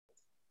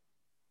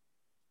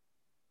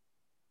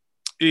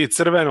I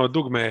crveno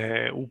dugme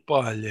je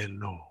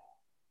upaljeno.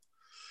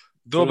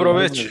 Dobro Crveno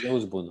dugme večer. za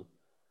uzbunu.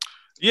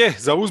 Je,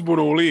 za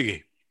uzbunu u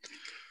ligi.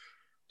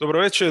 Dobro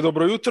večer,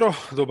 dobro jutro,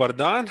 dobar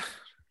dan.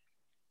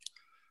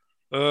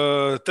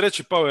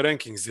 Treći Power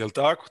Rankings, jel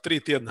tako?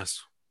 3 tjedna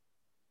su.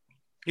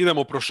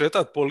 Idemo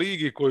prošetati po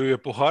ligi koju je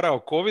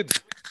poharao COVID.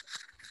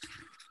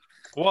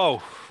 Wow,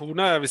 u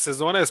najavi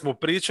sezone smo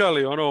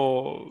pričali o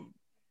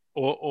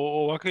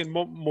ovakvim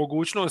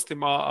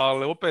mogućnostima,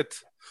 ali opet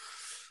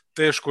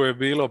teško je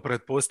bilo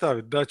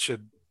pretpostaviti da će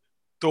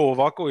to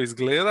ovako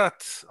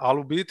izgledat, ali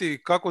u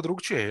biti kako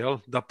drugčije, jel?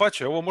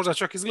 Dapače, ovo možda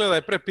čak izgleda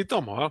i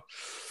prepitomo, jel?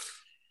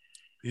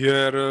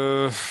 Jer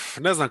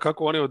ne znam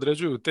kako oni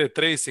određuju te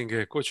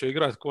tracinge, ko će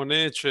igrat, ko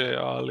neće,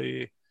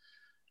 ali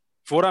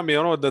fora mi je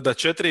da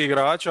 4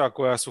 igrača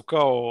koja su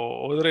kao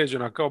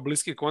određena kao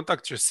bliski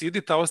kontakt će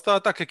siditi, a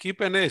ostatak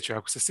ekipe neće.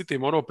 Ako se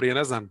sitim prije,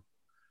 ne znam,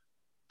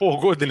 pol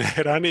godine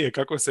ranije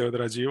kako se je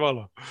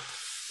odrađivalo.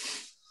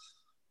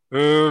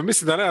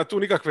 Mislim da nema tu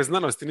nikakve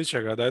znanosti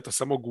ničega, da eto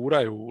samo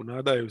guraju,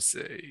 nadaju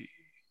se i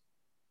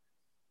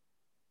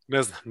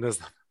ne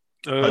znam.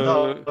 Pa da,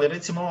 ali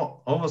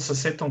recimo ovo sa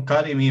Setom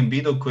Karijem i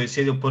Embiidom koji je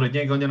sjedio pored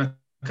njega, on je na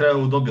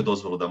kraju dobio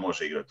dozvolu da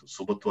može igrati u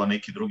subotu, a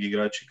neki drugi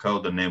igrači kao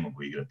da ne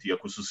mogu igrati,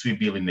 iako su svi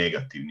bili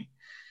negativni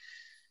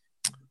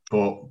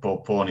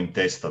po onim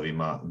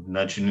testovima.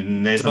 Znači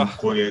ne znam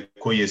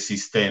koji je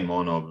sistem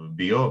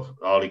bio,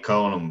 ali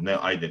kao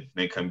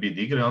neka Embiid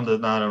igre, onda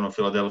naravno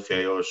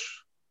Philadelphia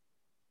još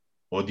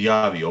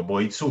odjavi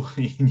obojicu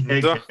i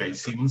njega i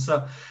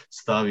Simonsa,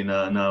 stavi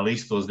na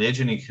listu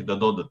ozlijeđenih da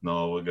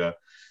dodatno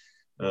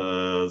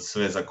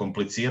sve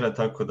zakomplicira,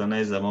 tako da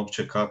ne znam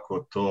uopće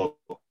kako to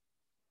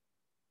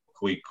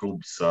koji klub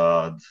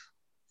sad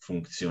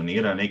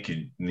funkcionira. Neki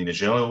ni ne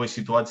žele u ovoj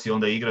situaciji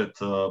onda igrati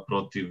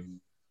protiv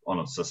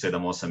sa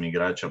 7-8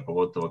 igrača,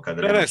 pogotovo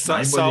kada nemaš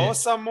najbolje.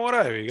 Sa 8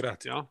 moraju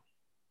igrati, ja?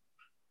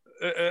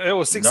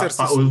 Evo, Sixers...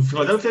 Da, pa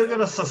Philadelphia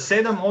igra sa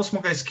 7,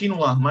 8 ga je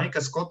skinula,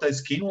 Majka Scotta je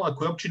skinula,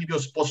 koji uopće nije bio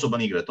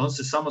sposoban igrati. On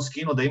se samo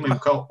skinuo da imaju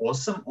kao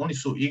 8, oni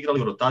su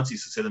igrali u rotaciji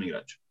sa 7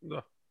 igrača.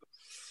 Da.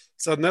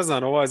 Sad ne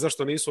znam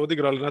zašto nisu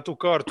odigrali na tu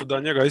kartu da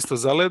njega isto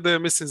zalede,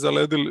 mislim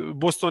zaledili,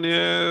 Boston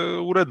je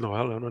uredno,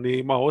 on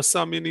ima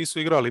 8 i nisu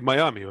igrali,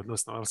 Miami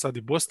odnosno, ali sad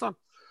i Boston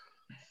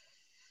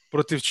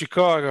protiv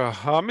Chicaga,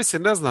 a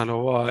mislim ne znam,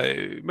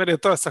 meni je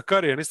ta sa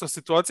Karijem isto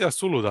situacija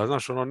suluda,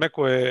 znaš,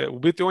 neko je, u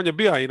biti on je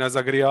bija i na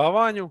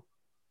zagrijavanju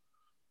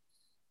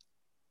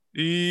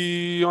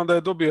i onda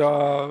je dobija,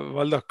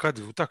 valjda kad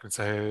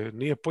utakmica je,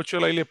 nije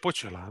počela ili je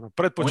počela,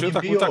 pred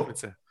početak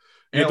utakmice.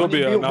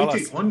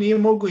 On nije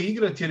mogao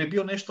igrati jer je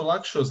bio nešto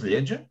lakše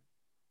ozlijeđen,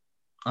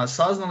 a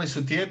saznali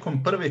su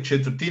tijekom prve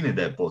četvrtine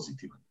da je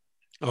pozitivan.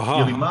 Aha.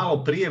 Ili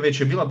malo prije već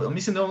je bila,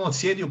 mislim da je on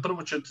odsjedio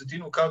prvu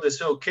četvrtinu kao da je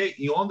sve ok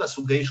i onda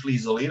su ga išli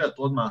izolirati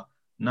odmah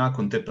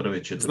nakon te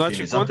prve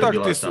četvrtine. Znači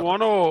kontakti su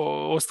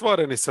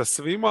ostvareni sa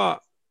svima,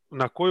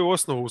 na koju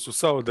osnovu su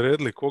sad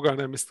odredili koga,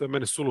 ne mislite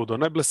meni suludo.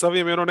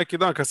 Najblesavije mi je neki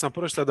dan kad sam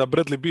pročitao da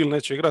Bradley Beal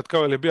neće igrati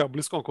kao je bio u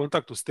bliskom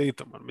kontaktu s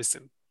Tatumom,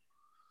 mislim.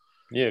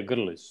 Je,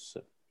 grli su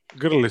se.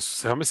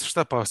 Ja mislim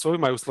šta pa s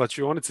ovima je u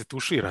slačionici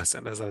tušira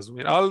se, ne znam.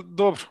 Ali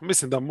dobro,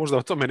 mislim da možda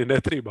o tome ni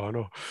ne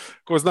treba,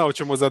 Ko zna,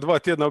 hoćemo za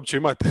 2 tjedna uopće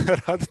imati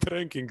radit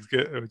ranking,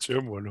 o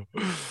čemu,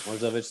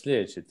 Možda već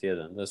sljedeći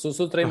tjedan. Da,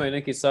 sutra imaju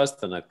neki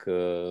sastanak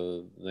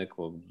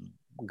nekog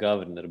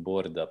governor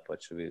boarda, pa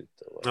će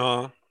vidjeti.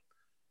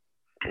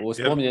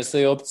 Spominje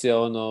se i opcija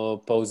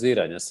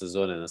pauziranja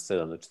sezone na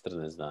 7 do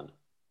 14 dana.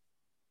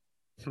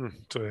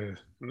 To je,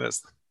 ne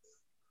znam.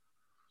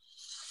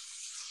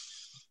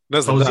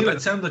 Pauzirati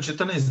 7 do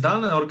 14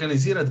 dana,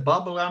 organizirati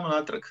bubble, ajmo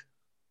natrag.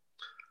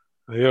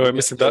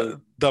 Mislim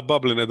da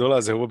bubble ne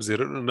dolaze u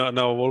obzir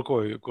na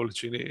ovolikoj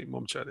količini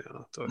momčadi.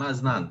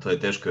 Znam, to je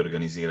teško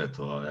organizirati.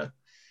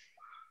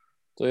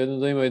 To je jedno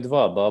da imaju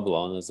 2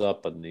 babla,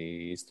 zapadni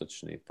i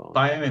istočni.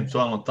 Pa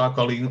eventualno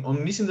tako, ali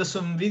mislim da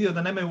sam vidio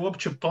da nemaju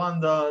uopće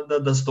plan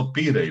da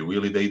stopiraju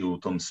ili da idu u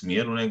tom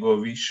smjeru, nego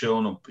više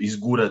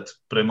izgurat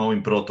prema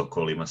ovim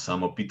protokolima.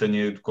 Samo pitanje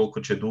je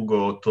koliko će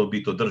dugo to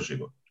biti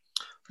održivo.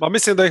 Ma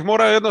mislim da ih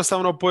mora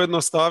jednostavno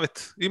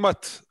pojednostaviti.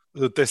 Imat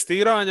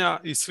testiranja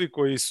i svi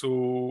koji su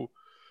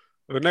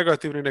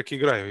negativni nek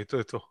igraju i to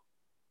je to.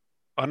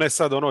 A ne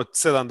sad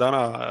 7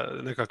 dana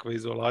nekakve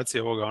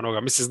izolacije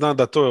onoga. Mislim, znam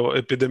da to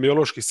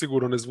epidemiološki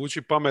sigurno ne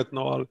zvuči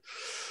pametno, ali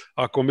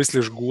ako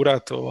misliš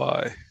gurat,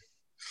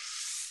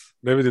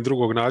 ne vidim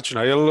drugog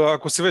načina. Jer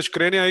ako si već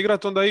krenija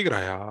igrat, onda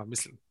igraj, ja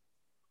mislim.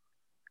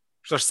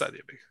 Šta će sad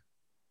je bih?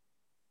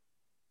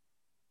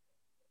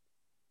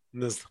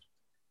 Ne znam.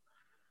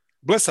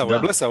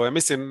 Blesavo je,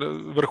 mislim,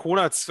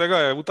 vrhunac svega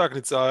je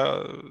utakmica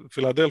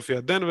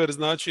Philadelphia-Denver,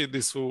 znači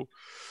di su,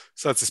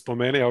 sad se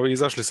spomenuo,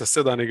 izašli sa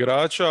 7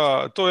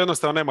 igrača, to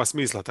jednostavno nema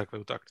smisla takve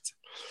utakmice.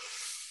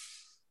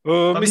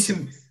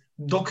 Mislim,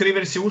 dok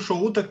Rivers je ušao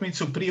u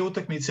utakmicu, prije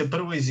utakmice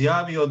prvo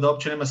izjavio da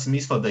uopće nema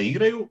smisla da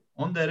igraju,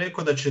 onda je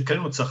rekao da će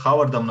krenuti sa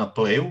Howardom na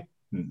playu,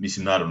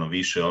 mislim naravno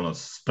više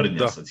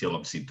sprdnja sa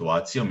cijelom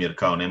situacijom, jer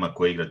kao nema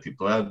ko igrati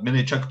play. Mene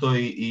je čak to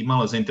i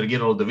malo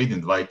zaintrigiralo da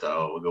vidim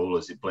Dwighta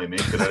ulozi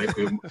playmakera,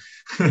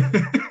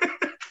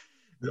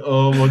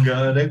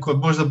 rekao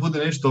možda bude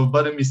nešto,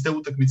 barem iz te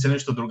utakmice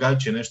nešto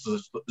drugačije, nešto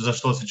za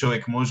što se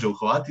čovjek može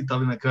uhvatiti,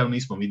 ali na kraju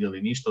nismo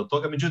vidjeli ništa od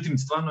toga. Međutim,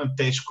 stvarno je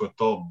teško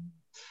to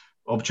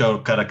uopće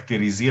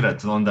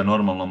karakterizirati onda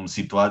normalnom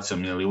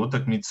situacijom ili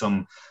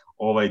utakmicom.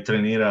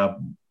 Trenira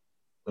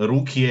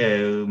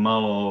rukije,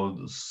 malo,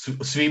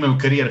 svi imaju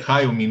karijer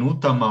high u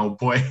minutama, u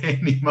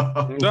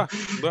poenima. Da.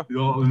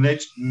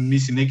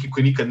 Mislim, neki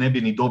koji nikad ne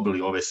bi ni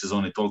dobili ove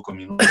sezone toliko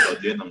minuta,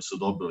 odjednom su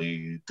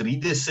dobili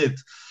 30.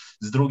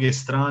 S druge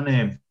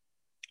strane...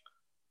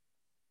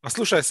 A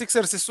slušaj,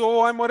 Sixersi su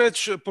ovo, ajmo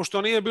reći,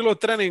 pošto nije bilo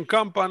trening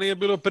kampa, nije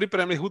bilo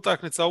pripremnih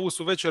utakmica, ovu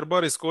su večer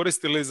bar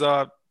iskoristili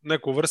za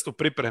neku vrstu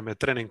pripreme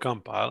trening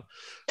kampa.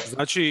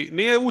 Znači,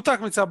 nije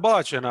utakmica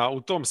bačena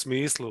u tom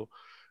smislu.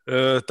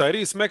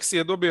 Tyrese Maxey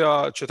je dobija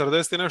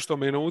 40 i nešto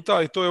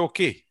minuta i to je ok.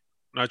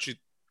 Znači,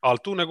 ali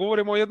tu ne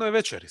govorimo o jednoj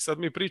večeri. Sad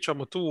mi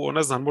pričamo tu o,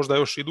 ne znam, možda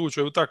još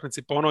idućoj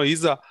utakmici, pa ono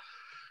iza,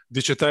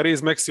 gdje će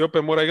Tyrese Maxey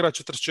opet mora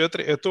igrati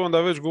 44, to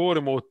onda već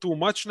govorimo o too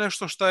much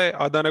nešto šta je,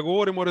 a da ne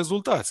govorimo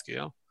rezultatski,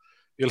 jel?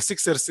 Jer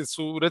Sixersi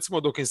su,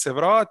 recimo, dok im se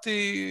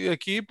vrati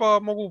ekipa,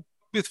 mogu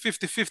biti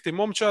 50-50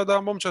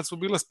 momčada, momčad su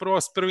bile s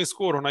prvim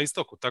skorom na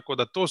istoku, tako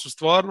da to su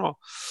stvarno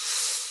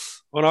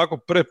onako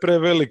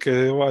prevelike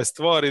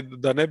stvari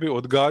da ne bi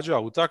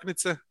odgađao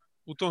utakmice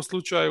u tom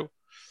slučaju.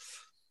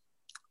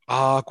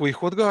 A ako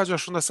ih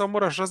odgađaš, onda samo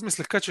moraš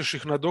razmisliti kad ćeš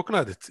ih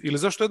nadoknaditi ili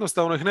zašto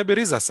jednostavno ih ne bi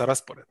riza sa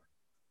rasporedom.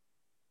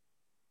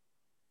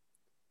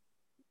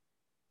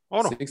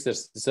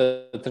 Sixers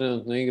sad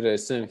trenutno igra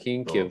Sam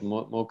Hinkie,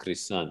 mokri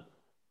san.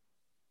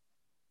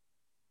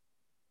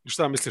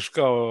 Šta misliš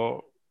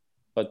kao...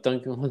 Pa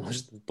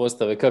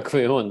postave kako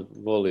je on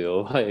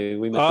volio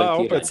u ime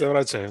tankiranja. Opet se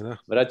vraćaju, da.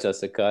 Vraća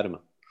se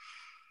karma.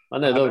 A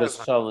ne, dobro,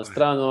 šal na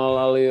stranu,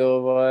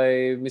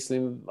 ali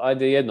mislim,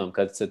 ajde jednom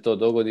kad se to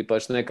dogodi, pa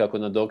još nekako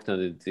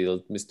nadoknaditi,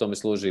 to mi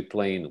služi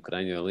play-in u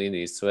krajnjoj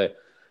liniji i sve,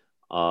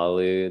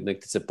 ali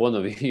nek ti se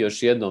ponovi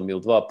još jednom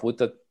ili dva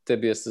puta,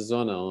 tebi je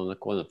sezona na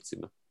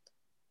konopcima.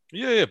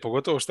 Je,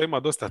 pogotovo što ima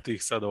dosta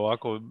tih sad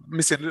ovako.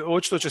 Mislim,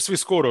 očito će svi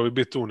skorovi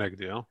biti tu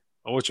negdje, jel?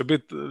 Ovo će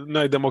biti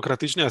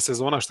najdemokratičnija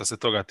sezona što se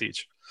toga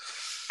tiče.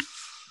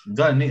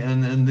 Da,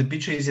 ne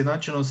bit će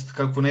izjednačenost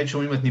kakvu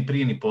nećemo imati ni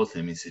prije ni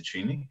poslije, mi se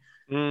čini.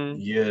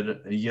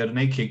 Jer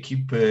neke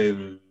ekipe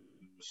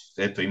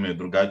imaju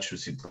drugačiju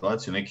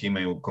situaciju, neki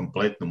imaju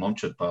kompletnu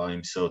momčad pa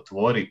im se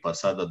otvori, pa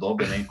sada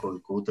dobe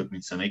nekoliko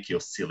utakmica, neki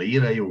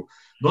osciliraju.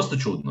 Dosta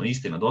čudno,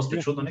 istina,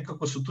 dosta čudno.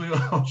 Nekako su tu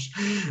još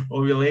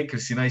ovi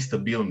Lakersi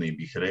najstabilniji,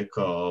 bih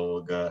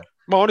rekao.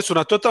 Oni su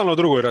na totalno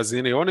drugoj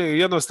razini. Oni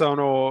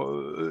jednostavno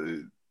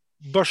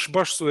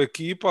baš su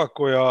ekipa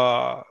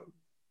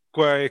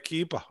koja je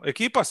ekipa.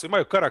 Ekipa su,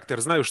 imaju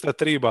karakter, znaju šta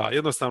treba,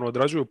 jednostavno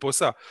odrađuju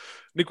posao.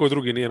 Niko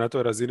drugi nije na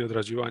toj razini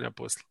odrađivanja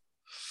posla.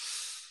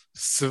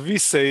 Svi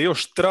se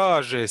još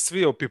traže,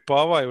 svi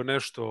opipavaju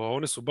nešto, a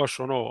oni su baš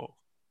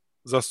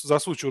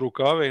zasuču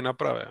rukave i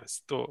naprave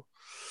to.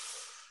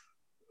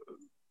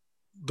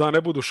 Da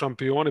ne budu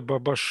šampioni,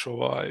 baš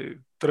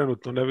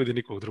trenutno ne vidi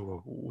nikog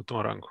drugog u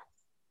tom rangu.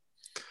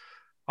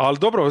 Ali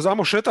dobro,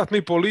 znamo šetat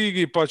mi po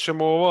ligi pa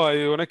ćemo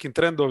o nekim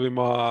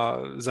trendovima,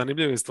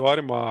 zanimljivim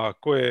stvarima,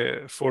 ko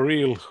je for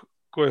real,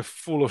 ko je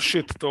full of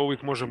shit, to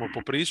uvijek možemo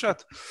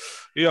popričat.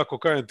 Iako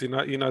kajem ti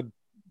i na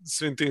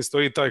svim tim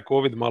stoji taj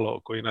COVID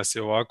malo koji nas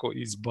je ovako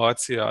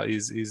izbacija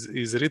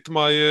iz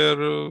ritma, jer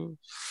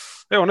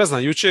evo ne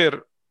znam,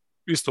 jučer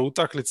isto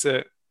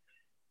utakmice,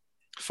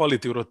 fali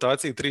ti u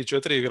rotaciji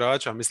 3-4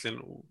 igrača,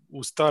 mislim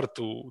u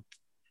startu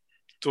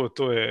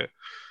to je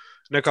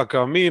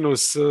nekakav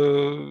minus.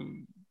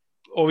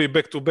 Ovi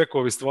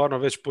back-to-backovi stvarno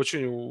već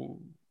počinju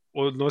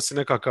odnosi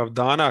nekakav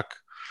danak,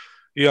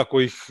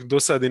 iako ih do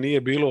sada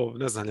nije bilo,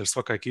 ne znam, jer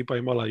svaka ekipa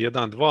imala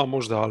 1-2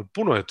 možda, ali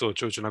puno je to,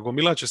 čovječe,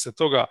 nagomilat će se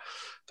toga,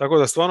 tako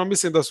da stvarno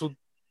mislim da su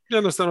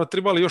jednostavno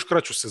trebali još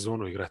kraću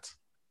sezonu igrati.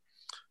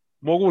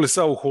 Mogu li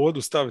sad u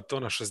hodu staviti to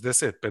na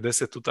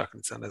 60-50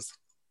 utakmica,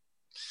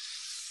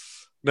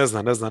 ne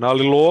znam,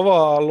 ali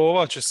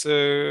lova će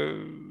se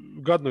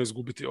gadno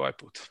izgubiti ovaj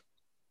put.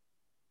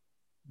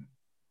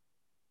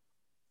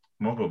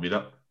 Moglo bi,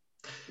 da.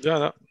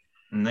 Da.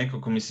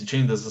 Nekako mi se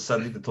čini da za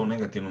sad ide to u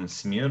negativnom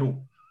smjeru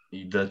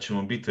i da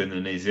ćemo biti u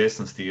jednoj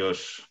neizvjesnosti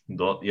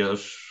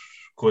još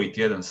koji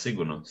tjedan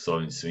sigurno s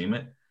ovim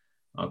svime.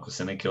 Ako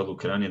se neke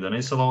odluke ranije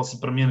donesu, ali ovo se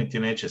promijeniti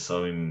neće sa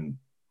ovim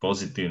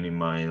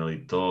pozitivnima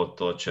ili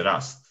to će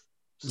rast.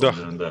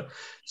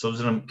 S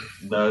obzirom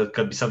da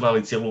kad bi sad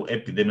gledali cijelu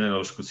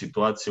epidemiološku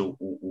situaciju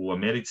u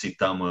Americi,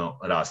 tamo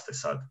raste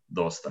sad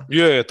dosta.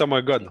 Je, tamo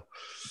je gadno.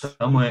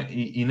 Tamo je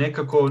i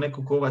nekako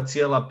ova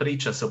cijela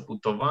priča sa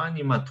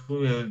putovanjima,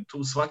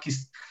 tu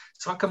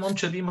svaka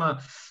momčad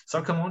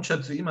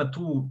ima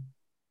tu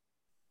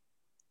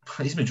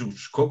između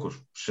koliko,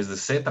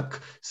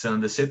 60-ak,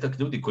 70-ak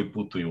ljudi koji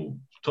putuju.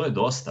 To je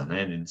dosta,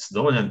 ne?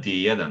 Dovoljan ti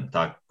je jedan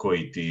tak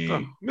koji ti... Da.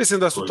 Mislim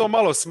da su to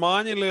malo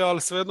smanjili,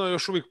 ali svejedno je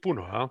još uvijek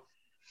puno, a?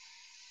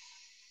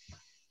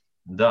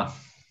 Da.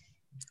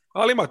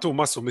 Ali ima tu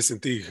masu, mislim,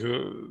 tih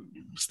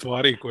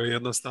stvari koje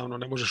jednostavno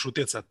ne možeš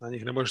utjecati na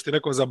njih, ne možeš ti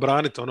neko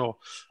zabraniti, ono,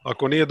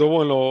 ako nije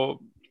dovoljno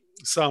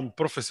sam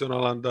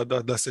profesionalan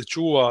da se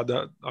čuva,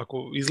 da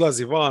ako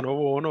izlazi van,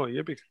 ovo, ono,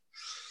 jebi.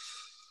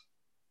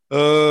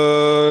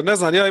 Ne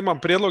znam, ja imam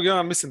prijedlog,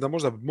 ja mislim da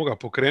možda bi mogao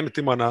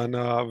pokrenuti, ima na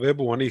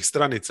webu onih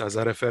stranica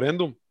za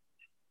referendum.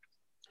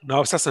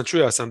 Sad sam čuo,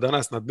 ja sam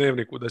danas na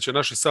Dnevniku da će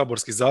naši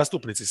saborski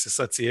zastupnici se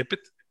sad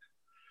cijepiti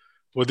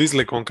pod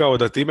izlikom kao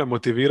da time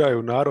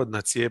motiviraju narod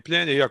na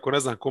cijepljenje, iako ne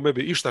znam kome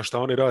bi išta šta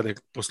oni rade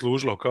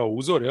poslužilo kao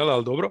uzor, jel,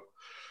 ali dobro.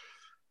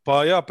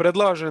 Pa ja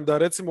predlažem da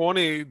recimo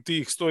oni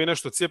tih 100 i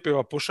nešto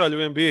cjepiva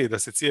pošalju NBA da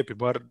se cijepi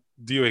bar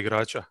dio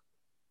igrača.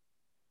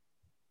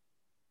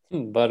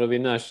 Bar ovi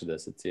naši da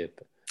se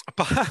cijepe.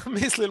 Pa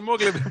mislim,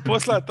 mogli bi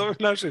poslati ovi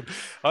naši,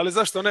 ali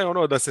zašto ne,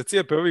 ono, da se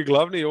cijepe ovi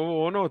glavni,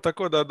 ovo, ono,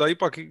 tako da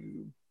ipak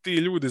ti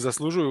ljudi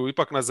zaslužuju,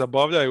 ipak nas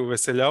zabavljaju,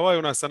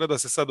 veseljavaju nas, a ne da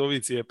se sad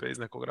ovi cijepe iz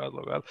nekog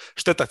razloga.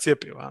 Šteta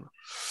cijepiva, ano.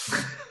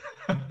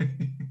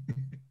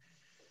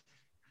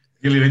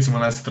 Ili recimo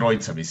nas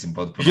trojica, mislim,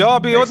 potpuno. Ja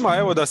bi odmah,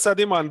 evo da sad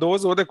imam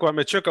dozu ovdje koja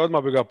me čeka,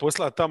 odmah bi ga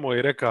poslao tamo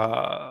i reka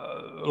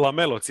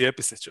Lamelo,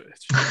 cijepi se, čovječ.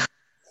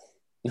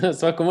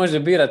 Svako može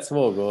birat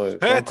svog,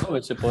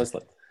 kome će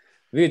poslati.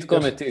 Vid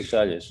kome ti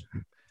šalješ.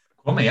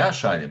 Kome ja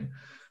šaljem?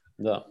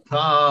 Da.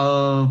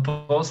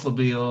 Pa poslo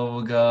bi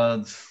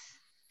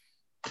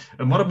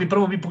Moram bi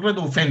prvo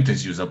pogledao u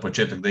fantasyu za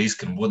početak, da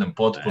iskren budem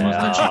potpuno.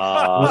 Znači,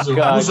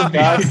 uzeo bi...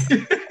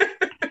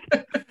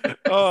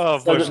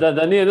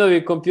 Da nije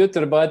novi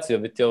kompjuter bacio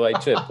bi ti ovaj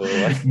čep.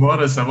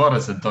 Mora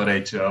sam to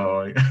reći.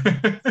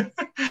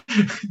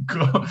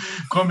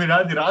 Ko mi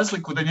radi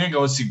razliku da njega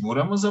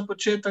osiguramo za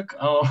početak,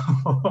 a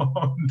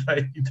onda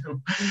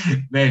idemo.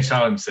 Ne,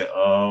 šalim se.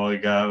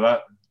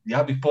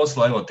 Ja bih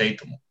poslao evo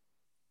Tatumu.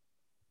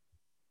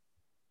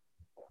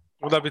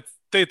 Da bi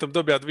Tatum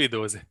dobija 2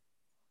 doze.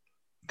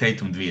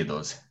 Tatum 2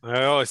 doze.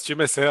 Evo, s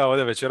čime se ja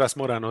ovdje večeras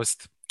moram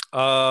nositi.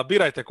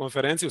 Birajte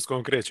konferenciju s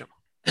kojom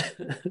krećemo.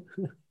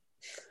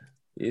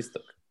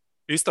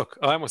 Istok,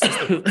 ajmo s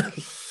istok.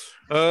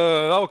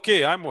 Ok,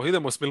 ajmo,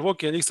 idemo s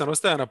Milwaukee, njih sam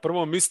ostaja na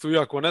prvom mistu,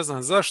 iako ne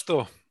znam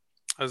zašto.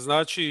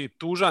 Znači,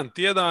 tužan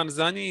tjedan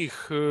za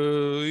njih,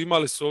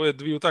 imali su ove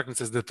 2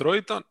 utakmice s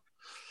Detroitom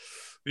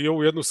i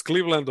ovu jednu s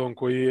Clevelandom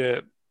koji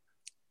je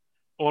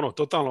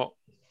totalno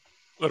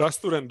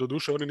rasturen,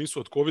 doduše oni nisu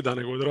od covida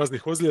nego od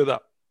raznih ozljeda.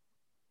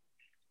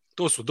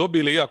 To su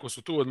dobili, iako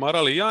su tu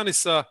odmarali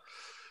Janisa.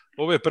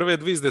 Ove prve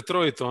 2 s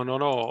Detroitom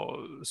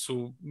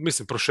su,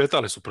 mislim,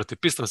 prošetali su protiv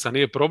Pistonsa,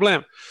 nije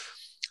problem.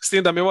 S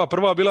tim da mi je ova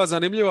prva bila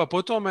zanimljiva,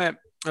 po tome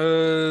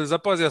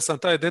zapazio sam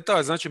taj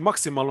detalj, znači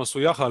maksimalno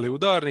su jahali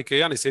udarnike,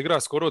 Janis je igra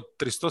skoro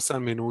 38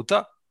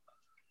 minuta,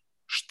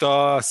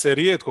 što se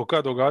rijetko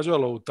kad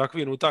događalo u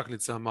takvim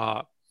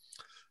utakmicama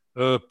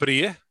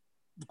prije,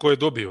 koje je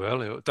dobio.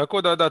 Jel?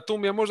 Tako da tu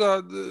mi je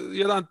možda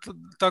jedan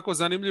tako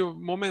zanimljiv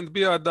moment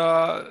bio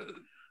da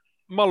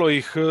malo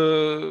ih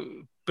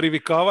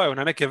privikavaju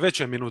na neke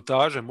veće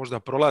minutaže, možda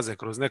prolaze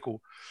kroz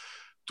neku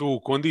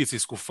tu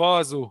kondicijsku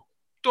fazu.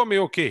 To mi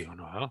je ok.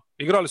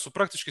 Igrali su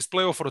praktički s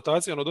play-off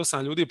rotacijom od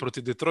 8 ljudi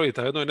protiv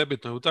Detroita, jednoj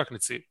nebitnoj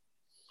utakmici.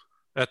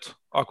 Eto,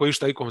 ako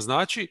išta ikom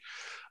znači.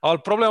 Ali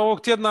problem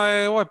ovog tjedna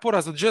je ovaj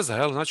poraz od Jazza.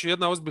 Jel? Znači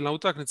jedna ozbiljna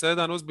utakmica,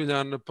 jedan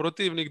ozbiljan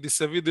protivnik gdje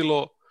se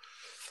vidilo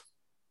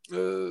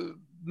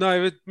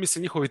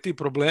mislim njihovi ti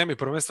problemi,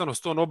 prvenstveno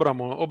s tom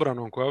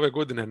obranom koja ove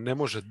godine ne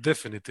može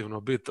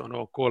definitivno biti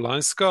ko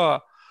lanjska.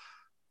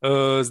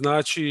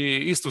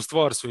 Znači istu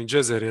stvar su im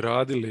Jazzeri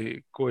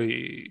radili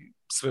koji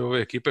sve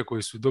ove ekipe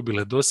koji su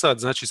dobile do sad,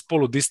 znači s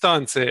polu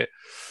distance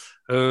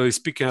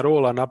iz pick and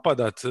rolla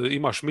napadat,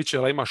 imaš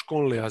Mitchella, imaš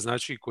Conleya,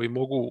 znači koji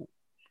mogu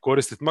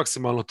koristiti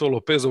maksimalno to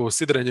Lopezovo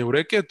sidrenje u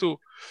reketu.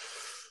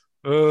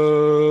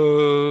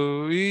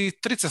 I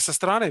trice sa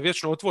strane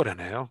vječno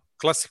otvorene, jel?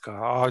 Klasika,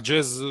 a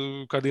Jazz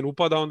kad im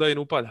upada, onda im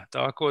upada,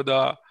 tako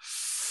da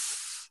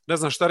ne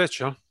znam šta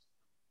reći, jel?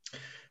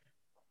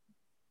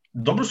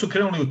 Dobro su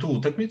krenuli u tu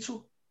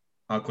utakmicu,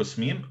 ako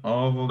smijem,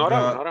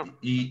 naravno.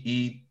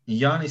 I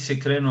Janis je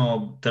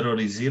krenuo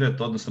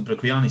terorizirati, odnosno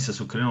preko Janisa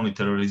su krenuli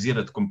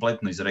terorizirati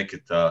kompletno iz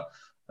reketa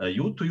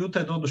Jutu. Juta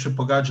je doduše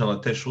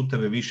pogađala te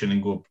šuteve više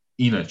nego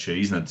inače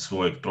iznad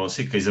svojeg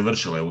prosjeka i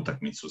završila je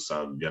utakmicu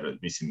sa,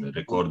 mislim,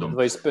 rekordom.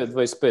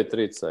 25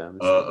 trica, ja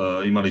mislim.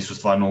 Imali su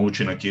stvarno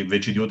učinak,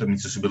 veći dio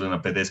utakmice su bile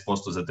na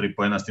 50% za 3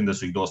 poena, s tim da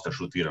su ih dosta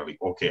šutirali.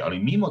 Ok, ali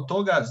mimo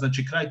toga,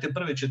 znači kraj te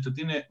prve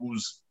četvrtine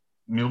uz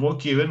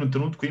Milwaukee je u jednom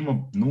trenutku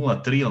imao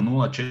 0-3 ili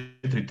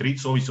 0-4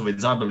 tricu, ovi su već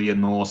zabili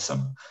 1-8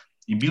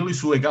 i bili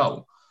su u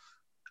egalu.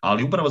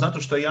 Ali upravo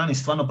zato što je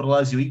Janis stvarno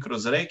prolazio i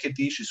kroz reket,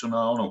 išli su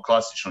na ono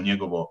klasično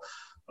njegovo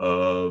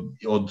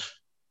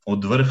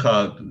od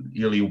vrha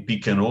ili u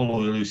pick and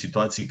rollu ili u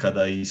situaciji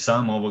kada i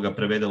sam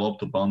prevede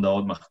loptu pa onda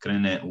odmah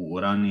krene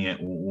ranije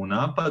u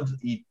napad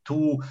i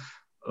tu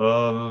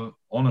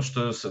ono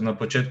što sam na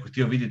početku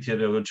htio vidjeti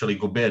je hoće li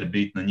Gobert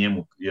biti na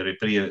njemu, jer je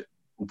prije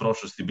u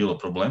prošlosti bilo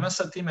problema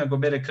sa time, a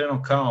Gobert je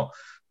krenuo kao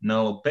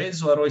na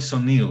Lopezu, a Royce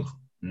O'Neal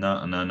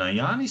na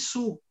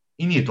Janisu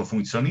i nije to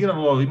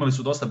funkcioniralo, imali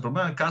su dosta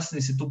problema,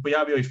 kasnije se tu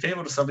pojavio i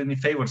Favors, ali ni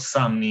Favors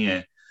sam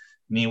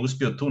nije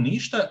uspio tu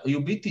ništa i u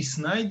biti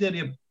Snyder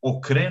je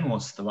okrenuo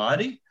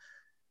stvari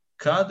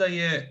kada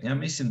je, ja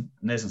mislim,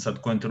 ne znam sad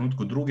u kojem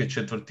trenutku, druge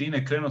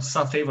četvrtine krenuo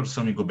sa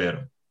Favorsom i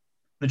Goberom.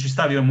 Znači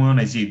stavio mu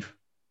onaj zid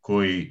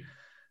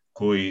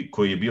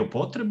koji je bio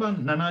potreban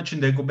na način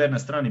da je Gobert na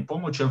strani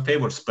pomoći, ali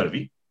Favors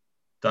prvi,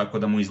 tako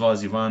da mu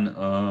izlazi van,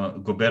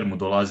 Gobert mu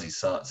dolazi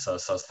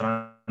sa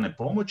strane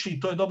pomoći i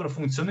to je dobro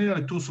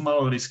funkcioniralo. Tu su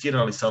malo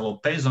riskirali sa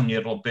Lopezom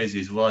jer Lopez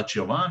je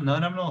izvlačio van,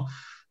 naravno,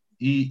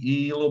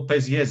 i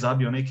Lopez je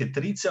zabio neke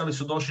trice, ali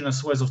su došli na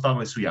svoje,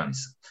 zaustavili su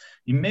Janisa.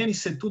 I meni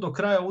se tu do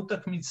kraja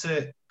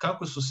utakmice,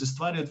 kako su se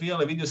stvari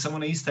odvijale, vidio sam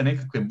one iste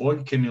nekakve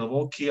boljke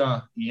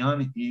Milwaukee-a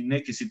i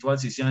neke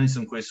situacije s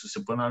Janisom koje su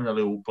se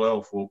ponavljale u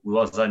play-offu,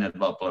 u zadnja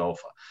dva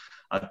play-offa.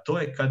 A to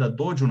je kada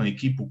dođu na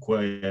ekipu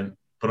koja je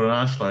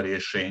pronašla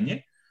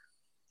rješenje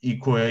i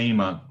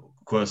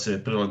koja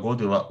se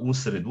prilagodila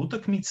usred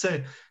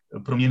utakmice,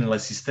 promijenila je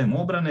sistem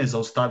obrane,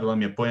 zaustavila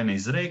mi je poene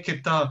iz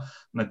reketa,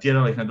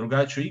 natjerala ih na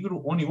drugačiju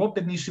igru, oni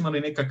opet nisu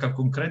imali nekakav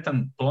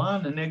konkretan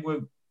plan, nego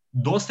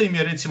dosta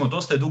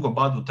je dugo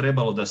Badu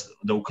trebalo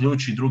da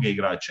uključi druge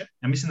igrače.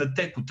 Ja mislim da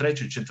tek u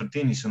trećoj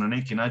četvrtini su na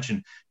neki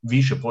način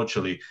više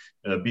počeli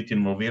biti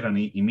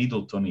involvirani i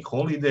Middleton i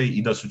Holiday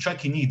i da su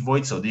čak i njih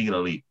dvojica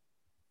odigrali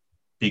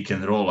pick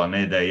and roll, a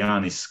ne da je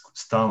Janis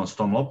stalno s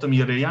tom loptom,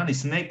 jer je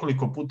Janis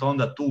nekoliko puta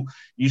onda tu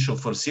išao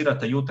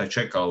forsirati, a Utah je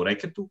čekala u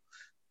reketu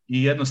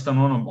i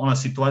jednostavno ona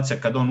situacija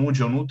kad on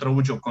uđe unutra,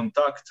 uđe u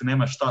kontakt,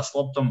 nema šta s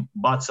loptom,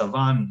 baca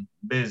van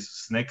bez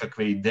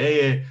nekakve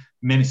ideje.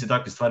 Meni se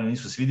takve stvari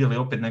nisu svidjeli,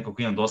 opet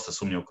nekako imam dosta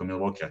sumnje oko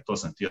Milwaukee, a to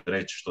sam htio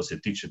reći što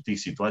se tiče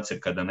tih situacija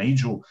kada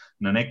naiđu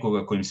na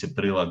nekoga kojim se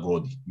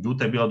prilagodi.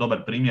 Utah je bila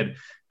dobar primjer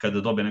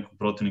kada dobe nekog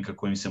protivnika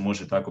kojim se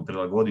može tako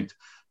prilagoditi,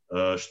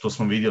 što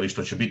smo vidjeli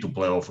što će biti u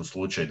play-offu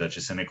slučaj da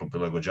će se neko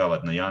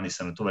prilagođavati na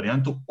Janisa na tu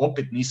varijantu.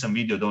 Opet nisam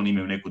vidio da oni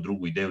imaju neku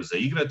drugu ideju za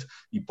igrat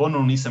i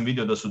ponovno nisam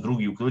vidio da su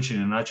drugi uključeni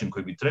na način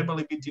koji bi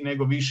trebali biti,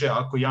 nego više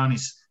ako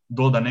Janis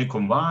doda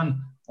nekom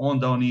van,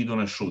 onda oni idu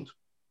na šut.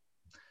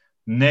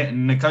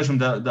 Ne kažem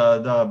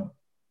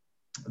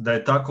da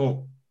je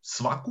tako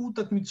svaku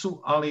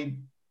utakmicu, ali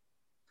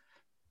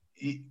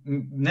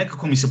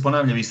nekako mi se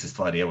ponavljaju iste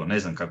stvari. Evo, ne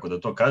znam kako da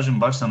to kažem,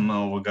 baš sam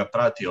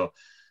pratio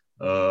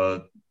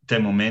te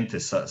momente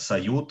sa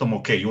Jutom.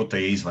 Ok, Juta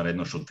je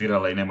izvanredno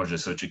šutirala i ne može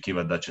se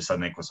očekivati da će sad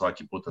neko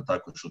svaki puta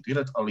tako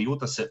šutirati, ali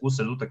Juta se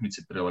usred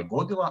utakmice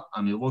prilagodila,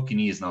 a Milwaukee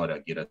nije znao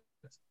reagirati.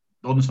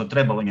 Odnosno,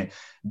 trebalo je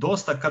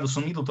dosta. Kada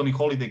su Middleton i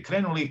Holiday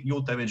krenuli,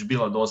 Juta je već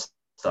bila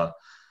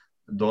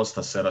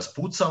dosta se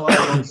raspucala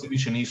i oni se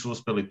više nisu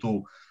uspjeli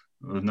tu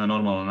na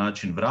normalan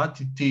način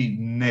vratiti.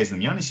 Ne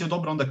znam, Janis je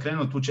dobro onda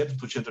krenuo tu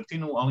četvrtu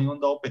četvrtinu, ali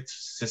onda opet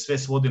se sve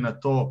svodi na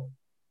to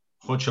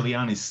hoće li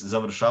Janis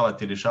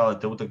završavati,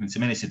 rješavati te utakmice.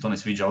 Meni se to ne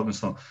sviđa,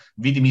 odnosno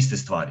vidim iste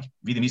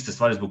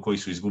stvari zbog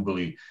kojih su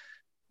izgubili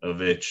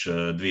već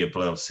dvije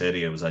playoff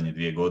serije u zadnje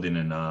 2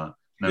 godine na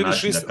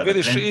način da kada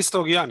vidiš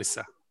istog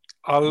Janisa.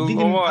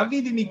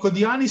 Vidim i kod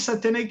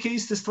Janisa te neke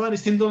iste stvari,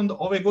 s tim da on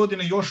ove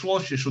godine još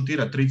lošije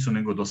šutira tricu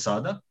nego do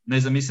sada. Ne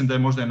znam, mislim da je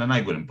možda na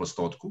najgorem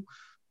postotku.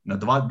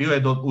 Bio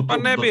je pa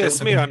ne bi je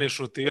smija ni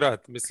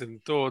šutirat, mislim,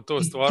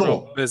 to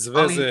stvarno bez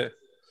veze.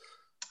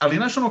 Ali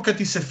znaš kad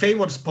ti se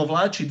Favors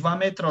povlači 2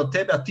 metra od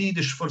tebe, a ti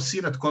ideš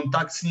forsirat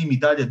kontakt s njim i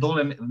dalje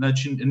dole,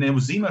 znači ne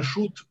uzima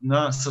šut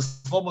sa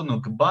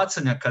slobodnog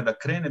bacanja kada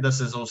krene da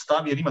se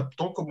zaustavi, jer ima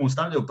toliko mu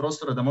stavljaju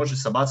prostora da može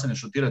sa bacanja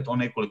šutirati, on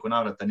nekoliko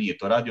navrata nije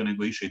to radio,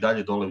 nego išao i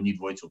dalje dole u njih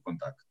dvojicu u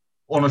kontakt.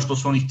 Ono što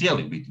su oni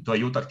htjeli biti, to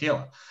je Utah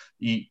htjela.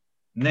 I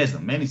ne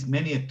znam,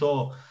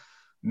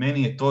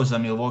 meni je to za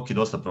Milwaukee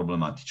dosta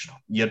problematično.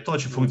 Jer to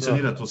će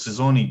funkcionirati u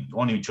sezoni,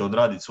 oni će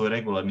odraditi svoj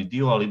regularni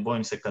dio, ali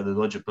bojim se kada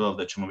dođe playoff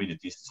da ćemo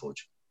vidjeti isti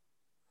slučaj.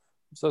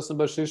 Sad sam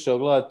baš išao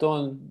gledati,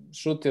 on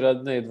šutira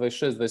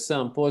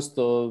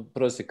 26-27%,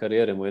 prosjek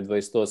karijere mu je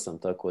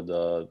 28%, tako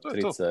da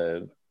trica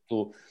je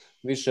tu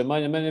više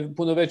manje. Meni je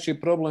puno veći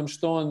problem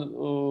što on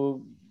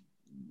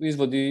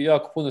izvodi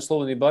jako puno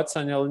slobodnih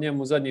bacanja, ali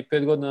njemu zadnjih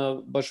 5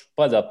 godina baš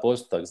pada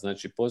postotak,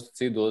 znači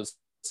postoci idu od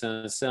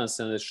 77,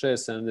 76,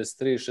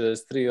 73,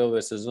 63,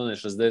 ove sezone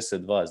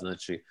 62,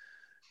 znači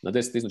na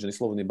 10 iznuđenih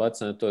slobodnih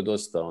bacanja, to je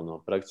dosta,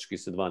 praktički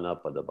se 2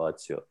 napada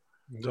bacio.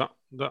 Da.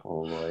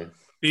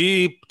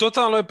 I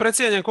totalno je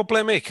precijenjen ko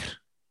playmaker.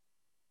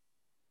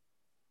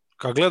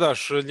 Kad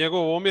gledaš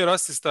njegov omjer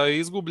asista i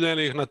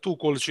izgubljenih na tu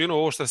količinu,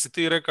 ovo što si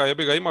ti rekao,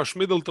 imaš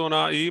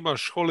Middletona i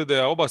imaš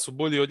Holidaya, oba su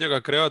bolji od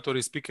njega kreatori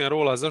iz pick and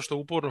rolla, zašto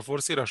uporno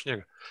forsiraš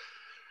njega?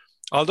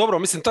 Ali dobro,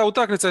 mislim, ta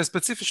utakmica je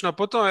specifična,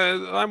 po tome,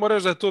 ajmo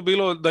reći da je to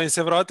bilo da im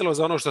se vratilo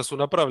za ono što su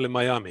napravili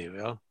Miami,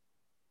 jel?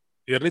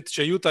 Jer niti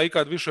će Utah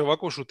ikad više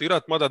ovako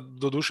šutirati, mada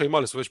doduše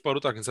imali su već par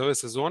utakmica ove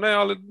sezone,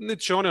 ali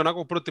niti će oni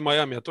onako protiv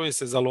Miami, a to im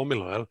se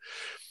zalomilo, jel?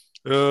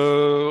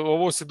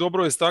 Ovo si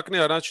dobro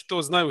istaknija, znači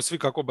to znaju svi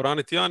kako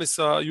braniti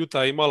Janisa.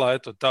 Utah je imala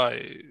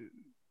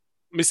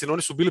mislim,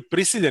 oni su bili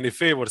prisiljeni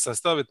Favorsa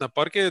staviti na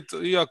parket,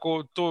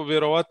 iako to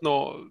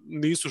vjerovatno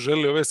nisu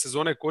želili ove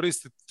sezone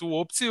koristiti tu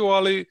opciju,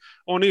 ali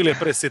on ili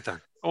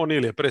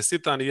je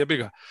presitan i jebi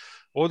ga.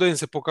 Ovdje im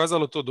se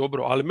pokazalo to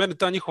dobro, ali meni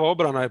ta njihova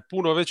obrana je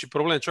puno veći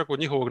problem čak od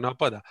njihovog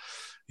napada.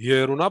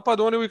 Jer u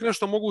napadu oni uvijek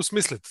nešto mogu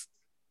smisliti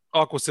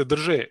ako se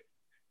drže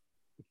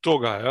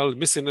toga. Jel?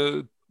 Mislim,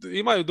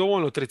 imaju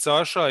dovoljno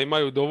tricaša,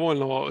 imaju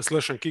dovoljno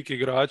slash and kick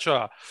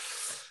igrača.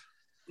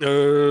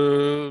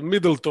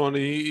 Middleton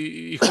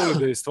i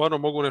Holiday stvarno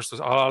mogu nešto,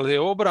 ali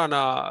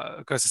obrana,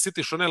 kad se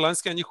sitiš one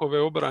lanjske njihove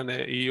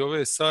obrane i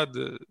ove sad,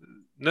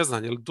 ne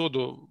znam je li to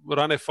do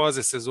rane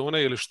faze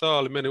sezone ili šta,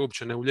 ali mene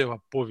uopće ne uljeva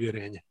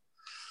povjerenje.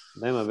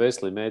 Nema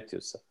Wesley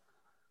Matthewsa.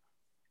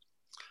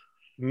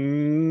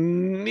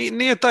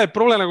 Nije taj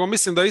problem, nego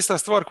mislim da je ista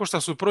stvar ko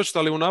što su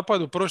pročitali u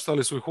napadu,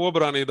 pročitali su ih u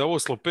obrani i da ovo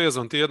s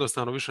Lopezom ti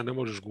jednostavno više ne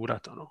možeš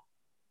gurati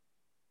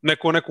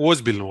neku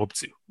ozbiljnu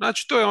opciju.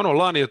 Znači to je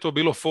lani je to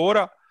bilo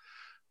fora,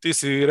 ti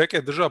si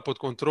reket država pod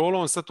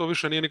kontrolom, sad to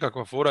više nije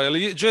nikakva fora.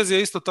 Jazz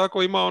je isto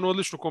tako imao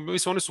odličnu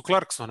kombinaciju, oni su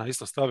Clarksona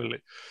isto stavili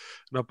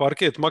na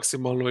parket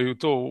maksimalno i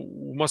to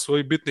u masu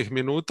ovih bitnih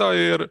minuta,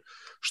 jer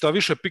šta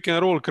više pick and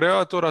roll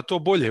kreatora, to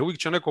bolje. Uvijek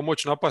će neko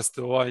moći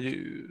napasti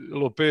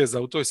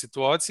Lopeza u toj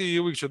situaciji i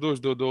uvijek će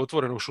doći do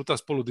otvorenog šuta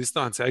s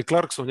poludistance, a i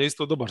Clarkson je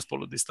isto dobar s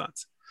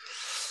poludistance.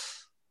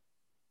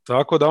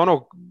 Tako da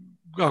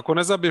ako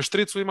ne zabiješ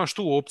tricu, imaš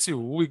tu opciju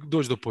uvijek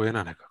doći do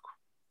poena nekako.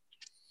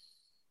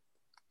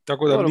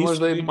 Tako da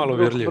nisu imalo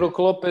vjerljivi. Brook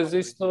Lopez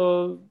isto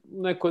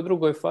u nekoj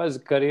drugoj fazi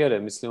karijere.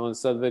 Mislim, on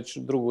sad već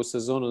drugu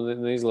sezonu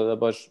ne izgleda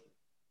baš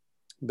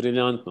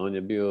briljantno. On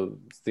je bio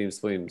s tim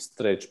svojim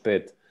stretch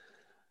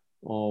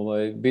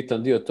 5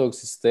 bitan dio tog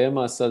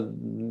sistema. Sad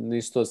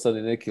nisu to sad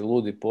i neki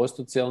ludi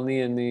postoci, ali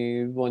nije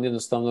ni on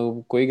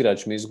jednostavno ko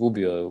igrač mi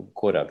izgubio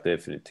korak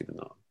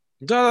definitivno.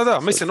 Da.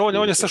 Mislim,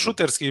 on je sa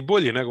šuterski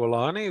bolji nego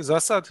lani za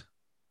sad.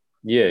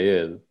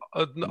 Je.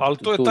 Ali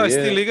to je taj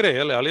stil igre,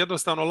 ali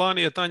jednostavno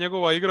lani je ta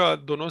njegova igra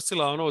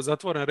donosila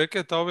zatvoren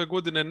reket, a ove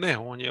godine ne,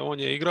 on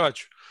je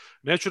igrač.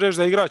 Neću reći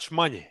da je igrač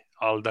manje,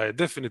 ali da je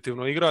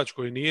definitivno igrač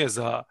koji nije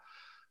za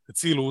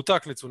cijelu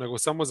utakmicu, nego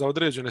samo za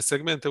određene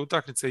segmente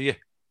utakmice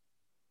je.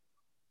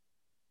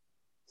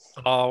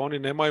 A oni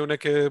nemaju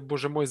neke,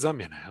 bože moj,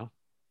 zamjene, jel?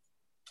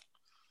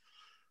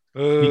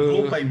 Ni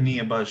klupa im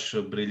nije baš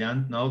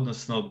briljantna,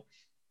 odnosno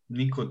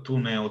niko tu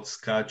ne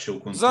odskače u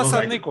kontrolu. Za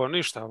sad niko,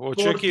 ništa,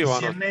 očekivano.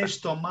 Kortis je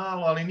nešto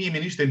malo, ali nije mi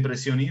ništa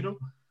impresionirao.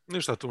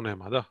 Ništa tu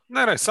nema, da.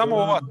 Ne, samo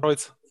ova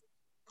trojica.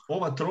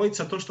 Ova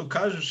trojica, to što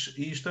kažeš,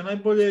 i što je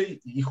najbolje,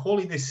 i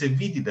Holiday se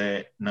vidi da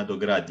je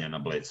nadogradnja na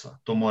Bledsoe.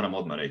 To moram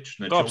odmah reći.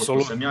 Znači, ovo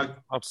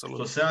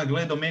što sam ja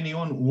gledao, meni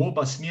on u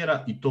oba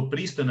smjera, i to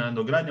pristojna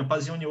nadogradnja,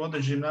 pazi, on je u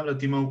određenim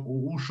navratima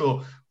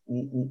ušao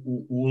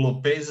u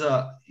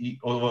Lopeza,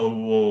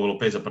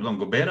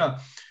 Gobera,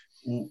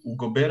 u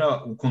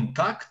Gobera u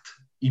kontakt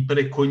i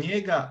preko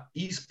njega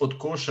ispod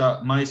koša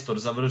majstor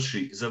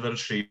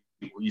završi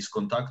iz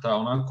kontakta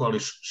onako, ali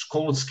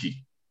školski.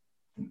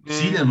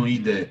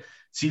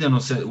 Ciljano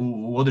se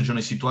u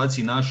određenoj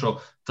situaciji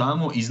našao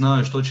tamo i znao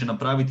je što će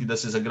napraviti da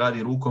se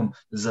zagradi rukom,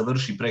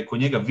 završi preko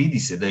njega. Vidi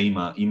se da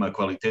ima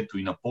kvalitetu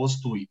i na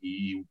postu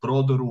i u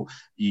prodoru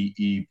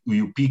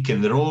i u pick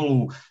and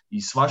rollu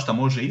i svašta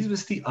može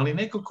izvesti, ali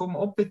nekako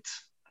opet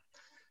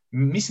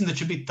mislim da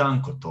će biti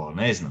tanko to,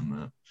 ne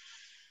znam.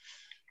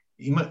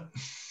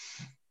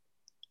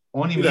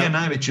 On im je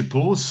najveći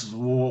plus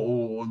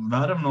u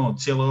naravno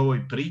cijeloj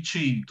ovoj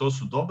priči, to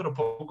su dobro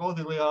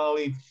pogodili,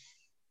 ali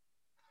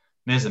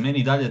ne znam,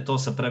 meni dalje to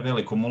sa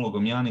prevelikom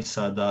ulogom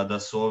Janisa da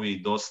su ovi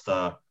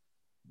dosta,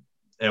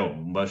 evo,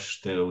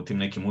 baš u tim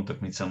nekim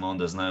utakmicama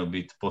onda znaju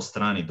biti po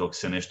strani dok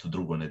se nešto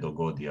drugo ne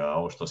dogodi, a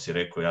ovo što si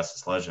rekao, ja se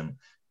slažem,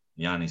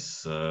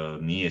 Janis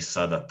nije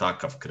sada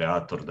takav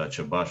kreator da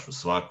će baš u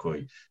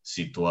svakoj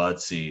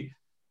situaciji.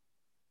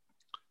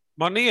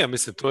 Ma nije,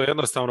 mislim, to je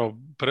jednostavno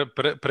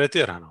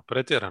pretjerano.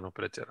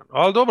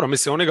 Ali dobro,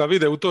 mislim, oni ga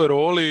vide u toj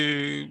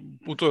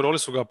roli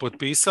su ga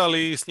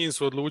potpisali i s njim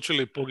su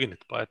odlučili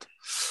poginiti, pa eto,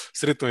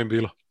 sretno im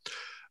bilo.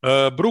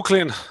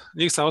 Brooklyn,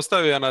 njih sam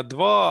ostavio na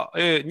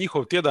 2,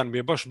 njihov tjedan mi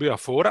je baš bio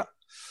fora,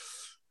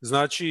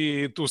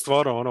 znači tu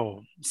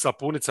stvarno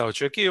sapunica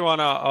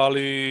očekivana,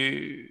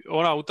 ali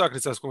ona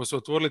utakmica s kojom su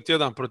otvorili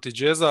tjedan protiv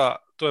Jazza,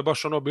 to je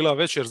baš bila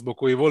večer zbog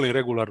koji volim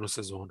regularnu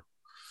sezonu.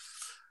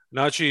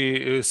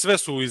 Znači, sve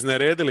su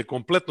izneredili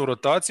kompletnu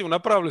rotaciju,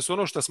 napravili su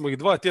ono što smo ih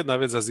 2 tjedna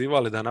već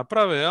zazivali da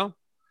naprave, ja?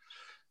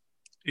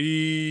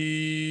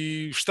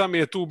 I šta mi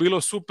je tu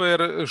bilo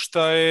super,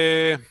 šta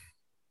je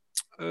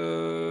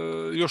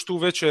još tu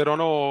večer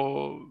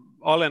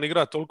Allen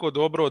igra toliko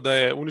dobro da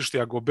je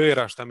uništio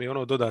Gobera, šta mi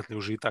je dodatni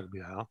užitak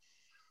bio, ja?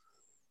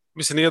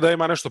 Mislim, nije da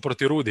ima nešto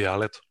protiv Rudija,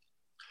 ali eto.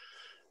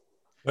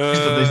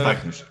 Isto da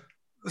istakneš.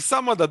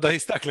 Samo da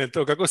istaknem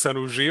to kako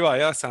sam uživa,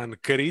 ja sam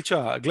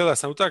kriča, gledao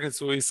sam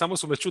utakmicu i samo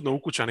su me čudno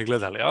ukućani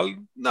gledali, ali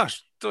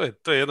znaš, to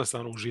je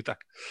jednostavno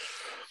užitak.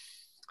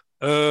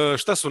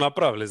 Šta su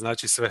napravili,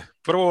 znači sve?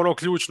 Prvo ono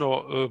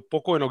ključno,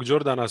 pokojnog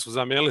Jordana su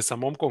zamijenili sa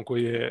momkom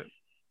koji je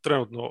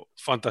trenutno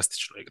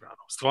fantastično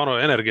igrano. Stvarno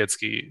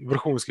energetski,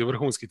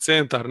 vrhunski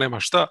centar, nema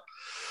šta.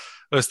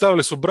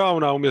 Stavili su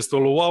Browna umjesto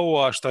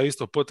Luaua, šta je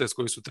isto potez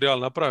koji su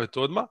trebali napraviti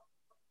odmah.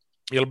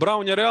 Jer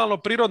Brown je realno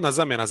prirodna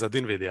zamjena za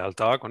Dinwiddie, ali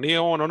tako? Nije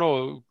on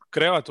ono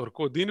kreator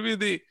ko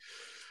Dinwiddie,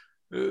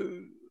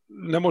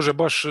 ne može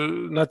baš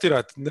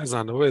natirati, ne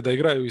znam, ove da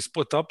igraju iz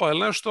pot-upa ili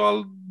nešto,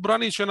 ali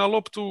branit će na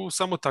loptu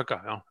samo takav,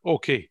 ja.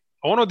 Ok.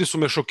 A ono gdje su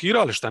me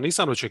šokirali, šta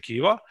nisam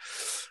očekivao,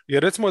 je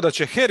recimo da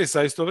će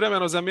Harrisa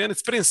istovremeno zamijeniti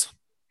s Princeom.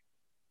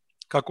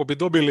 Kako bi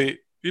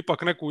dobili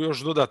ipak neku još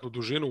dodatnu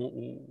dužinu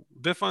u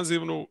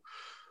defanzivnu.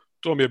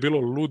 To mi je bilo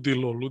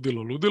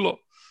ludilo.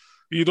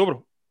 I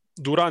dobro,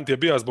 Durant je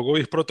bio zbog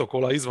ovih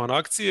protokola izvan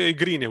akcije i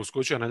Green je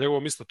uskočio na njegovo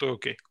mjesto, to je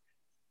ok.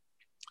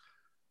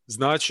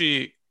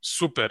 Znači,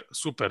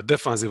 super,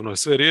 defanzivno je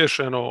sve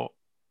riješeno,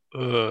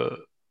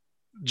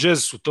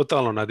 Jazz su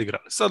totalno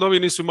nadigrali. Sad ovi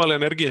nisu imali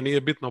energije,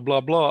 nije bitno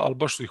bla bla, ali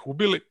baš su ih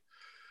ubili.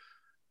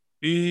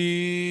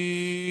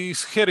 I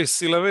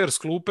Harris i Lever s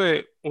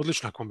klupe,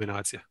 odlična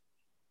kombinacija.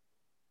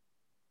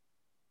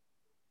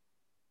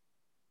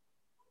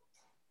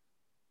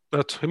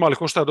 Eto, ima li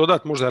ko šta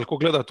dodati možda, jel ko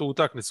gleda tu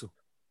utakmicu?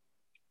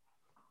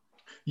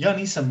 Ja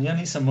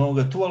nisam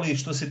ovoga tu, ali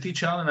što se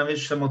tiče Allena,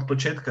 već sam od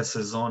početka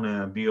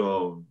sezone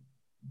bio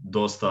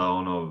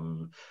dosta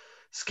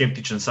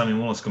skeptičan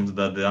samim ulaskom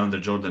da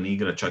DeAndre Jordan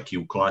igra čak i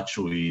u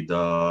klaču i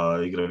da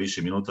igra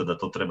više minuta, da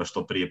to treba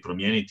što prije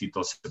promijeniti.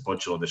 To se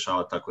počelo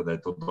dešavati, tako da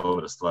je to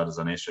dobra stvar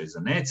za Neša i za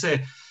Nece.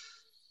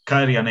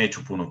 Kyrija neću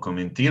puno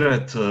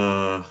komentirati,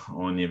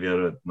 on je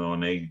vjerojatno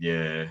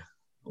negdje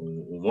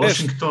u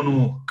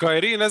Washingtonu.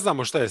 Kyrie ne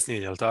znamo šta je s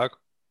njim, jel tako?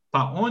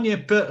 Pa on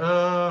je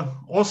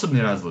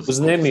osobni razlog.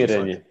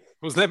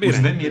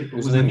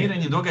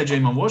 Uznemirenje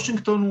događajima u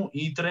Washingtonu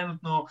i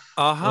trenutno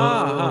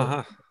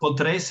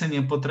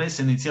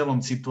potresen je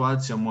cijelom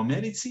situacijom u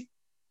Americi,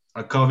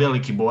 a kao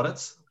veliki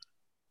borac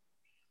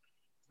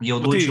je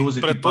odlučio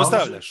uzeti pauzu.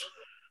 Pretpostavljaš?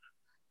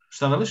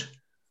 Šta veliš?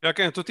 Ja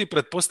kažem, to ti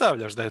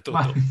pretpostavljaš da je to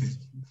to.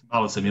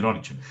 Malo sam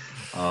ironičan.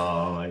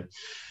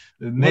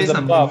 Ne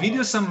znam,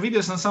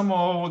 vidio sam samo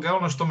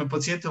ono što me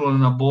podsjetilo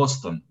na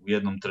Boston u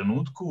jednom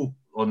trenutku,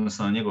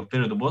 odnosno na njegov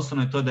period u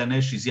Bostonu, je to da je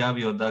Nash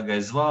izjavio da ga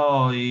je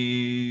zvao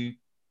i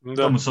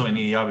to mu se ovaj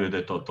nije javio da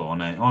je to.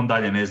 On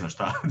dalje ne zna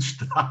šta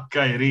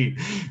Kyrie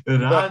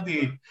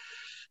radi.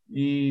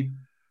 I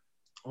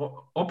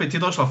opet je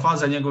došla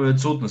faza njegove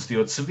odsutnosti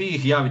od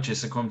svih, javit će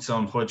se kom se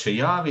on hoće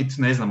javiti,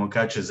 ne znamo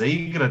kad će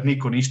zaigrat,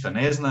 niko ništa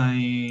ne zna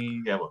i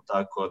evo,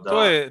 tako da...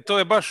 To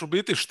je baš u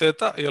biti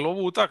šteta, jer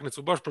ovu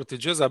utakmicu baš protiv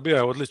Jazza bio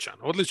je odličan.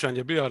 Odličan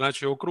je bio,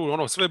 znači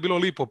okrug, sve je bilo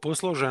lipo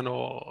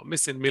posloženo,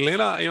 mislim,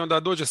 milina, i onda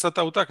dođe sad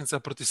ta utakmica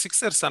protiv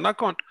Sixersa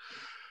nakon,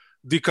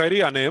 di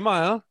Kyrija nema,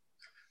 ja?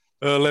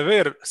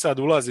 Lever sad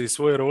ulazi iz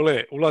svoje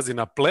role, ulazi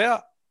na pleja,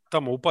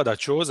 tamo upada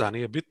Čoza,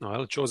 nije bitno,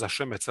 jel? Čoza,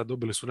 Šemec, sad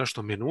dobili su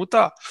nešto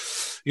minuta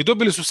i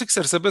dobili su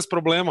Sixerse bez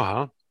problema.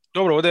 Ha?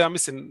 Dobro, ovdje ja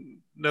mislim,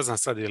 ne znam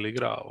sad je li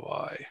igra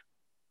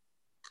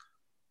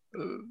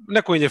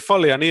neko im je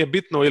falija, nije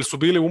bitno, jer su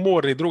bili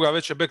umorni, druga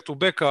već je back to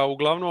backa,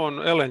 uglavnom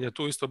Elen je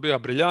tu isto bio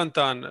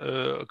briljantan,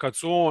 kad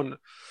su on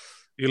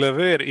i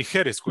Lever i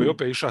Harris koji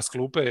opet išao s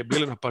klupe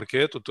bili na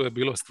parketu, to je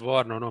bilo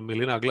stvarno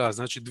milina glas.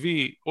 Znači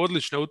dvije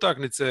odlične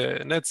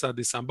utakmice Netsa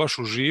di sam baš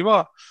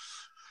uživa.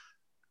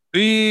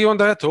 I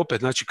onda eto opet,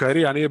 znači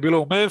Kyrija nije bilo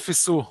u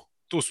Memphisu,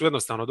 tu su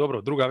jednostavno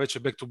dobro, druga već je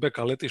back to back,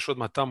 a letiš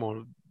odmah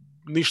tamo,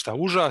 ništa,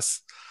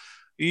 užas.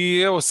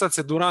 I evo sad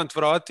se Durant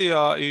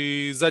vratio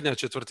i zadnja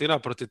četvrtina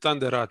protiv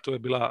Thundera, to je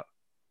bila,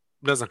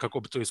 ne znam kako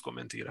bi to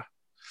iskomentirao.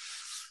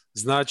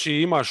 Znači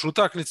imaš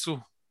utakmicu,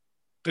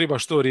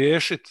 trebaš to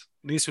riješiti,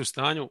 nisi u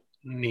stanju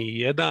ni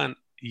jedan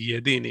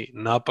jedini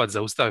napad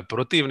zaustaviti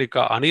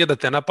protivnika, a nije da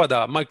te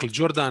napada Michael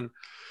Jordan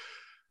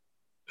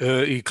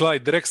i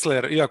Clyde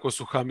Drexler, iako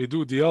su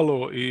Hamidou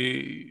Diallo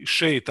i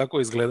Shea tako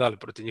izgledali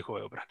protiv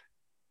njihove obrane.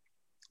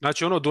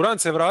 Znači,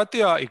 Durant se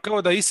vratio i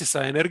kao da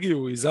isisa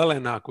energiju iz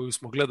Allena koju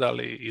smo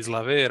gledali iz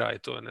Lavera i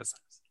to je, ne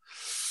znam,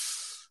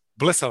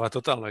 blesava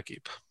totalna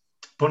ekipa.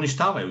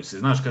 Poništavaju se,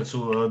 znaš, kad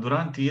su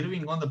Durant i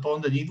Irving,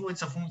 onda njih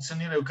dvojica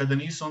funkcioniraju, kada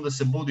nisu, onda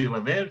se budi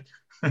Lever.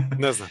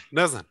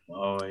 Ne znam.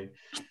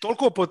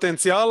 Toliko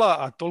potencijala,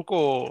 a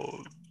toliko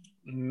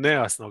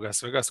nejasnoga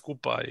svega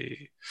skupa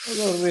i...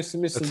 Dobro,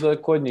 mislim da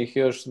je kod njih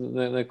još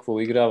neko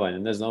uigravanje.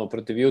 Ne znam,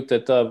 protiv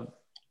Ute ta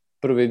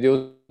prvi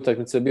dio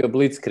utakmice je bio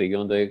blitzkrieg,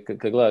 onda je,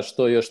 kad gledaš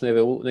to još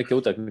neke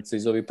utakmice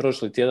iz ovih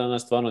prošlih tjedana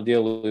stvarno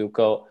djeluju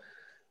kao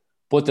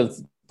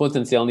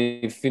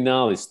potencijalni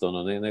finalist,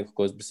 neko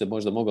ko bi se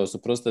možda mogao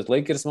suprotstaviti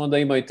Lakersima, onda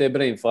ima i te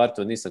brain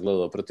fartove, nisam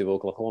gledao protiv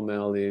Oklahoma,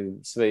 ali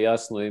sve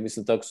jasno i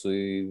mislim tako su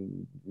i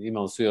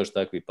imali su još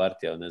takvih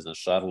partija, ne znam,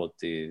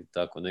 Charlotte i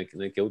tako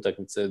neke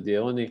utakmice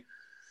gdje oni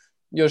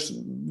još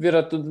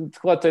vjerojatno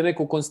hvataju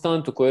neku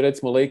konstantu koju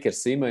recimo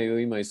Lakers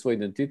imaju svoj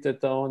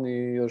identitet, a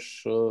oni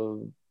još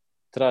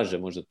traže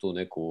možda tu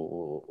neku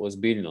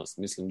ozbiljnost.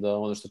 Mislim da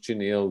ono što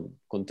čini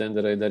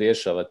kontendera je da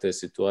rješava te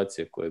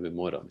situacije koje bi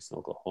morao, mislim,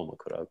 Oklahoma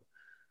koragu.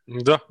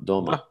 Da,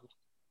 doma. da.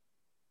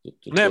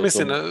 Ne,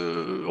 mislim,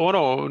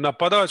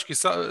 napadački,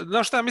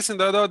 znaš šta, mislim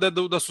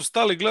da su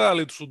stali,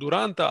 gledali su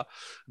Duranta,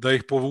 da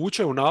ih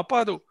povuče u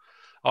napadu,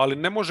 ali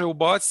ne može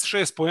ubaciti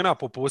 6 poena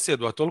po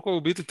posjedu, a toliko je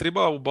u biti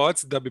treba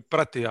ubaciti da bi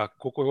pratio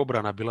koliko je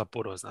obrana bila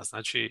porozna.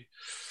 Znači,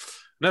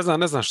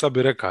 ne znam šta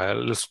bi rekao,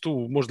 jer su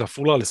tu možda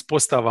fulali s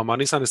postavama,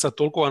 nisam je sad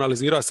toliko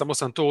analizirao, samo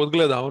sam to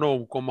odgledao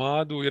u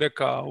komadu i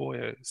rekao, ovo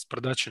je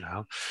sprdačina.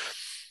 Jel?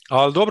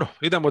 Ali dobro,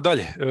 idemo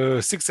dalje.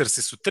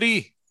 Sixersi su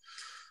 3.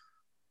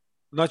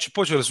 Znači,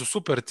 počeli su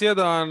super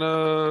tjedan,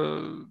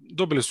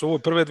 dobili su ovo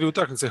prve 2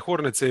 utakmice,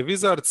 Hornece i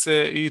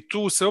Wizardse, i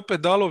tu se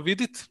opet dalo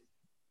vidjeti,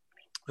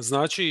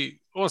 znači,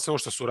 osim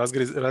što su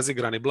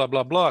razigrani, bla,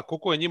 bla, bla,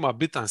 koliko je njima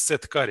bitan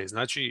set Curry.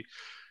 Znači,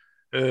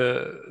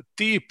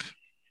 tip,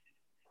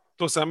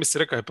 to sam mislim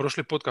rekao je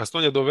prošli podcast,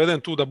 on je doveden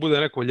tu da bude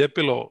neko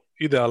ljepilo,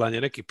 idealan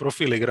je neki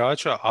profil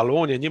igrača, ali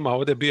on je njima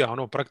ovdje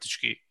bio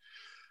praktički,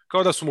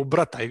 kao da su mu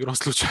brata igrom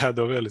slučaja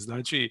doveli.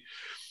 Znači,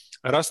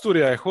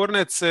 rasturija je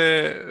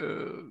Hornece,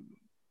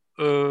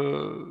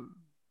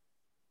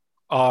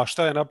 a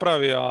šta je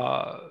napravio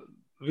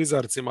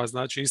Wizardsima,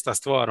 znači ista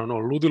stvar,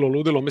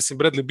 ludilo, mislim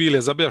Bradley Beal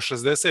je zabija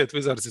 60,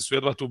 Wizardsi su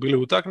jedva tu bili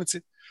u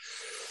utakmici.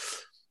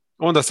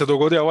 Onda se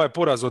dogodio ovaj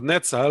poraz od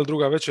Netsa,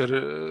 druga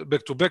večer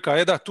back to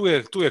backa, da, tu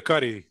je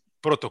Curry,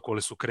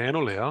 protokoli su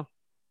krenuli, ja.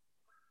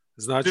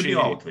 Znači, tu je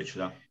bio out već,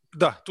 da.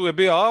 Da, tu je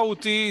bio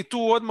out i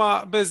tu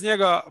odmah bez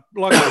njega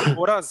lagano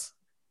poraz,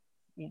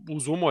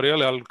 uz umor,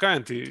 ali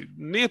kajem ti,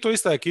 nije to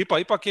ista ekipa,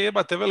 ipak je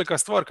jebate velika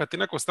stvar kad ti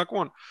neko s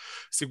takvom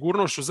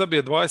sigurnošću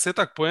zabije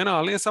 20 poena,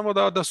 ali nije samo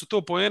da su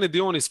to poeni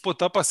gdje on iz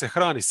spot-upa se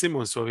hrani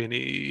Simonsovin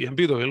i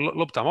Embiidovim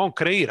loptama, on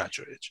kreira,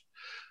 čovječ.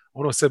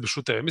 Ono sebi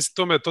šuteve. Mislim,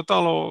 to me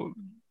totalno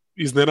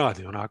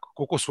iznenadi,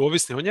 koliko su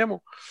ovisni o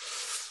njemu.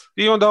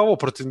 I onda ovo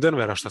protiv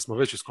Denvera, što smo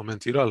već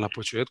iskomentirali na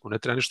početku, ne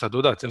treba ništa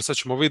dodati, jer sad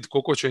ćemo vidjeti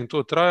koliko će im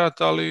to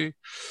trajati, ali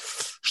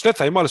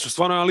šteta, imali su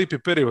stvarno jedan lipi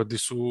period gdje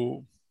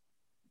su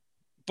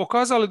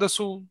pokazali da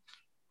su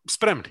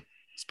spremni.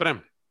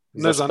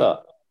 Ne znam,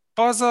 šta?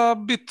 Pa za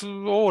biti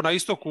ovo na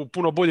istoku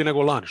puno bolji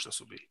nego lani što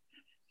su bili.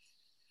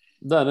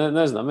 Da,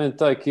 ne znam, meni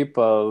ta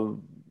ekipa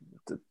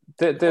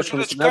teško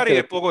reći,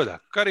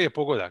 Curry je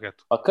pogodak,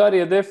 eto. A Curry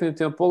je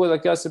definitivno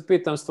pogodak, ja se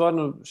pitam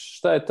stvarno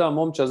šta je ta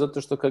momča,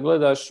 zato što kad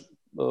gledaš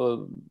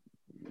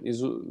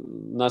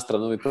na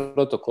stranu ovi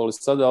protokoli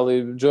sada,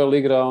 ali Joel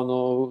igra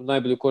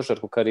najbolju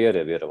košarku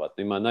karijere,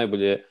 vjerovatno. Ima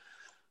najbolje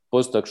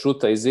postotak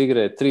šuta iz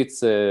igre,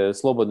 trice,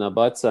 slobodna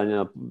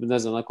bacanja, ne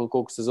znam nakon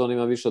koliko sezona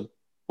ima više od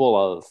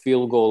pola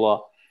field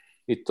goala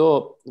i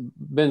to.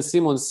 Ben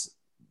Simmons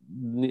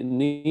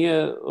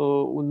nije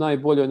u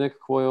najboljoj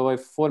nekakvoj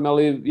formi,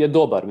 ali je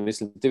dobar,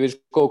 mislim. Ti vidiš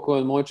koliko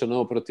je on moćan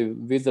protiv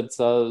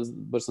Wizardsa,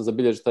 baš sam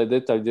zabilježio taj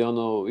detalj gdje je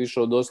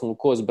išao doslovno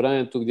ko s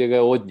Bryantu, gdje ga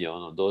je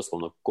odnio,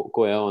 doslovno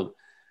ko je on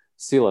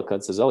sila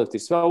kad se zaleti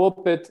sve, ali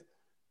opet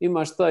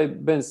imaš taj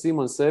Ben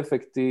Simmons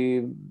efekt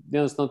i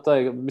jednostavno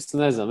taj,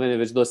 mislim, ne znam, meni je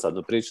već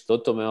dosadno pričati o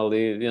tome, ali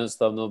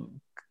jednostavno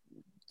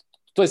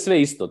to je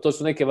sve isto, to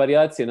su neke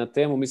varijacije na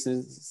temu,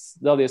 mislim,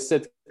 da li je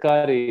Seth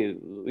Curry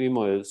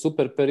imao je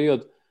super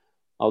period,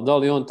 ali da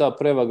li on ta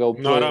prevaga u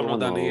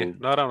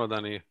Naravno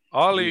da nije.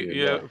 Ali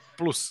je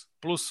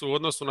plus u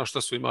odnosu na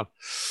što su imali.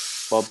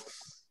 Pa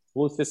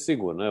plus je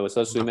sigurno. Evo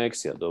sad su i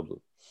Meksija dobili.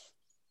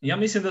 Ja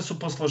mislim da su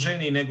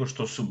posloženiji nego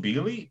što su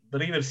bili.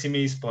 Rivers im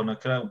je ispao na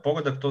kraju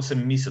pogodak, to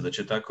sam mislio da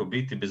će tako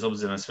biti, bez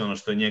obzira na sve ono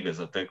što je njega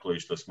zateklo i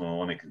što smo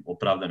one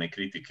opravdane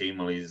kritike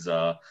imali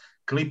za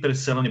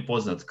Clippers. On je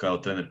poznat kao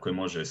trener koji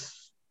može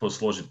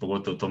posložiti,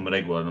 pogotovo u tom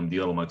regularnom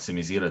dijelu,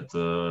 maksimizirati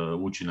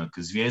učinak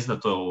zvijezda.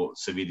 To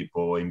se vidi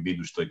po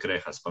Embiidu što je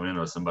kreha.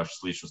 Spomenuo sam baš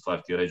sličnu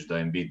stvar, htio reći da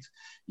je Embiid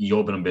i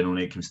obramben u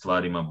nekim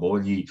stvarima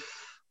bolji.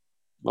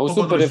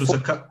 Super je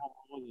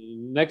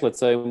ne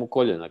klecaju mu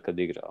koljena kad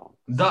igrao.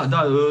 Da,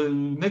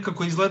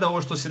 nekako izgleda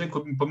ovo što si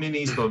rekao, po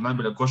meni isto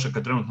najbolja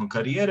košarka trenutno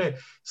karijere.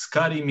 S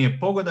Curryjem je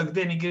pogodak,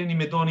 Danny Green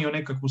im je donio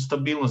nekakvu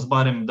stabilnost,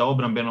 barem da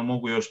obrambeno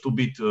mogu još tu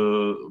biti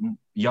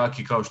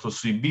jaki kao što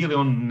su i bili.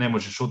 On ne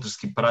može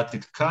šuterski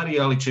pratiti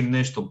Curry, ali će im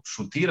nešto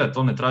šutirati,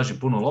 on ne traži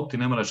puno lopti,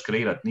 ne moraš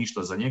kreirati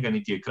ništa za njega,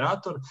 niti je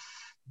kreator.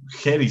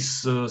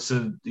 Harris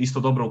se isto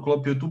dobro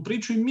uklopio u tu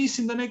priču i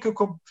mislim da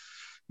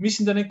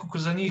nekako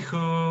za njih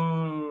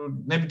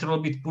ne bi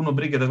trebalo biti puno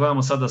brige da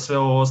gledamo sada sve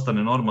ovo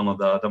ostane normalno,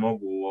 da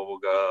mogu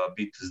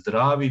biti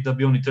zdravi, da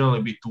bi oni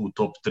trebali biti u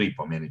top 3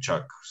 po meni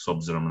čak, s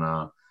obzirom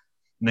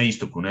na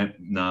istoku, ne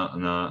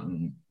na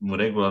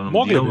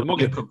regularnom dijelu.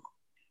 Mogli bi.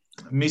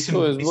 Mislim,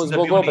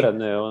 zbog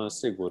obrane,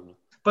 sigurno.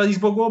 Pa i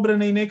zbog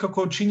obrane i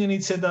nekako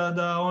činjenice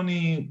da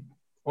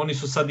oni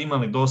su sad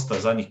imali dosta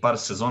zadnjih par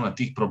sezona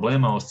tih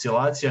problema,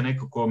 oscilacija,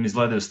 nekako mi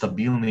izgledaju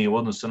stabilniji u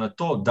odnosu na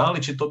to. Da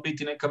li će to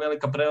biti neka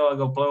velika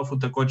prevaga u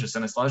play-offu, također se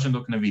ne slažem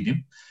dok ne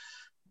vidim.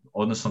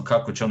 Odnosno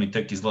kako će oni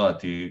tek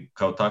izgledati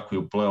kao takvi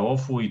u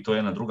play-offu i to je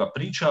jedna druga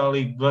priča,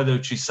 ali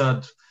gledajući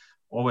sad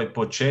ovaj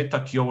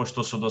početak i ovo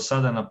što su do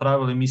sada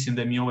napravili, mislim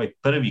da im je ovaj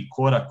prvi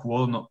korak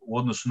u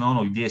odnosu na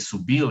ono gdje su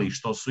bili i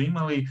što su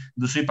imali,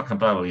 da su ipak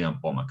napravili jedan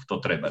pomak, to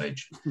treba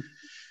reći.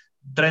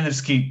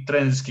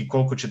 trenerski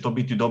koliko će to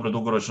biti dobro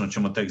dugoročno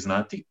ćemo tek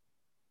znati.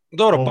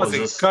 Dobro, pazi,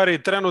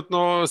 Kari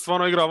trenutno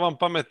stvarno igra van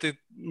pameti,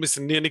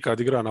 mislim nije nikad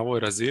igra na ovoj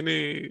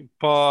razini,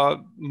 pa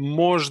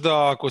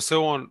možda ako se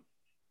on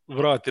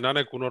vrati na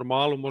neku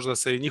normalu, možda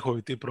se i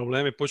njihovi ti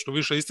problemi počnu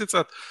više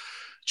isticati.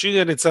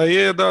 Činjenica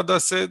je da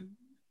se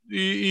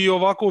i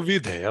ovako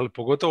vide, jel?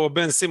 Pogotovo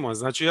Ben Simmons,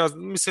 znači ja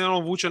mislim da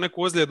on vuče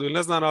neku ozljedu ili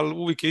ne znam, ali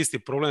uvijek je isti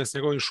problem s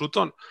njegovim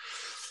šutom.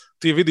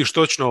 Ti vidiš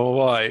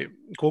točno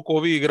koliko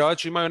ovi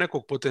igrači imaju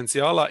nekog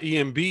potencijala i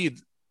Embiid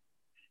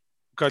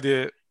kad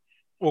je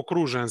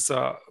okružen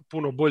sa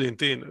puno boljim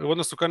tim,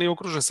 odnosno kad nije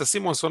okružen sa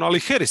Simonsom, ali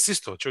Harris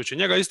isto, čovječe,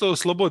 njega isto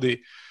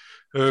oslobodi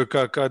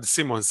kad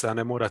Simonsa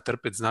ne mora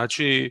trpiti,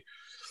 znači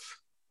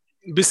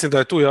mislim da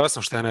je tu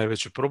jasno šta je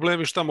najveći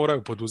problem i šta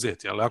moraju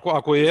poduzeti, ali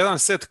ako je jedan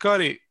set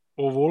Curry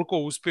ovoliko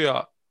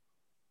uspija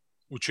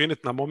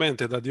učiniti na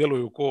momente da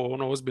djeluju ko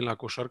ozbiljna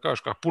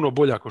košarkaška, puno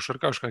bolja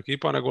košarkaška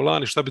ekipa nego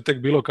lani, šta bi tek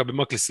bilo kad bi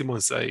makli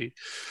Simonsa i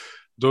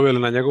doveli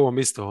na njegovo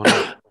mjesto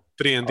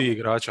 3&D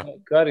igrača.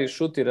 Curry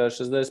šutira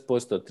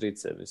 60%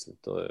 trice, mislim,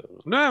 to je...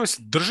 Ne,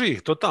 mislim, drži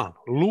ih totalno.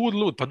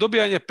 Lud. Pa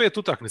dobijanje 5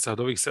 utakmica od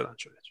ovih 7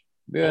 čovjeća.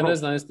 Bio je, ne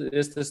znam,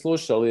 jeste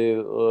slušali,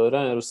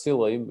 Ryan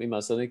Russillo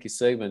ima sad neki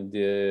segment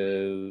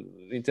gdje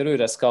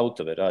intervjuira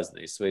skautove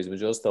razne i sve,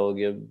 između ostalog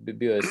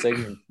bio je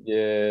segment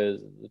gdje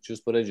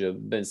uspoređuje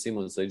Ben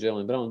Simmonsa i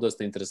Jaylen Brown,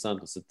 dosta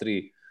interesantno, sa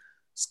 3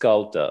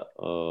 skauta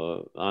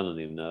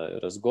anonimna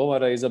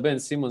razgovara i za Ben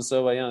Simmonsa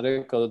ovaj jedan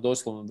rekao da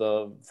doslovno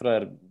da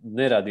frajer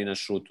ne radi na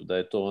šutu, da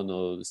je to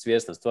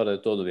svjesna stvar, da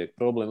je to uvijek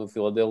problem u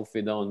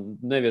Filadelfiji, da on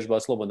ne vježba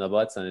slobodna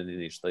bacanja ni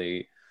ništa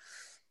i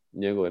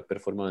njegove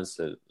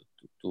performanse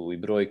tu i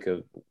brojke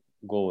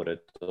govore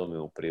tome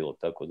u prilog,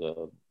 tako da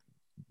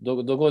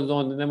dogod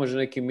on ne može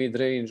neki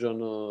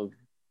mid-range,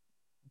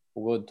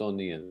 pogod to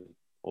nije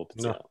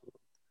opcija. No.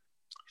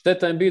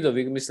 Šteta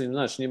Embiidovi, mislim,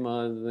 znaš,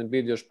 njima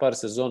Embiid još par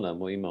sezona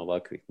ima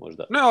ovakvih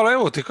možda. Ne, ali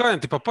evo ti kažem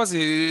ti, pa pazi,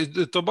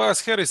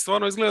 Tobias Harris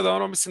stvarno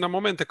izgleda, mislim, na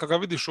momente kad ga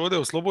vidiš ovdje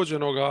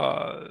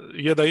oslobođenoga,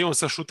 je da i on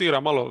se šutira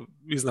malo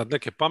iznad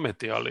neke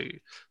pameti, ali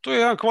to je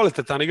jedan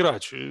kvalitetan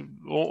igrač.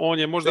 On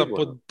je možda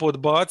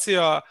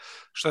podbacija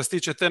što se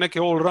tiče te neke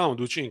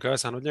all-round učinka. Ja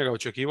sam od njega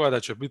očekivao da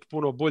će biti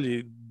puno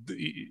bolji,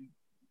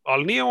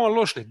 ali nije on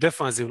loš ni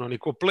defanzivno, ni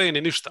ko play,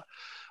 ni ništa.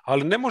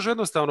 Ali ne može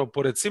jednostavno,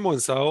 pored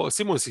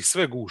Simons ih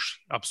sve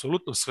guši.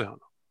 Apsolutno sve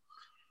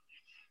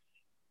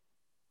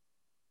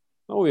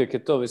Uvijek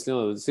je to,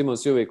 mislim,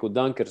 Simons je uvijek u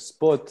dunker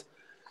spot,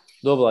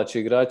 dovlači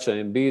igrača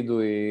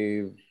Embiidu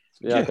i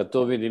ja kad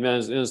to vidim, ja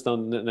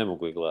jednostavno ne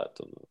mogu ih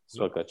gledati.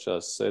 Svaka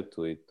čast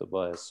Setu i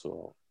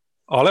Tobiasu.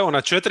 Ali evo,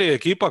 na 4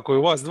 ekipa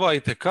koju vas dva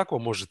itekako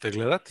možete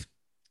gledati.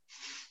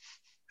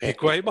 I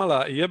koja je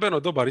imala jebeno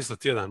dobar isto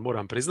tjedan,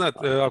 moram priznat.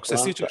 Ako se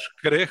sjećaš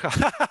Kreha...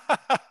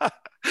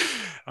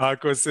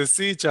 Ako se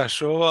sjećaš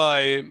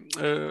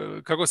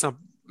kako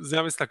sam,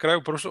 ja mislim na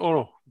kraju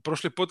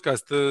prošli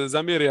podcast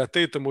zamjerio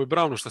Tatumu i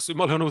Brownu što su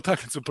imali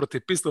utakmicu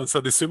protiv Pistonsa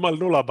gdje su imali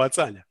 0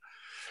 bacanja.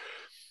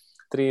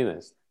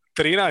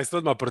 13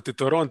 odmah protiv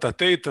Toronta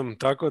Tatum,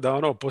 tako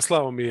da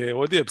poslao mi je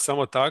odjeb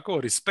samo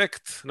tako,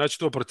 respekt, znači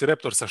to protiv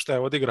Raptorsa šta je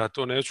odigra,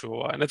 to neću,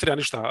 ne treba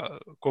ništa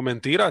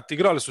komentirati.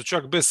 Igrali su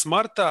čak bez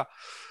Smarta,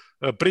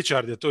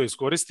 Pritchard je to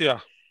iskoristio,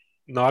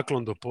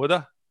 naklon do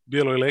poda,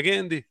 bijeloj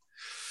legendi.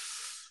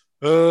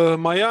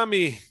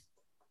 Miami,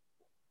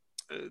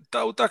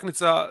 ta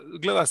utakmica,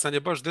 gleda sam je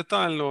baš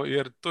detaljno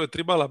jer to je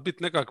trebala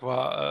biti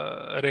nekakva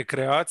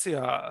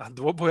rekreacija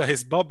dvoboja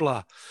iz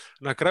babla.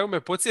 Na kraju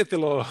me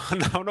podsjetilo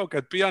na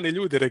kad pijani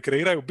ljudi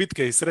rekreiraju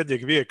bitke iz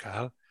srednjeg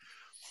vijeka.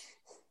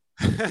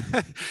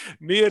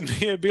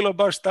 Nije bilo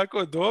baš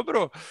tako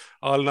dobro,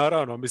 ali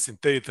naravno, mislim,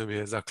 Tatum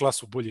je za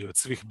klasu bolji od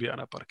svih bija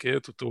na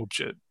parketu, to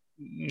uopće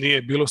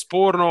nije bilo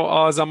sporno,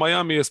 a za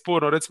Miami je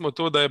sporno recimo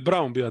to da je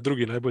Brown bio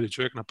drugi najbolji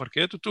čovjek na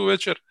parketu tu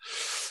večer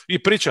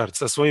i Pritchard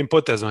sa svojim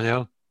potezom,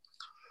 jel?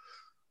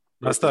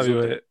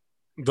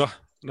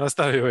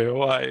 Nastavio je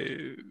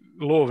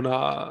lov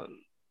na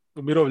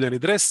umirovljeni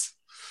dres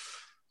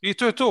i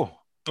to je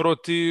to.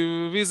 Protiv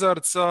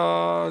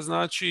Wizardsa,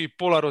 znači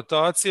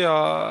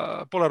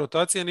pola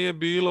rotacije nije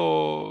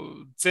bilo,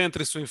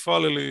 centri su im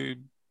falili,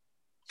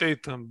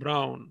 Tatum,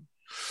 Brown,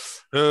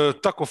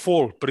 tako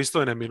fall,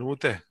 pristojne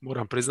minute,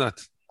 moram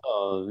priznati.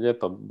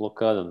 Lijepa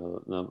blokada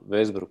na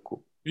Westbrooku.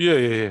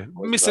 Je.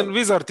 Mislim,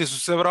 Wizardi su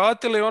se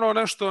vratili,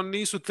 nešto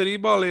nisu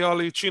tribali,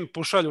 ali čim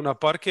pošalju na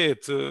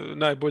parket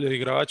najbolje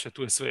igrače,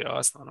 tu je sve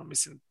jasno.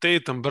 Mislim,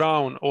 Tatum,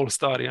 Brown,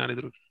 All-Star, jedan i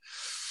drugi.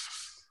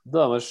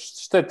 Da,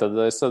 šteta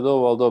da je sad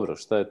ovo, ali dobro,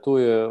 šta je tu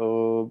je.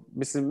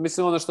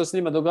 Mislim, ono što se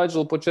njima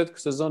događalo u početku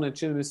sezone,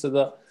 čini mi se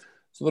da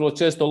su vrlo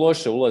često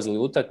loše ulazili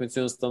u utakmicu,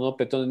 jednostavno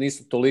opet oni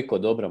nisu toliko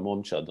dobra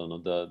momčad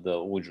da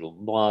uđu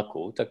mlako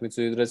u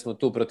utakmicu i recimo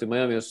tu protiv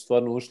Miami su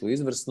stvarno ušli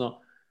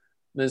izvrsno.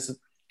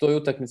 Toj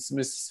utakmici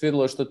mi se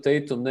svidjelo što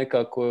Tatum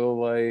nekako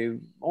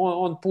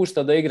on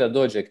pušta da igra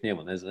dođe k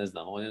njemu, ne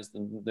znam, on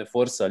ne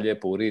forsa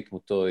lijepo u ritmu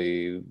to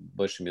i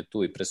baš im je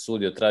tu i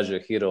presudio, tražio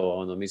je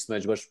hero, mislim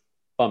već baš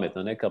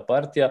pametna neka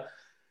partija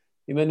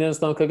I meni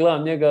jednostavno kad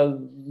gledam njega,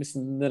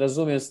 mislim, ne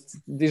razumijem,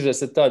 diže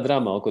se ta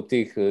drama oko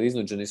tih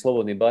iznuđenih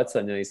slobodnih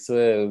bacanja i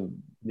sve,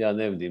 ja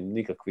ne vidim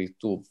nikakvih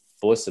tu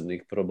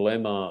posebnih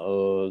problema,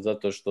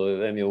 zato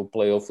što M je u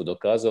play-offu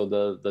dokazao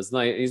da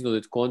zna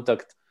iznuditi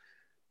kontakt,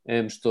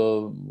 M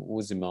što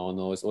uzima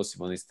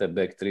osim onih step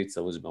back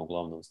trica, uzima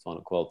uglavnom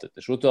stvarno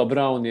kvalitetne šute, a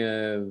Brown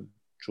je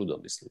čudo,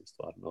 mislim,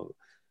 stvarno.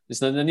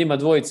 Mislim, na njima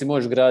dvojici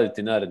možeš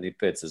graditi narednih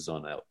 5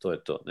 sezona, evo, to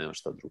je to, nema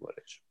šta drugo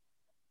reći.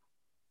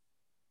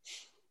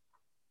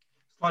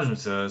 Slažem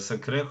se sa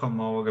Krehom.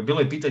 Bilo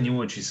je pitanje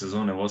uoči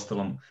sezone,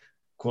 uostalom,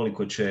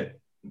 koliko će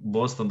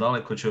Boston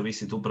daleko će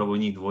ovisiti upravo o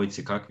njih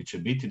dvojici, kakvi će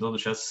biti.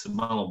 Doduše, ja sam se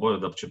malo bojao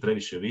da će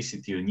previše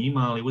ovisiti o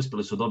njima, ali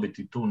uspjeli su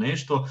dobiti tu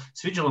nešto.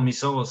 Sviđalo mi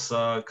se ovo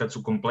kad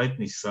su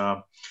kompletni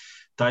sa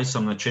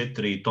Tyson na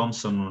 4 i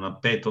Thompsonu na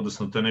 5,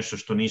 odnosno to je nešto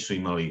što nisu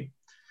imali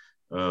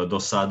do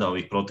sada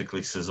ovih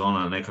proteklih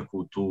sezona,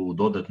 nekakvu tu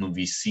dodatnu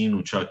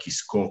visinu, čak i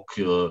skok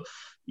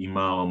i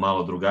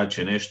malo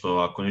drugačije nešto.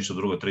 Ako nešto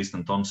drugo,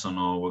 Tristan Thompson,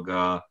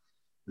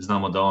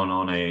 znamo da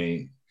onaj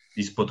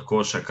ispod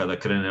koša kada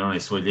krene onaj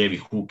svoj lijevi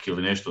huk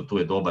ili nešto, tu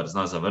je dobar,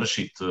 zna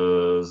završiti,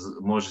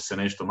 može se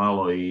nešto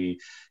malo i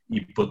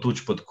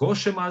potući pod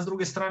košem, a s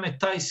druge strane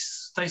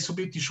taj su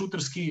biti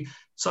šuterski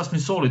sasvim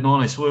solidno,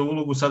 onaj svoju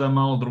ulogu sada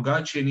malo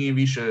drugačije, nije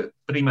više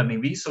primarni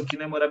visok i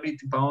ne mora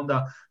biti, pa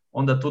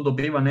onda tu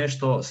dobiva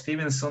nešto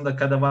Stevens, onda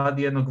kada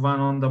vadi jednog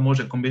van, onda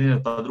može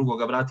kombinirati pa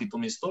drugoga vratiti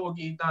umjesto ovog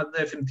i da,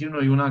 definitivno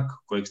junak,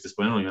 kojeg ste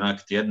spomenuli, junak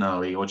tjedna,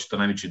 ali očito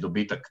najveći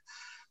dobitak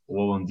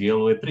u ovom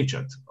dijelu je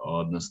Pritchard,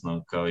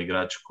 odnosno kao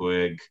igrač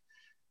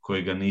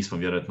kojega nismo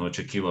vjerojatno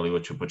očekivali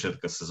uoči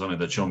početka sezone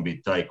da će on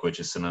biti taj koji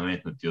će se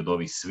nametnuti od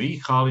ovih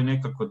svih, ali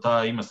nekako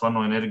ima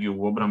stvarno energiju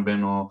u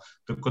obrambeno,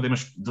 tako da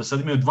do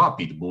sad imaju 2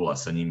 pitbulla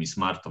sa njim i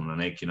Smartom na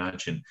neki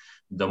način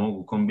da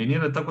mogu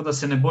kombinirati, tako da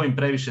se ne bojim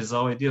previše za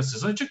ovaj dio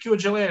sezone, čak i od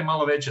Žele je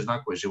malo veće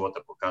znakove života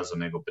pokazao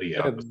nego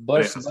prije.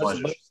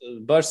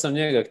 Baš sam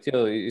njega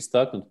htio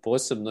istaknuti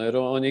posebno, jer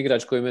on je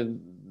igrač koji me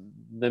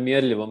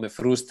nemjerljivo me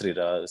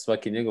frustrira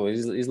svaki njegov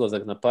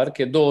izlazak na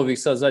parke do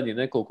ovih sad zadnjih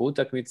nekoliko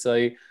utakmica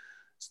i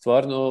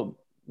stvarno,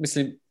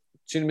 mislim,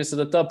 čini mi se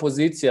da ta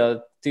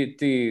pozicija, ti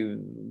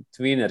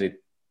twineri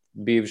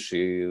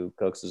bivši,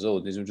 kako se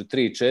zovu, između 3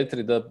 i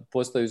 4, da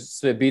postaju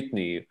sve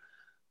bitniji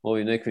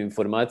ovim nekim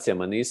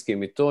informacijama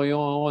niskim i to i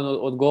on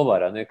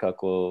odgovara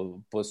nekako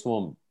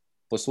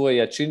po svojoj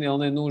jačini,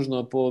 ali ne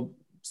nužno po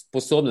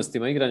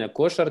sposobnostima igranja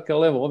košarke,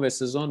 ali evo, ove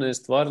sezone je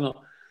stvarno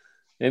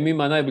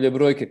ima najbolje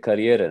brojke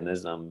karijere, ne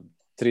znam,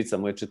 trica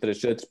mu je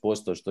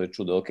 44%, što je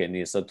čudo, ok,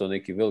 nije sad to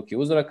neki veliki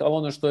uzrak, ali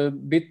ono što je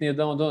bitnije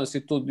da on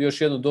donosi tu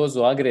još jednu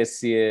dozu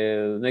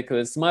agresije,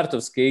 neke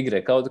smartovske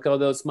igre, kao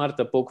da je od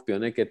Smarta pokupio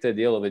neke te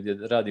dijelove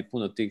gdje radi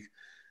puno tih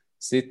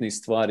sitnih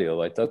stvari,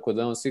 tako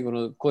da on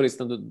sigurno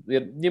koristan,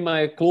 jer njima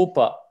je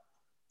klupa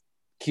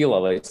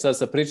kilava i sad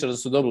sa priča da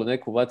su dobili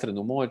neku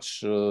vatrenu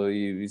moć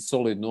i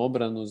solidnu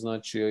obranu,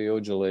 znači i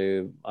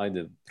Ođele,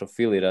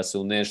 profilira se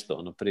u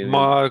nešto. Primjer.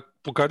 Ma,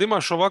 kad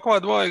imaš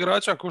ovakva 2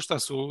 igrača ko šta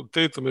su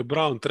Tatum i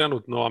Brown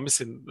trenutno, a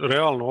mislim,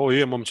 realno ovo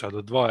je momčad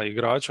od 2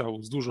 igrača,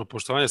 uz dužno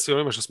poštovanje sve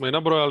ovime što smo i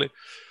nabrojali,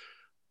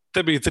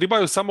 tebi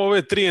tribaju samo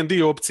ove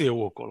 3&D opcije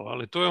uokolo,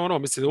 ali to je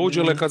mislim,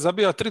 Ođele kad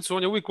zabija tricu,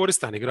 on je uvijek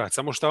koristan igrač,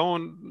 samo što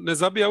on ne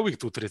zabija uvijek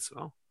tu tricu.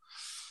 No?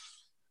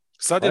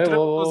 Sad je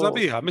trenutno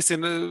zabija,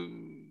 mislim,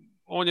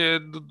 on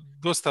je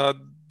dosta,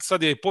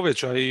 sad je i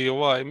povećao i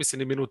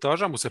mislim i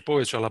minutaža mu se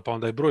povećala, pa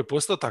onda i broj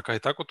postotaka i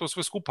tako to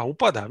sve skupa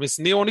upada.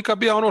 Mislim, nije on nikad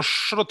bio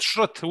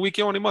šrot, uvijek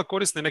je on ima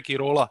korisne neki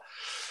rola,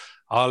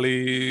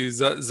 ali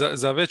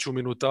za veću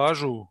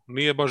minutažu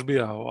nije baš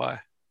bio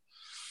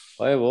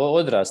Pa evo,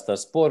 odrasta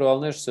sporo,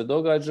 ali nešto se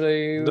događa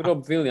i da.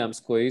 Rob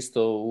Williams koji je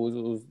isto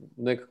u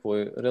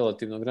nekakvoj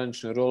relativno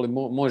graničnoj roli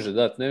može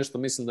dati nešto.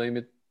 Mislim da im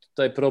je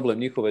taj problem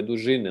njihove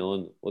dužine,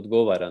 on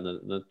odgovara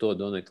na to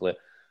donekle.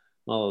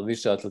 Malo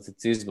više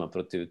atleticizma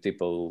protiv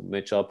tipa u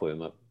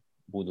match-upovima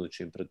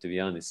budućim protiv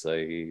Janisa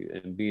i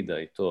Embida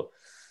i to.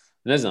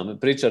 Ne znam,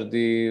 Pritchard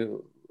i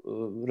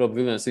Rob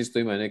Williams isto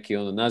imaju neki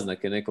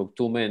naznake nekog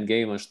two-man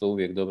game-a što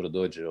uvijek dobro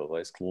dođe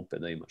s klupe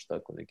da imaš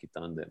tako neki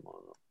tandem.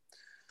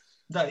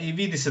 Da, i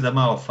vidi se da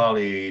malo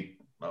fali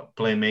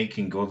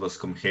playmaking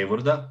odlaskom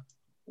Haywarda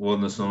u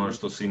odnosu ono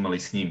što su imali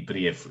s njim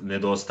prije.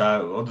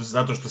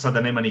 Zato što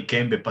sada nema ni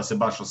Kembe pa se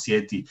baš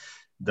osjeti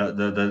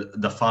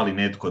da fali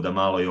netko da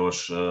malo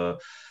još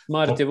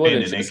Smart je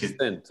vodeći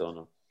asistent,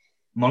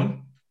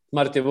 Molim?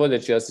 Smart je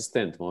vodeći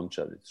asistent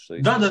momčadi.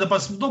 Da, pa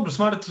dobro,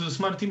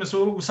 Smart ima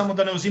svoju ulogu, samo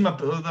da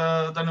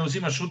ne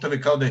uzima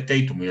šuteve kao da je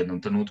Tatum u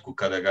jednom trenutku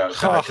kada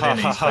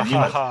krene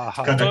ispaljivati.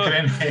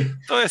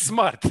 To je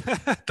Smart.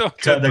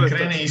 Kada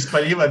krene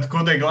ispaljivati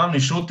ko da je glavni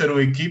šuter u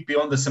ekipi,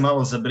 onda se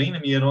malo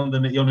zabrinem, jer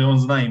on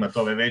zna imati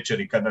ove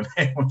večeri kada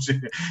ne može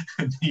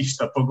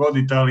ništa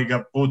pogoditi, ali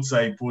ga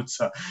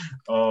puca.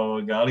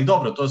 Ali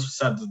dobro, to su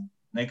sad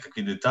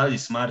nekakvi detalji.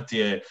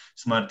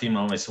 Smart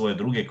ima ove svoje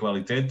druge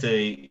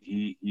kvalitete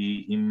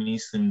i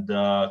mislim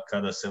da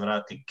kada se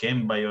vrati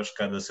Kemba, još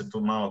kada se tu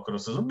malo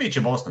kroz sezonu, bit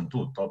će Boston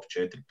tu top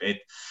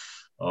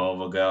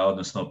 4-5,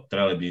 odnosno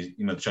trebali bi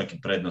imati čak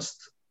i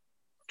prednost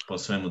po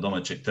svemu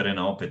domaćeg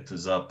terena opet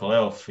za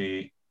playoff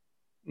i...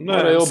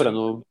 Moraju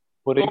obranu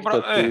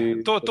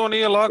poriktati. To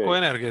nije lako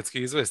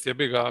energetski izvesti,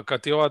 jebi ga,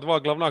 kad ti ova dva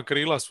glavna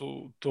krila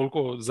su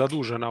toliko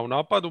zadužena u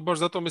napadu, baš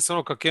zato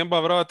mislim kad Kemba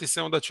vrati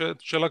se, onda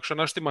će lakše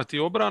naštimati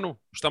obranu,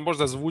 što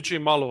možda zvuči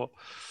malo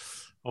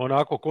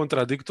onako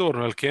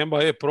kontradiktorno, jer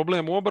Kemba je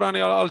problem u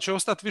obrani, ali će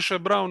ostati više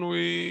Brownu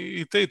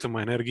i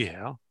Tatuma energije,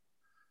 ja?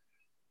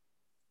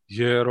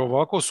 Jer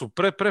ovako su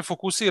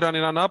prefokusirani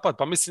na napad,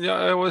 pa mislim,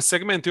 evo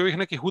segmenti ovih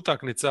nekih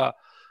utakmica,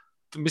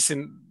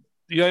 mislim,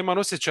 ja imam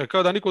osjećaj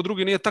kao da niko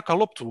drugi nije taka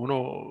loptu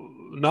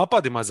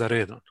napadima za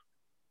redom.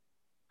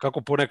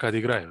 Kako ponekad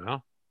igraju,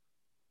 ja?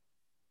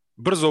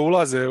 Brzo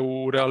ulaze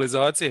u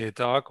realizacije i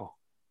tako.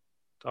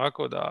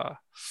 Tako da...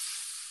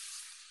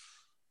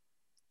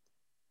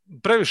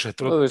 Previše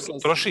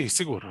troši ih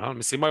sigurno. Ja?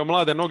 Mislim, imaju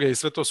mlade noge i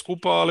sve to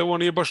skupa, ali ovo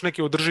nije baš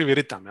neki održivi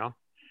ritam. Ja?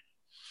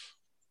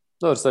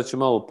 Dobro, sad će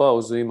malo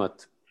pauzu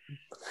imati.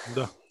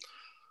 Da.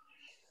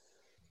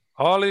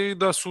 Ali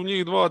da su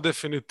njih dva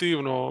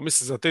definitivno,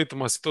 mislim za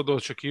Tatuma si to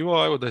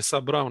dočekivao, evo da je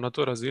sad Brown na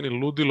toj razini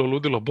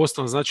ludilo.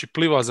 Boston znači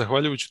pliva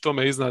zahvaljujući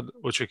tome iznad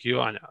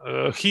očekivanja.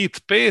 Heat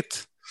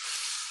 5.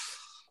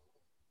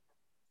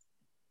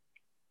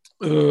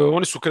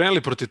 Oni su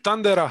krenuli protiv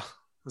Thundera,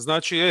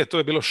 znači to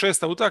je bilo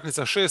 6.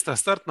 utakmica, 6.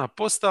 startna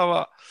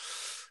postava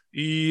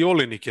i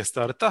Olinik je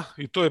starta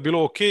i to je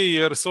bilo ok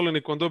jer s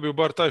Olinikom dobiju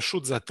bar taj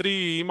šut za 3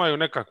 i imaju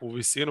nekakvu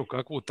visinu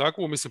kakvu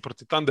takvu, mislim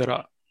protiv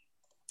Thundera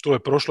to je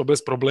prošlo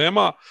bez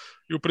problema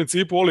i u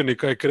principu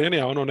Olinika je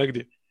krenija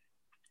negdje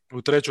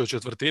u trećoj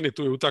četvrtini,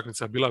 tu je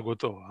utakmica bila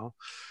gotova.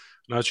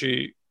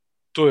 Znači,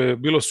 to je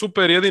bilo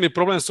super, jedini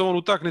problem s ovom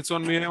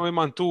utakmicom mi je,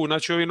 imam tu,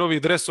 znači ovi novi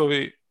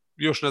dresovi,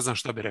 još ne znam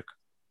šta bi rekao.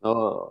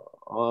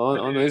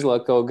 Ono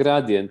izgleda kao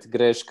gradijent,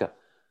 greška.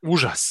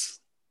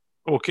 Užas.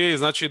 Ok,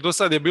 znači do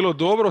sad je bilo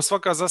dobro,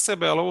 svaka za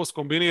sebe, ali ovo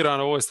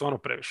skombinirano, ovo je stvarno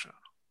previše.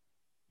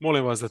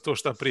 Molim vas da to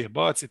šta prije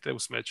bacite u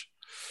smeće.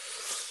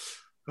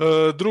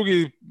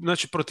 Drugi,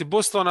 znači protiv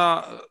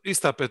Bostona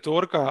ista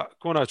petorka,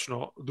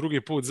 konačno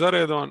drugi put za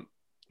redom,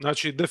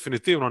 znači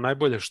definitivno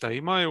najbolje šta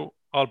imaju,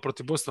 ali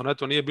protiv Bostona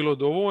to nije bilo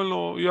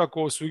dovoljno,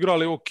 iako su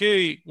igrali ok,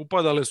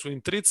 upadale su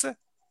im trice,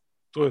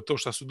 to je to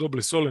što su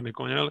dobili s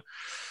Olinikom, jel?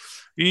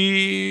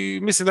 I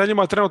mislim da je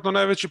njima trenutno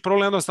najveći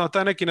problem jednostavno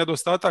taj neki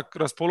nedostatak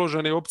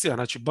raspoloženih opcija,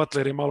 znači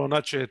Butler je malo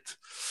načet,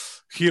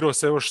 Hero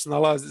se još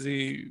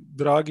snalazi,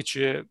 Dragić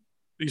je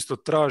isto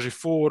traži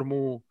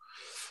formu,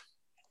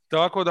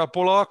 tako da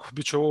polako,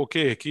 bit će ovo ok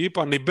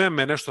ekipa, ni Bem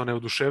me nešto ne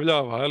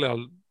oduševljava,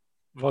 ali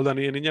valjda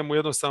nije ni njemu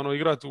jednostavno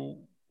igrati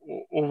u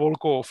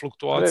ovoliko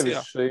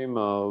fluktuacija. Previše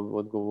ima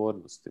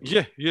odgovornosti.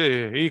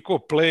 Je. I ko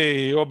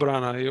play, i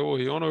obrana, i ovo,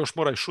 i ono još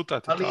mora i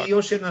šutati. Ali tako.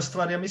 Još jedna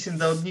stvar, ja mislim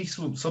da od njih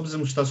su, s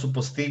obzirom što su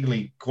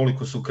postigli,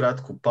 koliko su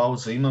kratku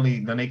pauzu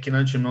imali, na neki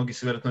način mnogi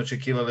su vjerojatno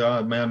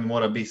očekivali, Miami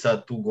mora biti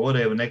sad tu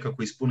gore,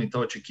 nekako ispuniti ta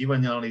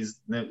očekivanja, ali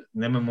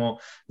nemojmo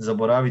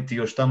zaboraviti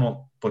još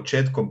tamo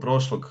početkom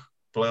prošlog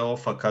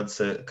play-offa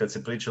kad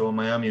se pričalo o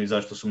Miamiju i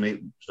zašto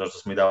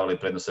smo i davali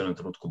prednost u jednom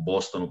trenutku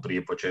Bostonu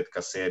prije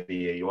početka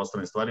serije i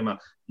ostalim stvarima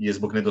je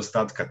zbog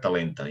nedostatka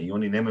talenta i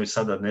oni nemaju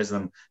sada, ne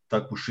znam,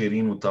 takvu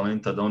širinu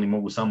talenta da oni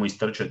mogu samo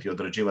istrčati i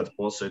odrađivati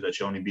posao i da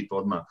će oni biti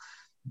odmah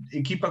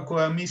ekipa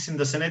koja mislim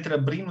da se ne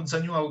treba brinuti za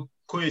nju, ali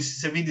koji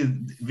se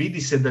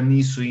vidi se da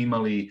nisu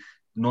imali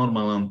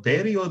normalan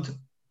period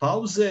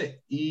pauze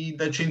i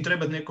da će im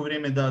trebati neko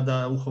vrijeme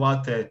da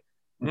uhvate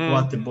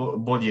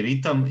bolji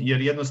ritam,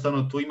 jer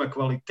jednostavno tu ima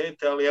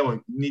kvalitete, ali evo,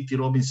 niti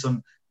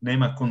Robinson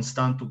nema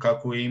konstantu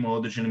kako je imao u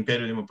određenim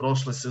periodima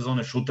prošle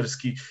sezone,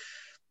 šuterski,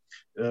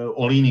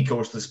 Olini,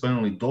 kao što ste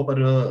spomenuli,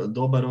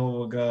 dobar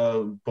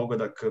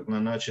pogodak na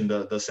način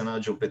da se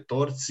nađe u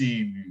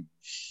petorci,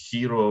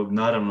 Hero,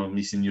 naravno,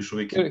 mislim, još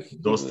uvijek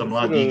dosta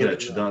mlad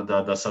igrač,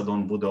 da sad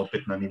on bude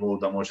opet na nivou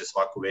da može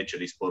svaku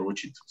večer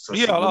isporučiti.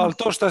 Ali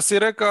to što si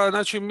rekao,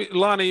 znači,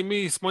 lani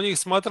mi smo njih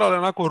smatrali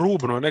onako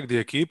rubno negdje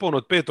ekipom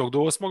od 5. do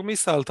 8.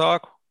 mista, ali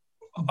tako?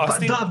 A s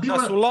tim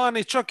da su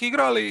lani čak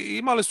igrali,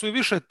 imali su i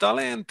više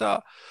talenta,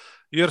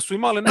 jer su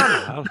imali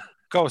nama,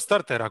 kao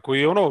startera,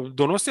 koji je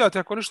donosio,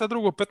 ako ništa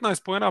drugo,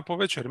 15 poena po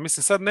večer.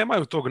 Mislim, sad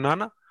nemaju tog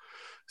Nana,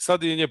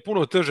 sad im je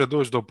puno teže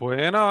doći do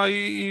poena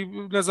i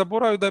ne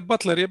zaboravaju da je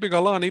Butler jebiga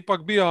lani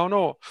ipak bio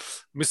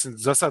mislim,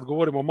 za sad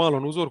govorimo o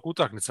malom uzorku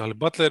utakmice, ali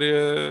Butler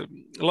je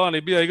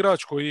lani bio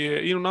igrač koji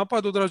je i u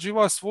napadu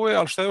odrađivao svoje,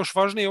 ali što je još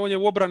važnije, on je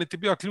u obrani ti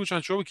bio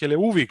ključan čovjek, jer je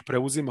uvijek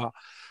preuzima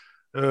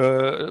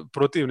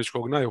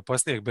protivničkog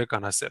najopasnijeg beka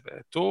na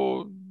sebe.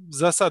 To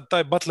za sad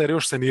taj Butler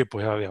još se nije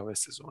pojavio ove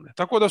sezone.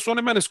 Tako da su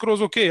oni meni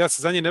skroz ok, ja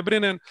se za njih ne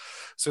brinem,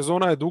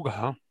 sezona je duga.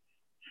 Ha?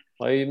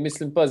 Pa i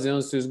mislim, pazi,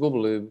 oni su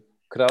izgubili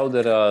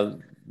Crowdera,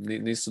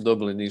 nisu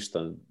dobili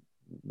ništa,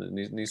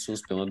 nisu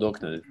uspjeli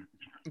nadoknaditi.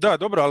 Da,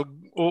 dobro, ali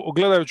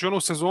gledajući onu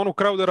sezonu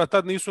Crowdera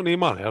tad nisu ni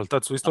imali, ali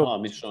tad su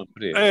isto...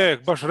 prije.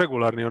 Baš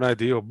regularni onaj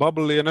dio.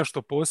 Bubble je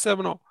nešto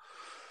posebno.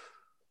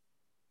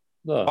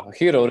 Da,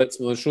 Hero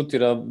recimo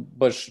šutira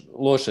baš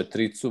loše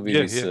tricu, vidi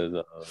Je. se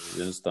da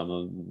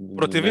jednostavno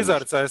Protiv ne može.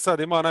 Vizarca je sad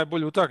ima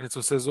najbolju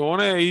utakmicu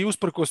sezone i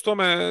usprkos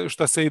tome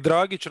šta se i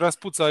Dragić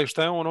raspuca i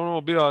šta je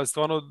on bio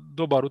stvarno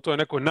dobar u toj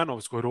nekoj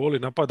nanovskoj roli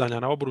napadanja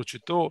na obruč i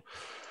to,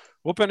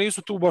 opet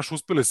nisu tu baš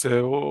uspjeli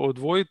se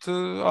odvojiti,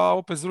 a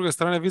opet s druge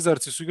strane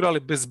Vizarci su igrali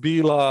bez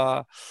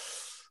Bila,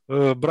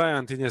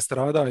 Bryant im je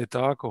strada i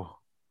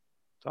tako.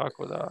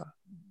 Tako da,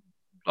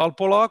 ali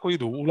polako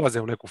idu,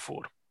 ulaze u neku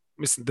foru.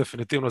 Mislim,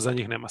 definitivno za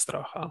njih nema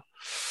straha.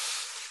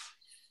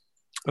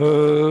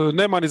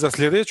 Nema ni za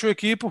sljedeću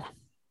ekipu.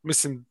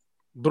 Mislim,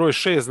 broj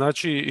 6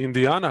 znači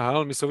Indiana,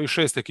 ali mislim, ovih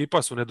 6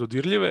 ekipa su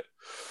nedodirljive.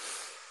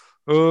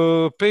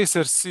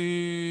 Pacers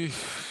i,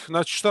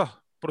 znači šta,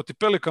 protiv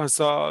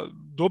Pelicansa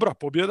dobra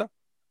pobjeda.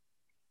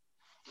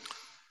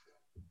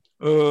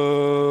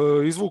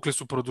 Izvukli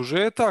su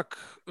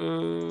produžetak.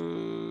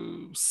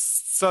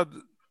 Sad,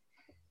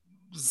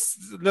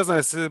 ne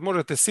znam, se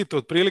možete siti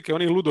otprilike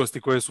oni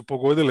ludosti koje su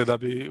pogodili da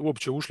bi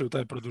uopće ušli u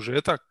taj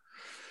produžetak.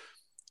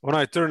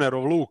 Onaj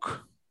Turnerov luk,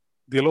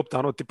 gdje je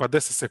lopta tipa 10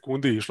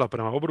 sekundi išla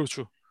prema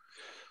obruču.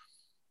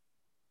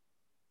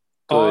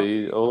 To je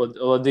i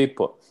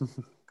Oladipo.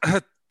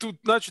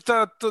 Znači,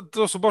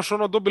 to su baš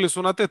dobili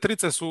su na te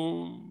trice,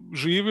 su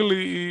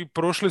živili i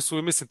prošli su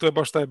i mislim, to je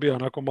baš taj bio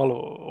onako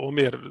malo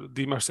omjer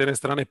gdje imaš s jedne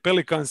strane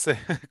Pelikanse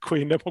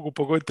koji ne mogu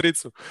pogoditi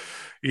tricu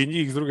i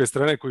njih s druge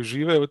strane koji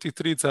žive od tih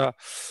trica.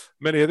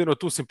 Meni jedino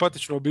tu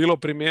simpatično bilo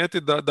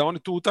primijetiti da oni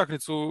tu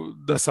utakmicu,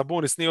 da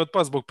Sabonis nije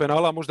otpao zbog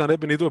penala, možda ne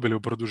bi ni dobili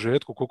u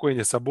produžetku, koliko im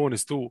je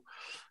Sabonis tu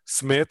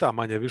smeta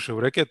manje više u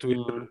reketu.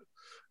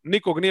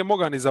 Nikog nije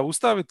mogao ni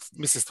zaustaviti,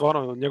 mislim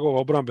stvarno njegova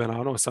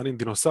obrambena sa onim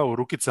dinosaur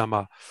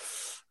rukicama,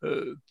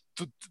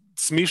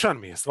 smišan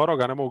mi je, stvarno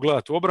ga ne mogu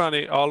gledati u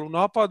obrani, ali u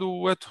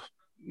napadu, eto,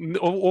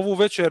 ovu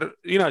večer,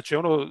 inače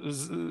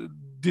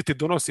di ti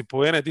donosi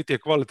poene, di ti je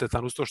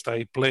kvalitetan uz to šta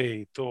je i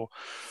play i to,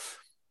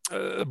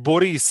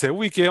 bori se,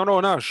 uvijek je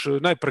naš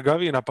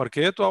najprgaviji na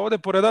parketu, a ovdje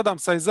pored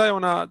Adamsa i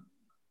Zajona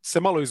se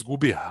malo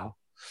izgubija.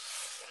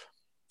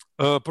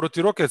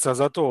 Protiv Rocketsa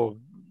zato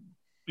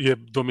je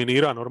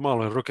dominira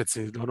normalno, jer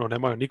Rocketsi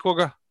nemaju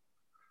nikoga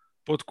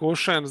pod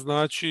košem,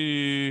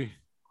 znači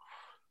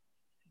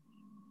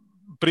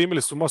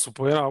primili su masu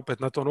poena opet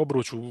na tom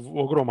obruču,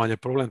 ogroman je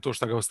problem to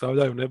što ga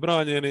ostavljaju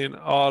nebranjeni,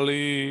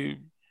 ali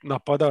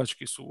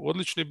napadački su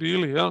odlični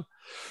bili, jel?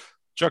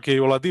 Čak je i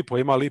Oladipo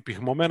ima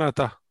lipih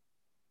momenata,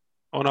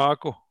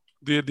 onako,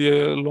 gdje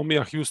je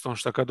lomija Houston,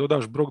 što kad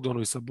dodaš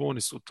Brogdonu i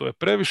Sabonisu, to je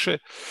previše.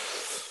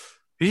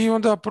 I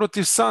onda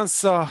protiv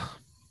Sansa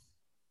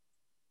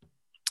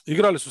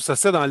igrali su sa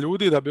 7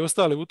 ljudi da bi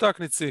ostali u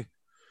utakmici.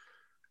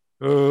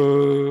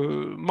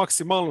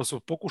 Maksimalno su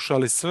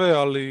pokušali sve,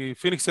 ali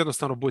Phoenix je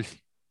jednostavno bolji.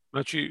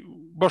 Znači,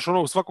 baš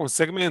u svakom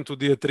segmentu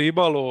gdje je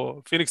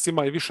tribalo, Phoenix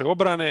ima i više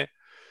obrane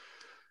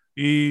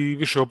i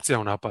više opcija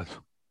u napadu.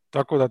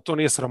 Tako da to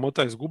nije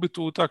sramota izgubiti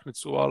tu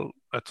utakmicu, ali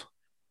eto.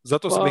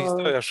 Zato sam ih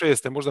stavio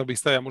 6, možda bih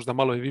stavio možda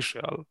malo i više,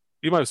 ali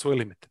imaju svoje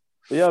limite.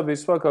 Ja bih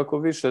svakako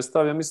više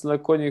stavio, mislim da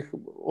je kod njih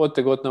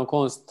otegotna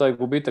okolnost taj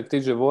gubitak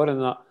TJ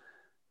Warrena,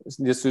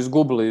 gdje su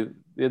izgubili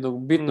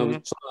jednog bitnog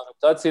člana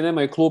rotacije,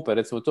 nema i klupe,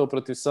 recimo to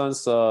protiv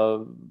Sansa,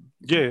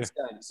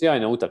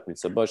 sjajna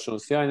utakmica, baš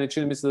sjajna i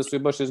čini mi se da su i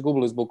baš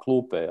izgubili zbog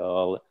klupe,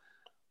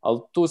 ali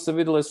tu se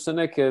vidjele su se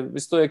neke,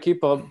 to je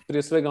ekipa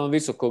prije svega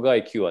visokog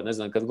IQ-a, ne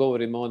znam, kad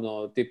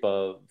govorimo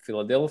tipa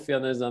Philadelphia,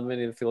 ne znam,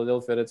 meni je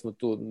Philadelphia recimo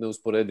tu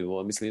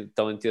neusporedivo, mislim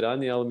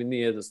talentiranije, ali mi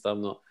nije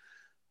jednostavno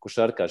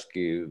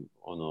košarkaški,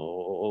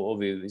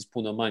 ovi iz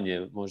puno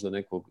manje možda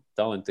nekog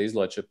talenta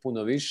izvlače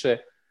puno više.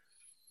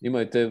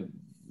 Imaju te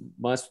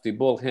masu tih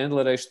ball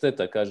handlera i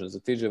šteta, kažem, za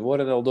TJ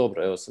Warren, ali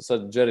dobro, evo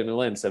sad Jeremy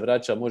Lamb se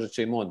vraća, možda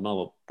će im on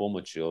malo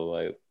pomoći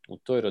u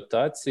toj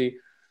rotaciji.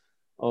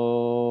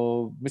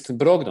 Mislim,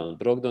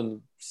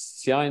 Brogdon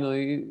sjajno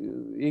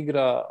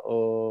igra,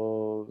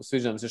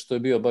 sviđa mi se što je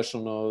bio baš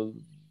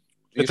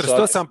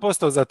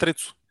 48% za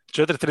tricu,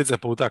 4 trice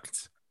po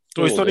utakmici.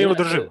 To isto nije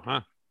udrživo.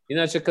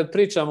 Inače, kad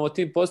pričamo o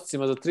tim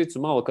postocima za tricu,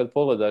 malo kad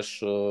pogledaš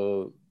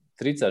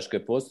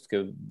tricaške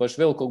postotke, baš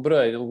velikog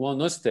broja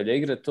nositelja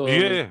igre, to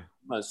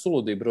ima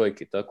suludi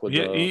brojki. Tako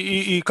da...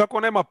 I kako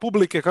nema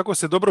publike, kako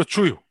se dobro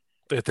čuju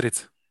te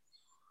trice.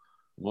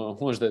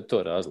 Možda je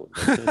to razlog.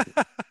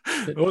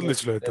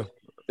 Odlično je to.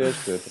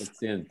 Teško je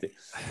procijeniti.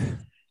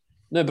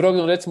 Ne,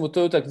 Brogdon recimo u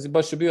toj utakmici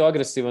baš je bio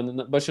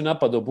agresivan, baš je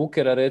napadao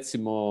Bookera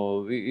recimo,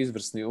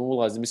 izvrsni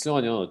ulaz, mislim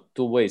on je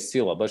two-way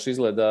sila, baš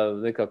izgleda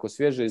nekako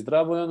svježe i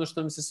zdravo i ono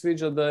što mi se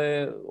sviđa da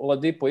je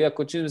Oladipo,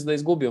 iako čini se da je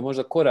izgubio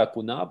možda korak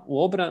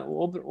u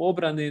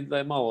obrani, da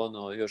je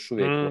malo još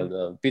uvijek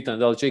pitan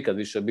da li će ikad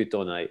više biti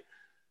onaj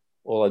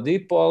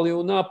Oladipo, ali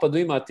u napadu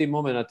ima ti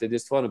momenate gdje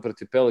stvarno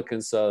protiv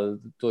Pelicansa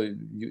to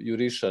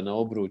juriša na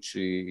obruč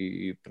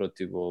i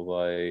protiv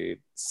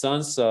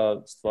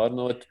Sansa,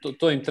 stvarno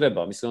to im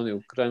treba. Mislim, oni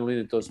u krajnjoj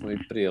liniji, to smo i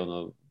prije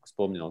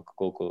spominjali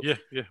koliko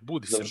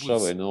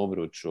završavaju na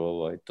obruču.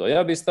 To.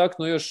 Ja bih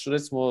istaknuo još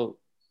recimo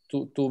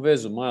tu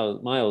vezu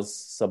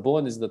Miles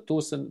Sabonis, da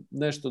tu se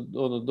nešto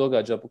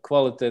događa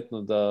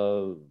kvalitetno,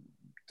 da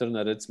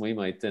Turner recimo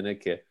ima i te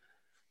neke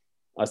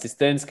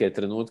asistentske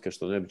trenutke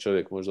što ne bi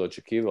čovjek možda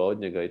očekivao od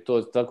njega i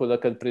to, tako da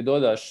kad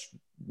pridodaš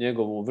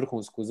njegovu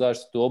vrhunsku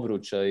zaštitu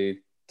obruča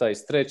i taj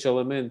stretch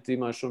element,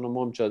 imaš ono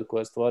momčad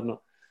koja stvarno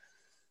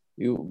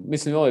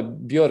mislim,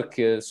 Bjork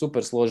je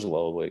super složila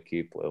ovu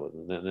ekipu, evo,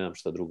 nemam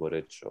šta drugo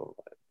reći,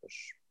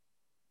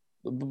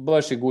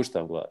 baš je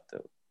guštan gledati.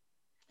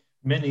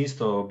 Meni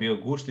isto bio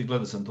gušt i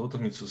gledao sam tu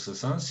utakmicu sa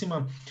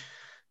Sunsima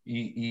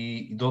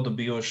i dodao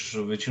bi još,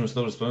 većinu ste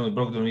dobro spomenuli,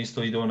 Brogdon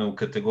isto ide u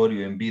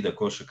kategoriju Embida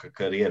košaka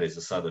karijere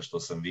za sada što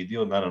sam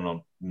vidio.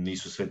 Naravno,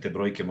 nisu sve te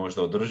brojke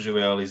možda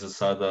održive, ali za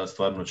sada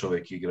stvarno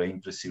čovjek igra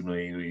impresivno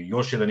i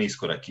još jedan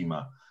iskorak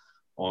ima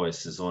ove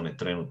sezone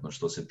trenutno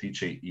što se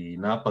tiče i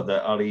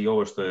napada, ali i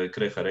ovo što je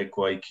Kreha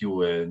rekao,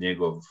 IQ je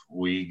njegov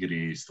u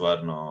igri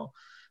stvarno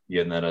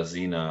jedna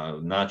razina,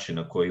 način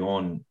na koji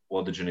on u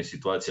određene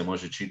situacije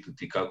može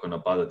čitati kako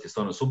napadati je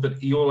stvarno super.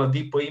 I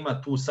Oladipo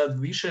ima tu sad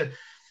više,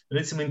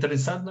 recimo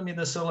interesantno mi je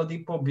da se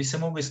Oladipo bi se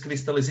mogao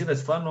iskristalizirati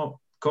stvarno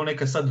kao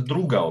neka sad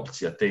druga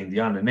opcija te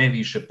Indijane, ne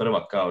više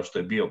prva kao što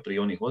je bio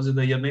prije onih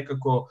ozljeda, jer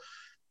nekako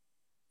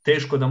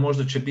teško da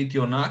možda će biti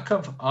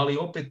onakav, ali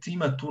opet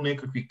ima tu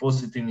nekakvih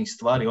pozitivnih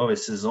stvari ove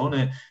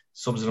sezone,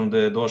 s obzirom da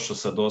je došao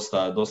sa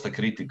dosta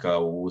kritika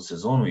u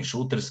sezonu i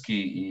šuterski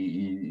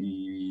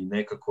i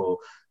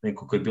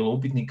nekako je bilo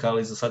upitnika,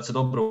 ali za sad se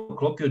dobro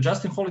uklopio.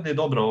 Justin Holiday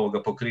dobro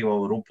pokriva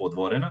ovu rupu od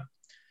Vorena,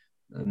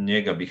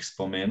 njega bih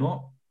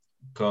spomenuo,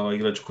 kao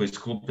igrač koji iz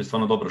klupe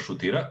stvarno dobro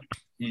šutira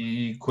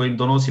i koji im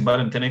donosi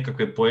barem te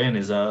nekakve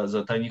poene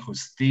za taj njihov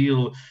stil,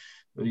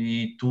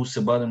 i tu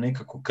se barem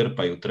nekako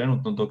krpaju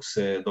trenutno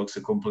dok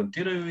se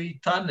komplementiraju i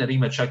Turner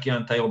ima čak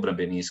jedan taj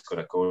obrambeni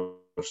iskorak,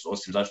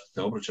 osim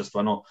zaštite obruča,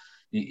 stvarno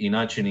i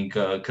način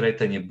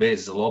kretanje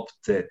bez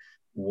lopte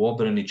u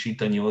obrani,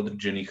 čitanje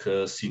određenih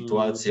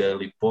situacija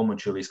ili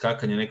pomoć ili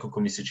iskakanje, nekako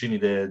mi se čini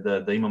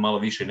da ima malo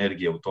više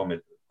energije u tome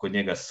kod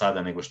njega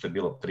sada nego što je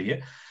bilo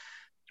prije.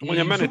 On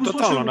je meni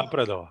totalno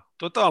napredovao.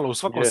 Totalno u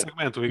svakom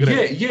segmentu igre.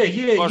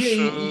 Baš,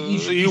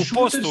 i u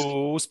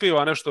postu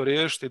uspiva nešto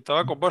riješiti.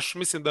 Tako, baš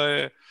mislim da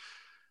je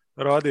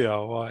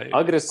radio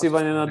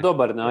agresivan je na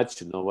dobar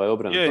način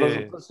obran.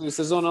 Prošle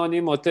sezone on je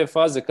imao te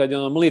faze kad je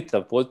ono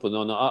mlitav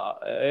potpuno,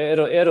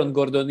 Aaron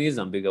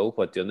Gordonizam bi ga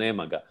uhvatio,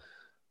 nema ga.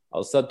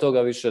 Ali sad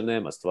toga više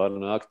nema,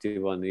 stvarno je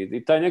aktivan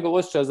i taj njegov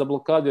osjećaj za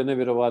blokadu je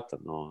nevjerovatan.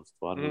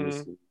 Stvarno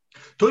mislim.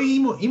 To je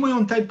imao je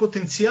on taj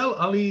potencijal,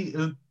 ali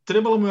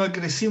trebalo mu je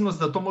agresivnost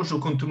da to može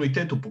u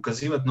kontinuitetu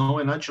pokazivati na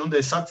ovaj način. Onda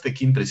je sad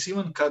tek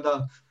impresivan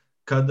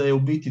kada je u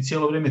biti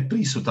cijelo vrijeme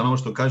prisutan, ovo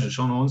što kažeš,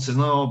 on se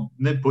znao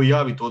ne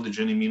pojaviti u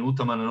određenim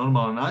minutama na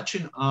normalan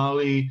način,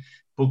 ali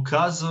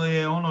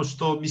pokazuje ono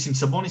što, mislim,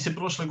 Sabonis je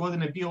prošle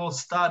godine bio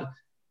all-star,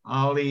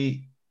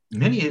 ali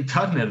meni je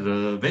Turner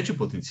veći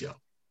potencijal.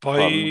 Pa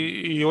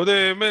i ovdje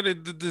je meni,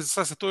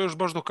 sad se to još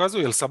baš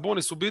dokazuje, jer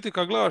Sabonis u biti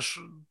kad gledaš,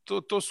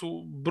 to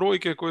su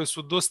brojke koje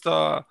su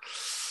dosta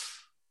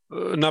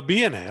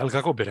nabijene, ali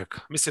kako bi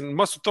rekao. Mislim,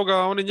 masu toga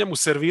oni njemu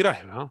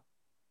serviraju, ja?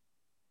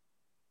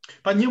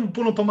 Pa njemu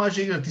puno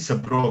pomaže igrati sa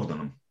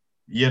Brogdonom.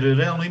 Jer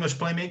realno imaš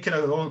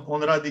playmakera,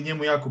 on radi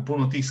njemu jako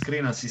puno tih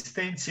screen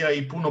asistencija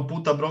i puno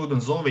puta Brogdon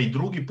zove i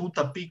drugi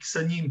puta pik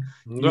sa njim.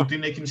 I u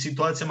tim nekim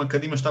situacijama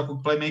kad imaš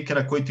takvog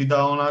playmakera koji ti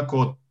da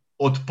onako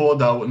od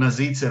poda na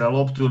zicera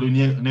loptu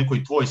ili u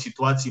nekoj tvojoj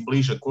situaciji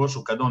bliže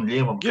košu kad on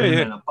lijevom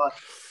krene na pad.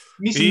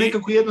 Mislim,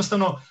 nekako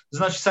jednostavno,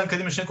 znači sam kad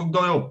imaš nekog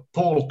doveo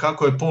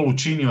kako je Paul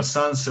učinio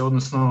Sanse,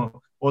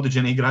 odnosno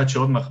određene igrače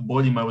odmah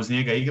boljima uz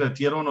njega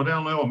igrati, jer ono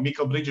realno, evo,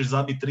 Michael Bridges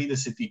zabi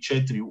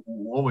 34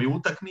 u ovoj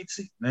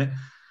utakmici, ne?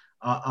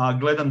 A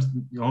gledam,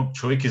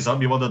 čovjek je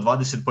zabio voda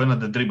 20 poena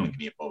da dribling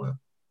nije poveo.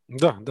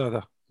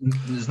 Da.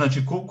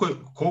 Znači,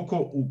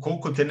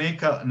 koliko te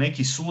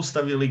neki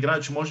sustav ili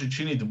igrač može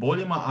činiti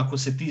boljima, ako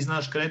se ti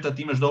znaš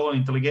kretati, imaš dovoljno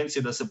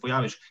inteligencije da se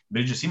pojaviš.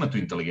 Bridges ima tu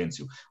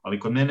inteligenciju, ali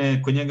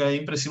kod njega je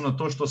impresivno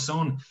to što se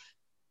on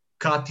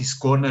kati iz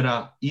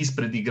kornera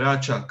ispred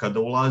igrača kada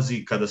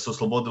ulazi, kada se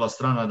oslobodila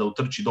strana da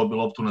utrči, dobi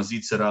loptu na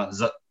zicera,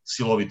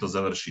 silovito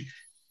završi.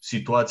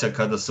 Situacija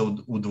kada se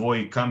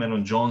udvoji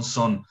Cameron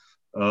Johnson,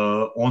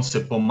 on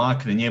se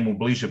pomakne njemu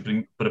bliže,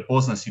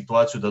 prepozna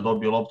situaciju da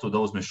dobije loptu, da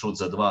uzme šut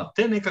za 2.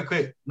 Te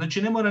nekakve,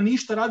 znači ne mora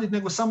ništa raditi,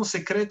 nego samo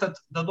se kretat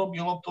da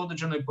dobije loptu u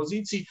određenoj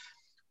poziciji.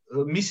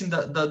 Mislim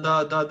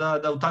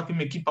da u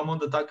takvim ekipama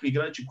onda takvi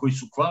igrači koji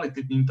su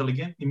kvalitetni,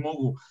 inteligentni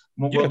mogu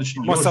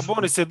odlično...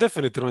 Sabonis je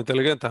definitivno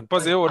inteligentan.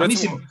 Pazi, evo, recimo...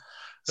 Mislim,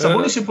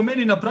 Sabonis je po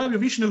meni napravio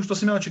više nego što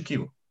sam ja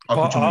očekivao.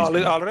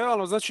 Ali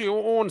realno, znači,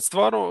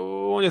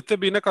 on je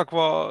tebi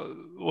nekakva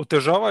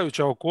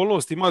otežavajuća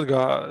okolnost, imat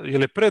ga,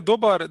 jer je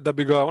predobar da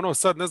bi ga,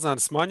 sad, ne znam,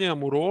 smanjio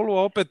mu rolu,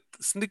 a opet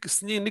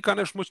s njim nikad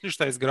neš moći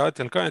ništa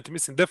izgraditi. Ali kajem ti,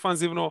 mislim,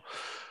 defanzivno,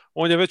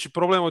 on je veći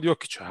problem od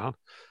Jokića, ja?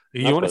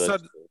 I on je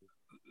sad...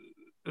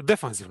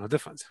 Defanzivno.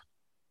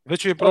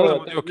 Veći je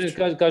problem od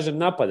Jokića. Kažem,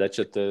 napadat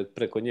ćete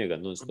preko njega.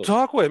 Non-stop.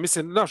 Tako je,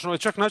 mislim,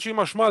 čak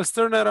imaš Miles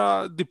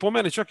Turnera, di po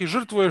meni čak i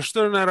žrtvuješ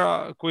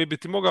Turnera, koji bi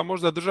ti mogao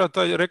možda držati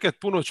taj reket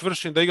puno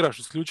čvršćim da igraš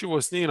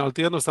isključivo s njim, ali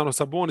ti jednostavno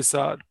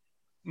Sabonisa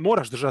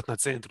moraš držati na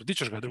centru, di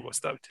ćeš ga drugo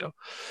staviti, jel?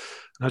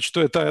 Znači,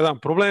 to je taj jedan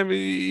problem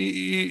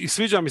i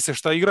sviđa mi se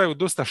što igraju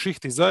dosta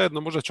šihti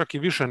zajedno, možda čak i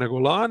više nego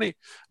lani,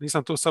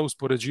 nisam to sad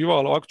uspoređivao,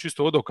 ali ovako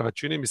čisto od oka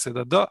čini mi se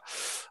da,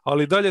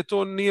 ali dalje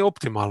to nije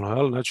optimalno,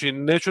 jel? Znači,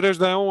 neću reći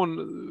da je on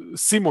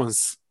Simons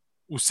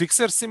u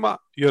Sixersima,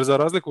 jer za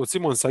razliku od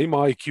Simonsa ima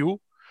IQ,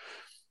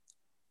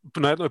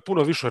 na jednoj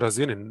puno višoj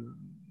razini,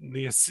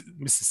 nije,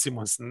 mislim,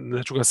 Simons,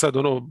 neću ga sad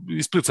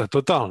ispljucati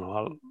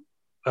totalno,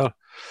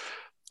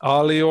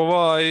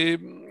 ali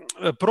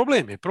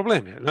problem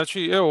je.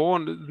 Znači, evo,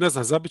 on, ne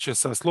znam, zabiće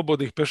sa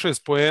slobodnih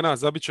 5-6 poena,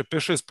 zabiće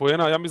 5-6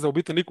 poena, ja mislim da u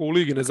biti niko u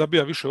ligi ne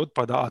zabija više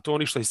otpada, a to on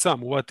ništa i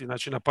sam uvati,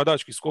 znači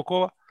napadačkih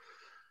skokova,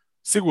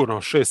 sigurno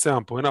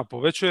 6-7 poena po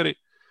večeri,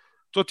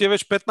 to ti je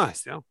već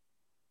 15, ja?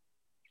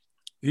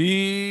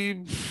 I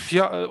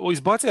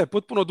izbacija je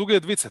potpuno duge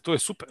dvice, to je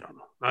super,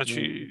 ono.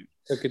 Znači,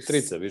 čak i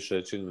trica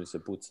više, čini mi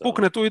se puca.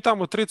 Pukne tu i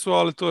tamo tricu,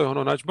 ali to je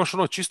ono, znači, baš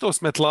ono čisto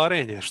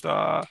smetlarenje,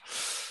 šta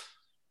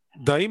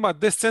da ima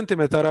 10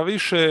 cm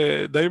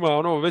više, da ima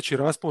ono veći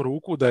raspon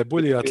ruku, da je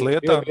bolji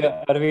atleta. Bio bi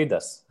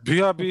Arvidas.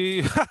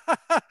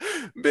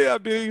 Bija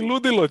bi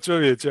ludilo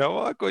čovječe,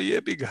 ovako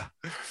jebi ga.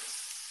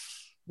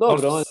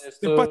 Dobro, on je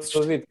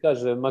što vid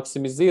kaže,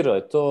 maksimizirao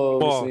je to.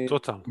 Mislim...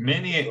 Totalno.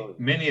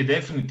 Meni je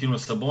definitivno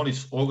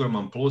Sabonis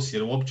ogroman plus,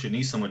 jer uopće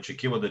nisam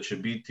očekivao da će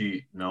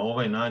biti na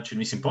ovaj način.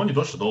 Mislim, pa on je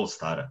došao do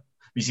All-Stara.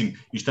 Mislim,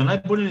 i što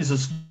najbolje ne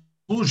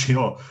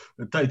zaslužio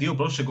taj dio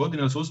prošle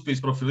godine, ali se uspio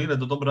isprofilirati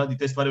da dobro radi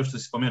te stvari što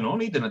si spomenuo.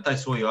 On ide na taj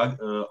svoj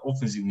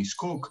ofenzivni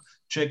skok,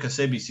 čeka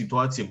sebi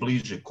situacije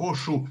bliže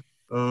košu.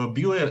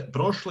 Bio je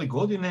prošle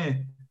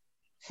godine...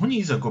 On je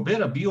iza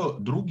Gobera bio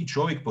drugi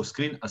čovjek po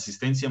screen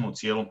asistencijama u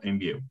cijelom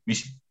NBA-u.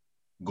 Mislim,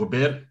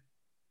 Gober...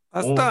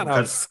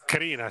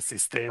 screen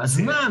asistencije. A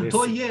znam,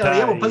 to je,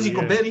 ali evo, pazi,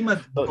 Gober ima...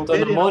 To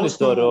je na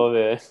monitor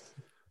ove...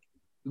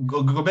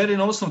 Gober je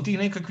na osnovu tih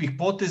nekakvih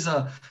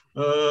poteza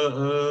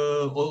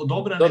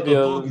odobran...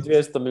 Dobio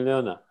 200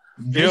 miliona.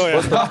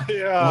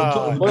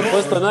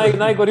 Postao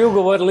najgori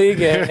ugovor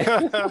lige.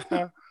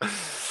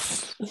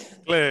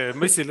 Gle,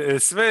 mislim,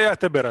 sve ja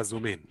tebe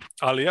razumijem,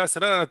 ali ja se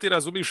nadam da ti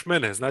razumiš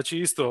mene. Znači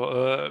isto,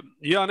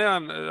 ja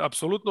nemam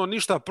apsolutno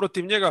ništa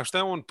protiv njega što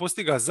je on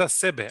postiga za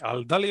sebe,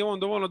 ali da li je on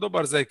dovoljno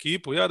dobar za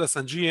ekipu? Ja da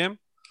sam GM,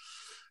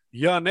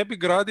 ja ne bi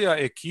gradio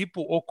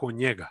ekipu oko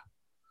njega.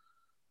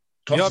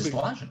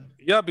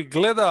 Ja bi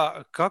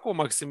gleda kako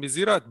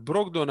maksimizirati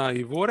Brogdona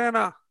i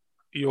Vorena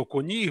i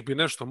oko njih bi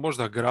nešto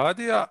možda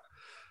gradio,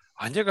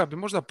 a njega bi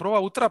možda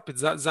probao utrapiti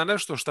za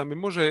nešto što mi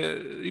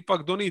može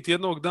ipak donijeti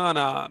jednog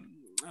dana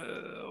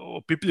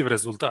opipljiv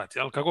rezultat.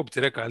 Jel? Kako bi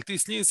ti rekao? Jel ti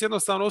s njim si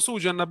jednostavno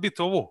osuđen na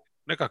biti ovo?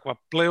 Nekakva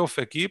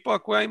playoff ekipa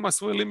koja ima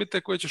svoje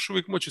limite koje ćeš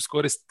uvijek moći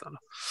iskoristiti. Ano.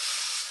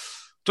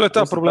 To je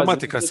ta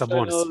problematika sa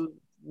Bonisa.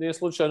 Nije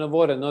slučajno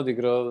Warren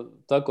odigrao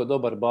tako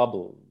dobar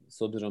bubble,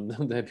 s obzirom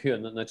da je bio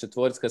na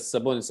četvorci kad se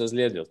Sabonisa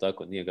ozlijedio,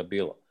 tako nije ga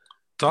bilo.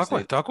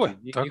 Tako je.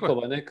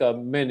 Njihova neka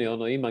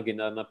meni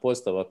imaginarna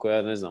postava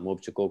koja ne znam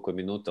uopće koliko je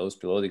minuta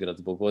uspjela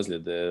odigrati zbog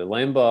ozljede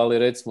Lemba, ali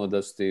recimo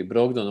da su ti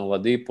Brogdon,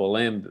 Oladipo,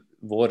 Lemb,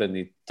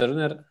 Warren i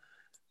Turner,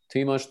 ti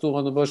imaš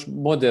tu baš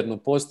modernu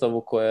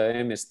postavu koja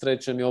je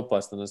stretchem i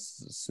opasna na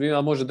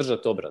svima, može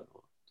držati obranu.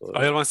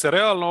 A jel vam se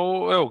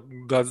realno, evo,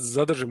 da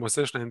zadržimo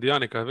se još na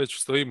Indijani kad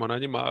već stojimo na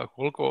njima,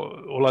 koliko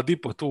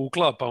Oladipo tu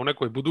uklapa u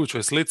nekoj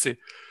budućoj slici?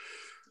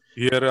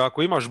 Jer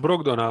ako imaš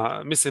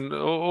Brogdona, mislim,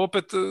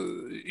 opet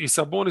i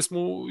Sabonis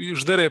mu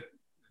ždere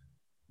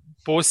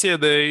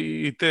posjede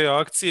i te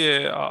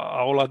akcije,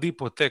 a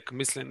Oladipo tek,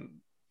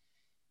 mislim,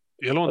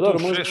 je li on tu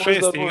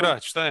šesti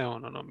igrač, šta je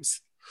on,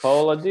 mislim? Pa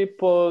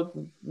Oladipo,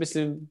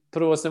 mislim,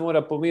 prvo se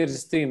mora pomiriti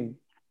s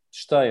tim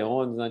šta je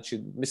on,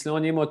 znači, mislim,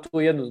 on je imao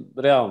tu jednu,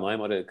 realno,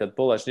 ajmo reći, kad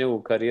polaš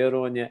njegovu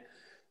karijeru, on je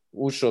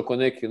ušao ko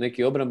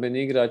neki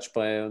obrambeni igrač,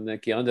 pa je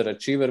neki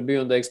underachiever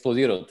bio, onda je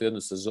eksplodirao tu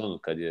jednu sezonu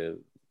kad je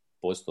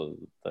postao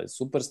taj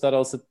superstar,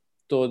 ali se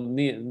to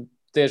nije,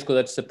 teško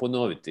da će se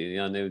ponoviti,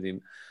 ja ne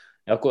vidim.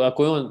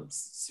 Ako je on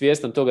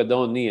svjestan toga da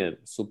on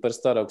nije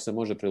superstar, ako se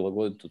može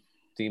prilagoditi u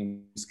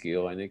timski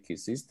neki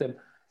sistem,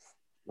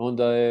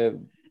 onda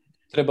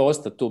treba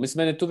ostati tu.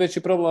 Mislim, meni je tu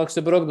veći problem ako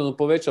se Brogdonu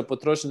poveća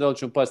potrošnja, da li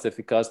će mu pasti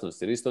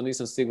efikasnost, jer isto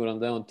nisam siguran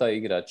da je on taj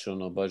igrač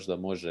baš da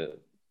može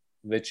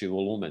veći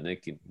volumen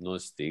neki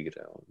nositi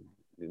igre.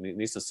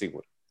 Nisam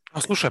siguran.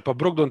 A slušaj, pa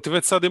Brogdon ti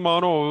već sad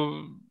ima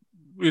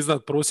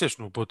iznad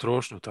prosječnu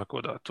potrošnju,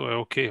 tako da to je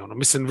okej.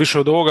 Mislim, više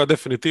od ovoga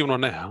definitivno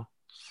ne. Ha?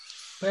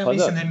 Pa ja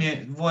mislim da mi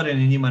je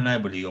Warren njima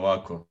najbolji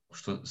ovako,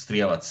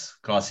 strijelac,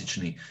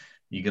 klasični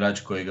igrač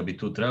kojega bi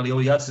tu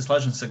trebali. Ja se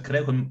slažem sa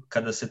Krehom,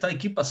 kada se ta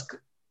ekipa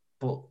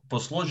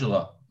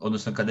posložila,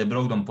 odnosno kada je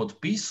Brogdon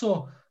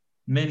potpisao,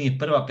 meni je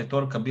prva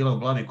petorka bila u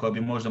glavi koja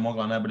bi možda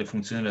mogla najbolje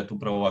funkcionirati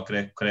upravo ova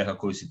Kreha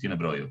koju si ti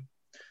nabrojio.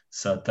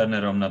 Sa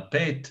Turnerom na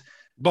 5,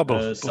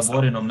 sa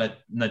Warrenom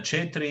na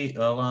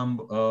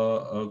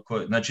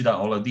 4, znači da,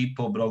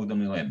 Oladipo,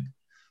 Brogdon i Lamb.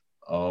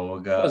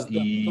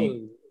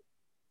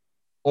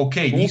 Ok,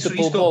 nisu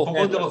isto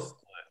pogodilo,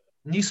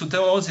 nisu te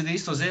ozljede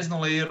isto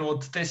zeznule jer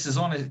od te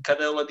sezone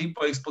kada je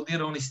Oladipo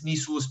eksplodirao oni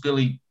nisu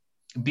uspjeli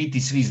biti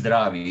svi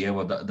zdravi,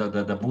 evo,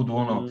 da budu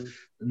ono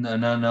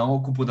na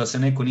okupu, da se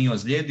neko nije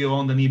ozlijedio,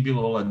 onda nije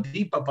bilo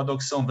Oladipa, pa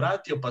dok se on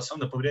vratio, pa se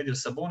onda povrijedio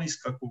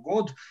Sabonis, kako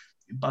god,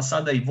 pa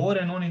sada i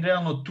Warren, oni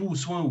realno tu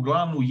svoju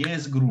glavnu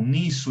jezgru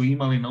nisu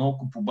imali na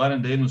okupu,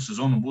 barem da jednu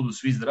sezonu budu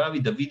svi zdravi,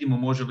 da vidimo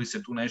može li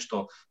se tu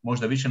nešto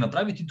možda više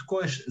napraviti, tko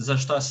je za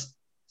šta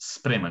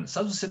spreman.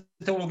 Sad su se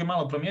te uloge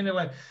malo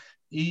promijenile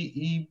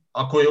i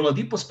ako je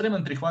Oladipo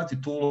spreman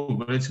prihvatiti tu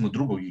ulogu recimo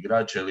drugog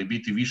igrača ili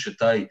biti više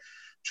taj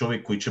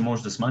čovjek koji će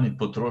možda smanjiti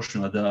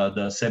potrošnju, a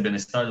da sebe ne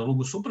stavlja u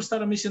ulogu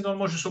superstara, mislim da on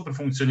može super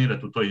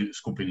funkcionirati u toj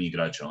skupini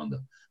igrača onda.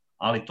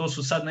 Ali to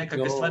su sad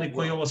nekakve stvari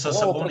koje ovo sa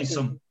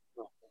Sabonisom...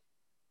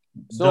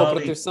 Ovo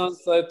protiv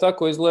Sansa je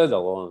tako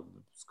izgledalo,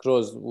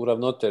 skroz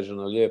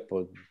uravnoteženo,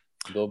 lijepo,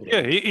 dobro.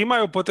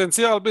 Imaju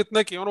potencijal biti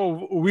neki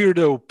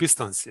weirdo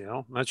Pistonsi,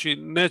 jel? Znači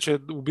neće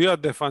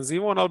ubijati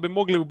defanzivom, ali bi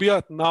mogli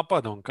ubijati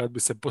napadom kad bi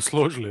se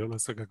posložili,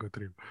 sve kako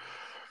treba.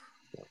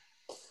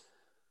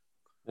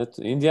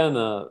 Eto,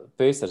 Indiana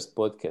Pacers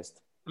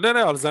podcast.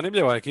 Ne, ali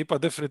zanimljiva ekipa,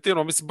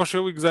 definitivno. Mislim, baš je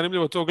uvijek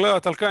zanimljivo to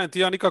gledati, ali kažem ti,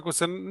 ja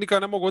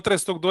nikad ne mogu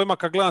otresti tog dojma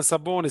kad gledam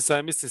Sabonisa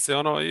i mislim se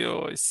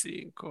joj,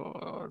 sinko,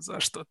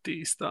 zašto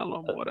ti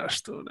stalno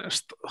moraš tu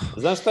nešto?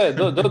 Znaš šta je,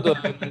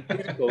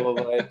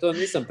 to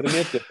nisam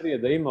primijetio prije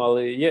da ima,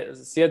 ali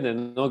s jedne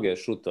noge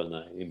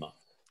šutona ima.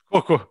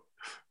 Koliko?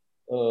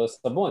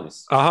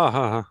 Sabonis.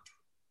 Aha.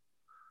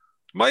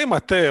 Ma ima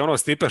te,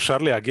 Stipe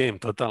Šarlija game,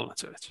 totalno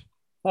će reći.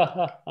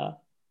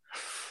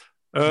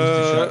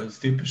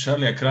 Stipe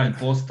Šarlija kralj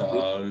posta,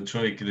 a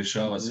čovjek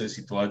rješava sve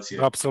situacije.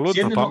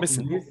 Apsolutno, pa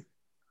mislim,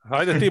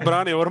 hajde ti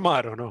brani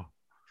ormar,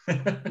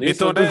 I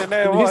to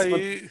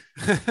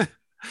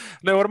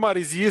ne ormar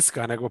iz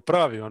Jiska, nego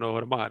pravi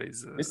ormar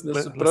iz... Mislim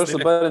da su prošlo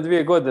barem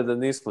 2 godine da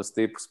nismo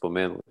Stipu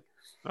spomenuli.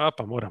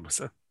 Pa moramo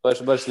se.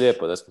 Baš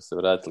lijepo da smo se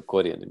vratili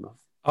korijenima.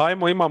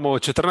 Imamo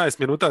 14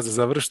 minuta za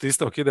završiti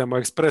istok, idemo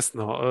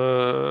ekspresno.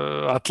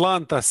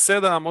 Atlanta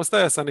 7,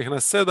 ostaje sam ih na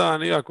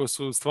 7, iako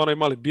su stvarno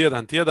imali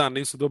bijedan tjedan,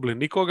 nisu dobili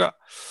nikoga.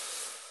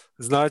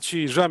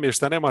 Znači, žao mi je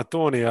što nema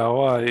Tonija,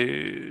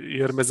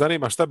 jer me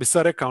zanima šta bi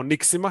sad rekao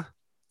Knicksima,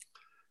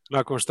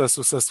 nakon što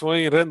su sa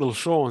svojim Randall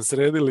Shawom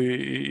sredili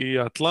i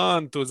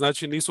Atlantu,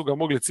 znači nisu ga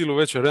mogli cijelu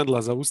večer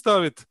Randalla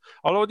zaustaviti,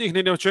 ali od njih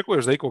ni ne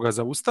očekuješ da ikoga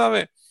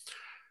zaustave.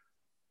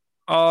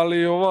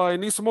 Ali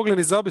nisu mogli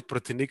ni zabiti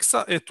protiv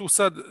Knicksa.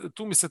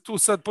 Tu mi se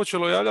sad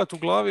počelo javljati u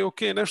glavi,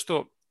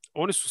 nešto,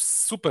 oni su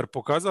super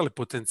pokazali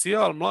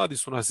potencijal, mladi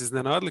su nas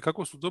iznenadili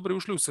kako su dobri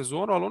ušli u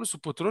sezonu, ali oni su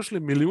potrošili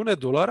milijune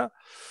dolara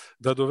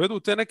da dovedu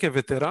te neke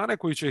veterane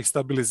koji će ih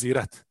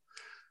stabilizirati.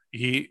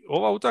 I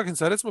ova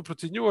utakmica, recimo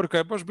protiv New Yorka,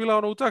 je baš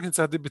bila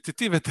utakmica gdje bi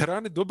ti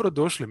veterani dobro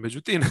došli.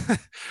 Međutim,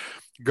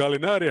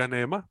 Galinarija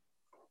nema.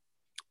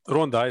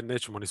 Ronda,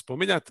 nećemo ni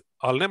spominjati,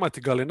 ali nema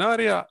ti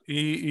Galinarija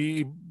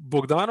i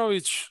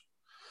Bogdanović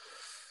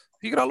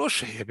igra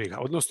loše, jebi ga.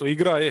 Odnosno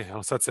igra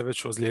ali sad se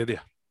već ozlijedio.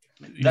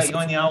 Da, i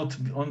on je out,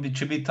 on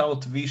će biti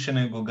out više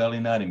nego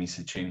Galinari, mi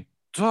se čini.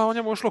 Da, on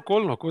je mu ušlo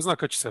kolno, ko zna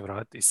kad će se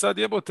vratiti. I sad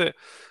jebote,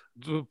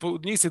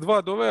 njih si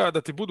 2 doveja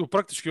da ti budu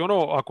praktički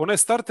ako ne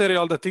starteri,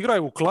 ali da ti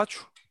igraju u klaču.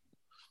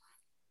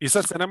 I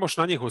sad se ne možeš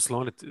na njih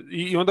osloniti.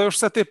 I onda još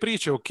sad te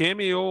priče o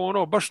kemiji,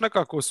 baš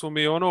nekako su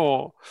mi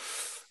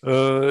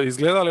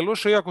izgledali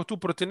loše, iako tu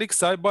protiv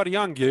Knicksa bar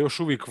Young je još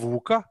uvijek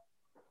vuka.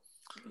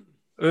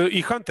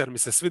 I Hunter mi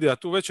se svidio, a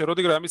tu večer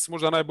odigra, ja mislim,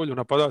 možda najbolju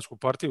napadačku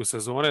partiju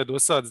sezone do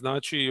sad.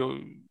 Znači,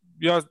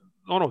 ja,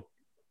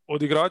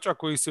 od igrača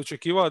koji se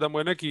očekivao da mu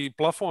je neki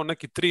plafon,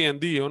 neki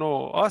 3&D,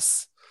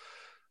 as,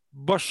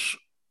 baš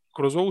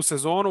kroz ovu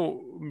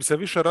sezonu mi se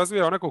više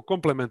razvijao nekog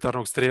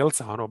komplementarnog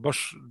strijelca,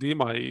 baš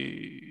dima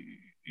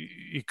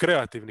i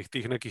kreativnih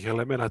tih nekih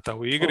elemenata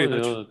u igri.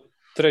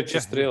 Treći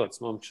strijelac,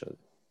 momčad.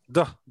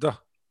 Da.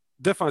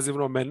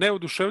 Defanzivno me ne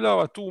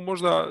oduševljava, tu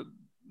možda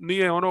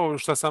nije ono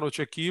što sam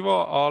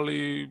očekivao,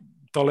 ali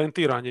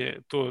talentiranje,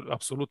 to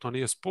apsolutno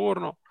nije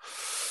sporno.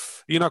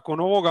 I nakon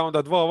ovoga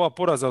onda 2 ova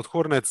poraza od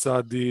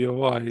Hornetsa, di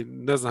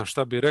ne znam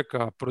šta bi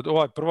rekao,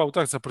 prva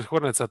utakmica protiv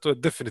Hornetsa, to je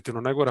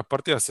definitivno najgora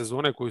partija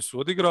sezone koju su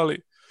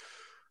odigrali.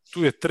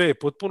 Tu je Trey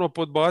potpuno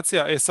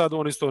podbacija, sad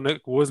on isto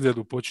neku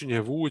ozljedu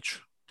počinje vući,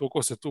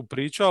 toliko se tu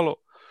pričalo.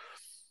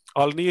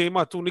 Ali nije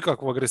ima tu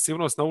nikakvu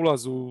agresivnost na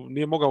ulazu,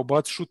 nije mogao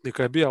baciti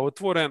šutnika, je bio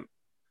otvoren.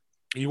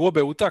 I u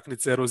obe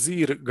utakmice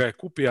Rozier ga je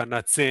kupio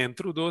na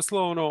centru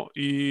doslovno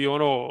i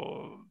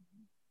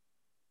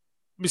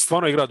mi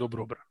stvarno igra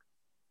dobro obranu.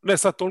 Ne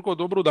sad toliko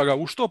dobro da ga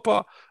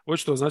uštopa,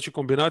 očito znači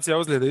kombinacija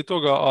ozljede i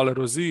toga, ali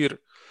Rozier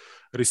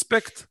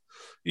respekt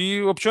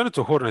i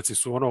općenito Hornetsi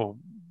su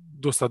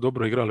dosta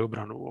dobro igrali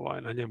obranu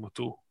na njemu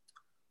tu.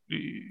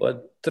 Pa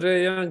Trae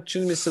Young,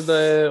 čini mi se da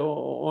je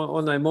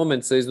onaj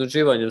moment sa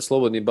iznuđivanjem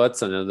slobodnih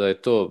bacanja, da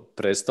je to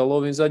prestalo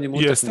ovim zadnjim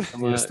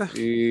utakmicama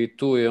i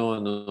tu je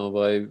on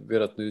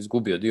vjerojatno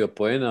izgubio dio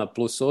poena,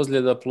 plus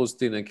ozljeda, plus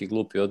ti neki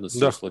glupi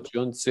odnosi u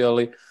slačionici,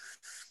 ali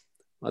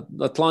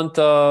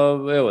Atlanta,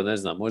 evo ne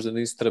znam, možda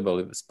nisu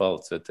trebali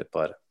spaliti sve te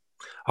pare.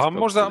 A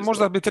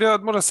možda bi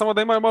trebalo, možda samo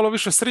da imaju malo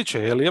više sriće,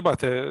 jer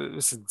jebate,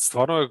 mislim,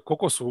 stvarno je,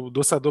 koliko su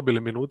do sad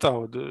dobili minuta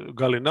od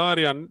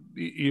Galinarija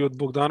i od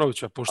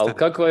Bogdanovića poštene. Ali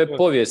kakva je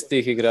povijest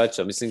tih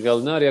igrača? Mislim,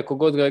 Galinari, ako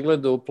god ga je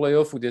gledao u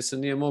play-offu gdje se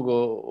nije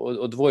mogao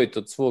odvojiti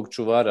od svog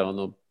čuvara,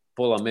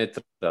 pola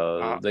metra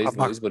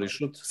da izbori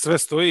šut. Sve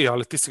stoji,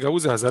 ali ti si ga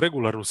uzeo za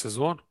regularnu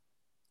sezonu,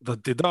 da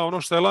ti da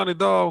ono što je lani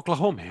dao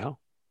Oklahoma, jel?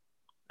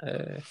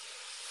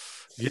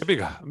 Jebi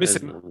ga.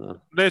 Mislim,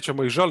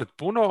 nećemo ih žaliti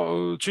puno.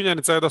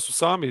 Činjenica je da su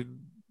sami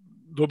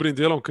dobrim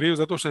dijelom krivi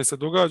zato što im se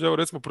događa. Evo,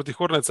 recimo, protiv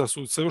Horneca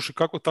su se još i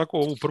kako tako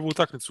ovu prvu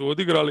utakmicu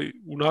odigrali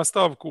u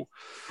nastavku,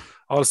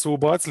 ali su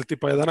ubacili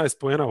tipa 11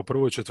 poena u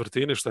prvoj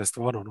četvrtini, što je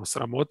stvarno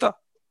sramota.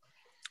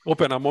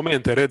 Opet na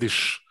momente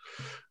Rediš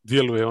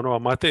djeluje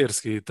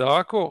amaterski i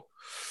tako.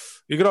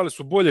 Igrali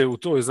su bolje u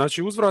toj,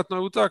 znači uzvratnoj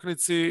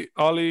utakmici,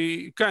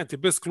 ali kajem ti,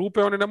 bez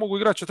klupe oni ne mogu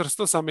igrati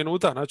 48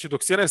 minuta. Znači,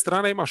 dok s jedne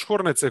strane imaš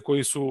Hornece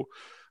koji su,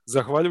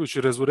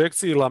 zahvaljujući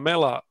rezurekciji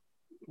Lamela,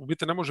 u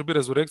biti ne može biti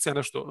rezurekcija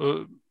nešto,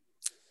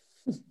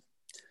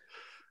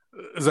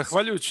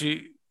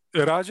 zahvaljujući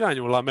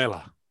rađanju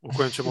Lamela, u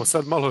kojem ćemo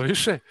sad malo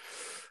više,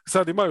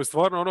 sad imaju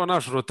stvarno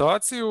našu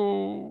rotaciju,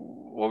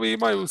 ovi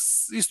imaju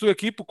istu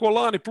ekipu ko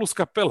lani plus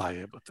Kapela,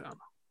 jebote.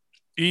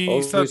 I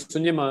sad su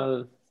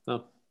njima...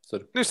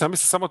 Ništa,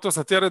 mislim, samo to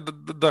sam htio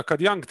da kad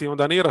Young ti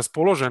onda nije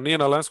raspoložen, nije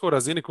na lanskoj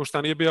razini, ko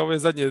šta nije bio ove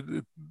zadnje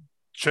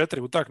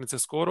 4 utakmice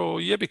skoro,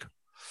 jebika.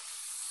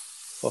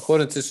 Pa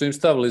Hornici su im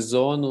stavili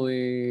zonu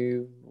i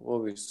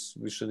ovi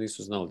više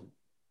nisu znali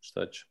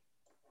šta će.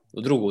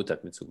 U drugu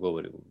utakmicu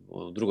govorim,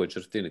 u drugoj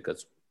četvrtini kad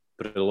su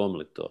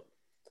prelomili to.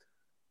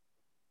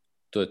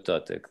 To je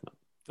ta tekma.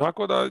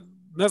 Tako da,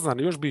 ne znam,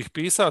 još bih ih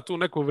pisao tu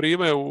neko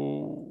vrijeme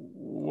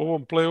u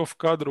ovom play-off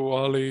kadru,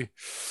 ali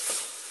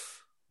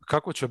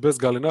kako će bez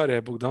Galinarija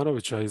i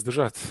Bogdanovića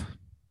izdržati?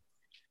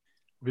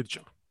 Vidit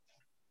ćemo.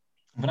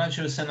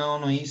 Vraćaju se na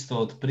ono isto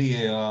od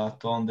prije, a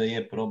to onda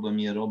je problem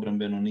jer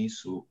obrambeno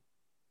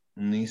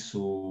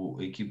nisu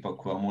ekipa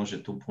koja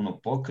može tu puno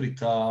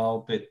pokriti, a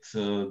opet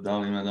da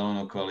li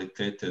ima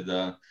kvalitete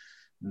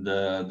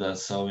da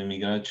sa ovim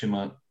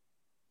igračima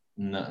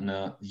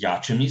na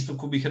jačem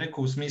istoku bih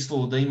rekao, u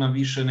smislu da ima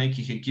više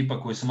nekih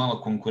ekipa koje su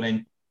malo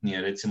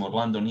konkurentnije, recimo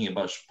Orlando nije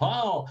baš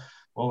pao,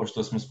 ovo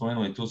što smo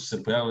spomenuli, tu su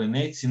se pojavili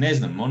Neci, ne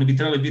znam, oni bi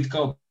trebali biti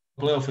kao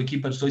playoff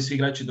ekipa, što i svi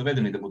igrači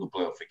dovedeni da budu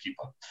playoff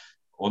ekipa.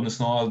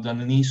 Odnosno, da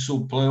nisu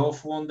u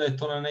play-offu, onda je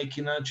to na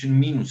neki način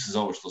minus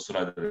za ovo što su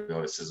radili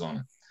ove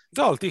sezone.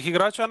 Da, ali tih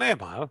igrača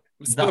nema.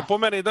 To je po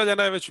meni i dalje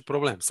najveći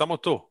problem, samo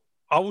to.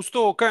 A uz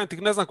to, kajem ti,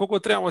 ne znam koliko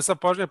trebamo sad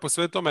pažnje po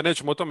sve tome,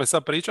 nećemo o tome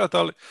sad pričati,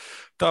 ali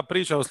ta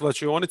priča o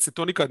slačionici,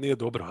 to nikad nije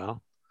dobro. Ja?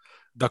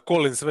 Da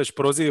Collins već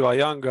proziva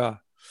Younga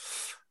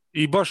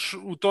i baš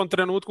u tom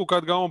trenutku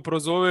kad ga on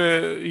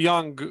prozove,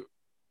 Young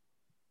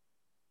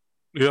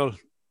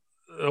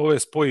ove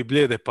spoji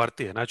blijede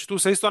partije. Znači tu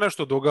se isto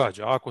nešto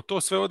događa. Ako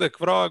to sve ode k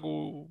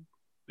vragu,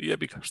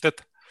 jebi ga,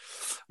 šteta.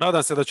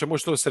 Nadam se da će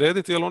moći to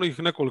srediti, jer onih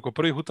nekoliko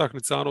prvih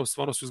utakmica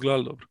stvarno su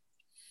izgledali dobro.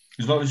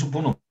 Izgledali su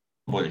puno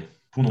bolje.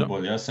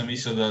 Ja sam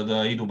mislio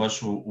da idu baš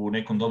u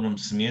nekom dobrom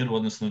smjeru,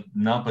 odnosno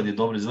napad je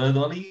dobro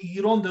izgledao, ali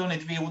i Ronde one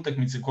 2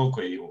 utakmice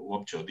koliko je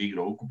uopće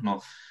odigrao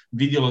ukupno.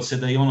 Vidjelo se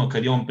da i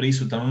kad je on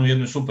prisutan,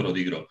 jednu je super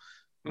odigrao.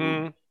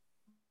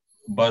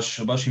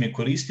 Baš im je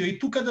koristio i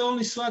tu kada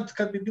oni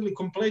kad bi bili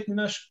kompletni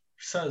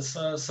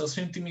sa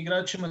svim tim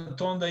igračima,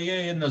 to onda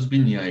je jedna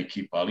ozbiljnija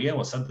ekipa, ali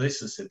evo sad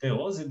desila se te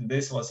ozljede,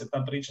 desila se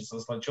ta priča sa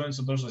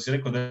slačionicom, to što si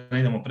rekao da ne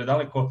idemo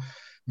predaleko,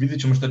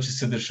 vidjet ćemo šta će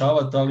se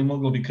dešavati, ali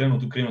moglo bi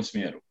krenuti u krivom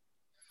smjeru.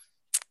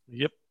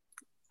 Yep.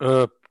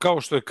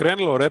 Kao što je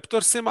krenulo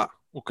Raptorsima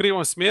u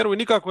krivom smjeru i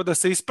nikako da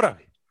se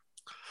ispravi.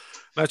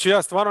 Znači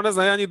ja stvarno ne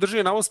znam, ja njih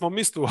držim na 8.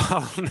 mjestu,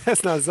 ali ne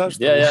znam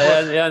zašto.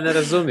 Ja ne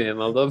razumijem,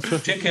 ali dobro.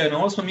 Čekaj, na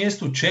 8.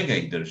 mjestu čega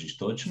ih držiš,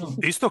 točno?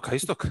 Istoka.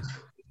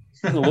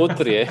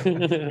 Lutrije.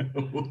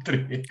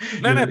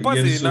 Ne,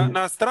 pazi,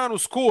 na stranu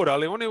skor,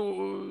 ali oni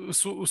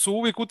su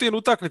uvijek u tim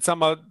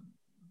utakmicama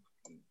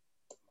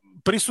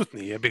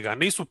prisutni, jebi ga,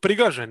 nisu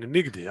prigaženi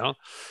nigdje. Ja?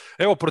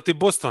 Evo, protiv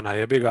Bostona,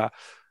 jebi ga,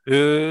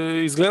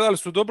 izgledali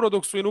su dobro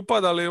dok su im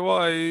upadali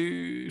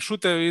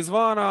šutevi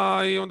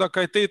izvana i onda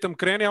kad je Tatum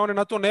kreni, a oni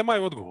na to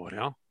nemaju odgovor.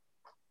 Ja?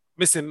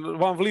 Mislim,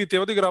 Van Vliet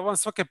je odigrao van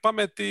svake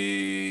pameti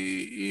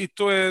i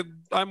to je,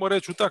 ajmo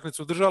reći,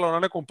 utakmicu držalo na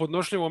nekom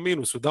podnošljivom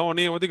minusu. Da on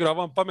nije odigrao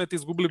van pameti,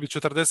 izgubili bi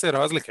 40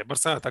 razlike, bar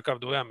sam ja takav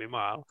dojam ima.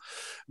 Ja?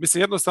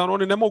 Mislim, jednostavno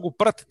oni ne mogu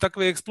pratiti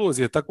takve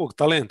eksplozije, takvog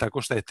talenta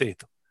kao što je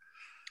Tatum.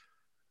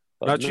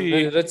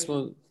 Znači,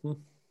 recimo...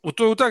 u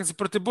toj utakmici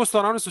protiv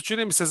Bostona oni su,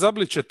 čini mi se,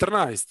 zabili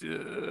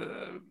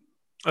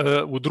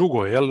 14 u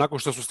drugoj, nakon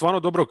što su stvarno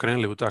dobro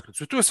krenuli u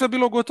utakmicu. I tu je sve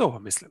bilo gotovo,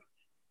 mislim.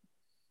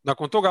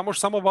 Nakon toga možeš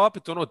samo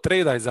vapiti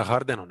tradaj za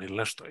Hardenom ili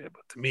nešto,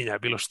 jebate. Minja je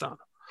bilo šta.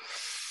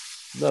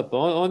 Da, pa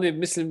oni,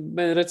 mislim,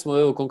 meni recimo,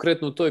 evo,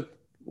 konkretno u toj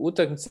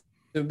utakmici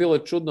bilo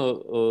je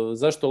čudno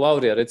zašto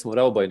Laurija, recimo,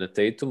 raubaj na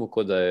Tatumu,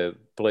 ko da je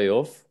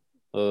play-off,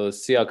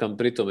 Sijakam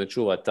pritome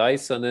čuva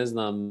Tajsa, ne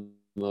znam,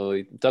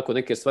 i tako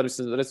neke stvari,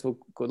 mislim, recimo,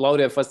 kod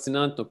Laurija je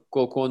fascinantno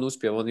koliko on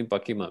uspije, on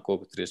ipak ima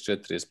koliko,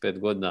 34-35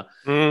 godina,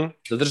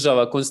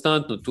 zadržava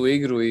konstantno tu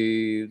igru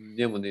i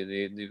njemu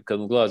kad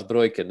mu gledaš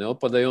brojke ne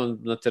opada i on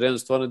na terenu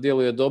stvarno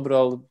djeluje dobro,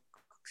 ali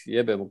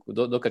jebe mu,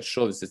 dokad ćeš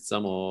ovisiti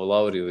samo o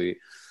Lauriju i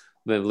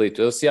Van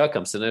Vleetu. Evo,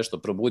 Sijakam se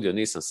nešto probudio,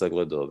 nisam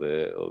sagledao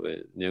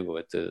ove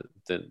njegove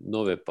te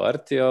nove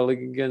partije,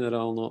 ali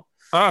generalno...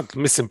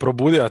 Mislim,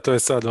 probudio, a to je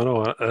sad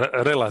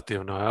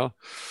relativno, jel?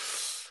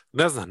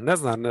 Ne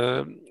znam.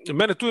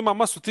 Mene tu ima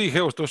masu tih,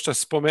 evo što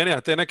se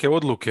spomenuo, te neke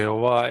odluke,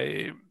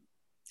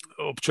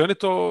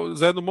 općenito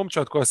za jednu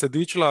momčad koja se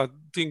dičila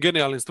tim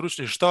genijalnim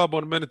stručnim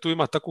štabom, mene tu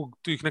ima tako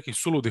tih nekih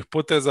suludih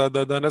poteza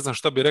da ne znam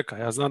šta bi rekao.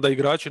 Ja znam da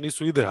igrači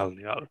nisu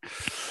idealni, ali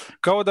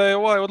kao da je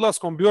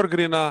odlaskom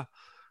Bjorgrina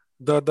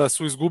da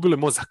su izgubili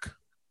mozak.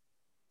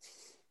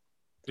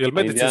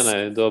 Indijana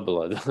je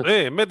dobila, da.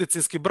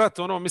 Medicinski brat,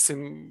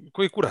 mislim,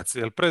 koji kurac,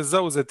 jel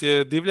prezauzet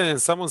je divljenjem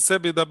samom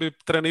sebi da bi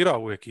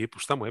trenirao u ekipu,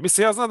 šta mu je?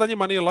 Mislim, ja znam da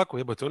njima nije lako,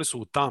 jebote, oni su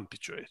u Tampi,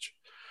 čovječe.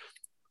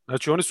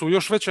 Znači, oni su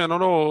još većem,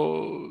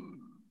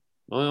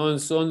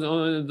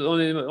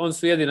 Oni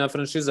su jedina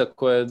franšiza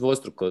koja je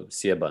dvostruko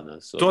sjebana.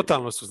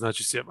 Totalno su,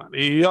 znači, sjebani.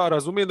 I ja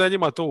razumijem da je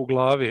njima to u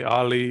glavi,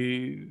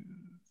 ali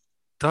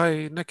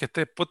daj neke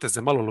te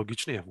poteze malo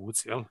logičnije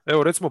vuci, jel?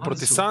 Evo, recimo,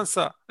 protiv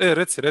Sansa...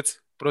 Reci,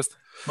 prosto.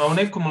 Ma u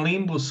nekom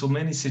limbusu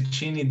meni se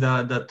čini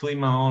da tu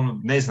ima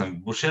ne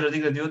znam, Boucher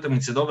odigra dvije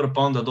utakmice dobro,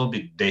 pa onda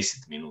dobi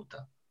 10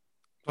 minuta.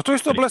 A to je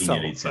isto blesavo.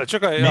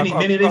 Čekaj,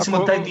 meni recimo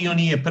taj dio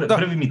nije,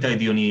 prvi mi taj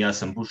dio nije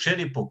jasan. Boucher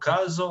je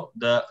pokazao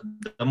da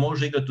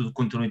može igrati u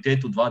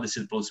kontinuitetu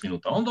 20 plus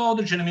minuta. Onda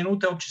određene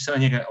minute uopće se na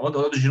njega,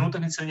 određene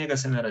utakmice na njega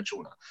se ne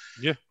računa.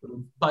 Yeah.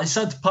 Pa je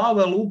sad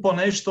Pavel upao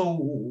nešto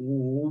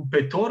u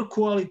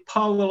petorku, ali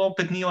Pavel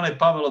opet nije onaj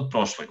Pavel od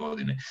prošle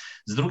godine.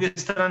 S druge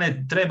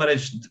strane, treba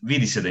reći,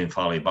 vidi se da im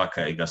fali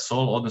Baka i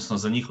Gasol, odnosno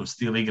za njihov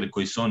stil igre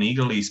koji su oni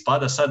igrali,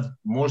 ispada sad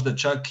možda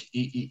čak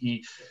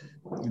i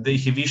da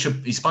ih je više,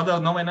 ispada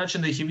na ovaj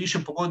način da ih je više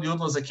pogodio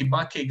odlazak i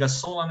Bake i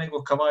Gasola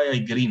nego Kavaja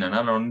i Greena.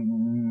 Naravno,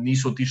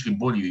 nisu otišli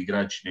bolji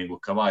igrači nego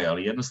Kavaja,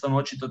 ali jednostavno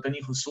očito da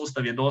njihov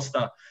sustav je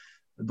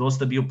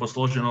dosta bio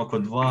posložen oko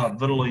dva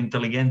vrlo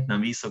inteligentna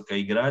visoka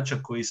igrača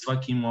koji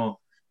svaki imao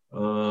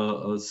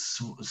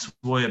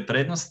svoje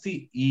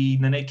prednosti i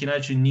na neki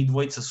način njih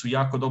dvojica su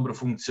jako dobro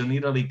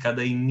funkcionirali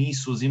kada im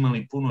nisu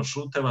uzimali puno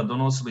šuteva,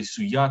 donosili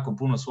su jako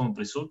puno svom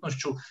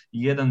prisutnošću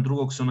i jedan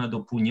drugog su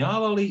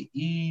nadopunjavali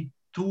i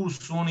tu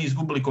su oni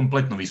izgubili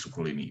kompletno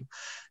visoku liniju.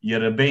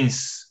 Jer Baines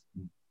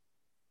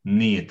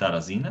nije ta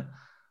razina,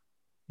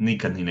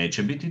 nikad ni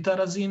neće biti ta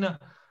razina.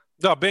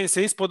 Da, Baines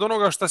je ispod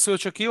onoga što se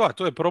očekiva,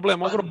 to je problem.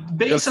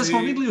 Bainesa smo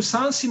vidjeli u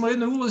Sansima u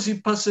jednoj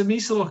ulozi pa se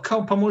mislilo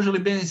kao pa može li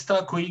Baines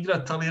tako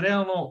igrati, ali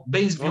realno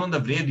Baines bi onda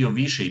vrijedio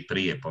više i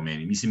prije po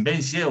meni. Mislim,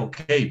 Baines je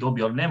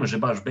dobio, ali ne može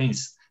baš Baines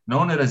na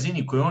onoj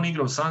razini koju on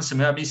igra u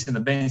Sansima, ja mislim da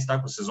Baines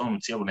takvu sezonu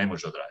cijelu ne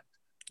može odraditi.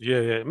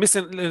 Je.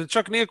 Mislim,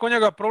 čak nije kod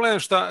njega problem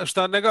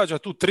šta ne gađa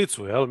tu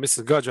tricu, jel?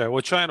 Mislim, gađa je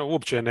očajno,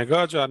 uopće ne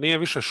gađa, nije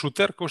više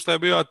šuter kao što je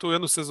bio tu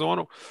jednu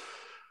sezonu.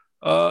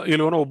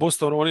 Ili u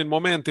Bostonu u onim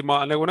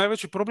momentima, nego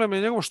najveći problem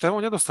je njegov što je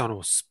on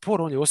jednostavno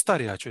spor, on je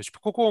ostarija čovječ, pa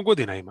koliko on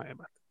godina ima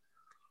jebate.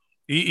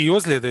 I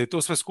ozljede i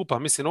to sve skupa,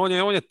 mislim, on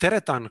je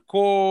teretan,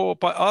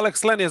 pa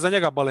Alex Len je za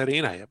njega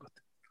balerina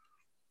jebate.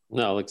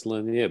 Ne, Alex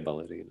Len je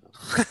balerina.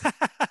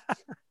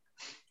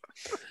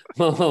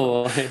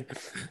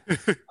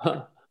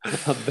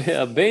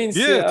 A Baines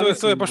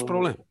to je baš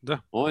problem, da.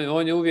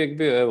 On je uvijek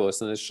bio, evo,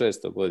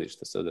 86.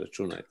 godište, sad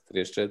računajte,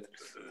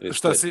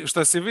 34.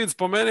 Šta si vid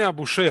spomenuo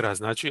Bouchera,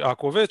 znači,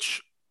 ako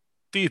već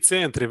ti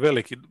centri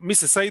veliki,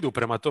 mislim, sad idu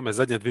prema tome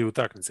zadnje dvije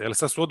utakmice, jer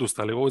sad su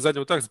odustali, u ovoj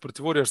zadnje utakmice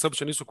protiv Warriors sad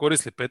uopće nisu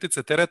koristili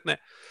petice teretne,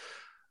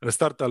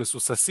 startali su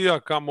sa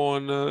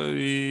Siakamom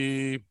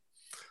i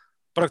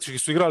praktički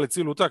su igrali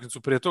cijelu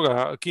utakmicu prije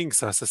toga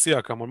Kingsa sa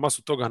Siakamom,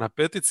 masu toga na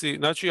petici.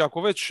 Znači,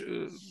 ako već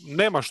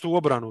nemaš tu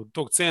obranu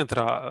tog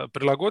centra,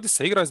 prilagodi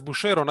se, igraj s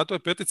Boucherom na toj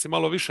petici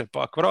malo više,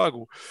 pa k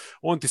vragu.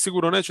 On ti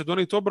sigurno neće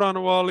doniti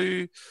obranu,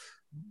 ali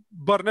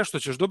bar nešto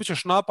dobit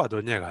ćeš napad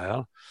od njega,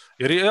 jel?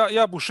 Jer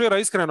ja Bouchera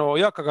iskreno,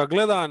 ja kad ga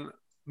gledam,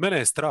 mene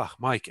je strah,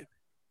 majke.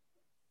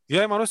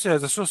 Ja imam osjećaj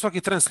da se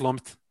svaki tren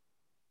slomiti.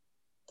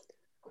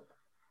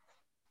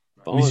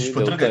 Pa misliš,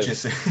 potrgat će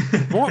se.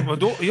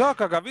 Ja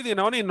kad ga vidim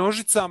na onim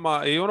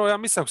nožicama i ja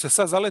mislim ako se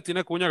sad zaleti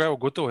neko u njega, evo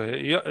gotovo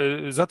je.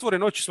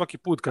 Zatvoren oči svaki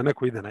put kad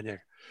neko ide na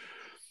njega.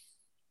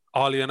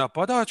 Ali je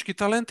napadački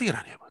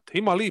talentiran.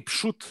 Ima lip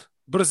šut,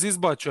 brz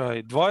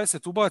izbačaj,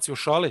 20 ubacio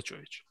šale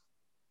čovječ.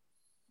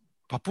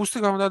 Pa pusti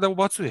ga onda da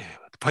ubacuje.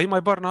 Pa ima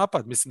i bar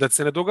napad. Mislim da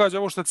se ne događa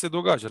ovo što se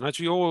događa.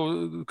 Znači ovo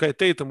kad je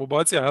Tatum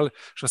ubacija,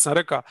 što sam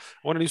rekao,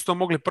 oni nisu to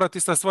mogli pratiti,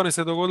 ista stvar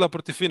se dogodila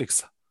protiv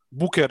Phoenixa.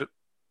 Booker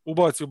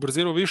ubaci u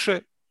brzinu više,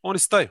 oni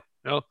staju.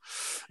 Jel?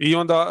 I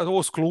onda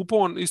ovo s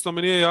klupom, isto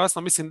mi nije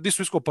jasno, mislim, di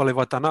su iskopali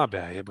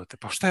Watanabea, jebote.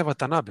 Pa šta je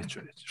Watanabe,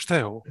 čovječ? Šta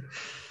je ovo?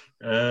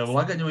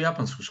 Ulaganje u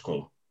japansku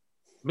školu.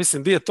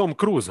 Mislim, di je Tom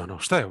Cruise,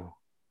 šta je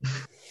ovo?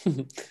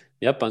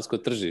 Japansko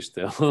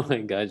tržište,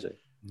 gađaj.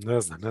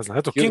 Ne znam.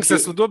 Eto, Kingse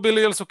su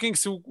dobili, jer su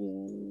Kingsi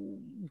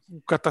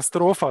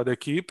katastrofa od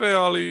ekipe,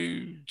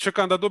 ali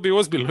čekam da dobije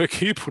ozbiljnu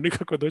ekipu,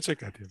 nikako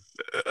dočekati.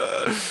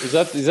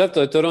 I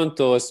zato je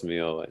Toronto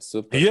 8.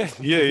 Super.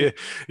 Je.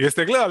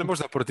 Jeste gledali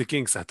možda protiv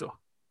Kingsa to?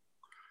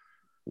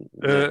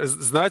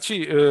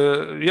 Znači,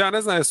 ja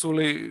ne znam jesu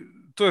li,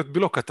 to je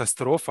bilo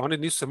katastrofa, oni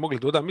nisu se mogli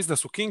dodati, mislim da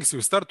su Kingsi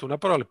u startu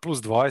napravili plus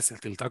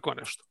 20 ili tako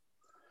nešto.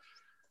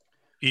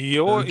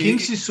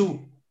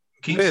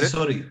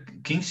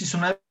 Kingsi su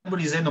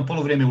najbolji za jedno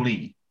polovrijeme u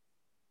ligi.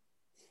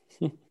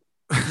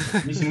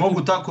 Mislim,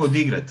 mogu tako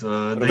odigrati.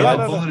 Da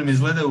jedno polovrijeme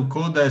izgledaju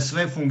kao da je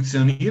sve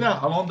funkcionira,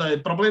 ali onda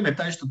je problem je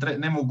taj što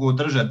ne mogu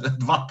održati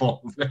 2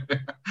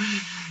 polovremena.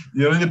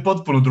 Jer on je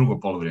potpuno drugo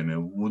polovrijeme,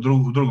 u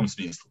drugom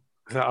smislu.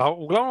 A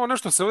uglavnom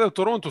nešto se ovdje u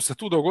Torontu se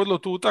tu dogodilo,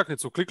 tu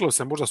utakmicu, kliklo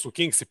se, možda su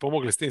Kingsi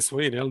pomogli s tim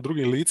svojim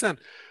drugim licem,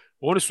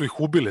 oni su ih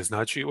ubili,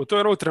 znači od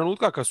tog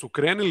trenutka kad su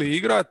krenuli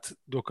igrat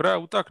do kraja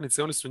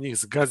utakmice, oni su njih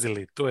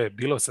zgazili, to je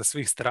bilo sa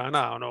svih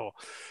strana,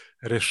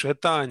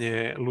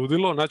 rešetanje,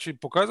 ludilo, znači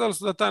pokazali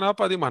su da taj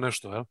napad ima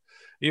nešto, jel?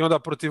 I onda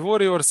protiv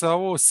Warriorsa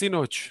ovo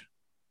sinoć,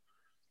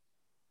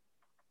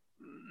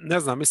 ne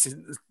znam,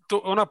 mislim,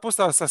 ona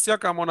postava sa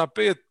Sjakamo na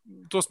 5,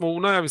 to smo u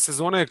najavi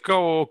sezone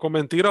kao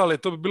komentirali,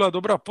 to bi bila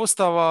dobra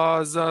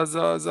postava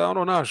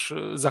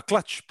za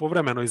klač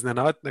povremeno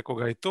iznenaditi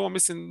nekoga i to,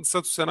 mislim,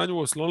 sad su se na nju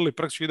oslonili,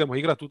 praktički idemo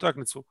igrati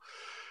utakmicu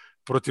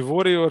protiv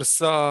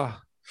Warriorsa,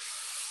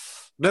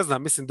 ne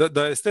znam, mislim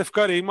da je Steph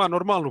Curry ima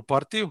normalnu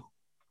partiju,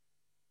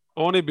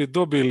 oni bi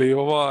dobili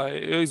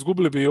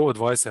izgubili bi ovo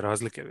 20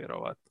 razlike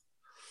vjerovatno.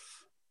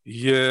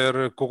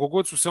 Jer koliko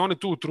god su se oni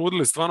tu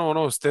trudili,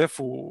 stvarno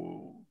Stefu,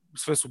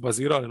 sve su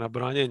bazirali na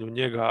branjenju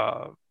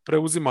njega,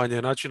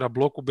 preuzimanje načina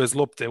bloku bez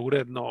lopte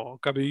uredno,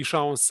 kad bi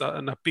išao on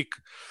na pik,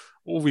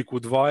 uvijek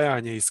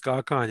udvajanje,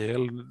 iskakanje,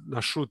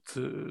 na šut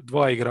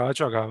 2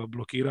 igrača ga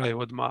blokiraju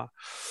odmah,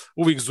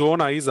 uvijek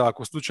zona iza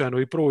ako slučajno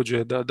i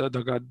prođe da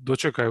ga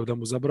dočekaju da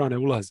mu zabrane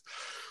ulaz.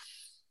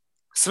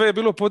 Sve je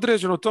bilo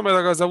podređeno tome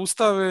da ga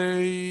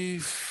zaustave i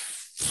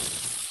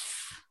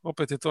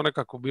opet je to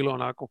nekako bilo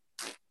onako,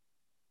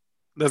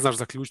 ne znaš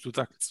zaključiti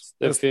utakmicu.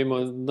 Steph je imao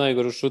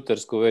najgoru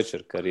šutersku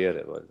večer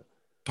karijere, valjda.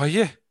 Pa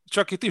je,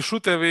 čak i ti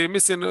šutevi,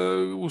 mislim,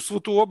 u svu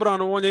tu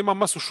obranu on je ima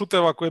masu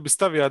šuteva koje bi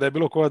stavio da je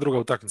bilo koja druga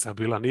utakmica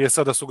bila. Nije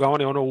sad da su ga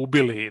oni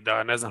ubili i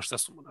da ne znam šta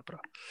su mu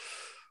napravili.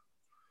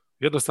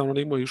 Jednostavno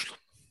nije mu išlo.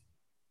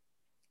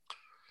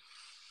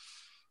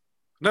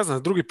 Ne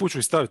znam, drugi put ću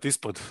ih staviti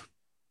ispod.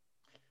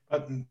 Pa,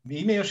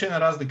 ima još jedna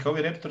razlika,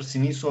 ovi Raptorsi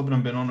nisu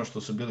obrambeni ono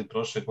što su bili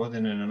prošle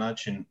godine na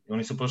način,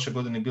 oni su prošle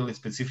godine bili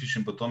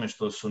specifični po tome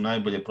što su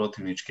najbolje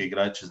protivničke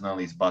igrače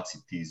znali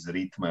izbaciti iz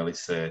ritma ili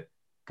se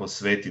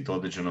posvetiti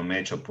određenom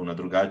matchupu na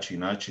drugačiji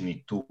način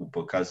i tu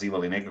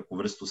pokazivali nekakvu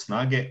vrstu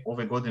snage.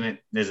 Ove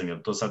godine, ne znam,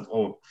 jer to sad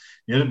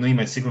vjerojatno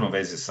ima sigurno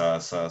veze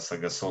sa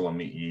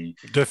Gasolom i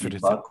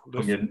Bakom,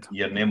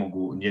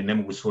 jer ne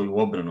mogu svoju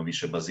obranu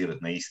više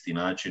bazirati na isti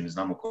način.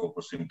 Znamo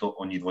koliko su im to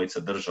oni dvojica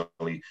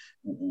držali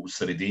u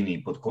sredini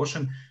i pod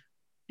košem,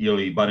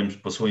 ili barem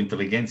po svojoj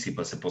inteligenciji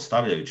pa se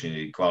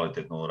postavljajući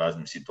kvalitetno u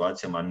raznim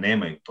situacijama,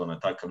 nemaju to na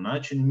takav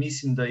način.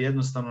 Mislim da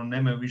jednostavno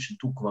nemaju više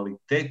tu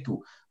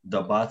kvalitetu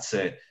da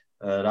bace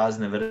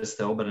razne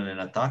vrste obrane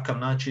na takav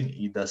način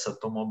i da sa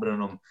tom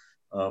obranom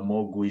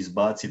mogu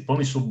izbaciti.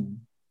 Oni su,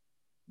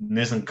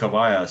 ne znam,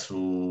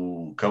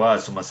 Kavaja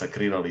su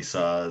masakrirali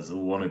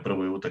u onoj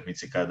prvoj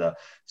utakmici kada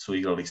su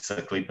igrali sa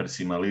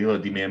Clippersima.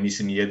 Lillard im je,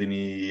 mislim,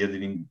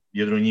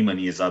 jedino njima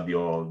nije zabio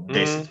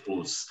 10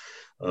 plus.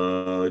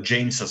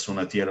 Jamesa su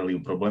natjerali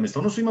u probleme.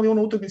 Stvarno su imali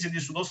utakmice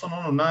gdje su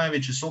doslovno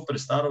najveće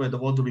superstarove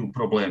dovodili u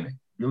probleme.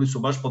 Bili su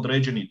baš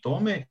podređeni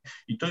tome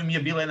i to im je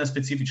bila jedna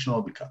specifična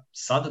odlika.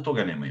 Sada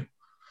toga nemaju.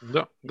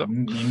 Da.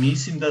 I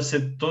mislim da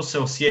to se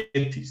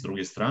osjeti. S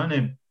druge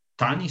strane,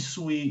 tanji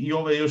su i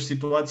ove još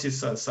situacije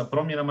sa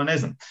promjenama, ne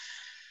znam.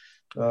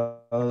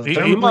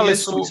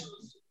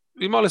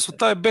 Imali su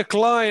taj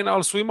backline,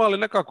 ali su imali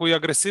nekako i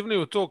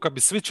agresivniju to kad bi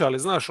svičali,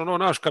 znaš,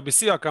 kad bi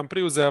Sijakam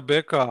priuzeo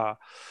beka,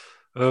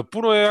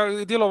 puno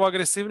je djelova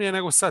agresivnije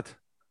nego sad.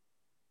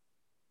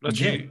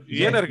 Znači,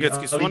 i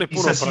energetski su oni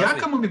puno prazni. I sa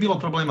Sijakamom je bilo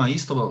problema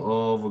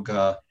isto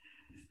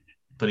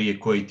prije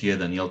koji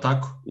tjedan, jel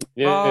tako?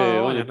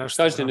 On je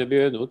kažnjen je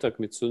bio jednu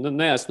utakmicu.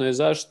 Nejasno je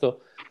zašto,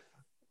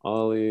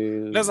 ali...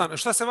 Ne znam,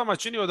 šta se vama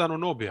čini od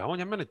Anunobija? On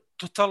je meni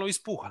totalno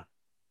ispuhan.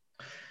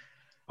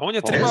 On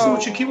je Ja sam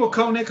očekivao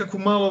kao nekakvu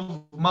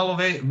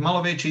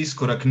malo veći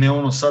iskorak, ne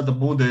ono sad da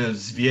bude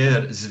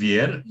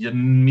zvijer, jer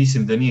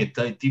mislim da nije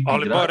taj tip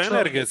ali igrača. Ali bar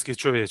energetski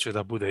čovječe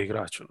da bude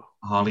igrač.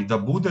 Ali da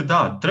bude,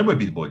 da, treba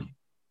biti bolji.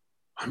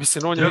 A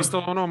mislim, on je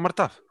isto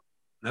mrtav.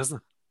 Ne znam.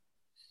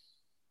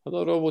 Pa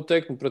dobro, ovu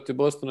tekmu protiv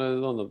Bostona je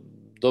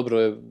dobro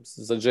je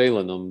za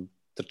Jalenom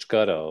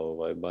trčkara,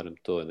 barem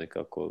to je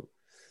nekako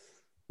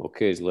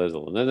ok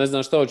izgledalo. Ne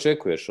znam šta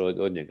očekuješ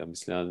od njega,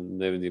 mislim, ja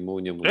ne vidim u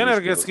njemu...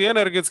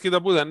 Energetski da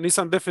bude.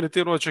 Nisam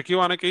definitivno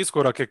očekivao neke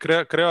iskorake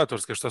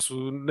kreatorske, što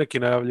su neki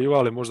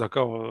najavljivali možda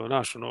kao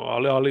naš,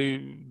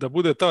 ali da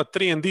bude ta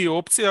 3&D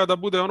opcija, da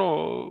bude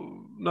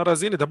na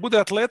razini, da bude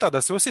atleta,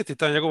 da se osjeti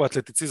taj njegov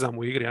atleticizam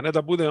u igri, a ne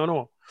da bude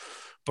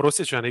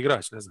prosječan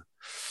igrač, ne znam.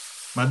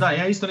 Ma da,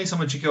 ja isto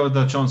nisam očekivao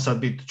da će on sad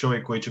biti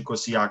čovjek koji će ko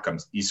Sijakam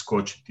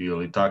iskočiti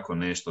ili tako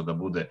nešto da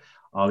bude,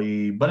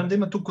 ali barem da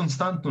ima tu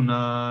konstantnu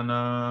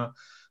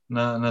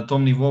na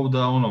tom nivou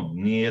da ono,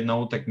 nije jedna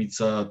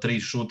utakmica 3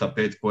 šuta,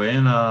 5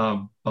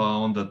 poena, pa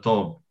onda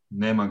to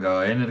nema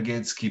ga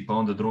energetski, pa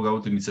onda druga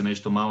utakmica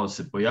nešto malo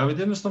se pojavi.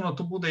 Jednostavno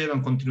to bude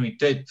jedan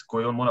kontinuitet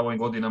koji on mora ovim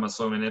godinama s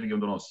ovom energijom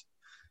donositi.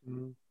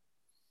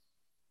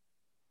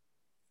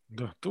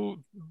 Da,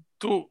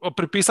 tu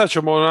pripisat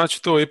ćemo,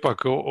 znači, to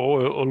ipak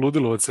ovo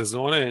ludilo od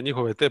sezone,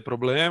 njihove te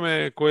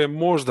probleme koje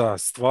možda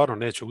stvarno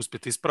neće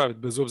uspjeti ispraviti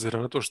bez obzira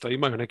na to što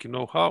imaju neki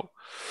know-how,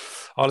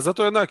 ali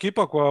zato je jedna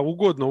ekipa koja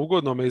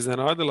ugodno me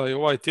iznenadila i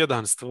ovaj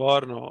tjedan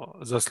stvarno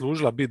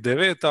zaslužila biti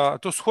 9, a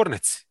to su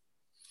Hornetsi.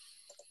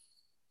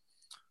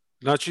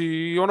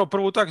 Znači, ono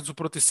prvu utakmicu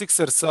protiv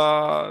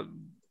Sixersa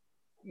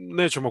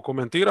nećemo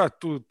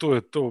komentirati, to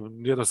je to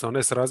jednostavno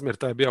nesrazmjer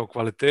taj bio u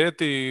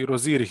kvaliteti,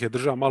 Rozier ih je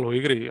držao malo u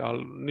igri,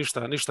 ali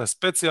ništa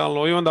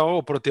specijalno, i onda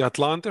ovo protiv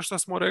Atlante što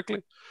smo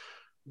rekli,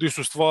 gdje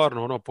su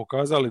stvarno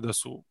pokazali da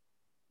su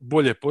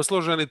bolje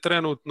posloženi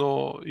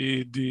trenutno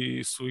i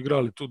gdje su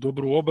igrali tu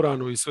dobru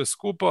obranu i sve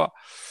skupa.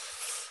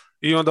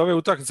 I onda ove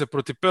utakmice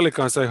protiv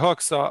Pelicansa i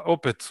Hawksa,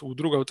 opet u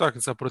druga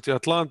utakmica protiv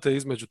Atlante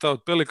između ta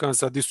od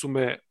Pelicansa, gdje su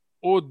me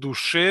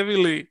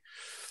oduševili,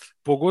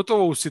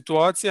 pogotovo u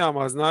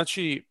situacijama,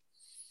 znači,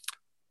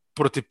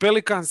 protiv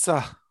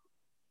Pelicansa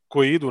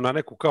koji idu na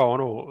neku kao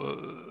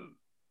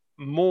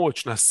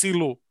moć, na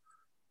silu.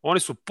 Oni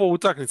su po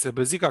utakmice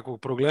bez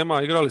ikakvog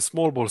problema igrali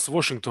small ball s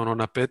Washingtonom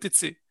na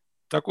petici,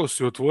 tako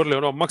su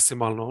otvorili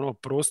maksimalno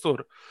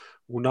prostor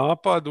u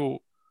napadu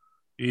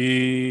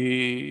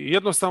i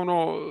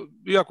jednostavno,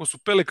 iako su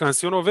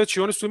Pelicansi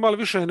veći, oni su imali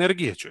više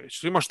energije,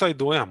 čovječ. Imaš taj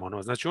dojam,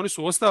 znači oni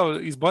su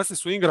izbacili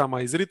su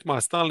Ingrama iz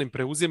ritma stalnim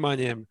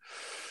preuzimanjem,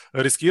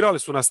 riskirali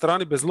su na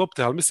strani bez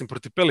lopte, ali mislim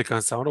protiv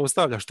Pelicansa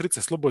ostavljaš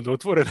trice slobodno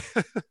otvorene.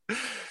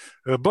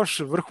 Baš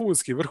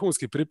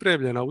vrhunski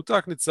pripremljena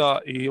utakmica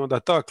i onda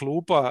ta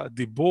klupa,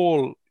 Di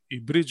Ball i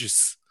Bridges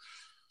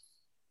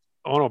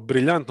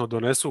briljantno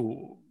donesu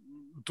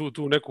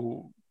tu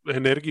neku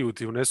energiju,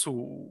 ti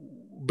unesu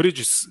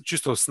Bridges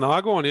čisto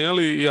snagom,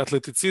 i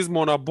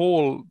atleticizmom, na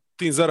Ball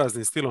tim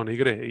zaraznim stilom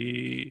igre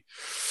i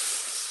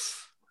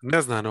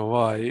ne znam,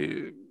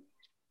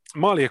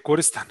 mali je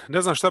koristan.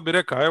 Ne znam šta bi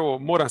rekao, evo,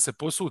 moram se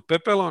posut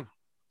pepelom.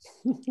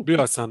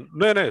 Bio sam,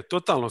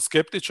 totalno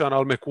skeptičan,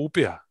 ali me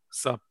kupija.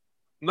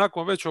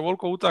 Nakon već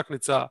ovoliko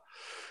utakmica,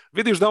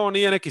 vidiš da on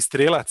nije neki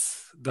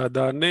strelac,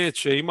 da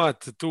neće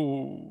imati tu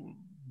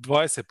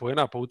 20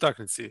 poena po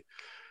utakmici,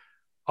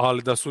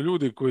 ali da su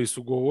ljudi koji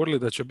su govorili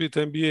da će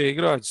biti NBA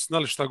igrač,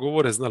 znali šta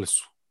govore, znali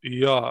su. I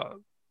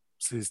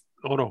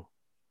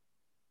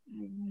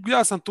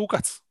ja sam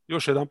tukac,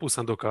 još jedan put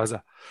sam dokazao.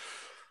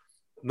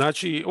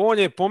 Znači, on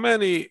je po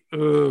meni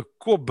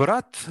ko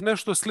brat,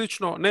 nešto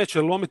slično,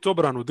 neće lomiti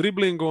obranu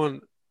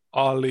driblingom,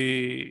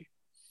 ali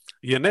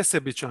je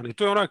nesebičan i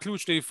to je onaj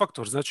ključni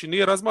faktor. Znači,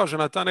 nije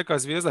razmažena ta neka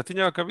zvijezda. Ti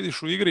njega kad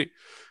vidiš u igri,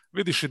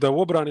 vidiš i da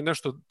u obrani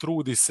nešto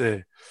trudi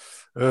se,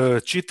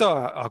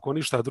 čita, ako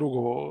ništa drugo,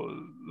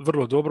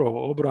 vrlo dobro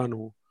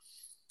obranu,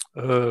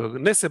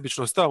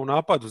 nesebično sta u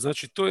napadu.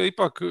 Znači, to je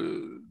ipak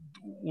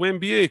u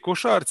NBA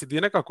košarci gdje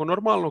je nekako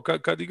normalno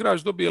kad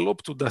igrač dobije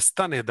loptu da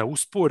stane, da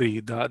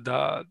uspori,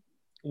 da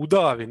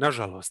udavi,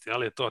 nažalost,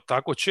 ali je to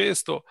tako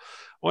često.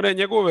 One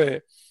njegove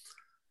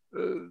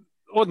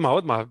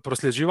odmah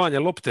prosljeđivanje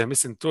lopte,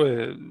 mislim, to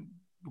je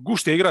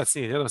gušt je igrač s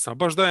njim, jednostavno,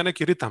 baš daje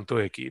neki ritam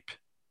toj ekipi.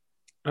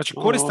 Znači,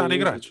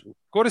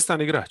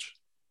 koristan igrač.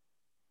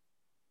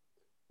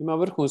 Ima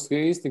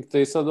vrhunske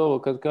instinkte i sad ovo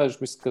kad kažeš,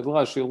 mislim, kad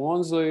gledaš i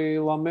Lonzo i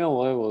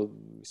Lamelo, evo.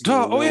 Mislim,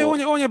 da,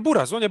 on je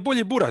buraz, on je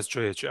bolji buraz,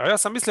 čovječe. A ja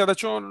sam mislio da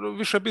će on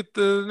više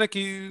biti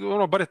neki,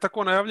 bar je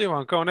tako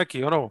najavljivan kao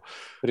neki,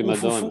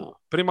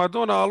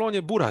 primadona, ali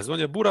on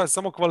je buraz,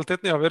 samo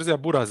kvalitetnija verzija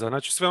buraza.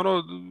 Znači, sve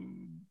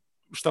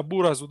šta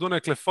burazu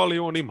donekle fali,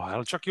 on ima.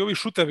 Ali čak i ovi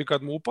šutevi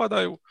kad mu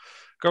upadaju,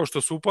 kao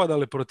što su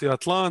upadali protiv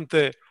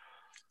Atlante,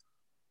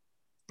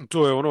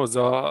 to je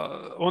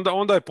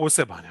onda je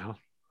poseban, jel?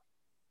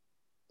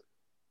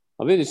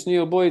 A vidiš,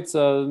 nije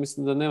obojica,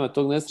 mislim da nema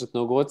tog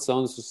nesretnog oca,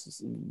 oni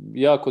su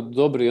jako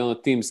dobri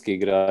timski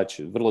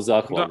igrači, vrlo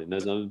zahvalni. Ne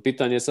znam,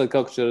 pitanje je sad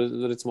kako će,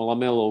 recimo,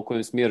 Lamelo, u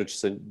kojem smjeru će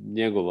se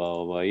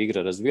njegova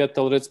igra razvijati,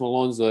 ali recimo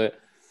Lonzo je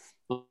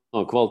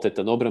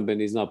kvalitetan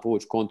obrambeni, zna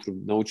povući kontru,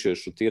 naučio je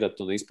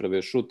šutirati,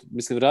 ispravio šut.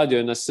 Mislim, radio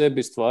je na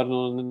sebi,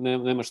 stvarno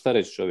nema šta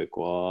reći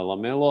čovjeku. A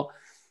Lamelo,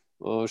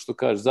 što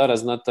kaže,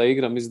 zaraznata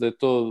igra, mislim da je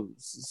to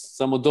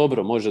samo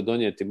dobro može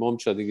donijeti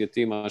momčad gdje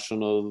ti imaš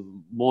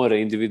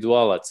more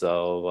individualaca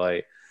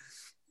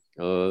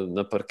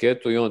na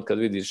parketu i on kad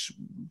vidiš,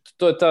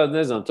 to je ta,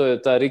 ne znam, to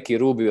je ta Ricky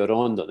Rubio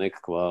Rondo,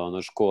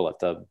 nekakva škola,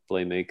 ta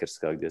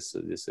playmakerska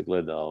gdje se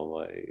gleda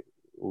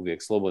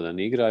uvijek slobodan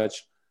igrač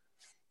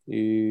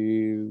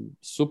i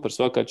super,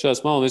 svaka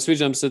čast. Malo ne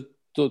sviđam se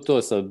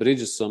to sa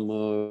Bridgesom,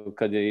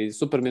 kad je,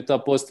 super mi je ta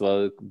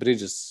postava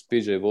Bridges,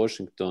 PJ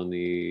Washington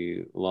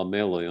i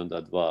Lamelo i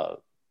onda dva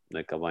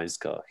neka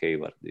vanjska,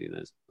 Hayward i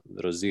ne znam,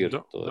 Rozier,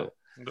 to je.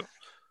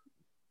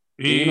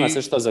 I ima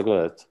se šta za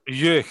gledat.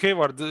 Je,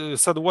 Hayward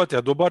sad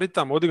uvatija dobar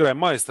ritam, odigra je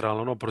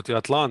maestralno ono, protiv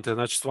Atlante,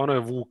 znači stvarno je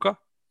vuka.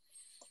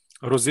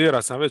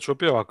 Roziera sam već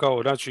opjeva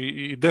kao, znači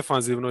i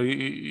defanzivno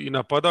i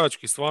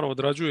napadački stvarno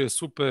odrađuje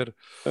super.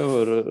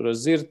 Evo,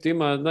 Rozier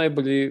ima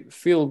najbolji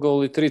field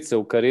goal i trice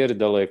u karijeri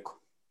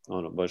daleko.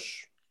 Ono,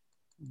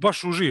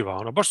 baš uživa,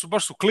 ono,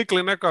 baš su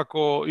klikli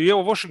nekako i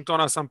evo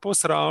Washingtona sam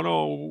posrao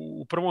ono,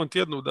 u prvom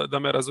tjednu da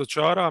me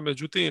razočara,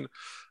 međutim,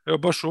 evo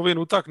baš u ovim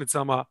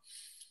utakmicama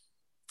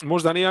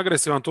možda nije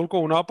agresivan toliko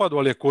u napadu,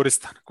 ali je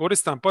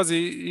koristan, pazi,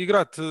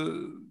 igrat,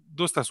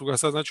 dosta su ga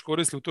sad znači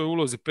koristili u toj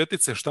ulozi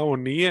petice, šta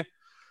on nije,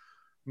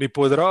 ni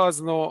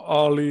podrazno,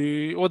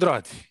 ali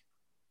odradi.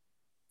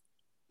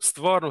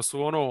 Stvarno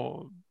su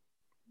ono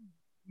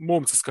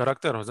momci s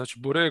karakterom, znači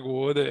Borrego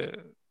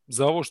ovdje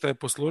za ovo što je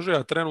posložio,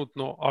 a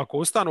trenutno, ako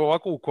ostanu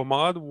ovako u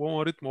komadu, u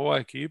ovom ritmu ova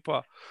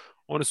ekipa,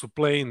 oni su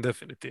play-in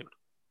definitivno.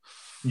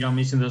 Ja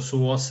mislim da su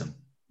 8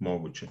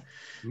 moguće.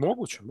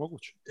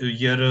 Moguće.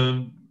 Jer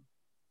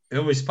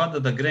evo ispada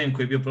da Graham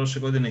koji je bio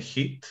prošle godine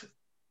hit,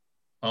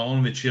 a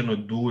on već jedno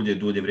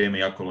dulje vrijeme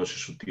jako loše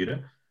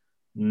šutira.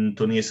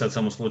 To nije sad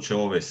samo slučaj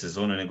ove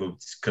sezone, nego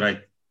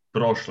kraj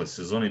prošle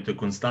sezone i to je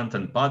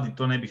konstantan pad i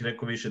to ne bih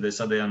rekao više da je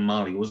sada jedan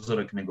mali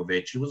uzorak nego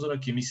veći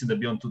uzorak i mislim da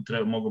bi on tu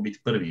mogao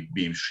biti prvi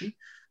bivši,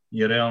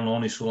 jer realno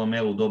oni su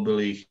Lamelu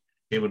dobili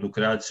Haywardu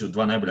kreaciju,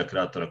 2 najbolja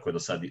kreatora koje do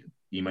sad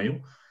imaju,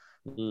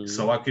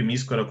 sa ovakvim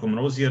iskorakom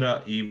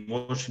Roziera i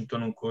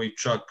Washingtonom koji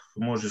čak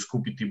može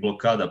skupiti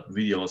blokada,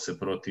 vidjelo se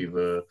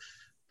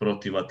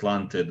protiv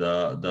Atlante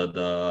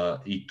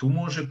da i tu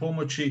može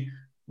pomoći.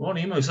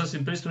 Oni imaju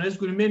sasvim pristupnu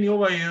nezgodu i meni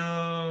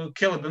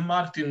Caleb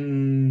Martin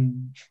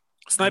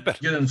snajper.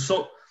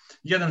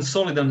 Jedan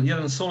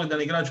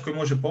solidan igrač koji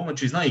može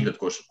pomoći i zna igrat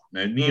košarku.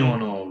 Nije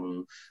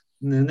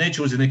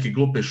neće uzeti neke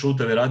glupe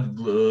šuteve,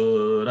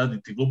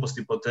 raditi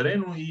gluposti po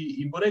terenu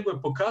i Borrego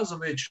je pokazao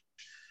već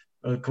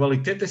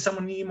kvalitete, samo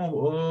nije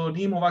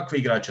imao ovakve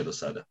igrače do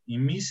sada. I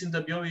mislim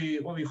da bi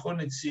ovi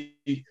Hornici,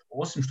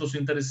 osim što su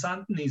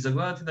interesantni za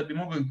gledati, da bi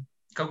mogli,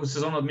 kako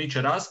sezona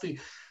odmiče, rasti,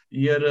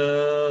 jer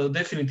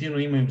definitivno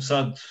imaju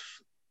sad,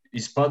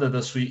 ispada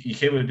da su i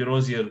Hayward i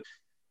Rozier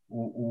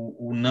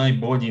u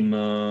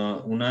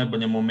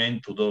najboljem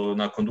momentu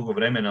nakon dugo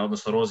vremena,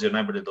 odnosno Rozier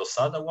najbolje do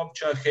sada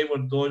uopće, a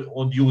Hayward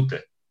od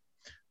Jute.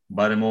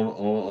 Barem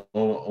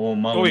ovo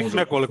malo... Ovih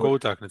nekoliko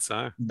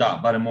utakmica. Da,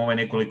 barem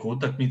nekoliko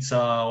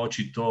utakmica,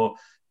 očito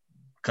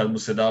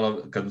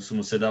kad su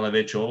mu se dale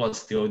veće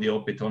ovlasti, ovdje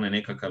opet on je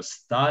nekakav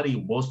stari,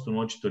 u Bostonu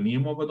očito nije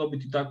mogao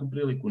dobiti takvu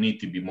priliku,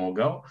 niti bi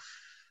mogao,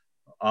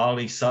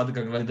 ali sad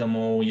ga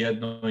gledamo u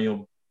jednoj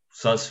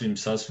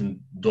sasvim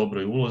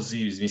dobroj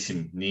ulozi,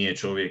 mislim, nije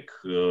čovjek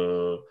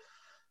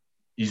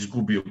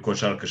izgubio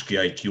košarkaški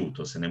IQ,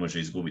 to se ne može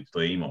izgubiti,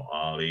 to je imao,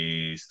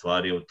 ali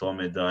stvar je u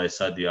tome da je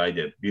sad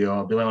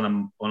bila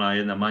je ona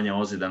jedna manja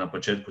ozljeda na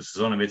početku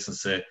sezone, već sam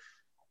se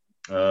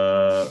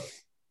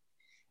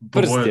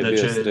pobojao da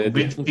će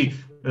biti,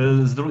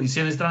 s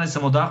jedne strane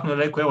sam odahnuo i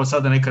rekao, evo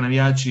sada neka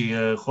navijači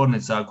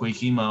Hornica, ako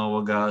ih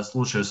ima,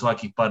 slušaju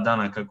svakih par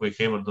dana kako je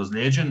Hayward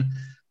ozlijeđen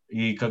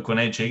i kako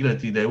neće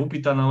igrati i da je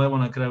upitan, ali evo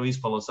na kraju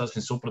ispalo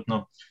sasvim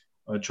suprotno,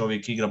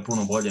 čovjek igra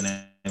puno bolje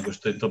nego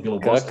što je to bilo u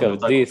Bostonu.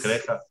 Kakav dis,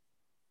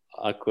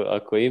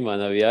 ako ima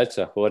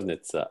navijača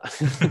Horneca.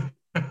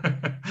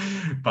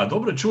 Pa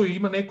dobro, čuj,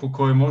 ima neko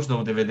koji je možda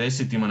u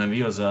 90-ima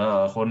navio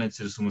za Hornets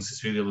jer su mu se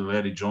svidjeli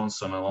Larry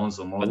Johnson,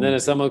 Alonzo Mourning. Pa ne,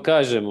 samo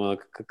kažemo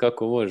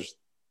kako može.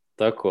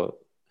 Tako.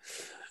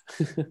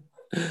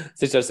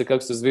 Sjećaš se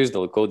kako su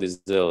zviždali Cody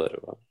Zeller.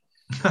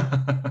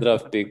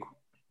 Draft piku.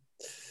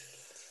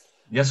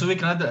 Ja se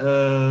uvijek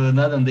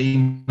nadam da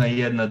ima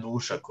jedna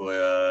duša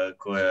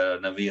koja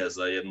navija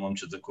za jednu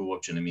momčad za koju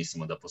uopće ne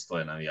mislimo da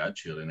postoje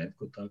navijači ili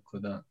netko, tako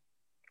da...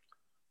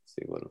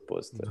 Sigurno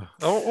postoje.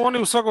 Oni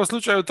u svakom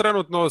slučaju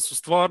trenutno su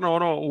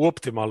stvarno u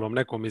optimalnom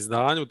nekom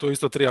izdanju, to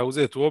isto treba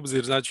uzeti u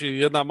obzir, znači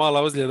jedna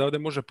mala ozljeda ovdje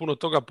može puno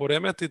toga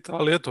poremetiti,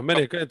 ali eto,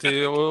 meni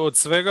je od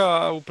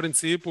svega u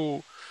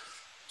principu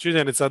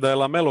činjenica da je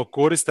Lamelo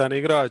koristan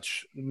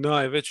igrač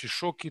najveći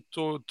šok i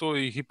to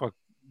ih ipak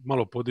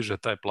malo podiže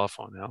taj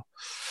plafon, jel?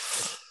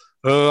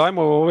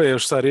 Ajmo ove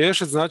još sad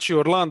riješiti, znači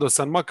Orlando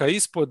San Maka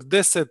ispod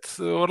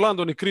 10,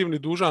 Orlando ni kriv ni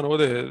dužan,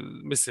 ovdje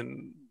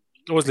mislim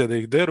ozljede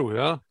ih deru,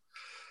 jel?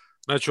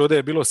 Znači ovdje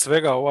je bilo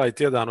svega ovaj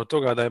tjedan od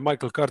toga da je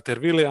Michael Carter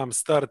Williams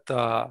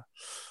starta,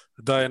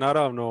 da je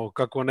naravno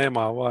kako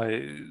nema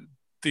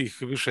tih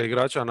više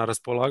igrača na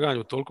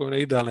raspolaganju, toliko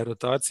ne idealne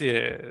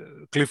rotacije,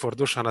 Clifford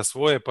došao na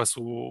svoje, pa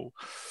su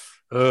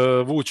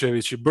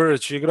Vučević i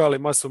Birch igrali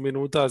masu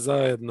minuta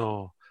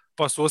zajedno,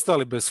 pa su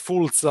ostali bez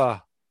Fulca,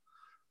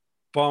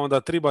 pa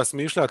onda treba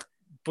smišljati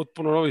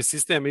potpuno novi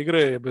sistem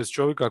igre bez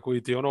čovjeka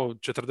koji ti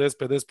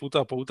 40-50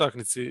 puta po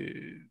utakmici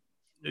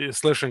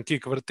slash and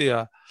kick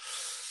vrtija.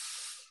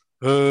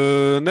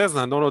 Ne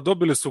znam,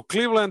 dobili su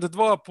Cleveland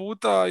 2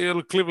 puta,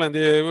 jer Cleveland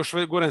je još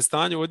gorem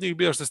stanju od njih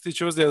bio što se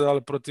tiče ozljeda,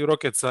 ali protiv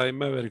Rocketsa i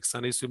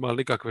Mavericksa nisu imali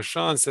nikakve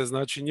šanse,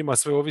 znači njima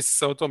sve ovisi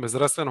sa o tome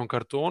zdravstvenom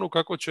kartonu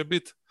kako će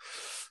biti.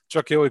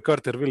 Čak je ovaj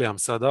Carter Williams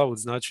sad out,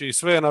 znači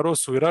sve je na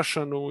Rossu i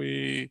Rašanu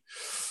i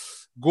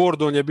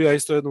Gordon je bio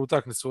isto jednu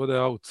utakmicu, ode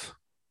out.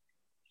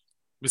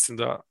 Mislim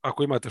da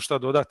ako imate šta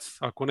dodati,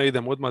 ako ne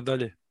idemo odmah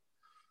dalje.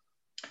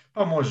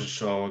 Pa možeš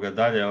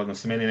dalje,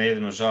 odnosno meni je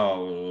jedino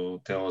žao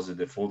te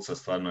ozljede Fulca,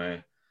 stvarno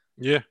je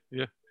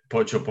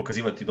počeo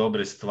pokazivati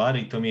dobre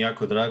stvari i to mi je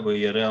jako drago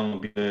jer realno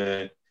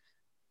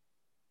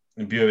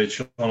bio je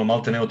već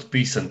malte ne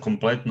otpisan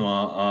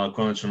kompletno, a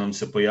konačno nam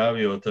se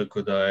pojavio,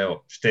 tako da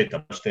evo,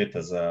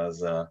 šteta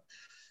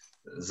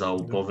za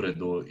ovu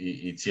povredu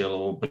i cijelu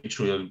ovu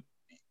priču, jer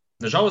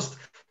nažalost,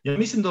 ja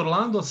mislim da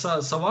Orlando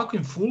sa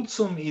ovakvim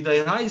Fulcom i da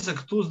je Isaac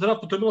tu zdrav,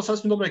 to je bila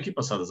sasvim dobra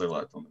ekipa sada za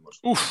gledati.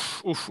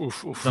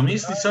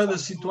 Zamisli sada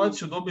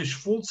situaciju,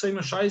 dobiješ Fulca,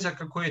 imaš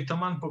Isaaca koji je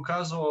taman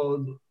pokazao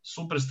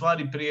super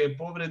stvari prije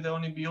povrede,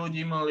 oni bi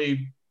ovdje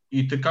imali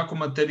i tekako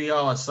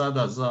materijala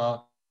sada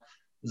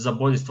za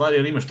bolje stvari,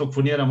 jer imaš tog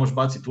Furnjera, možeš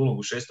baciti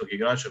ulogu šestog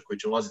igrača koji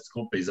će ulaziti s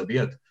klupe i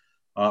zabijati.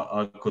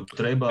 Ako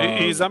treba...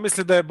 I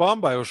zamisli da je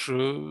Bamba još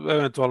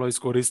eventualno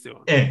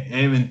iskoristio.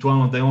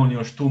 Eventualno da je on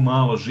još tu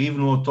malo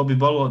živnuo, to bi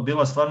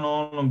bila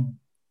stvarno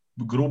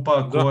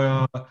grupa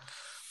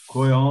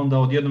koja onda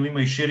odjednom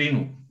ima i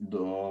širinu.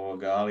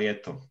 Ali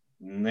eto,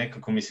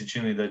 nekako mi se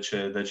čini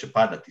da će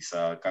padati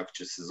kako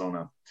će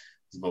sezona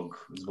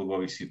zbog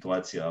ovih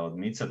situacija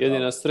odmicati.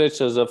 Jedina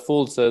sreća za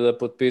Fulca je da je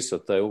potpisao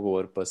taj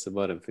ugovor pa se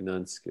barem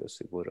financijski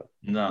osigurao.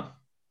 Da.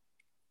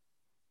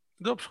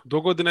 Dobro,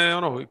 do godine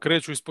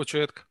kreću iz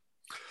početka.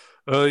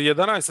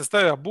 11 se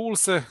stavlja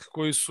Bullse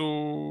koji su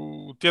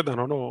tjedan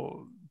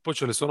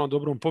počeli s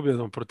dobrom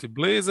pobjedom protiv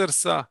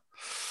Blazersa.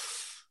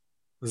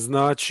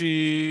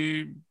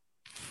 Znači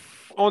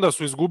onda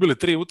su izgubili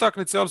 3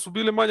 utakmice, ali su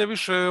bili manje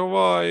više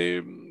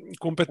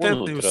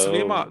kompetentni u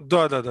svima.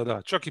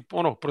 Da. Čak i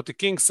protiv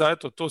Kingsa,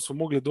 eto, to su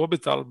mogli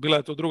dobiti, ali bila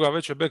je to druga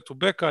veća back to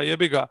backa,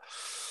 jebi ga.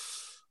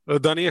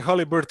 Da nije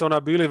Haliburtona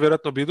bili,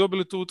 vjerojatno bi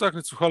dobili tu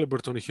utakmicu.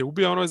 Haliburton ih je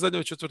ubio onoj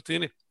zadnjoj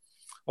četvrtini.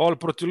 Ali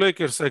protiv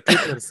Lakersa i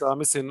Clippersa,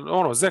 mislim,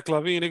 Zach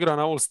LaVine igra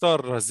na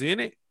All-Star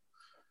razini.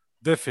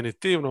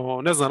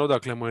 Definitivno, ne znam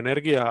odakle mu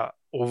energija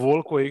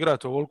ovoliko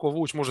igrati, ovoliko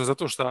vuć, možda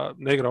zato što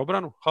ne igra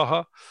obranu,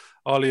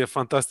 ali je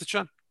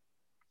fantastičan.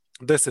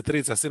 10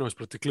 trica sinoć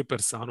protiv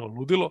Clippersa,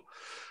 ludilo.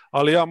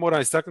 Ali ja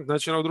moram istaknuti,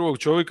 znači, drugog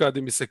čovjeka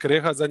gdje mi se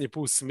Kreha zadnji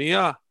put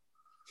smija.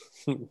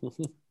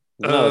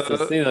 Znao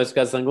sam sinoć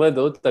kad sam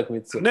gledao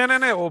utakmicu.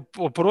 Ne,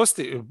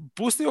 oprosti.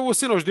 Pusti ovo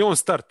sinoć gdje on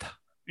starta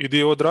i gdje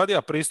je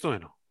odradio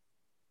pristojno.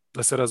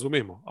 Da se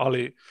razumijemo.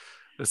 Ali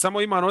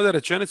samo imam ovdje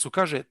rečenicu,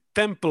 kaže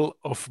Temple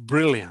of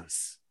Brilliance.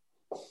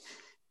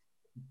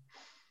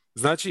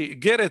 Znači,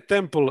 Garrett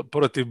Temple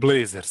protiv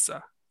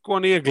Blazersa. Ko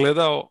nije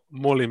gledao,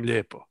 molim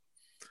lijepo.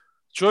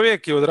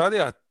 Čovjek je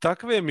odradio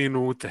takve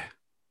minute.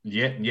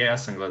 Ja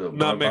sam gledao.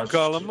 Na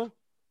McCallumu,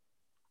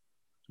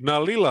 na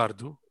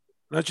Lillardu.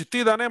 Znači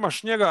ti da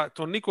nemaš njega,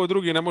 to niko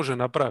drugi ne može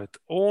napraviti.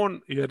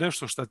 On je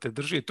nešto što te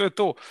drži. To je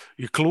to.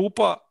 I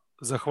klupa,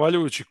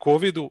 zahvaljujući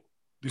Covidu,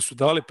 gdje su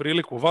dali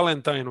priliku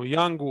Valentineu,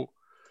 Youngu,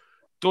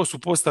 to su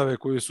postave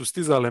koje su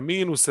stizale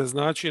minuse.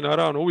 Znači,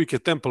 naravno, uvijek je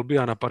Temple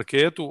bio na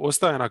parketu,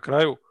 ostaje na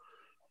kraju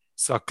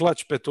sa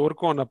klač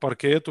petorkom na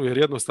parketu, jer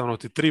jednostavno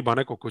ti triba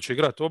neko ko će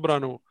igrati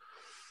obranu.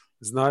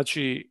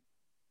 Znači,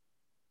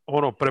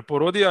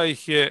 preporodija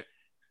ih je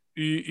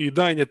i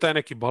daje je taj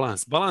neki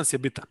balans. Balans je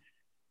bitan.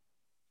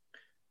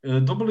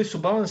 Dobili su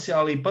balans,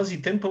 ali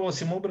pazi, Temple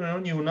osim obrane,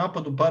 on je u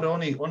napadu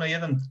onaj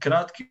jedan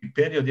kratki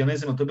period, ja ne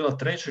znam, to je bila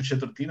treća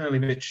četvrtina ili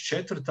već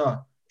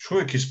četvrta,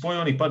 čovjek je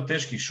spojio onih par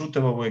teških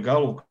šuteva u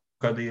egalu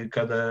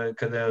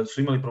kada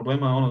su imali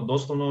problema,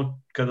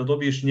 doslovno kada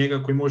dobiješ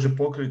njega koji može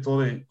pokriti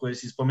ove koje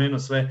si spomenuo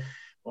sve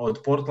od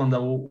Portlanda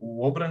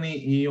u obrani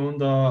i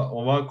onda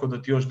ovako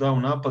da ti još da u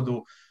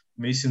napadu,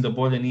 mislim da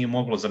bolje nije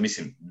moglo za,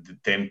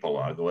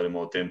 Temple, govorimo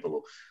o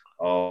Templeu.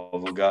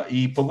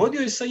 I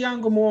pogodio je sa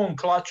Youngom u ovom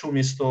klaču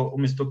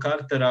umjesto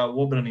Cartera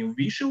u obrani u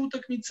više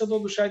utakmica,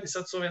 doduše, ajde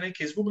sad su ove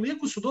neke izgubili,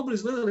 iako su dobro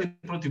izgledali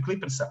protiv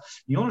Clippersa.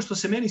 I ono što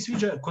se meni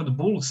sviđa kod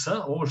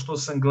Bullsa, ovo što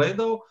sam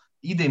gledao,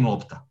 ide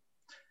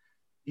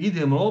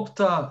im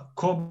lopta,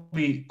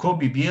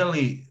 Kobe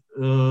bijeli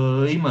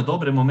ima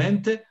dobre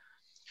momente,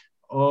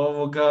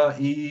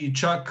 i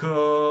čak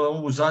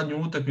ovu zadnju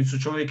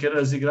utakmicu čovjek je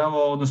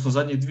razigravao, odnosno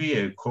zadnje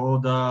dvije, ko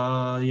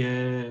da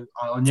je,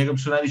 a njega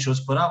su najviše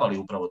osporavali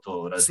upravo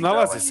to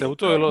razigravanje. Snalazi se u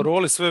toj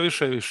roli sve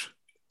više i više.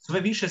 Sve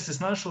više se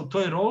snašao u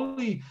toj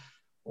roli,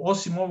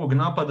 osim ovog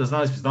napada,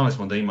 znali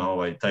smo da ima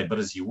taj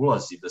brzi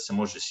ulaz i da se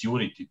može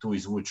sjuriti tu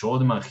izvući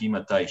odmah,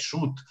 ima taj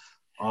šut,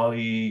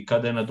 ali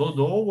kada je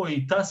nadodao ovo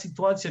i ta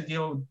situacija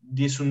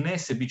gdje su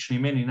nesebični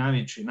meni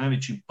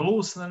najveći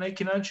plus na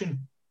neki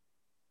način,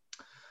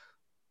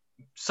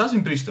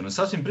 sasvim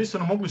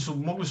pristojno,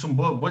 mogli su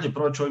bolje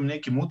proći ovim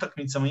nekim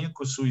utakmicama,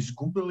 iako su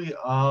izgubili,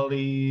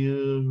 ali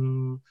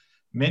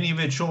meni je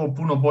već ovo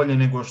puno bolje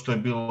nego što je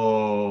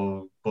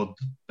bilo pod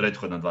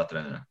prethodna 2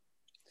 trenera.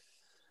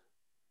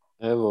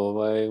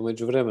 Evo, u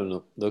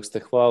međuvremenu, dok ste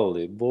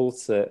hvalili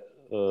Bullse,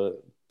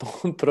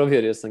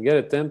 provjerio sam,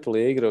 Garrett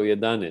Temple je igrao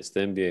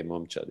 11 NBA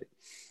momčadi.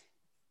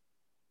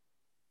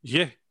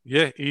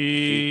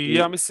 I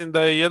ja mislim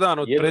da je jedan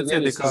od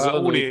predsjednika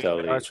Unije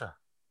igrača.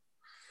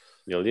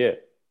 Jel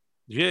je?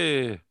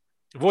 Je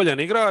voljan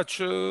igrač,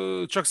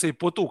 čak se i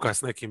potuka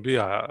s nekim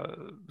bija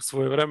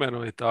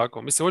svojevremeno i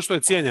tako. Mislim, očito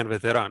je cijenjen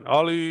veteran,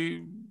 ali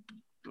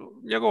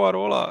njegova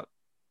rola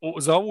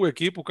za ovu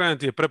ekipu, kajem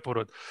ti, je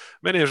preporod.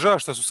 Meni je žao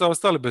što su sad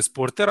ostali bez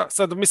Portera.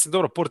 Sad mislim,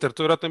 dobro, Porter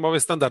to vjerojatno ima ove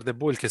standardne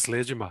boljke s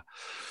leđima.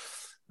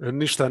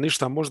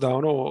 Ništa možda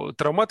ono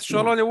traumatično,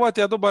 ali on je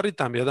uvatio dobar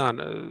ritam jedan.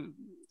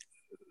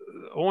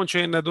 On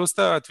će im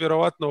nedostajati,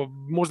 vjerovatno,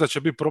 možda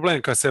će biti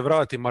problem kad se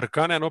vrati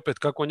Markkanen, opet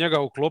kako njega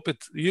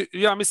uklopiti.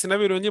 Ja mislim, ne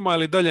vjerujem njima,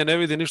 ali dalje ne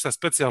vidi ništa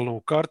specijalno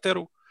u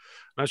Carteru.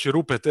 Znači,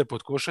 rupe te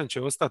pod košem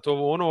će ostati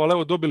ovo ono, ali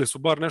evo, dobili su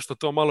bar nešto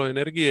to malo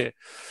energije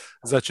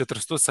za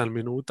 48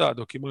 minuta,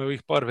 dok imaju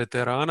ovih par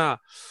veterana.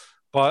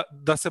 Pa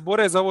da se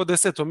bore za ovo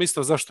 10.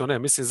 mjesto, zašto ne?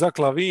 Mislim, za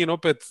Lavin,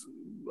 opet,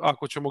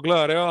 ako ćemo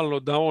gledati realno,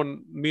 da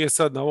on nije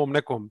sad na ovom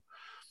nekom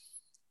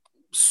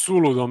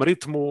suludom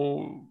ritmu,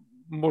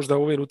 možda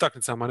u ovim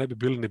utakmicama ne bi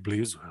bili ni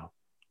blizu, jel?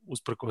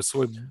 Usprkos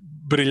svoj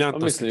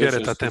briljantnosti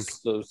Garretta Temple.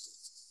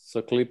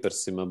 Sa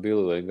Clippersima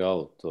bili u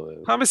egalu, to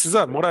je...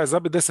 Mislim, mora je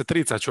zabiti 10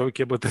 trica čovjek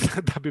jebote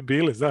da bi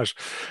bili, znaš.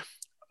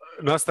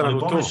 Nastavno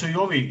to. Su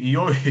i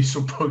ovi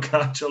su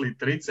pogađali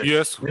trice.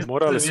 Jesu,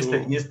 morali su...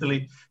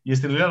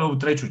 Jeste li gledali ovu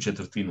treću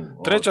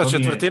četvrtinu? Treća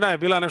četvrtina je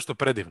bila nešto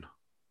predivno.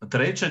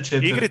 Treća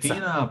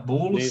četvrtina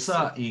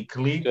Bullsa i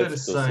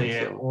Clippersa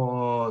je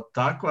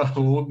takva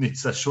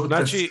ludnica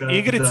šuterska. Znači,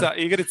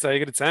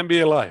 igrica,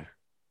 NBA Live.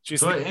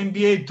 Čisti. To je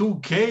NBA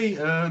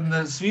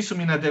 2K, svi su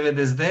mi na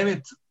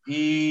 99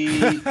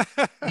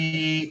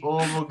 i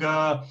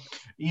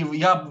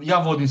ja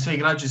vodim sve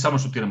igrače i samo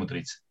šutiramo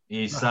trice.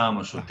 I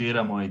samo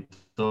šutiramo i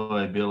to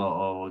je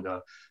bilo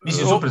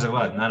mislim, super za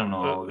gledati,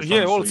 naravno.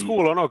 Je old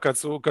school, ono,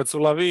 kad su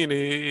Lavin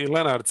i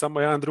Leonard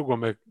samo jedan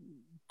drugome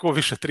ko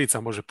više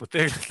trica može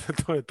potegnuti,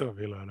 to je to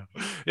bilo. Ono.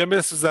 Ja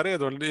mislim su za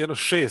redom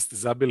 6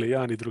 zabili,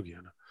 jedan i drugi.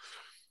 Ono.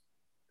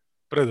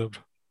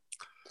 Predobro.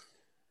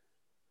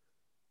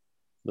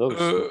 Dobro.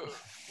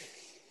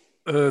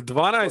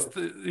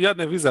 12,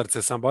 jadne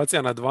Vizarce sam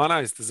bacio na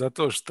 12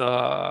 zato što,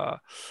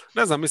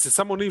 ne znam, mislim,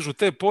 samo nižu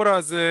te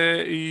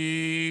poraze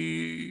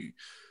i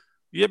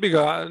jebi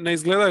ga, ne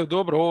izgledaju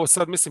dobro. Ovo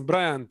sad, mislim,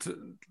 Bryant,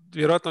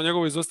 vjerojatno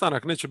njegov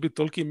izostanak neće biti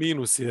toliki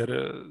minus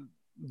jer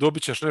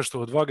dobit ćeš nešto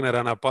od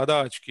Wagnera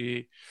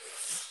napadački,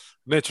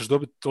 nećeš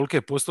dobiti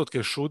tolike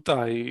postotke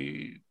šuta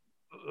i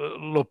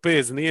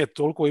Lopez nije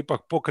toliko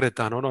ipak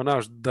pokretan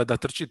da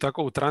trči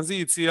tako u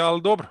tranziciji,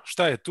 ali dobro,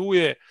 šta je, tu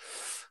je.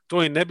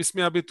 To i ne bi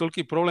smija biti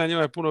toliki problem,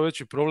 njima je puno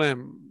veći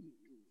problem.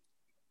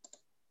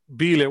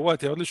 Bile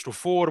uvatio odličnu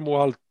formu,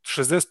 ali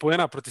 60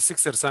 poena protiv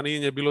Sixersa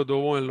nije bilo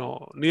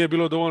dovoljno. Nije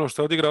bilo dovoljno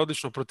što je odigrao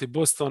odlično protiv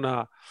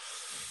Bostona.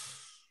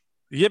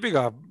 Jebi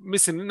ga,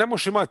 mislim, ne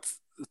možeš imati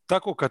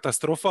tako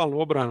katastrofalnu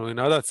obranu i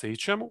nadat se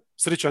ičemu.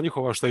 Sreća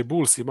njihova što i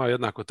Bulls ima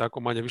jednako tako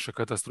manje više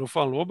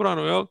katastrofalnu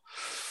obranu, jel?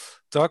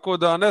 Tako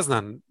da, ne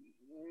znam,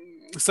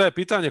 sad je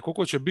pitanje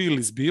koliko će Bill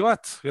izbivat,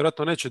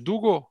 vjerojatno neće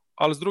dugo,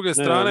 ali s druge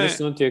strane...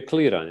 Mislim, on ti je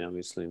kliran, ja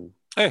mislim.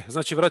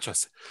 Znači vraća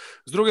se.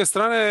 S druge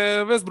strane,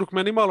 Westbrook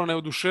me nimalo ne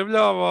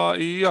oduševljava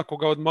i iako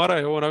ga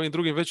odmaraju na ovim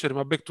drugim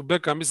večerima back to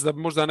back, mislim da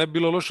bi možda ne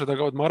bilo loše da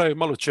ga odmaraju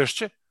malo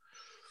češće.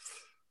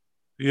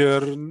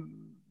 Jer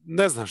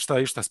ne znam šta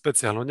je išta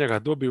specijalno od njega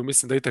dobiju.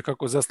 Mislim da je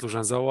itekako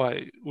zaslužan za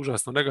ovaj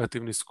užasno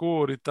negativni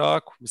skor i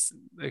tako. Mislim,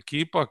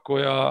 ekipa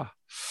koja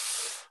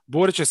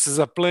borit će se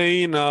za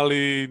play-in,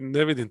 ali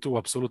ne vidim tu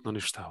apsolutno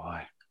ništa.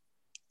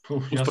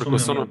 Ja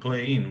sumnjam na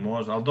play-in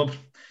možda, ali dobro,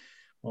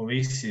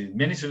 ovisi.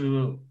 Meni su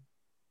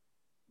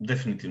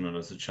definitivno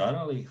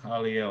razočarali,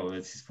 ali evo,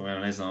 već si spomenuo,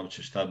 ne znam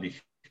uopće šta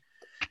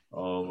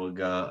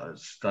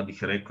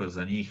bih rekao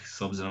za njih,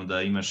 s obzirom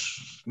da imaš,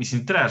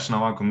 mislim, trebaš na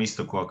ovakvom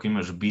istoku, ako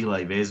imaš Billa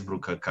i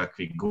Westbrooka,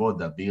 kakvi god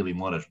da bili,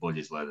 moraš bolje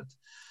izgledati.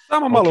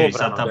 Samo malo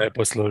obrano da je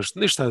posložiti,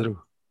 ništa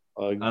drugo.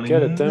 Ali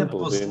ne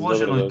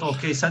posloženo je to,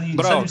 ok, sad im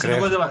se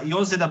dogodila i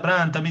ozljeda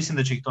Bryanta, mislim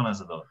da će ih to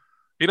nazadovati.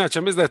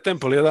 Inače, mislim da je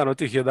Temple jedan od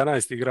tih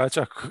 11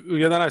 igrača,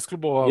 11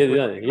 klubova.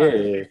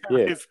 Je.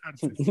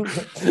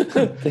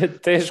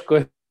 Teško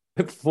je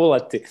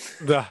fulati.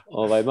 Da.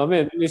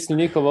 Mislim,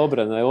 njihova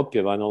obrana je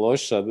opjevano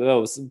loša.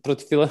 Evo,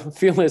 protiv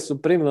File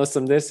su primili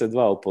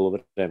 82 u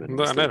poluvremenu.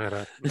 Da,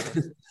 nevjerojatno.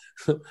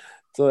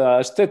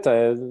 A šteta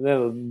je,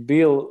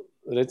 Bill,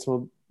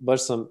 recimo,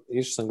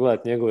 išao sam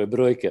gledati njegove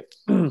brojke.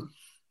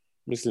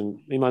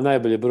 Mislim, ima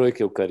najbolje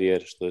brojke u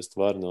karijeri, što je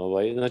stvarno,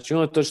 znači,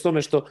 unatoč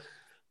tome što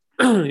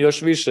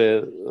još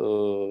više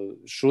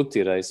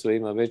šutira i sve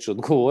ima veću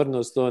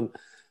odgovornost, on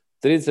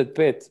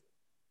 35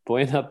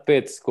 poena,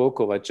 5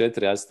 skokova,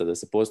 4 asista, da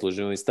se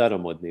posluži ovim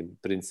staromodnim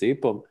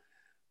principom,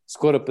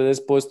 skoro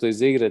 50%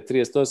 iz igre,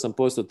 38%,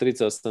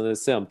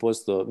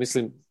 37%,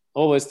 mislim,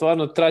 ovo je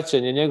stvarno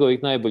tračenje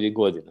njegovih najboljih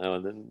godina, evo,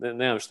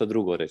 nemam šta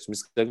drugo reći.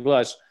 Mislim, da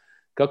gledaš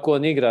kako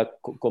on igra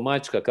ko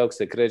mačka, kako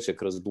se kreće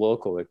kroz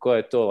blokove, koja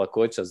je to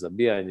lakoća za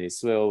bijanje i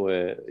sve ovo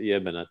je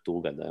jebena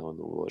tuga da je on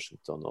u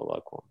Washingtonu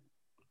ovako.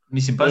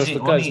 Mislim, pazi,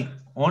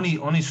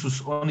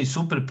 oni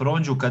super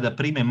prođu kada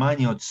prime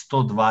manje od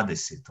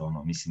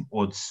 120, mislim,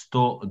 od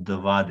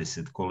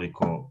 120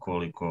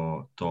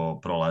 koliko to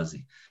prolazi.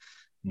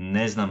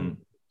 Ne znam,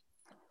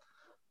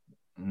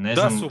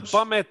 Da su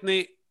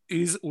pametni,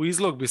 u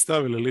izlog bi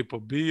stavili Lipo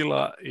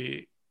Bila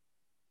i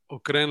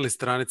okrenuli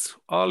stranicu.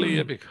 Ali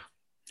jebi ga.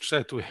 Šta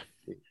je tu je?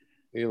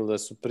 Ili da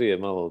su prije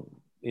malo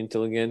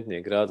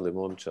inteligentnije gradili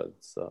momčad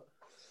sa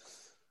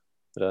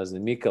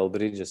raznim Michael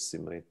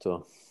Bridgesima i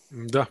to.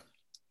 Da.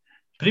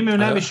 Primaju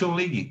najviše u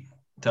ligi,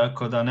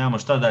 tako da nemamo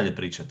šta dalje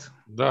pričati.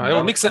 Da,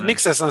 evo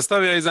Nikse sam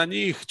stavio iza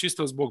njih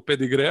čisto zbog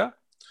pedigreja.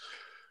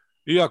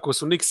 Iako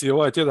su Nixi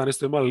ovaj tjedan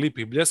isto imali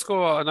lipih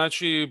bljeskova,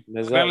 znači...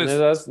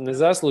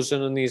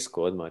 Nezasluženo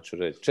nisko, odmah ću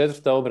reći.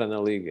 4. obrana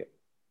lige.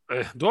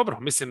 Dobro,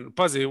 mislim,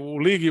 pazi, u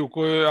ligi u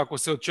kojoj ako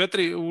se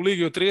u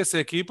ligi od 30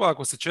 ekipa,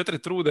 ako se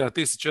 4 trude, a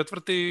ti si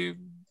 4.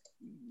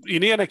 i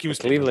nije neki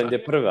uspjeh. Cleveland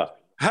je prva.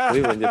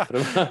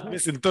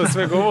 Mislim, to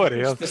sve govori,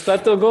 jel? Šta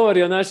to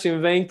govori o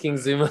našim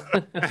rankingsima?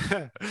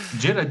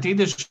 Gerard, ti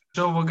ideš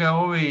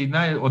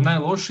od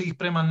najlošijih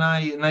prema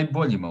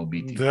najboljima u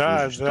biti.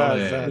 Da.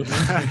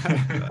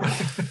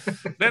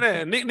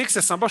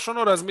 Nikse sam baš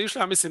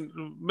razmišljao, mislim,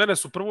 mene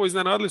su prvo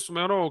iznenadili su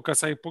me kad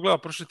sam ih pogledao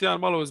prošli tjedan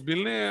malo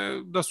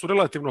ozbiljnije, da su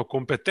relativno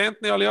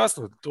kompetentni, ali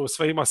jasno, to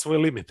sve ima svoje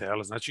limite,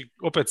 jel? Znači,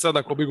 opet sad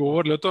ako bi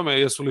govorili o tome,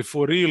 jesu li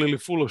for real ili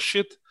full of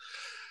shit,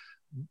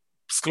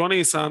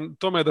 skloniji sam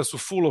tome da su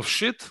full of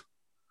shit,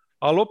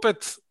 ali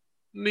opet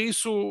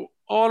nisu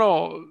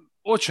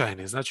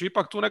očajni. Znači,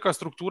 ipak tu neka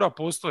struktura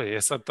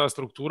postoji. Sad ta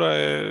struktura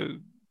je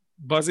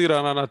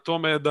bazirana na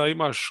tome da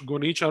imaš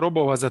goniča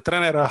robova za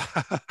trenera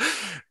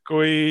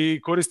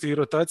koji koristi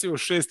rotaciju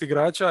 6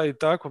 igrača i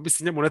tako.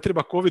 Mislim, njemu ne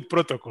treba COVID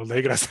protokol da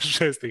igra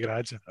sa 6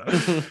 igrača.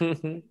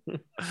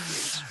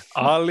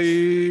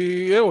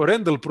 Ali, evo,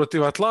 Randall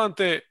protiv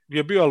Atlante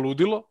je bio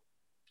ludilo.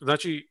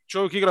 Znači,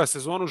 čovjek igra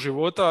sezonu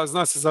života,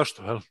 zna se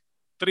zašto, jel?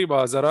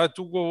 Treba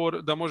zaraditi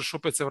ugovor da možeš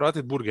opet se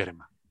vratiti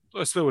burgerima. To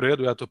je sve u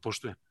redu, ja to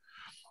poštujem.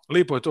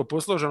 Lipo je to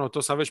posloženo,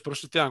 to sam već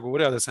prošli tjedan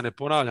govorio da se ne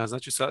ponavljam,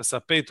 znači sa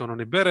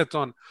Peytonom i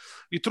Bereton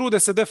i trude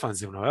se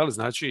defanzivno, jel?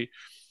 Znači,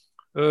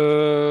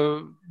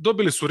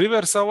 dobili su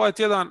Riversa ovaj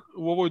tjedan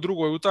u ovoj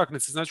drugoj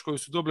utakmici, znači koju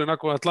su dobili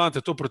nakon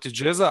Atlante, to protiv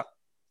Jazza.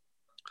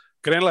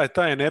 Krenula je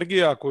ta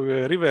energija koju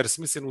je Rivers,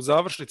 mislim, u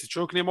završnici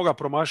čovjek nije mogao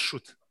promašiti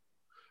šut.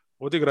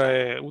 Odigra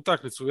je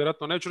utakmicu,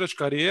 vjerojatno neću reći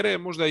karijere,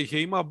 možda ih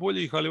je ima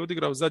boljih, ali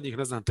odigrao zadnjih,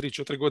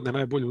 3-4 godine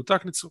najbolju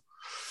utakmicu.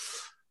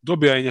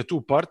 Dobija je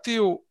tu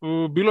partiju.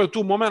 Bilo je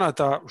tu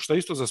momenata, što je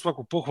isto za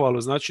svaku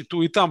pohvalu, znači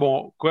tu i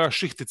tamo koja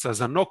šihtica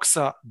za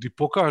Knoxa, gdje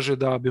pokaže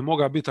da bi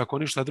mogao biti, ako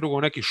ništa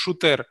drugo, neki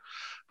šuter.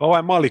 Pa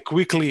ovaj mali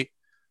Quickly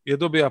je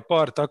dobija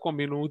par tako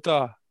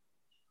minuta.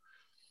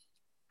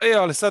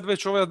 Ali sad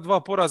već ove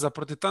 2 poraza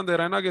protiv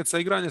Thundera i Nuggetsa,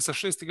 igranje sa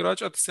 6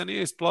 igrača ti se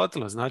nije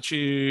isplatilo.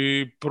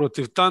 Znači,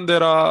 protiv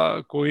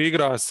Thundera koji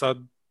igra sa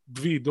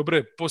 2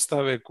 dobre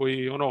postave,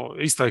 koji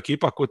ista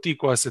ekipa ko ti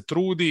koja se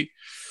trudi,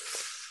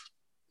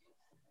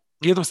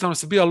 jednostavno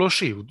si bija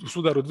lošiji. U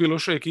sudaru 2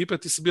 loše ekipe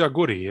ti si bija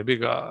gori. Jebi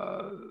ga.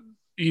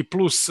 I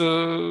plus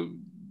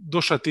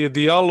došao ti je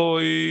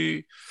Diallo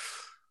i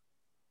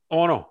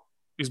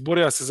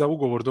izborio se za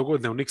ugovor do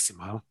godine u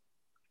Knicksima,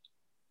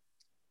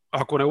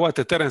 ako ne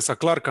uvate Terensa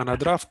Clarka na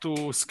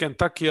draftu, s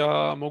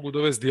Kentuckya mogu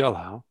dovesti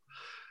Diala.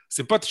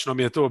 Simpatično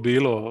mi je to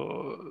bilo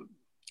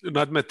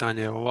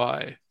nadmetanje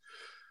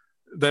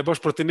da je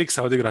baš protiv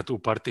Knicksa odigra tu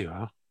partiju.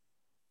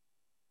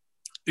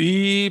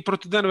 I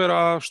protiv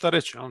Denvera, šta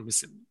reći,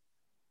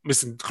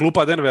 mislim,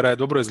 klupa Denvera je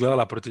dobro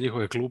izgledala protiv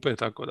njihove klupe,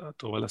 tako da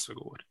to valjda sve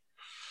govori.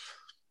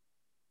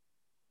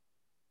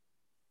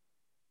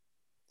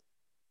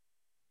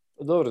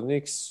 Dobro,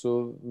 Knicks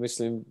su,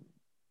 mislim,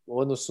 u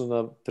odnosu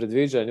na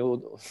predviđanje...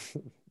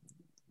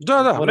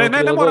 Da,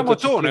 ne moramo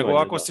to, nego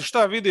ako si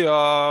šta vidi,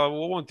 a u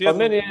ovom tjednu... Pa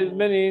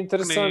meni je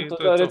interesantno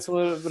da, recimo,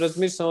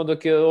 razmišljamo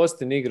dok je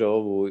Austin igrao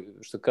ovu,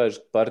 što kaže,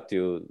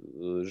 partiju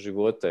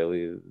života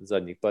ili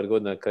zadnjih par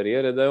godina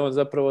karijere, da je on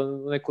zapravo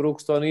na neku ruku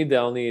stvarno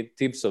idealni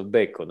tipsov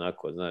back,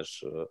 onako,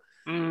 znaš,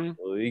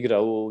 igra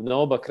na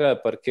oba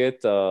kraja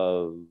parketa,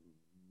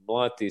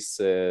 mlati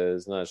se,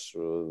 znaš,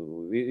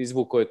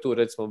 izvuko je tu,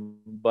 recimo,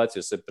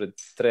 bacio se pred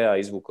Treja,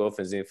 izvuko je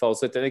ofenzivni faul,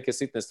 sve te neke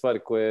sitne stvari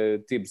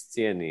koje Tibbs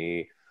cijeni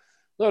i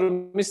dobro,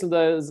 mislim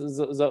da je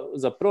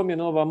za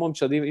promjenu ova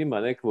momčad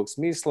ima nekog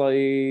smisla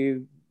i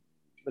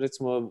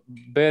recimo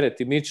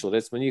Barrett i Mitchell,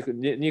 recimo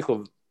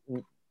njihov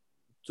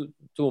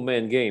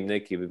two-man game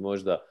neki bi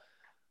možda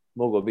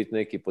mogao biti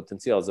neki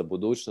potencijal za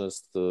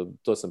budućnost.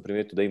 To sam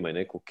primijetio da ima i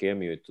neku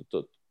kemiju i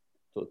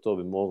to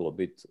bi moglo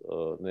biti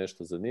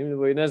nešto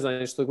zanimljivo. I ne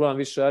znam što gledam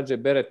više RJ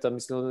Barretta,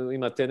 mislim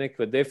ima te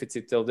neke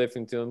deficite, ali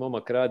definitivno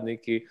momak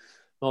radnik i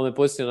malo me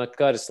posjeća na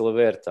Karis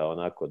Leverta,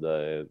 onako da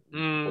je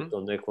po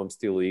tom nekom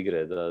stilu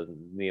igre, da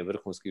nije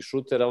vrhunski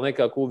šuter, ali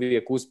nekako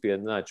uvijek uspije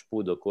naći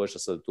put do koša,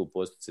 sad tu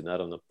postupci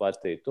naravno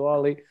pate i to,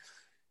 ali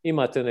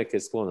imate neke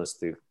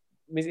sklonosti.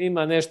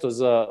 Ima nešto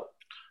za...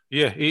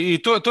 Je,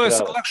 i to je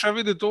sad lakše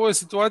vidjeti u ovoj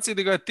situaciji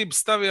gdje ga je tip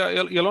stavio,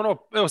 jel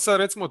evo sad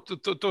recimo,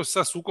 to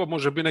sad sukob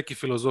može biti neki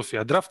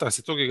filozofija. Drafta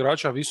si tog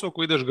igrača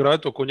visoko, ideš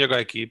graditi oko njega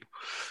ekipu.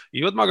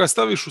 I odmah ga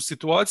staviš u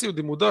situaciju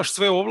gdje mu daš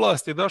sve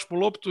ovlasti, daš mu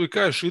loptu i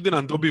kažeš idi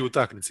nam dobij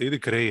utakmice, idi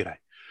kreiraj.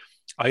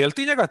 A jel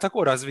ti njega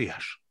tako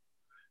razvijaš?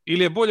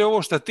 ili je bolje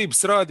ovo što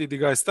Tibbs radi, di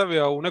ga je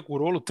stavio u neku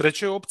rolu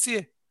treće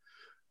opcije,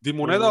 di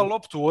mu ne da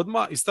loptu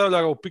odmah i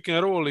stavlja ga u pick and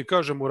roll i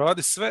kaže mu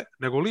radi sve,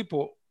 nego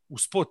lipo u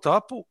spot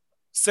upu,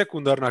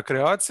 sekundarna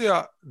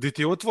kreacija, di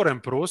ti je otvoren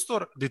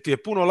prostor, di ti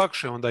je puno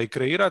lakše onda i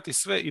kreirati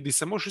sve i di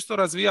se možeš isto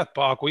razvijati,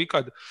 pa ako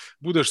ikad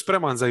budeš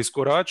spreman za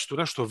iskoračiti u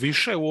nešto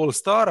više u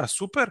All-Stara,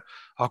 super,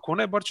 ako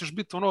ne, bar ćeš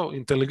biti ono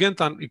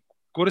inteligentan i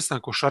koristan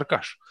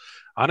košarkaš,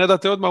 a ne da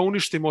te odmah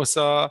uništimo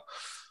sa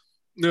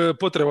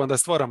potrebom da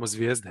stvaramo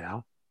zvijezde,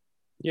 ja?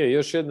 Je,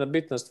 još jedna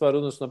bitna stvar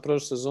odnosno na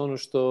prošlu sezonu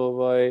što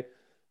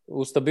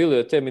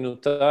ustabilio te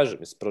minutaže,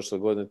 mislim,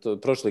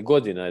 prošle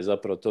godina je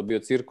zapravo to bio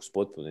cirkus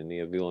potpuni,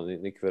 nije bilo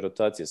nikakve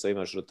rotacije, sad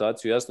imaš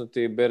rotaciju, jasno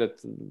ti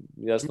Beret,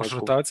 jasno imaš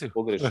rotaciju?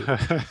 Pogreši.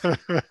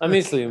 A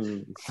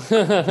mislim,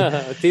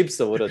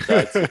 Tipsovu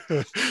rotaciju.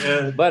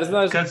 Bar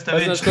znaš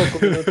koliko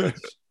minuta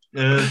ćeš.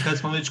 Kad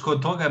smo već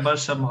kod toga,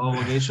 baš sam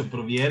išao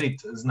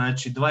provjeriti,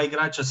 znači 2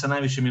 igrača sa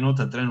najviše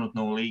minuta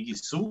trenutno u ligi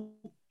su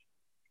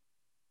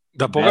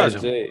da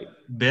pogađam.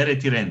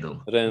 Beret i Randall.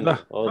 Randall,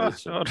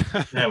 odlično.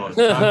 Evo,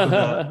 tako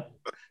da...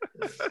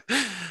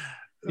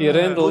 I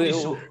Randall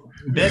su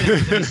Beret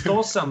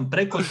 38,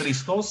 preko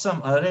 38,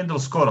 a Randall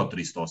skoro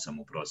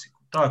 38 u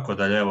prosjeku. Tako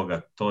da, evo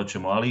ga, to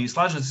ćemo. Ali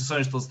slažem se s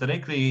ovim što ste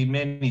rekli i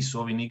meni su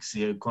ovi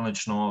Knicksi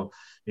konačno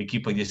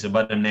ekipa gdje se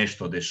barem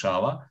nešto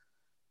dešava.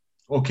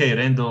 Ok,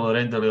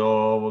 Randall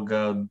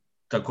je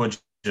također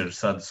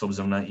sad s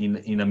obzirom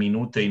i na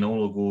minute i na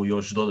ulogu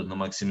još dodatno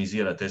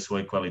maksimizira te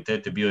svoje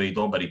kvalitete. Bio je i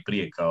dobar i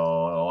prije kao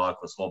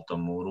ovako s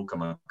loptom u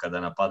rukama kada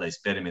napada iz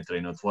perimetra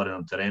i na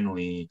otvorenom terenu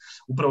i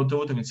upravo u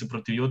toj utakmici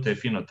protiv Utah je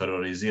fino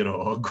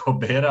terorizirao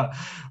Gobera.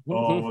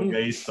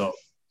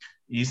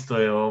 Isto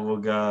je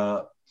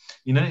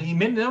I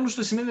meni, ono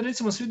što se meni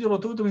recimo svidjelo u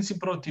toj utakmici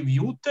protiv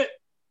Utah,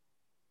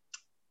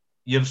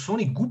 jer su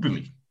oni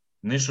gubili.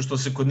 Nešto što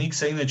se kod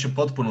Knicksa inače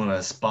potpuno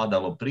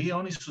raspadalo prije,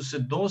 oni su se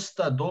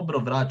dosta dobro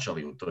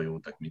vraćali u toj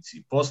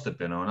utakmici.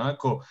 Postepeno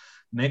onako,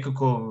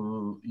 nekako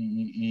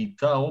i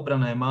ta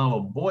obrana je malo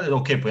bolje.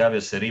 Ok,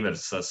 pojavio se Rivers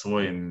sa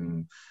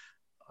svojim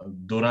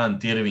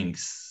Durant, Irving,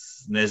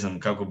 ne znam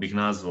kako bih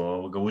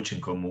nazvao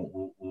učinkom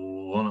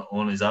u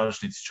onoj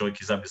završnici.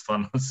 Čovjek je zabio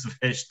stvarno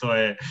sve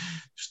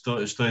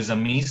što je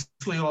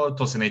zamislio.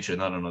 To se neće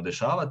naravno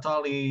dešavati,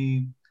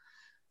 ali...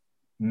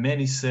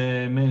 Meni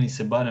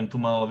se barem tu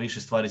malo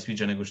više stvari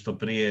sviđa nego što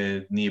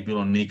prije, nije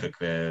bilo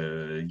nikakve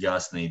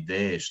jasne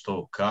ideje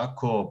što,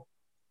 kako,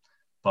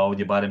 pa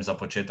ovdje barem za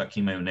početak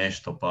imaju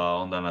nešto, pa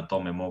onda na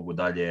tome mogu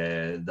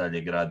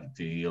dalje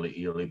graditi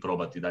ili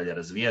probati dalje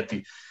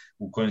razvijati.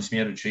 U kojem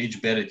smjeru će ići,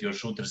 Beret još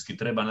šuterski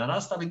treba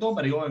narasti, ali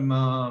dobar i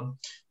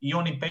i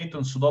oni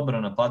Payton su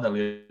dobro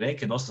napadali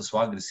reke, dosta su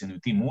agresivni u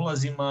tim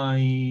ulazima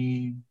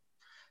i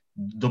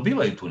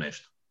dobivaju tu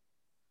nešto.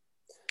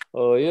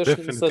 Još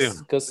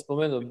kad se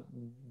spomenuo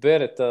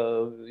Bereta,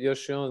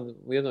 još je on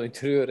u jednom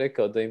intervjuu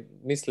rekao da im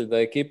misli da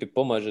ekipi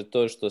pomaže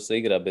to što se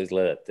igra bez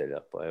gledatelja,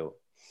 pa evo.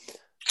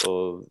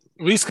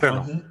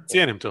 Iskreno,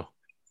 cijenim to.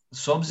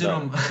 S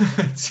obzirom,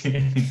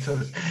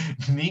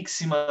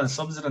 Knicksima, s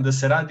obzirom da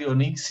se radi o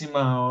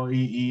Knicksima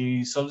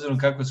i s obzirom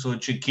kako su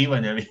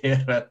očekivanja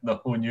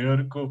vjerojatno u New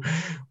Yorku,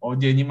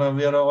 ovdje je njima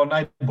vjerovao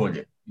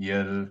najbolje,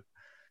 jer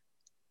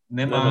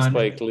nema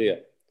Spike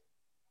Lee.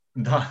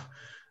 Da.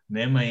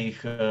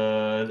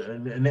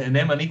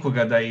 Nema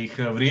nikoga da ih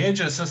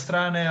vrijeđa sa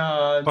strane,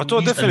 a... Pa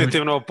to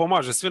definitivno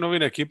pomaže svim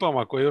ovim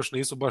ekipama koje još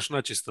nisu baš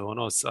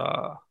načisto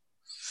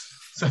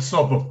sa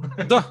sobom.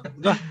 Da.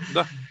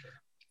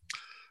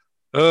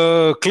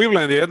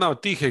 Cleveland je jedna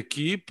od tih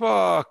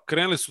ekipa,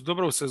 krenuli su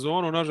dobro u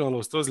sezonu,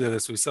 nažalost ozljede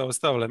su i sad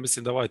ostavile,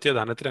 mislim da ovaj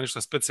tjedan ne treba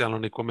ništa specijalno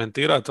ni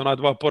komentirati,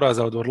 2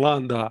 poraza od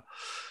Orlanda,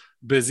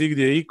 bez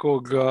igdje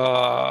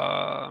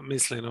ikoga,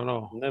 mislim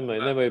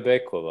Nemaju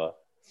bekova.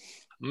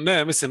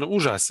 Ne, mislim,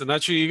 užas.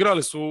 Znači,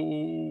 igrali su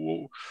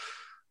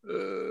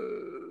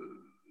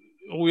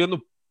u jednu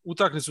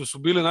utakmicu su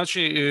bili,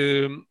 znači,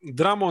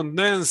 Drummond,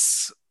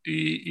 Nance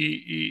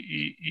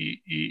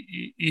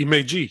i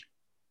McGee.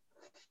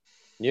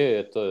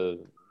 Je, to je...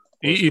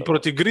 I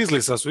protiv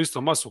Grizzliesa su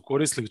isto masu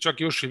koristili,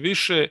 čak još i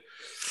više.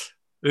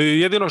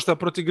 Jedino što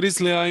protiv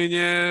Grizzlija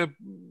je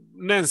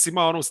Nance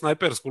imao onu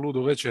snajpersku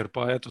ludu večer,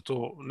 pa eto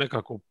to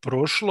nekako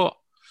prošlo.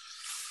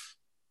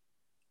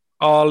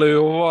 Ali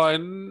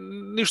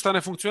ništa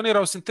ne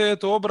funkcionira osim te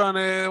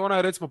obrane. Ona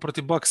je recimo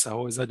protiv Bucksa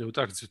ovoj zadnjoj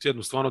utakmici u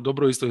tjednu stvarno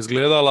dobro isto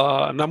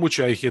izgledala.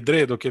 Namučio ih je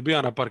Dre dok je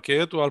bio na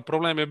parketu, ali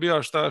problem je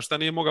bio šta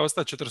nije mogao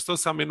ostati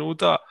 48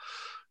 minuta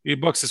i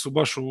Bucksi su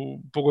baš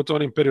pogotovo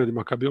onim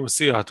periodima kad bi on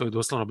sija, to je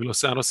doslovno bilo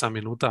 7-8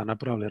 minuta,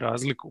 napravili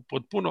razliku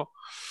potpuno.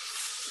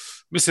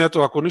 Mislim,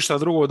 eto, ako ništa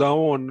drugo da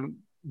on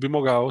bi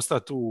mogao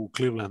ostati u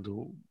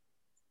Clevelandu.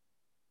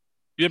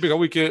 Jebi ga,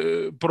 uvijek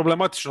je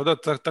problematično da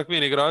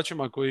takvim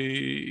igračima koji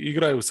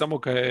igraju samo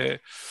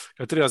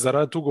kad treba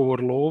zaraditi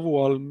ugovor lovu,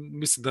 ali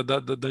mislim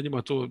da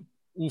njima to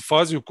u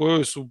fazi u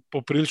kojoj su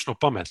poprilično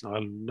pametno,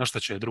 ali na šta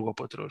će je drugo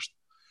potrošiti.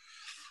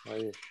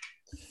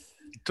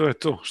 To je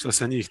to što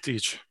se njih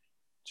tiče.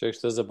 Čovjek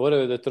što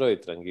zaboravio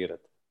Detroit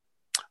rangirati.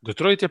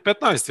 Detroit je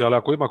 15, ali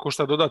ako ima ko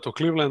šta dodati o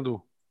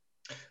Clevelandu...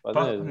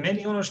 Pa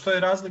meni ono što je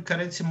razlika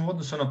recimo u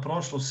odnosu na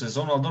prošlu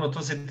sezonu, ali dobro,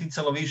 to se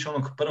ticalo više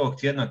onog prvog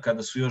tjedna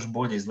kada su još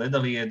bolje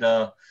izgledali, je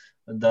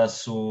da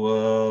su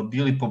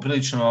bili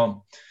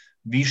poprilično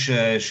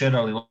više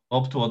šerali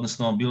loptu,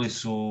 odnosno bili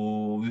su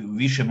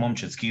više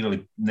momčadski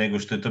igrali nego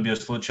što je to bio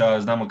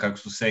slučaj. Znamo kako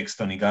su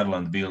Sexton i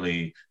Garland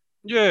bili.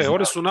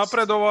 Oni su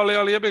napredovali,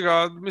 ali jebi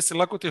ga, mislim,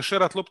 lako ti je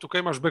šerat loptu kad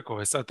imaš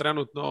bekove. Sad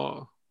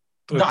trenutno...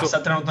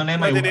 Sad trenutno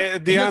nemaju...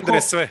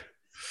 Diandre sve.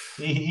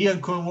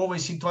 Iako u ovoj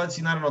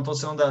situaciji, naravno, to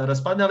se onda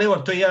raspadne, ali evo,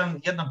 to je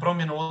jedna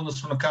promjena u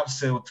odnosu na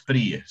Cavse od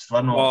prije.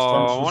 Stvarno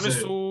oni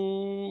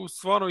su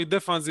stvarno i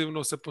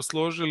defanzivno se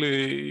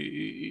posložili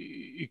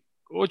i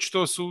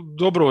očito su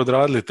dobro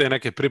odradili te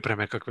neke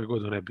pripreme kakve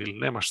god ne bili.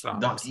 Nema šta.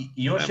 Da,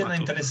 i još jedna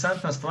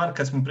interesantna stvar,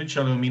 kad smo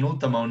pričali o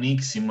minutama, o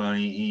Knicksima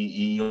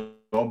i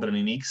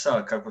obrani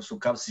Knicksa, kako su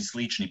Cavsi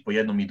slični po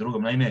jednom i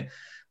drugom. Naime,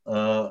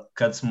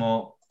 kad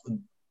smo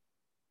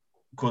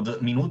kod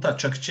minuta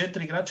čak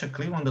 4 igrača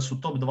Clevelanda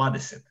su top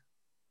 20.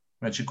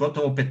 Znači,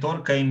 gotovo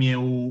petorka im je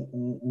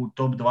u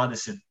top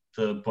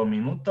 20 po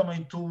minutama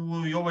i tu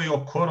i ovaj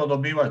Okoro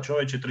dobiva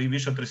čovječe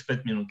više od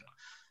 35 minuta.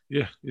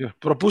 Je.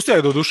 Propustio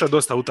je do duše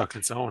dosta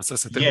utakmica. On sad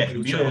se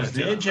bio je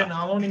ozlijeđen,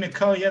 ali on im je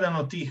kao jedan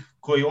od tih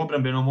koji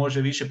obrambeno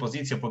može više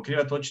pozicija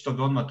pokrivati. Očito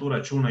ga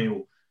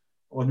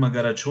odmah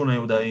ga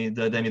računaju da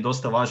im je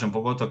dosta važan,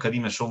 pogotovo kad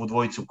imaš ovu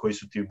dvojicu koji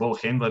su ti ball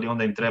handleri,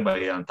 onda im treba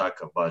jedan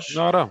takav baš,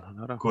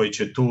 naravno. Koji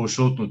će tu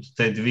šutnuti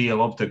te dvije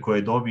lopte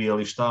koje dobije,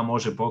 ali šta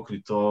može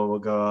pokriti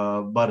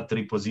bar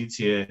 3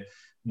 pozicije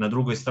na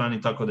drugoj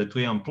strani, tako da je tu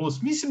jedan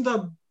plus. Mislim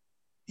da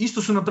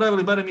isto su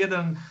napravili barem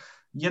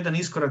jedan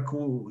iskorak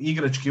u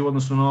igrački u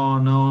odnosu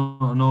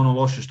na ono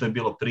loše što je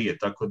bilo prije,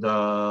 tako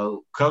da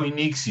kao i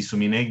Knicksi su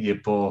mi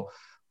negdje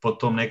po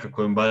tom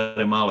nekakvom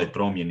barem maloj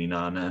promjeni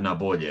na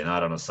bolje.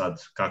 Naravno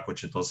sad kako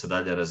će to se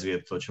dalje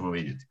razvijeti, to ćemo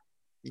vidjeti.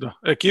 Da,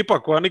 ekipa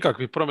koja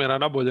nikakvih promjena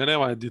na bolje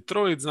nema je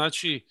Detroit,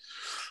 znači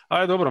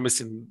dobro,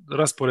 mislim,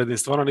 raspored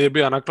stvarno nije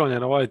bio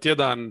naklonjen ovaj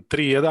tjedan,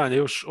 3-1 je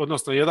još,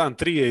 odnosno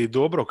 1-3 je i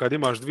dobro kad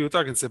imaš 2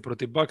 utakmice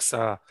protiv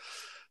Bucksa,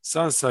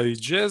 Sunsa i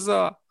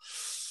Jazza,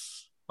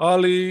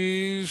 ali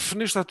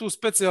ništa tu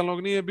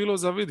specijalnog nije bilo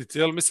za vidjeti,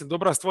 jel? Mislim,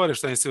 dobra stvar je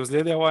što im se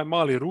ozlijedio ovaj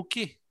mali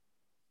ruki,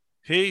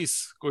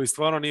 Hayes, koji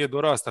stvarno nije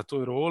dorasta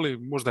toj roli,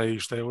 možda i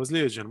što je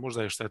ozlijeđen,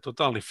 možda i što je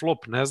totalni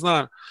flop, ne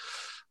znam.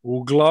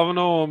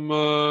 Uglavnom,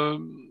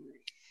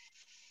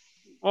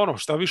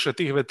 šta više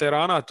tih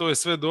veterana, to je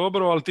sve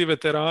dobro, ali ti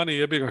veterani,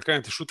 jebi ga,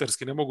 kajem ti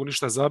šuterski, ne mogu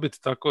ništa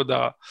zabiti, tako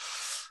da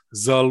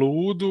za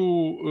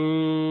ludu,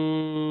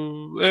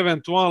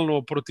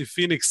 eventualno protiv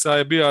Phoenixa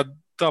je bila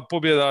ta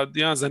pobjeda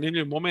jedan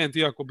zanimljiv moment,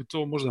 iako bi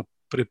to možda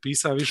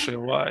prepisao više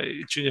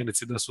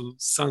činjenici da su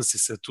Sunsi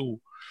se tu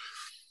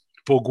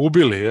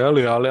pogubili,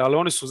 ali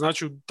oni su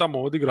znači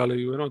tamo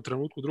odigrali u jednom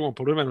trenutku, u drugom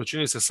poluvremenu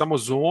čini se samo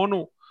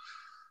zonu.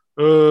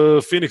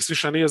 Phoenix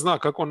više nije zna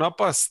kako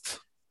napast.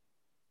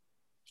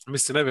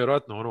 Mislim,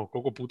 nevjerojatno,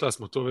 koliko puta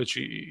smo to već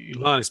i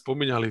lani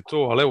spominjali to,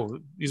 ali evo,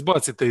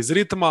 izbacite iz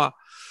ritma,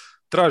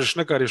 tražiš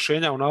neka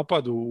rješenja u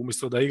napadu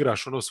umjesto da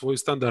igraš svoju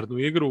standardnu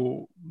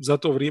igru. Za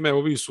to vrijeme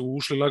ovi su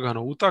ušli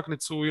lagano u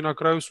utakmicu i na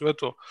kraju su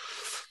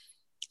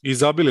i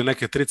zabili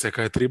neke trice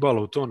kad je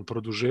tribalo u tom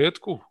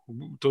produžetku,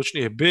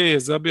 točnije B je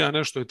zabija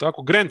nešto i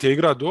tako. Grant je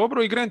igra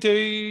dobro i Grant je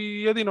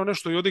jedino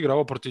nešto i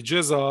odigrao protiv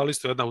Jazza, ali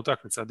isto jedna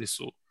utakmica gdje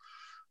su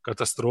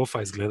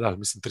katastrofa izgledali,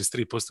 mislim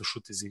 33%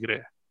 šut iz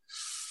igre.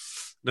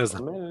 Ne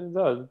znam.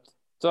 Da,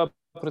 ta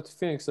protiv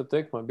Phoenixa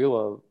tekma je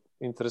bila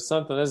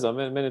interesantna, ne znam,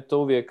 mene to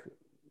uvijek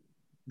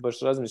baš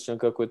razmišljam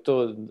kako je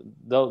to,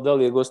 da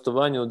li je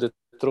gostovanje u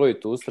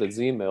Detroitu usred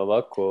zime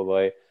ovako,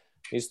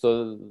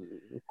 isto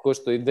ko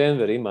što i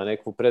Denver ima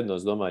neku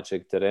prednost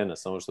domaćeg terena,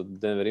 samo što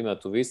Denver ima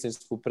tu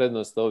visinsku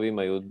prednost, a ovi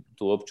imaju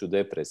tu opću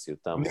depresiju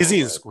tamo.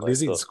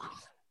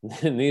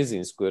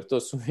 Nizinsku, jer to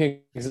su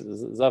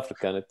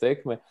zafrkane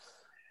tekme.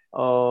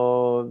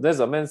 Ne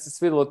znam, meni se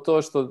svidjelo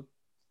to što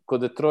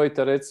kod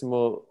Detroita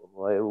recimo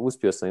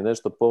uspio sam i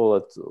nešto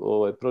povolat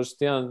prošli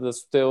tjedan, da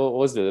su te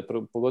ozljede,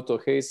 pogotovo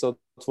Hayesa,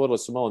 otvorilo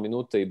su malo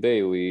minute i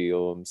Beju i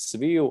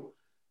Sviju.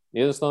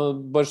 Jednostavno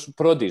baš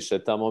prodiše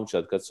ta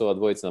momčad kad su ova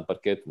dvojica na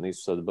parketu,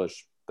 nisu sad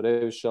baš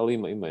previše, ali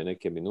imaju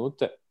neke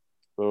minute.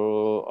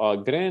 A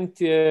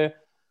Grant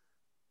je,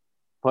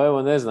 pa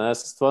evo ne znam, ja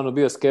sam stvarno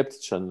bio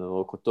skeptičan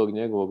oko tog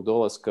njegovog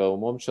dolaska u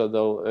momčad,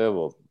 ali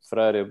evo,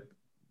 frajer je,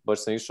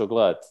 baš sam išao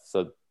gledati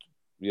sad,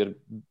 jer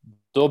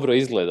dobro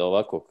izgleda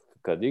ovako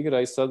kad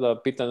igra i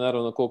sada pita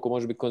naravno koliko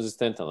može biti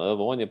konzistentan.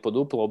 Evo, on je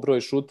poduplao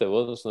broj šuteva,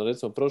 odnosno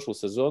recimo prošlu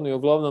sezonu i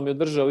uglavnom je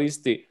držao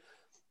isti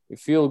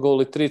field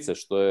goal i trice,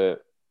 što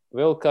je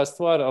velika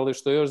stvar, ali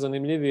što je još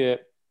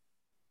zanimljivije,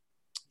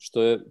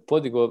 što je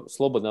podigao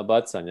slobodna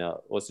bacanja,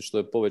 osim što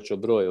je povećao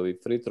broj ovih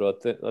free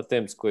throw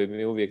attempts, koji mi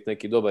je uvijek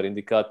neki dobar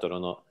indikator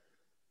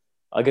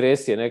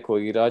agresije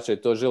nekog igrača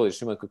i to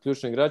želiš imati kod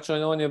ključnog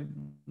igrača, on je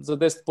za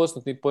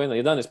 10% poena,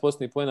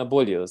 11% poena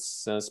bolji,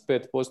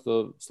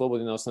 75%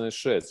 slobodni na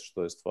 86%,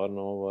 što je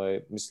stvarno,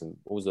 mislim,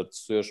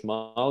 uzorci su još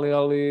mali,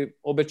 ali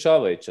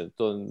obećavajuće,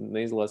 to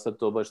ne izgleda sad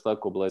to baš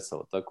tako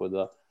blesavo, tako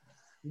da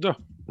Da.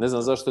 Ne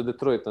znam zašto je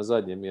Detroit na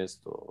zadnjem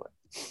mjestu.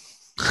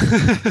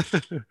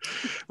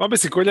 Ma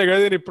mislim, kod njega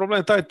jedini problem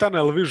je taj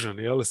tunnel vision,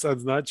 jel sad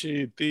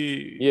znači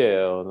ti...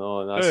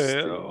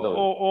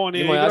 On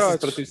je imao je asist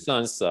igrač protiv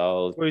Sansa,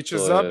 ali koji će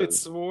zabiti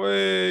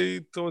svoje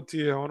i to ti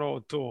je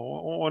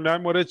on,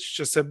 ajmo reći,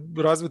 će se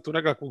razviti u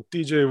nekakvog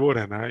TJ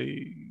Warrena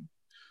i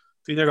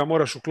ti njega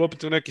moraš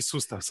uklopiti u neki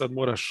sustav, sad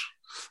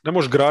ne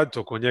možeš graditi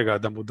oko njega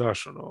da mu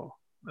daš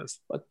ne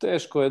znam. Pa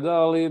teško je, da,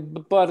 ali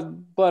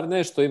bar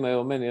nešto ima,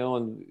 evo meni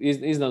on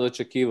iznad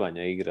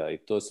očekivanja igra i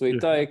to sve. I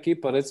ta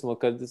ekipa, recimo,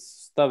 kad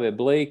stave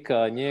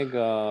Blakea,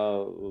 njega,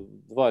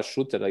 2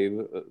 šutera i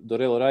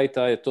Dorel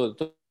Wrighta,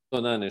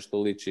 to na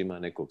nešto liči, ima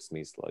nekog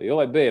smisla. I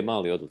ovaj B je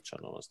mali odličan,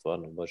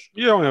 stvarno, baš.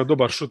 I on je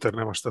dobar šuter,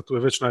 nema šta, tu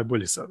je već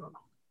najbolji sad,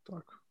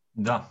 Tako.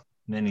 Da,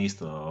 meni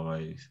isto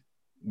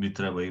bi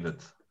trebao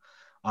igrati.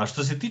 A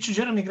što se tiče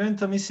Jeremy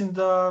Granta, mislim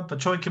da pa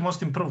čovjek je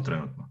most improve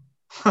trenutno.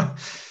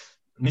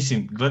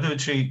 Mislim,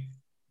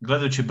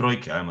 gledajući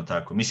brojke, ajmo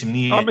tako. Mislim,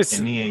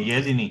 nije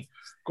jedini.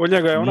 Kod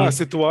njega je ona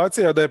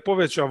situacija da je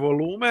povećao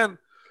volumen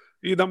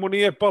i da mu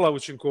nije pala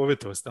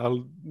učinkovitost,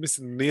 ali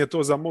mislim, nije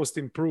to za most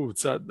improved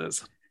sad, ne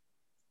znam.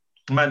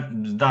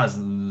 Da,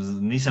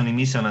 nisam ni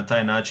mislio na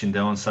taj način da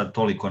je on sad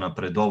toliko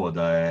napredovo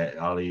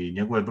ali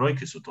njegove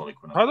brojke su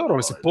toliko napredovo. A dobro,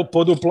 mislim,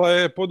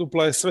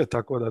 podupla je sve,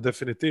 tako da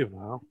definitivno,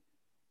 ja.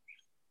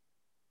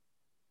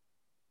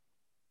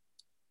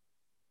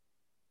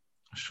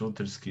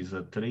 Šuterski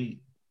za 3.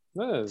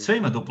 Sve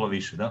ima duplo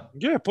više, da?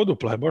 Je,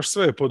 podupla je, baš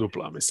sve je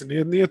podupla.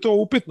 Mislim, nije to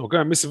upitno.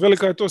 Mislim,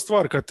 velika je to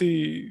stvar kad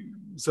ti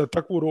za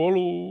takvu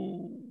rolu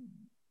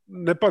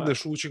ne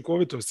padneš u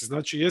učinkovitosti.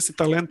 Znači, jesi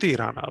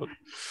talentiran, ali...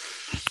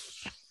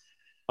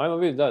 Ajmo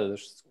vidjeti dalje,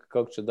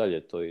 kako će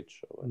dalje to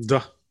ići.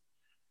 Da.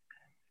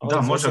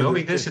 Da, možda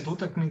ovih 10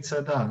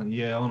 utakmica, da,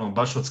 je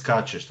baš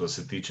odskače što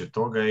se tiče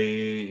toga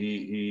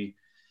i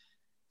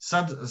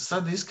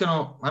sad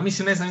iskreno, a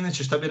mislim ne znam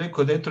inače šta bi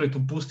rekao Detroit,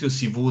 upustio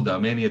si Wooda,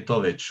 meni je to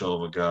već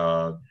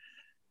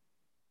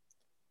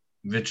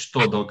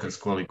to dokaz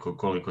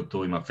koliko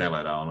tu ima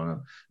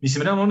felera.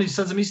 Mislim, realno oni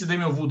sad zamisli da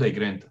imaju Wooda i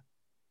Granta.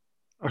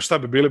 A šta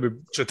bi, bili bi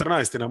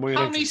 14. na moji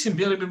neki? Mislim,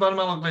 bili bi bar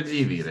malo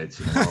gledljiviji,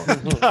 recimo.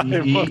 I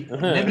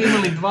ne bi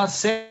imali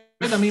 2-7,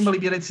 imali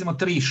bi recimo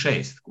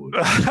 3-6.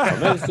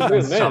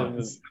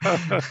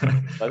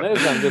 Pa ne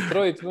znam,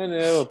 Detroit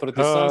mene, evo,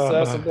 protiv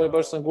Sansa,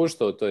 baš sam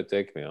guštao u toj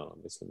tekmi,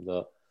 mislim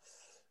da...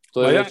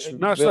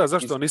 Znaš šta,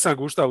 zašto nisam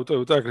guštao u toj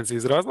utakmici?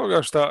 Iz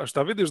razloga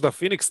šta vidiš da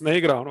Phoenix ne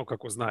igra ono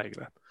kako zna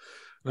igrati.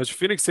 Znači,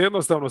 Phoenix je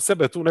jednostavno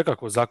sebe tu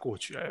nekako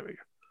zakočio, evi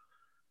ga.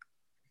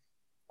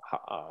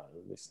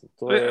 Mislim,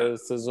 to je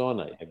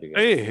sezona, jebi ga.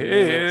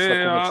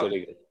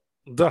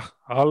 Da,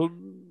 ali...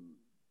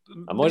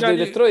 A možda i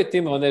Detroit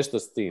imao nešto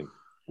s tim.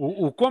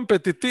 U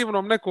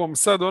kompetitivnom nekom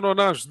sad,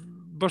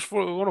 baš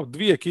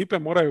dvije ekipe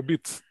moraju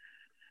biti...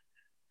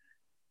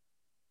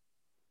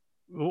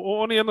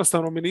 Oni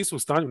jednostavno mi nisu u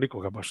stanju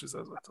nikoga baš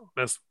izazvati.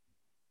 Ne znam.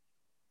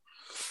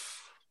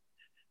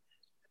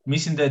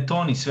 Mislim da je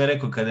Tony sve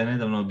rekao kada je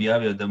nedavno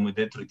objavio da mu je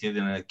Detroit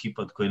jedina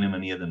ekipa od koje nema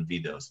nijedan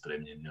video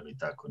spremljen ili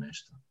tako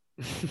nešto.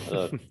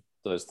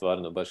 To je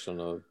stvarno baš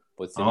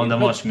A onda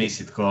možeš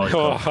misliti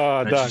koliko.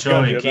 Znači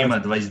čovjek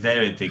ima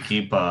 29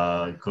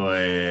 ekipa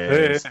koje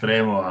je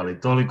spremao, ali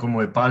toliko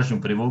mu je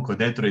pažnju privukao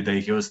Detroit da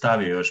ih je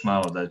ostavio još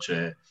malo da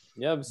će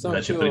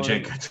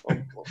pričekati.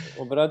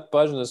 Obrat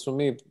pažnju da smo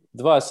mi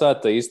 2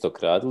 sata istok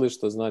radili,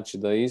 što znači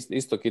da je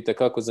istok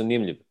itekako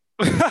zanimljiv.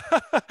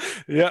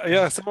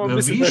 ja samo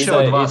mislim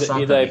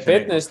da je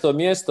 15.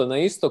 mjesto na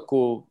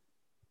istoku.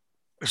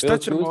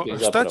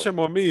 Šta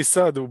ćemo mi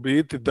sad u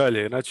biti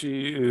dalje?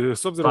 Znači,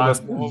 s obzirom da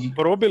smo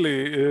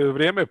probili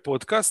vrijeme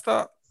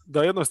podcasta,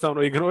 da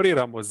jednostavno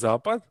ignoriramo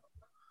zapad.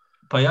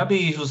 Pa ja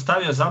bih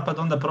ostavio zapad,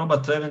 onda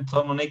probati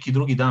eventualno neki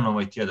drugi dan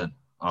ovaj tjedan,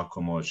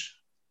 ako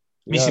može.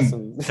 Mislim,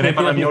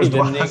 treba nam još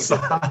 2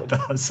 sata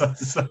za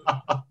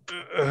zapad.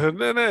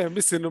 Ne,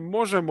 mislim,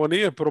 možemo,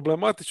 nije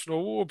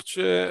problematično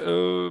uopće.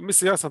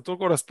 Mislim, ja sam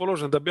toliko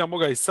raspoložen da bi ja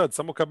mogao i sad,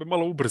 samo kad bi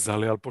malo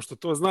ubrzali, ali pošto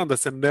to znam da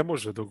se ne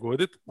može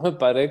dogoditi.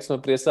 Pa rekli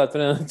smo prije sat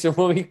vremena da ćemo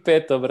ovih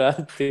 5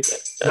 obratiti.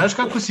 Znaš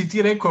kako si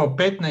ti rekao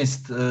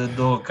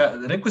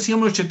 15 rekao si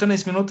imamo još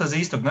 14 minuta za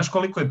istok. Znaš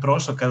koliko je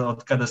prošlo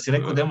kada si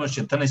rekao da imamo još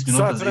 14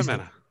 minuta za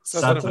istok?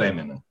 Sat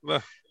vremena.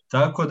 Da.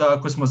 Tako da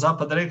ako smo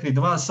zapad rekli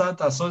 2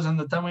 sata, a s obzirom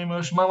da tamo ima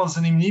još malo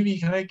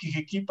zanimljivih nekih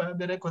ekipa, ja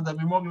bih rekao da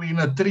bi mogli i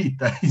na 3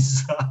 taj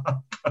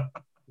zapad.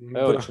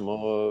 Evo ćemo,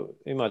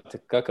 imate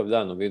kakav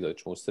dan u video,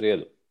 ćemo u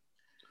srijedu.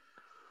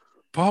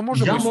 Pa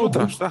možemo i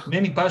sutra, šta?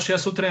 Meni paš, ja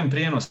sutra imam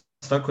prijenos,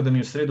 tako da mi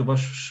u srijedu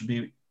baš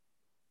bi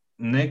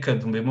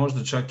nekad bi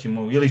možda čak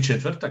imao, ili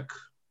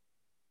četvrtak.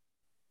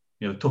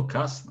 Je li to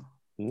kasno?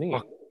 Nije.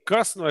 Pa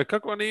kasno je,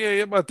 kako nije,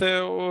 jebate,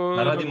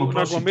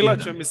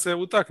 nagomilat će mi se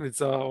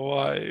utakmica,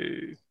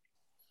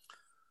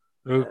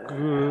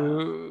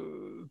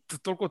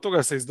 toliko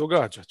toga se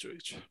izdogađa,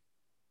 čovječe.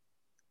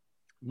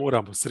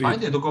 Moramo srijediti.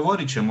 Ajde,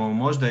 dogovorit ćemo,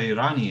 možda i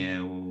ranije.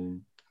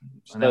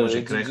 Ne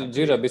može krehati.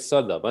 Džira bi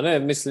sada. Pa ne,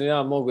 mislim,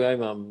 ja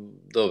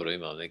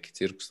imam neki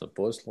cirkus na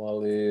poslu,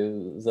 ali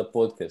za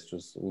podcast ću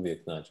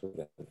uvijek naći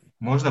vremena.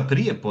 Možda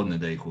prije podne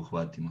da ih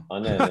uhvatimo. A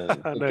ne,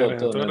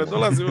 to ne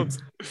dolazi u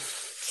obzir.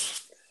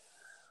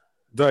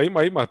 Da,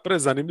 ima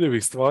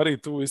prezanimljivih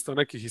stvari tu isto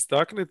nekih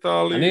istakniti,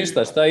 ali... A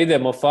ništa, šta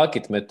idemo fuck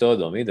it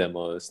metodom,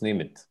 idemo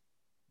snimit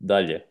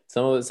dalje.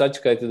 Samo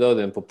sačekajte da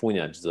odem po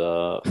punjač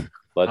za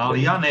bateriju.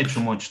 Ali ja neću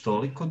moći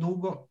toliko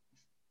dugo.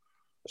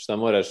 Šta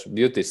moraš,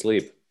 beauty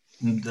sleep?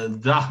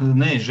 Da,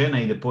 ne,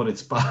 žena ide pored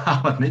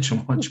spavat, neću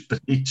moći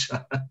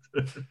pričat.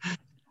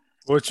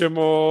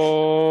 Hoćemo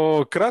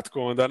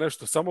kratko onda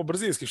nešto, samo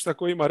brzinski, šta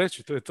ko ima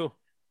reći, to je to.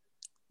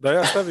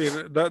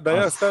 Da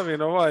ja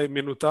stavim ovaj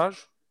minutaž.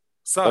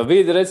 Sad. Pa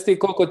vidi, reci ti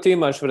koliko ti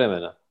imaš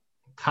vremena.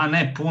 Pa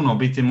ne puno,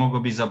 biti mogao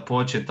bi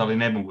započet, ali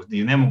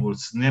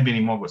ne bi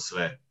ni mogao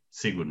sve,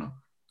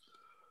 sigurno.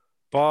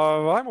 Pa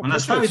ajmo početi.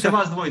 Nastavite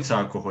vas dvojica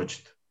ako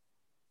hoćete.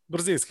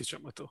 Brzinski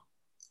ćemo to.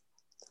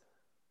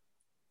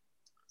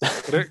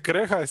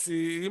 Krehaj si,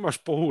 imaš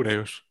pohure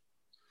još.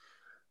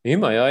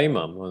 Ja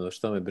imam,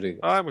 šta me briga.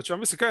 Ajmo,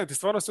 mislim, kaj ti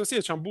stvarno se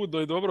osjećam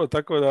budno i dobro,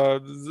 tako da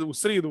u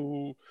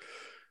sridu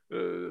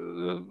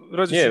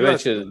već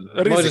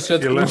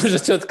je,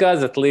 možeš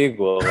otkazati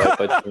ligu,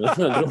 pa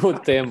ćemo na drugu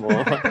temu.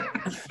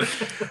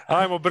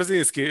 Ajmo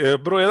brzinski.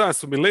 Broj 1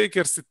 su mi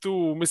Lakersi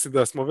tu, mislim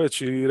da smo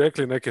već i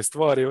rekli neke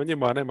stvari o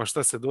njima, nema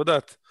šta se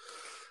dodat.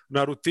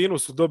 Na rutinu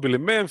su dobili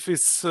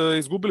Memphis,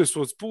 izgubili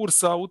su od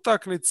Spursa,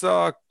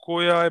 utakmica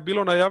koja je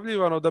bilo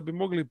najavljivano da bi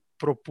mogli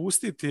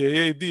propustiti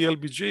je AD,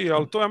 LBG,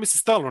 ali to ja mislim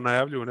stalno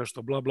najavljuju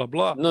nešto bla bla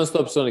bla. Non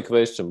stop Sonic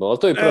questionable, ali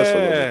to je prošlo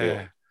bilo.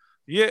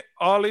 Je,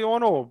 ali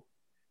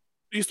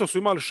isto su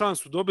imali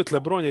šansu dobiti,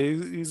 LeBron je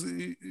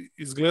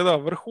izgleda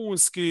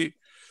vrhunski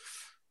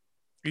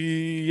i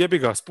jebi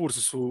ga,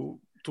 Spursi su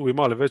tu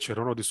imali večer,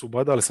 gdje su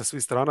badali sa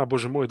svih strana,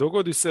 bože moj,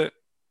 dogodi se,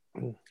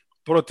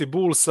 protiv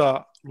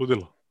Bullsa,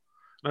 ludilo.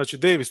 Znači,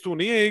 Davis tu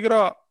nije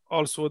igra,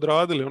 ali su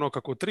odradili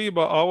kako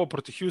triba, a ovo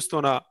protiv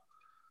Houstona,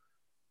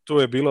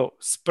 to je bilo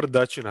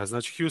sprdačina.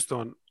 Znači,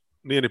 Houston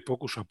nije ni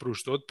pokušao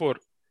pružiti otpor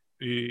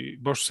i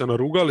baš su se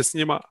narugali s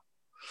njima.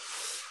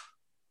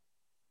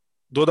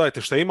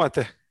 Dodajte šta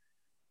imate.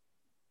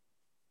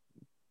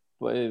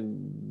 Pa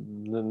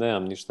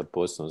nemam ništa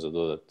posebno za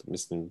dodati.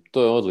 Mislim,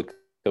 to je odlika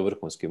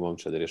vrhunskih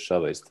momčad da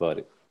rješavaju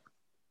stvari.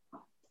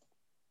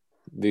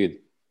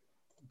 Vidi.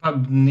 Pa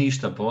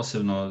ništa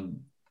posebno.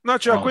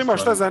 Znači, ako ima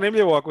šta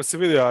zanimljivo, ako se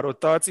vidi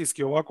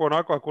rotacijski ovako,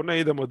 onako, ako ne,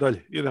 idemo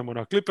dalje. Idemo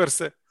na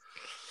Clippers-e.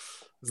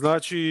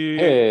 Znači...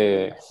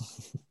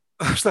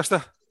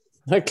 Šta?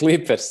 Na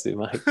Clippersi,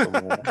 majko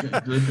moja.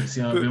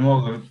 Clippersima bi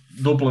mogli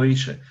duplo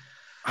više.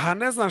 A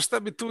ne znam šta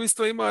bi tu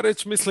isto imao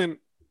reći, mislim,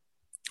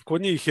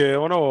 kod njih je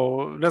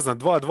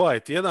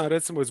 2-2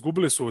 recimo,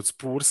 izgubili su od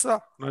Spursa,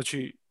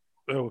 znači,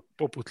 evo,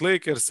 poput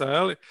Lakersa,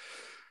 jeli?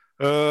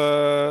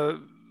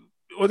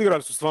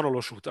 Odigrali su stvarno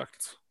lošu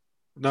utakmicu.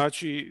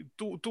 Znači,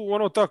 tu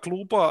ta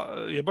klupa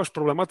je baš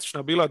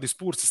problematična bila, di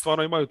Spursi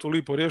stvarno imaju tu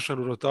lipo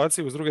riješenu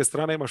rotaciju, s druge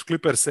strane imaš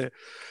Clippers-e,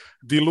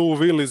 di Lou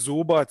Will i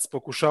Zubac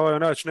pokušavaju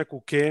naći neku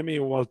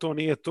kemiju, ali to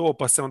nije to,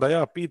 pa se onda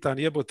ja pitan,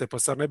 jebote, pa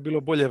sad ne bi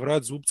bilo bolje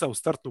vrat Zubca u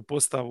startnu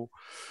postavu,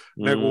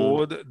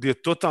 nego gdje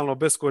je totalno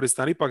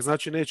beskoristan, ipak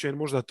znači neće im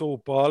možda to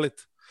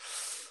upaliti.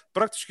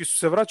 Praktički su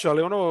se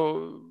vraćali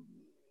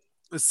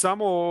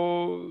samo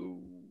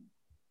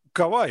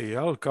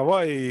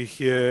Kawhi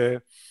ih je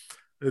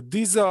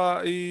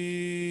diza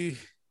i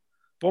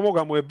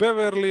pomogao mu je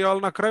Beverly,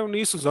 ali na kraju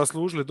nisu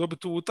zaslužili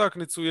dobiti tu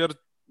utakmicu jer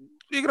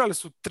igrali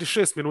su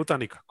 36 minuta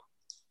nikako.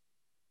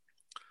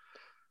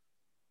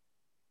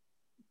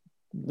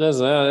 Ne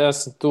znam, ja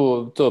sam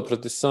to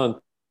protiv San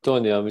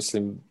Antonija,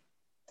 mislim,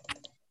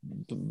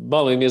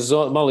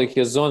 malo ih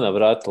je zona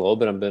vratila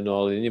obrambeno,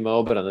 ali njima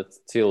obrana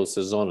cijelu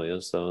sezonu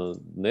jednostavno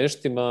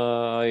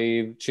neštima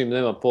i čim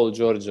nema Paul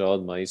Georgea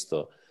odmah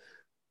isto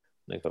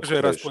nekako...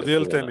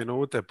 Raspodijelite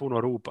minute,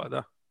 puno rupa,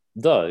 da.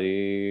 Da,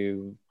 i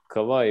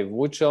Kawhi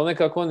vuče, ali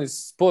nekako oni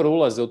sporo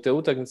ulaze u te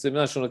utakmice,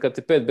 znači kad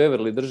te Pat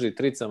Beverly drži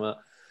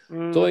tricama,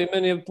 to i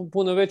meni je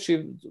puno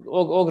veći,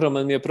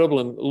 ogroman mi je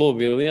problem Lou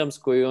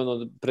Williams koji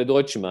pred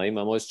očima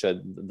imam osjećaj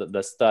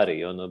da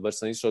stari, baš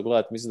sam išao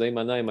gledati, mislim da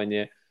ima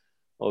najmanje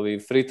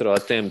free throw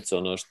attempts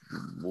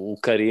u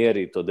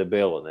karijeri, to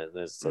debelo,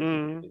 ne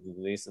znam,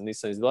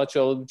 nisam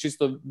izvlačio, ali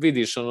čisto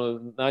vidiš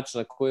način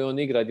na koji on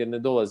igra gdje ne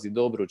dolazi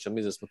do obruča,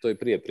 mislim da smo to i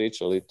prije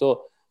pričali i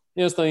to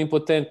jednostavno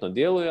impotentno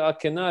djeluje, a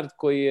Kennard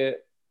koji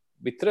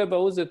bi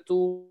trebao uzeti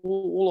tu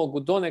ulogu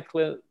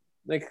donekle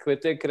nekakve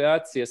te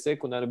kreacije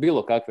sekundarne,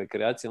 bilo kakve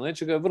kreacije, ali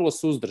nečega je vrlo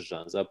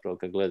suzdržan zapravo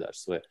kad gledaš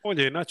sve. On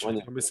je inače,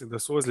 mislim da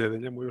su ozljede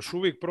njemu još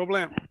uvijek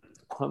problem.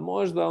 Pa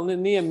možda, ali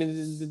nije mi,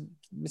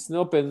 mislim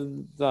opet,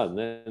 da,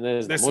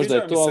 ne znam. Ne možda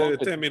je to, sviđa mi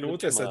se te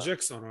minute sa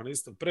Jacksonom,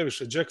 isto,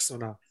 previše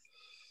Jacksona.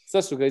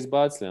 Sad su ga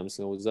izbacili, ja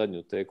mislim, u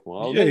zadnju tekmu.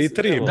 Ali je, i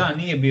tri. Da,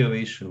 nije bio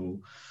više u...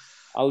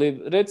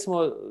 Ali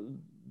recimo,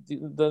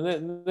 da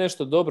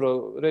nešto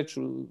dobro reći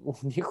u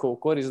njihovu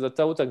korist, da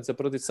ta utakmica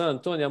protiv San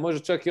Antonija, može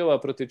čak i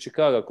ova protiv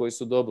Chicaga koji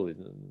su dobili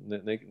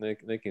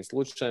nekim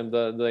slučajem,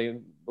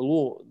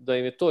 da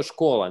im je to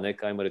škola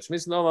neka, ajmo reći.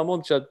 Mislim da ova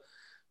momčad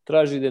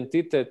traži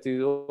identitet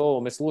i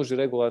ovo me služi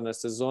regularna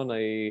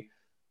sezona i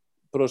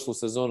prošlu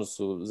sezonu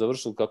su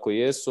završili kako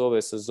jesu,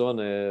 ove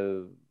sezone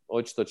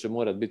očito će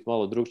morati biti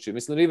malo drugčiji.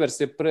 Mislim, Rivers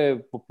je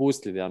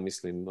prepopustljiv, ja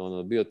mislim,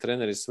 bio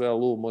trener i sve,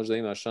 ali možda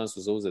ima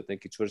šansu zauzeti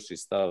neki čvršći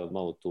stav,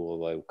 malo tu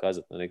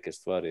ukazati na neke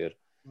stvari, jer...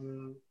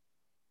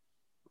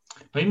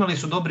 Pa imali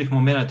su dobrih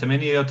momenata,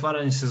 meni je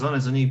otvaranje sezone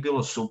za njih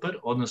bilo super,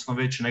 odnosno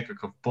već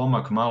nekakav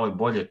pomak, malo je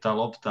bolje ta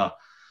lopta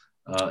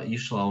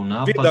išla u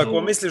napadu. Vidi,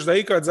 ako misliš da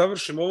ikad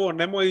završimo ovo,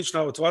 nemoj ići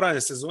na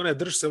otvaranje sezone,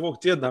 drž se ovog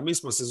tjedna, mi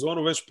smo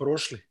sezonu već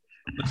prošli.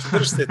 Znači,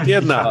 drž se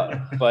tjedna.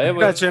 Pa evo,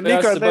 znači,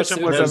 nikad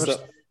nećemo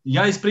završiti.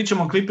 Ja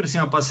ispričam o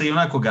Clippersima pa se i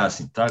onako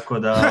gasim, tako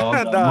da...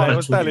 da,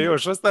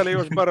 ostali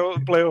još bar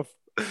play-off.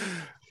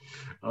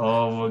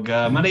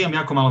 Ma ne imam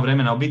jako malo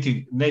vremena, u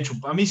biti neću,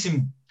 a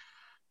mislim,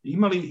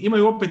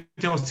 imaju opet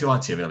te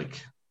oscilacije velike.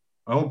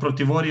 Ovo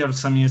protiv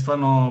Warriorsa mi je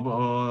stvarno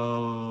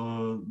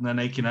na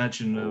neki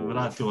način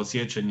vratilo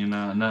sjećanje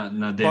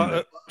na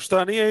Denver. Pa,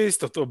 šta nije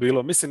isto to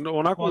bilo? Mislim,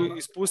 onako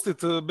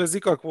ispustiti bez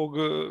ikakvog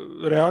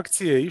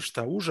reakcije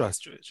išta, užas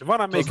čovječe.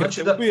 To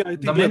znači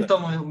da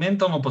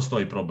mentalno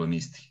postoji problem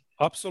isti.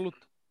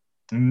 Apsolutno.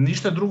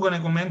 Ništa drugo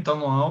nego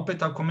mentalno, a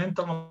opet ako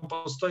mentalno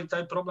postoji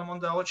taj problem,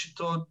 onda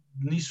očito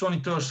nisu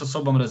oni to još sa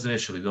sobom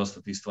razrešili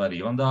dosta tih stvari.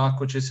 I onda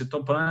ako će se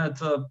to ponavljati...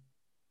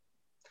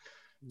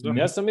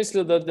 Ja sam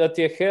mislio da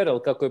ti je Harrell,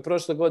 kako je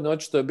prošle godine,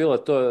 očito je bilo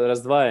to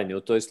razdvajanje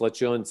u toj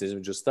slačionici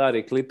između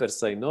starih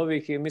Clippersa i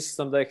novih, i mislio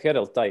sam da je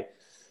Harrell taj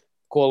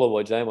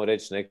kolovođa, ajmo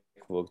reći,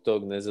 nekog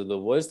tog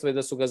nezadovoljstva i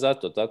da su ga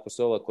zato tako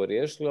se olako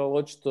riješili, ali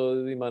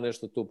očito ima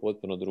nešto tu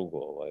potpuno drugo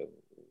u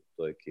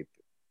toj ekipi.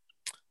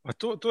 A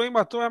to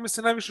ima, to ja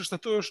mislim najviše što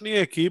to još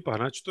nije ekipa,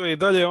 znači to je i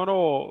dalje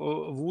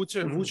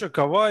vuče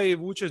Kawhi i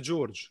vuče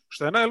George.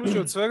 Što je najluđe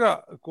od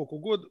svega, koliko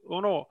god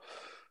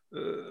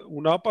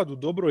u napadu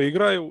dobro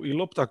igraju i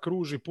lopta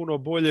kruži puno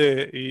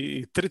bolje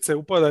i trice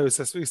upadaju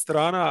sa svih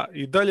strana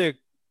i dalje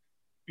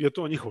je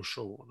to njihov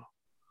show.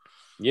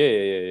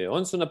 Je.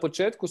 Oni su na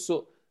početku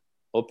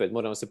opet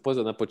moramo se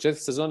pozvati, na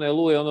početku sezone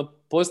Lue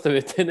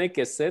postavio te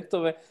neke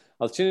setove,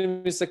 ali čini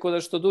mi se kao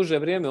da što duže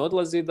vrijeme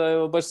odlazi,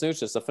 da baš sam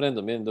jučer sa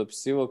friendom jednim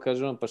dopisivao,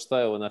 kaže on, pa šta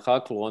je ovo na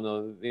haklu,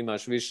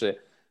 imaš više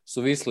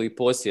suvislih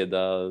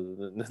posjeda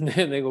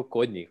nego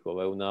kod njih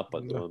u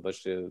napadu.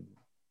 Baš je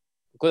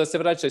kao da se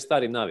vraćaju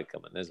starim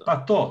navikama, ne znam.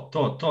 Pa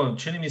to.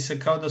 Čini mi se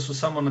kao da su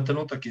samo na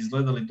trenutak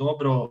izgledali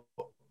dobro,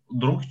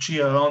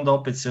 drugčije, a onda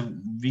opet se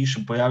više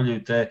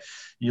pojavljaju te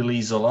ili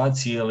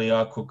izolacije, ili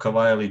ako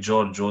Kawhi ili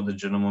George u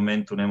određenom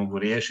momentu ne mogu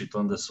riješiti,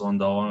 onda su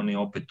oni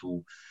opet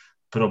u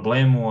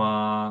problemu,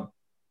 a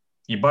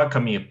i Baka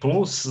mi je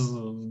plus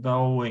na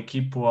ovu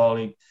ekipu,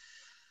 ali...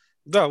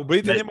 Da, u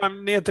biti njima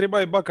nije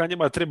treba i Baka,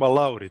 njima treba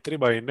Lauri,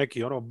 treba i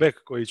neki back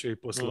koji će ih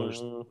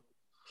posložiti.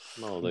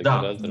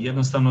 Da,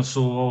 jednostavno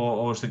su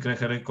ovo što je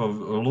Kreha rekao,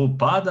 Lu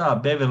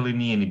pada, Beverly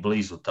nije ni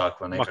blizu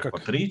takva nekakva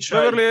priča.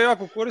 Beverly je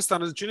jako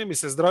koristan, čini mi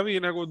se zdraviji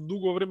nego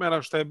dugo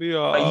vremena što je bio,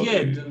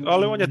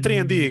 ali on je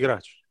 3&D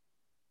igrač.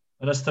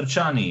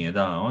 Rastrčaniji je,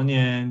 da, on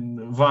je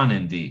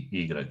 1&D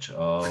igrač.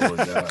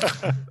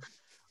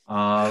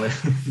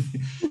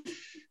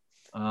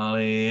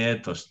 Ali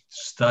eto,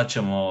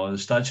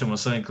 šta ćemo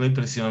s ovim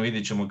Clippersima,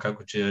 vidjet ćemo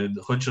kako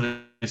hoće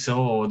li se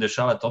ovo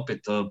dešavati opet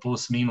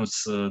plus minus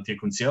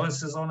tijekom cijele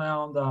sezone, a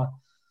onda...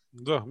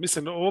 Da,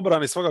 mislim, u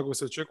obrani svakako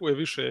se očekuje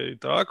više i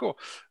tako.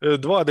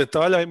 2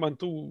 detalja imam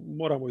tu,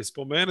 moramo ih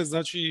spomenuti,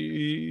 znači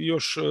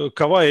još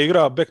Kawhi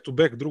igra back to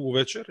back drugu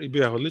večer i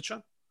bio je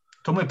odličan.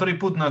 To mu je prvi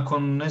put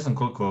nakon ne znam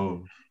koliko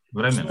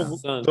vremena.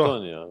 San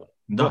Antonio.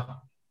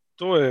 Da.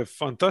 To je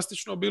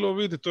fantastično bilo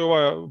vidjeti, to je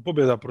ova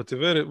pobjeda protiv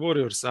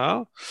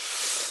Warriorsa.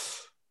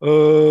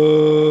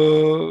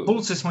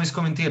 Pulse smo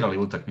iskomentirali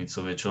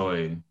utakmicu već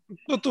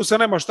No, tu se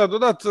nema šta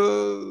dodati,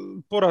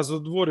 poraz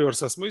od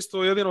Warriorsa smo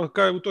isto, jedino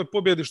kaj u toj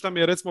pobjedi šta mi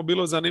je recimo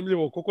bilo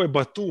zanimljivo, koliko je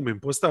Batum im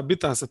postao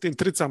bitan sa tim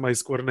tricama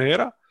iz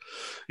kornera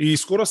i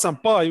skoro sam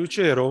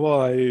jučer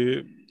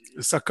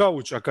sa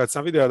kauča kad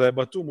sam vidio da je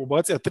Batum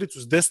ubacio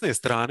tricu s desne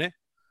strane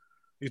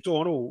i to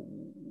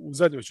u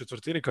zadnjoj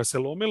četvrtini kad se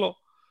lomilo.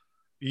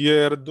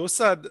 Jer do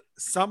sad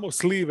samo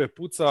slive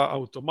puca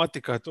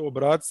automatika, to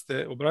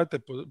obratite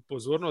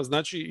pozornost,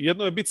 znači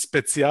jedno je biti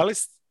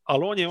specijalist,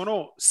 ali on je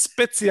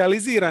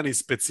specijalizirani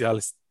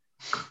specijalist.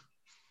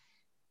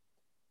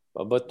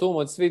 Pa Batum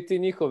od svih ti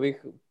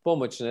njihovih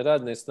pomoćne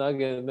radne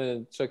snage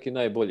mene čak i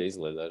najbolje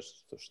izgleda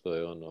što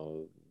je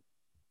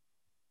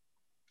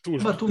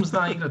tužno. Batum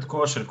zna igrat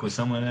košarku,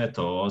 samo je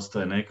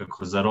ostaje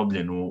nekako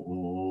zarobljen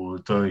u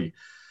toj...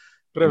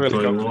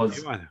 Prevelika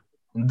očekivanja.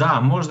 Da,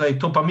 možda i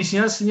to, pa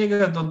mislim ja se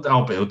njega,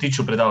 opet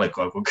otiću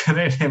predaleko ako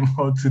krenemo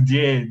od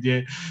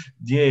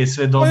gdje je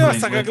sve dobro. Ja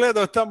sam ga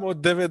gledao tamo od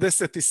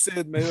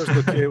 97. još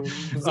dok je u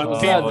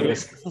Antinu.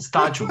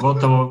 Staću,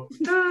 gotovo.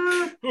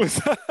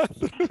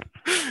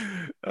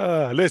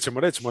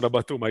 Nećemo na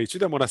Batuma ići,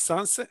 idemo na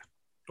Sanse.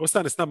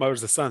 Ostane s nama još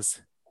za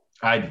Sanse.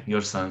 Ajde,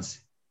 još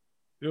Sansi.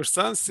 Još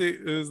Sansi,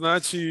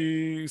 znači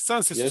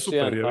Sansi su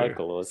super.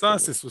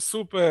 Sansi su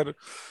super,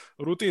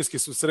 rutinski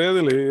su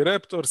sredili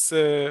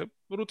Raptorse,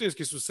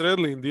 rutinski su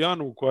sredili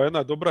Indijanu koja je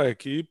jedna dobra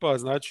ekipa,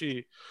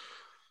 znači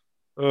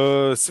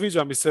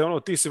Sviđa mi se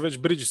ti si već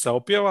Bridgesa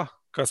opjeva,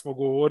 kad smo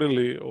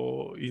govorili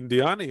o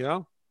Indijani,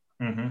 jel?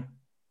 Mhm.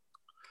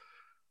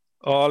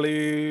 Ali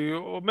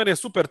meni je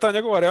super ta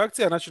njegova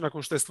reakcija, znači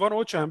nakon što je stvarno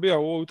očajan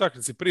bio u ovoj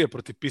utakmici prije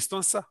protiv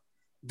Pistonsa,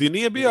 gdje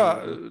nije bio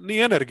ni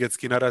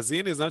energetski na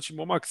razini, znači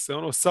momak se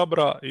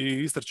sabra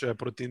i istrče je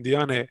protiv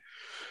Indijane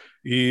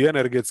i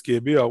energetski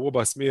je bio u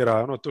oba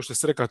smjera, to što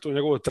se rekao, to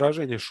njegovo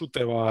traženje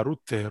šuteva,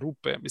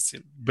 rupe,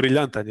 mislim,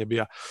 briljantan je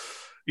bio.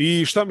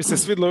 I šta mi se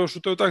svidlo još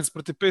u toj utakmici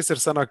protiv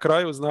Pacersa na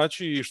kraju,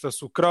 znači što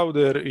su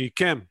Crowder i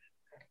Cam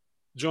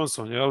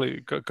Johnson,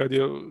 jeli, kad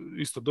je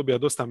isto dobija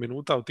dosta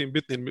minuta u tim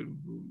bitnim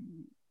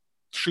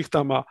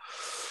šihtama,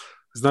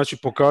 znači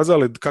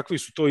pokazali kakvi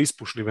su to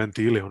ispušni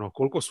ventili,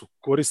 koliko su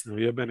korisni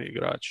ujebeni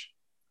igrači,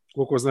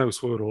 koliko znaju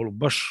svoju rolu,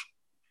 baš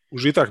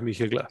užitak mi ih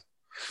je gledati.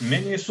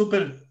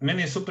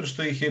 Meni je super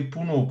što ih je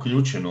puno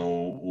uključeno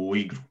u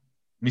igru.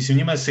 Mislim,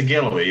 njima se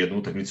Galloway jednu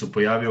utakmicu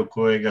pojavio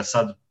kojega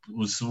sad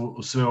uz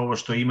sve ovo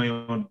što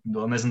imaju,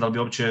 ne znam da li bi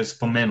uopće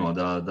spomenuo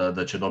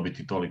da će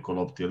dobiti toliko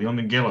lopti, ali on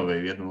je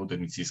Galloway u jednoj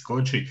utakmici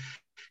iskoči,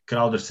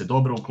 Crowder se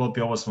dobro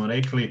uklopi, ovo smo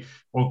rekli,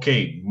 ok,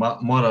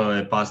 morao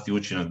je pasti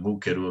učinak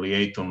Bookeru ili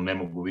Aytonu, ne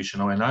mogu više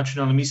na ovaj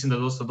način, ali mislim da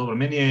je dosta dobro.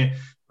 Meni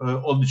je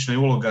odlična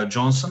uloga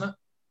Johnsona,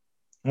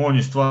 on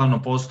je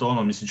stvarno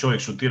postao mislim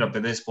čovjek šutira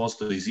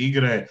 50% iz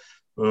igre,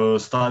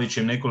 stavit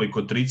će im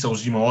nekoliko trica,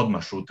 uzima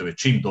odmah šuteve,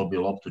 čim dobije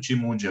loptu,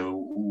 čim uđe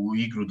u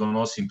igru,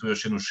 donosi im tu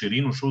još jednu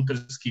širinu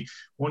šuterski,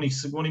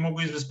 oni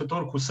mogu izvesti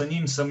petorku sa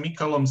njim, sa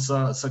Mikalom,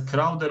 sa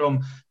Crowderom,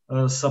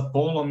 sa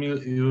Polom,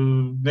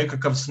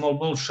 nekakav small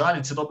ball,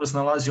 Šarić se dobro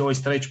snalazi u ovoj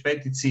stretch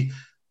petici,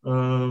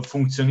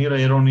 funkcionira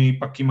jer on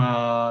ipak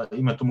ima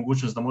tu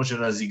mogućnost da može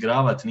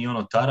razigravati, nije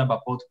taraba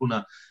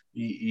potpuna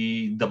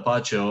i da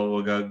pače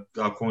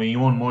ako i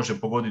on može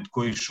pogoditi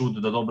koji šut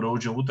da dobro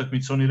uđe u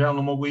utakmicu, oni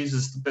realno mogu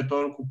izvesti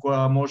petorku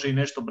koja može i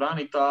nešto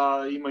braniti,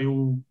 a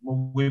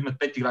mogu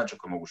imati 5 igrača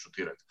koji mogu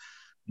šutirati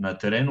na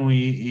terenu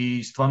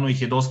i stvarno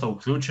ih je dosta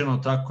uključeno,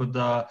 tako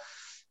da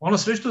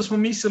sve što smo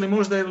mislili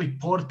možda ili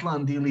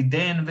Portland ili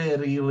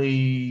Denver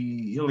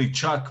ili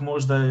čak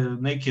možda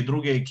neke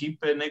druge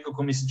ekipe,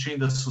 nekako mi se čini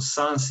da su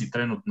Sunsi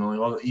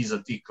trenutno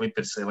iza tih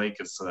Clippersa i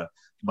Lakersa,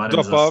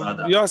 barem za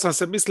sada. Ja sam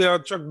se mislio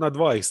čak na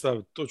 2 ih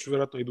staviti, to ću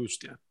vjerojatno idući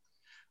tjedan.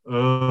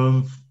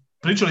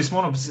 Pričali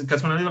smo kad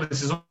smo najavljivali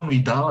sezonu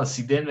i Dallas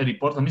i Denver i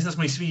Portland, mislim da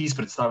smo ih svi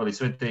ispred stavili,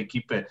 sve te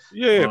ekipe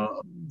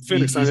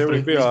ispred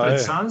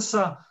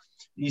Sunsa.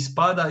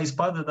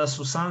 Ispada da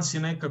su Sunsi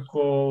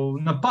nekako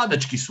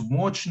napadački su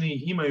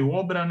moćni, imaju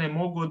obrane,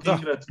 mogu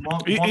odigrati.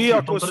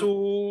 Iako su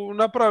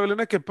napravili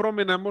neke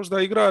promjene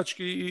možda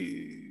igrački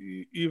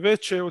i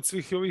veće od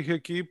svih ovih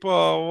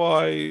ekipa,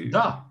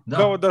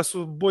 kao da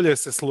su bolje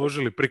se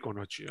složili priko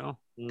noći. Ja?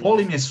 Pol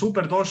im je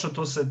super došao,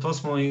 to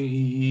smo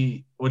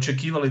i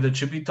očekivali da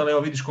će biti, ali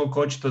evo vidiš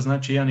koliko očito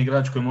znači jedan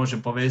igrač koji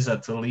može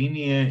povezati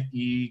linije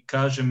i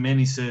kažem,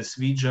 meni se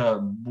sviđa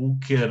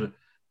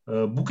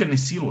Booker ne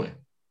siluje.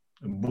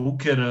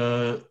 Booker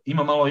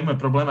ima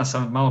problema sa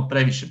malo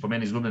previše po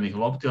meni izgubljenih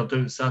lopti, ali to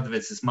je sad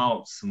već se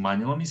malo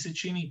smanjilo mi se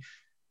čini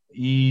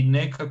i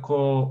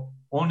nekako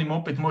on im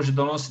opet može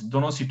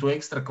donositi tu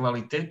ekstra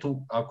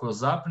kvalitetu ako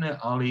zapne,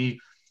 ali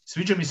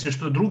sviđa mi se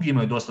što drugi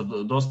imaju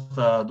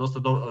dosta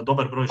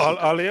dobar broj šuta.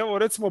 Ali evo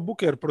recimo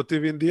Booker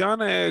protiv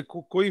Indijane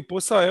koji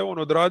posao je on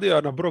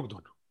odradio na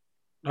Brogdonu.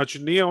 Znači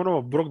nije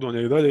Brogdon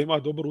je i dalje ima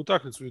dobru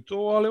utakmicu i to,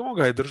 ali on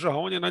ga je držao,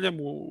 on je na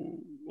njemu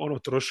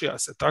trošija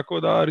se, tako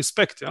da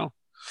respekt, jel?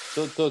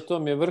 To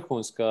mi je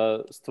vrhunska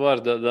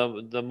stvar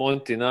da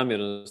Monty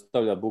namjerno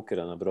stavlja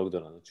Bookera na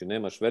Brogdona, znači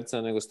nema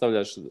šverca nego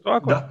stavljaš...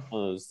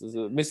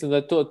 mislim da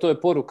je to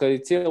je poruka i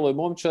cijeloj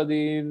momčadi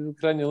i u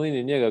krajnjoj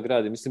liniji njega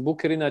gradi. Mislim,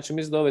 Booker inače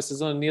mislim da ove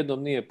sezone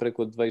nijednom nije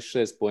preko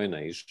 26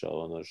 poena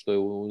išao, što je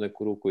u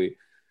neku ruku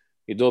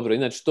i dobro.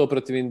 Inače, to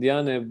protiv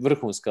Indijane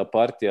vrhunska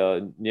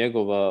partija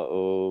njegova,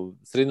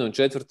 sredinom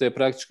četvrte je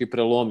praktički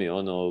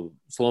prelomio,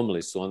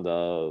 slomili su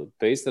onda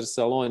Pacers,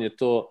 ali on je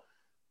to,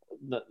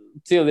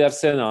 cijeli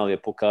arsenal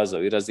je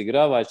pokazao i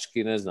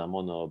razigravački, ne znam,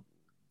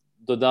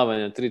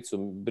 dodavanje na tricu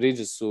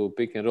Bridgesu,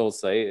 pick and roll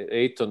sa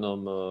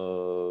Aytonom,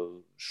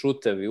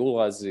 šutevi,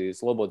 ulazi,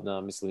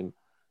 slobodna, mislim,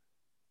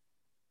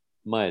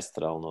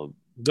 maestralno.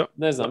 Da,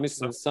 ne znam,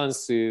 mislim,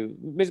 Sansi,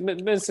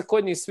 meni se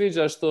kod njih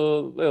sviđa što,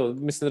 evo,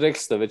 mislim, rekli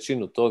ste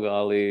većinu toga,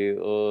 ali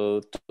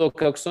to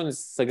kako su oni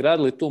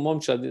sagradili tu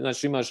momčad,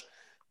 znači imaš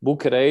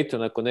Bookera,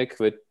 Aytona ako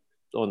nekakve,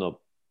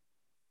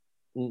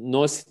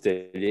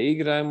 nositelje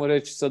igre, ajmo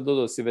reći, sad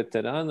dodao si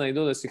veterana i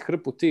dodao si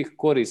hrpu tih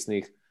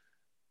korisnih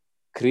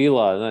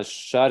krila, znači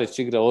Šarić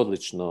igra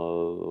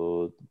odlično,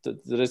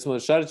 recimo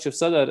Šarićev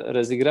sada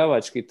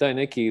razigravački taj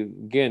neki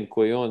gen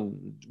koji on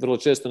vrlo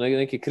često na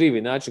neki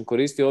krivi način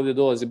koristi, ovdje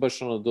dolazi baš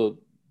do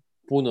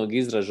punog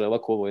izražaja,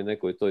 ovako ovo je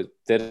nekoj toj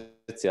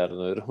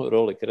tercijarnoj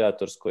roli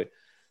kreatorskoj.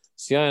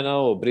 Sjajna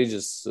ovo,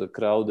 Bridges,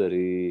 Crowder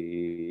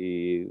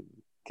i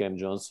Cam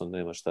Johnson,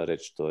 nema šta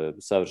reći, to je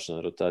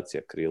savršena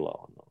rotacija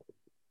krila,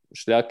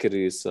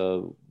 šljakeri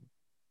sa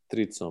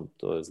tricom,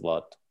 to je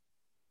zlato.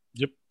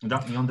 Yep.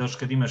 Da, i onda još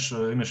kad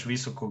imaš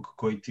visokog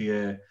koji ti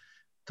je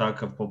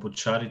takav poput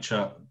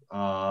Šarića,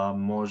 a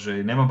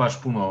nema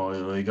baš puno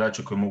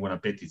igrača koji mogu na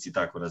petici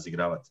tako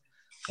razigravati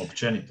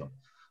općenito.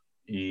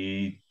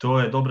 I to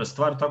je dobra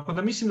stvar, tako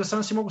da mislim da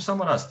Sansi mogu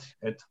samo rasti.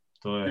 Eto,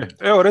 to je...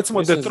 Evo,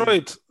 recimo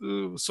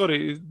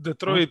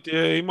Detroit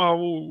je imao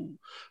ovu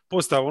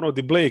postavu, ono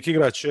di Blake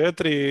igra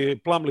 4,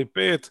 Plumlee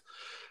 5,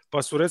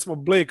 pa su recimo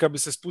Blake, kad bi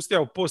se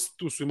spustio u post,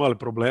 tu su imali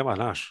problema,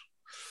 znaš.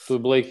 Tu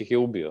Blake ih je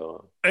ubio.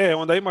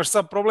 Onda imaš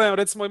sad problem,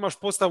 recimo imaš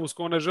postavu s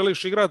kojom ne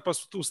želiš igrati, pa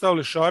su tu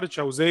stavili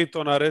Šarića uz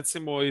Ejtona,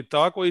 recimo, i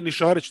tako, i ni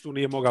Šarić tu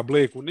nije mogao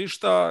Blakeu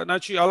ništa,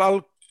 znači,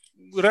 ali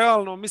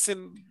realno,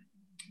 mislim,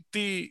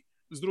 ti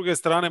s druge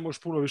strane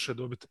možeš puno više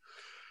dobiti.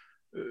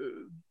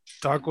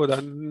 Tako da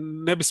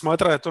ne bi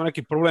smatrao da je to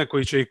neki problem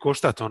koji će i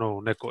koštati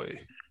u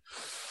nekoj...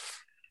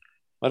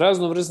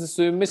 Raznovrsni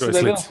su i mislim da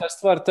je velika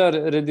stvar ta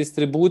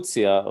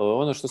redistribucija.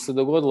 Ono što se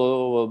dogodilo,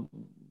 ovo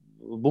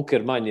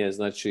Booker manje,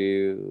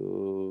 znači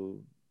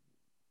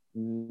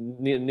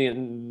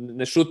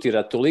ne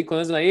šutira toliko,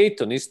 ne znam,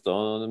 Ayton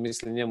isto,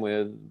 mislim njemu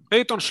je...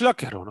 Ayton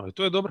šljaker,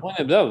 to je dobro.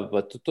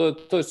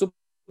 To je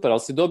super, ali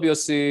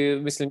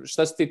mislim,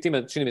 šta si ti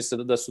time, čini mi se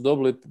da su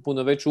dobili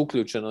puno veću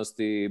uključenost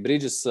i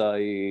Bridgesa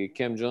i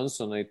Cam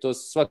Johnsona i to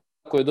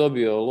svako je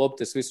dobio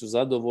lopte, svi su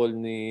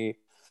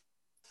zadovoljni.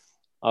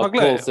 A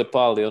Cole se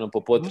pali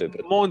po potrebi.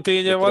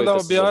 Montin je valjda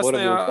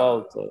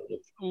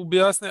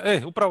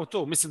objasnija, upravo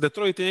to, mislim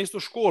Detroit je isto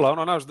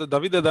škola, da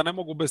vide da ne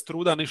mogu bez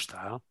truda ništa,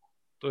 ja?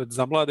 To je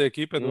za mlade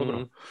ekipe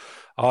dobro.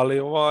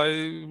 Ali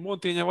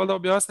Montin je valjda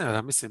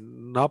objasnija,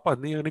 mislim,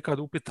 napad nije nikad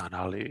upitan,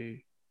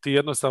 ali ti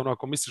jednostavno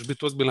ako misliš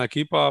biti ozbiljna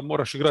ekipa,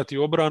 moraš igrati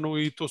obranu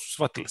i to su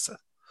shvatili se.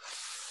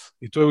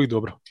 I to je uvijek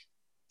dobro.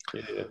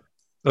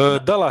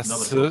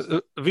 Dallas,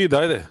 vid,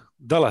 ajde,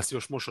 Dallas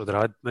još može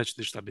odraditi, neće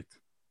ništa biti.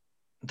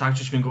 Tako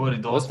ćeš mi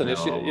govoriti dosta.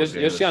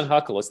 Još jedan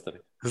hakl ostane.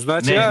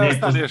 Znači,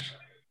 ostaneš.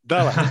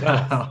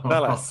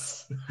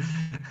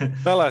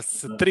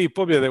 Dallas 3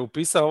 pobjede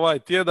upisao ovaj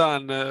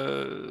tjedan,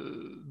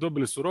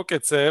 dobili su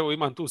Rocketse, evo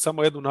imam tu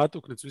samo jednu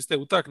natuknicu iz te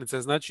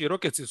utakmice, znači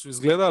Rocketsi su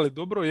izgledali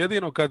dobro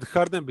jedino kad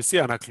Harden bi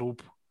sija na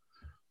klupu.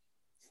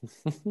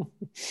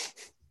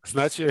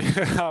 Znači,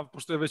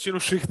 pošto je većinu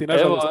šihti...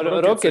 Evo,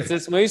 Rocketse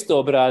smo isto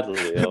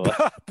obradili.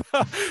 Da,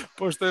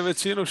 pošto je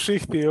većinu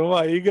šihti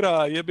ova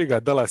igra, jebi ga,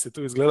 Dallas je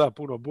tu izgleda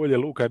puno bolje,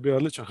 Luka je bio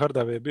odličan,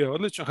 Hardaway je bio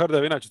odličan,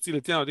 Hardaway inače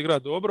cijeli tjedan odigra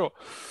dobro,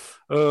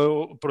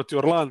 protiv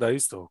Orlanda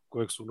isto,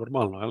 kojeg su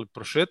normalno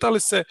prošetali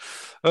se.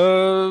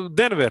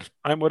 Denver,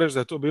 ajmo reći da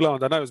je to bila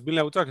onda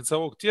najozbiljnija utakmica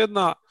ovog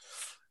tjedna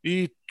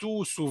i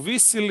tu su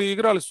visili,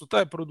 igrali su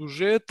taj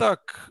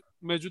produžetak,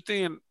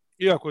 međutim,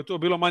 iako je to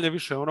bilo manje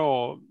više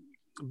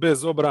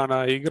bez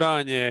obrana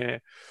igranje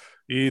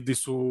i di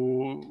su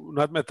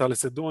nadmetali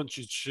se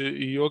Dončić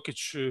i Jokić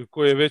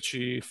koji je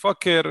veći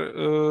faker,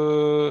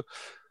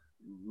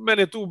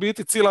 meni je tu u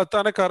biti cijela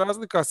ta neka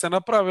razlika se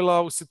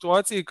napravila u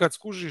situaciji kad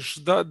skužiš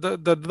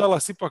da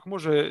Dallas ipak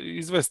može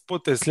izvesti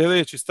potez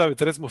sljedeći,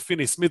 staviti recimo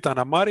Finney Smitha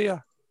na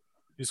Marija,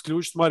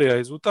 isključiti Marija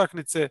iz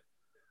utakmice,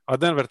 a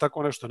Denver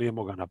tako nešto nije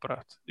mogao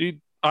napraviti. I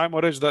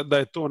ajmo reći da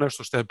je to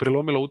nešto što je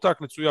prilomilo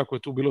utakmicu, iako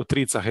je tu bilo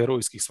 3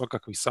 herojskih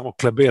svakakvih, samo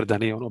Kleber da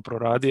nije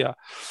proradio,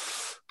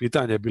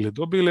 pitanje bili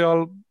dobili,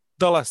 ali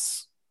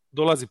Dallas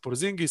dolazi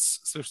Porzingis,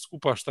 sve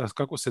skupa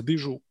kako se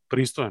dižu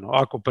pristojno,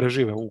 ako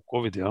prežive u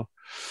COVID,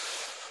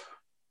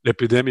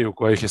 epidemiju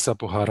koja ih je sad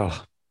poharala.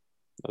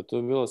 A to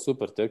je bila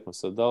super tekma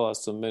sa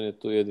Dallasom, meni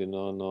tu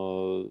jedino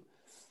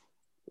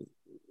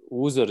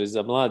uzori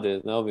za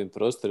mlade na ovim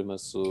prostorima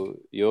su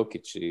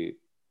Jokić i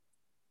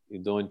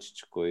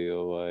Dončić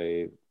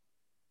koji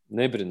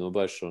ne brinu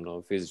baš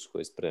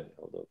fizičkoj spremi,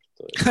 ali dobro,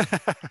 to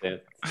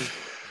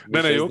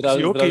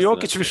je...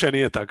 Jokić više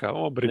nije takav,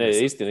 on brine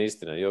se.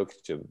 Istina,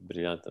 Jokić je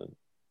briljantan,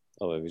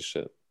 ovo je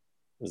više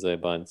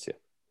zajebancija.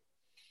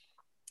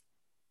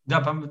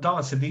 Da, pa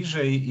Dallas se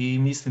diže i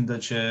mislim da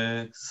će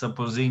sa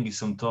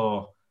Porzingisom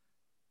to,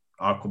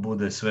 ako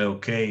bude sve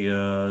ok,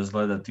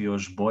 izgledati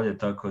još bolje,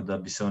 tako da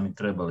bi se oni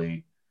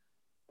trebali...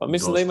 Pa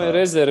mislim da imaju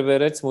rezerve,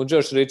 recimo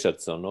Josh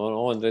Richardson,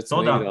 on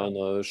recimo igra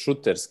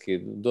šuterski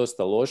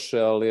dosta loše,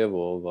 ali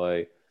evo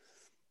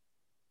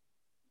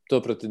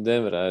to protiv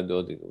Denvera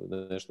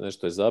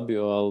nešto je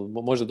zabio, ali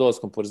možda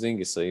dolaskom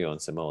Porzingisa i on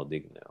se malo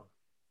digne.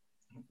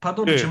 Pa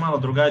dobit će malo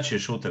drugačije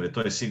šuteve,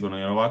 to je sigurno,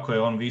 jer ovako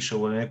je on više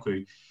u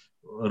nekoj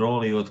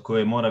roli od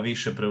koje mora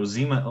više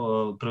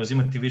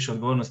preuzimati više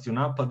odgovornosti u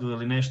napadu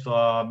ili nešto,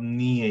 a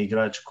nije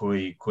igrač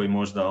koji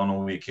možda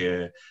uvijek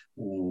je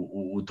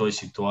u toj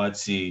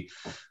situaciji.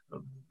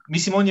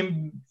 Mislim, on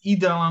je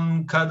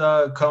idealan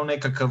kada kao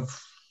nekakav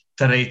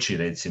treći,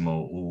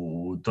 recimo,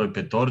 u toj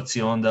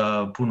petorci,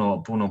 onda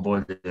puno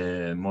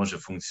bolje može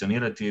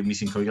funkcionirati.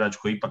 Mislim, kao igrač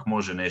koji ipak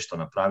može nešto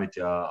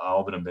napraviti, a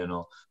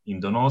obrambeno im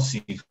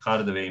donosi.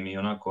 Hardaway im je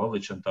onako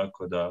odličan,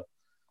 tako da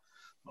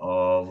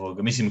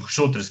mislim,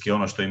 šuterski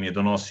ono što im je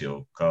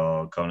donosio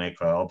kao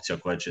neka opcija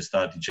koja će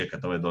stati i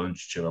čekati ove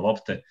Dončićeve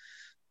lopte.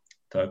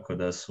 Tako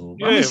da su...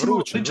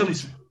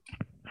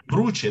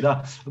 Vruće,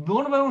 da.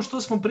 Ono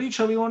što smo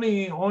pričali,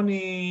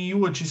 oni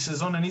uoči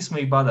sezone nismo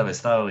ih badave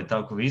stavili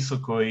tako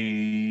visoko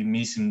i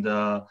mislim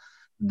da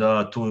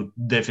da tu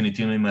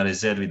definitivno ima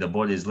rezervi da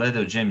bolje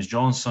izgledaju. James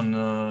Johnson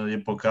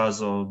je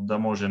pokazao da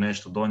može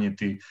nešto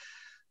donijeti,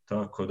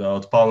 tako da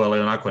od Powella i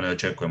onako ne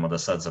očekujemo da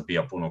sad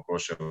zabija puno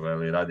koševa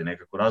ili radi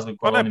nekakvu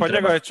razliku. Pa ne, pa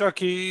treba... njega je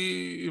čak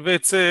i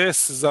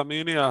VCS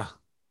zamijenija.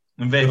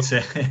 VC.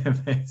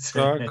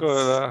 Tako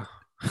da.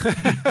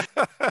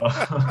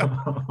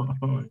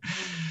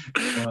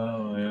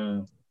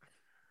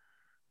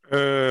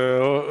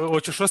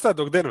 Hoćeš ostati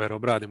dok Denver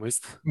obradimo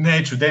isto?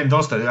 Neću,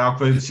 dosta.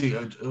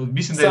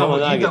 Mislim da je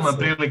ovo idealna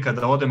prilika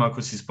da odem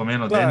ako si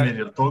spomenuo Denver,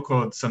 jer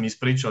toliko sam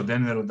ispričao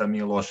Denveru da mi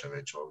je loše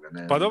već ovoga.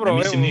 Pa dobro,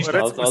 recimo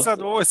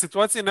sad u ovoj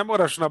situaciji ne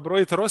moraš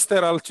nabrojiti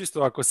roster, ali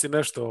čisto ako si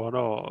nešto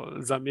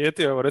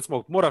zamijetio, evo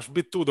recimo moraš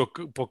biti tu dok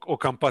o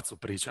Kampacu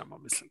pričamo,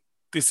 mislim.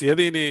 Ti si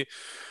jedini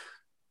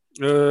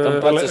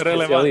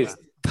relevantan.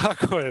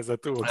 Tako je za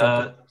tu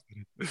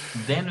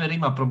Denver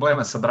ima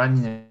problema sa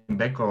branjenjem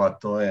bekova,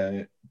 to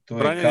je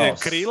branjenje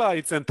krila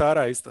i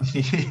centara isto.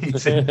 I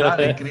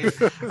centara i krila.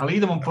 Ali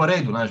idemo po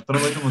redu, znaš,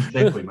 prvo idemo s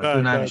bekovima,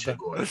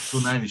 tu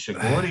najviše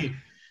gori.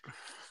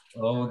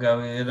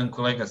 Jedan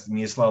kolega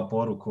mi je slao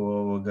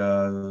poruku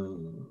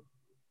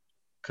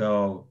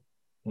kao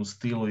u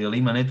stilu, jel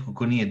ima netko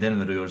ko nije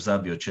Denveru još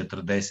zabio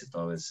 40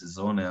 ove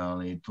sezone,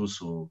 ali tu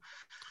su,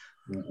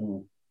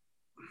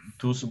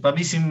 pa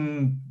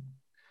mislim,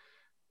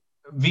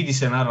 vidi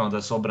se naravno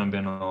da su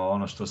obrambeno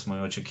ono što smo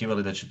i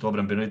očekivali da će to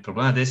obrambeno biti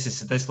problema. Desi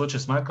se taj slučaj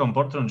s Michaelom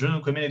Porterom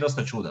Jr. koji je meni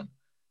dosta čudan.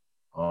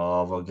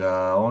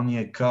 On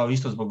je kao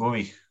isto zbog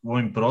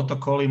ovim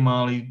protokolima,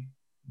 ali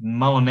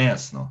malo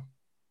nejasno.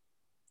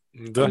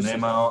 Da.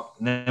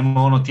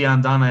 Nema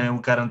tjedan dana je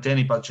u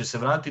karanteni pa će se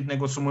vratiti,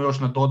 nego su mu još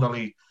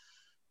nadodali,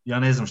 ja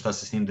ne znam šta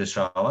se s njim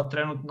dešava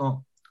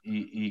trenutno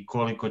i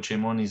koliko će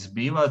im oni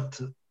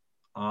izbivat,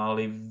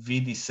 ali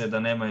vidi se da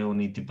nemaju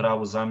niti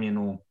pravu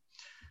zamjenu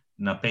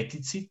na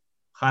petici.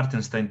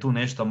 Hartenstein tu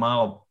nešto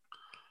malo,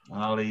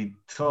 ali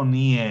to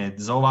nije,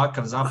 za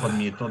ovakav zapad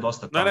mi je to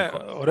dosta tanko. Ne,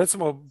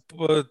 recimo,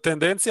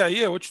 tendencija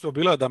je očito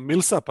bila da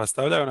Millsapa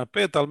stavljaju na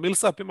 5, ali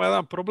Millsap ima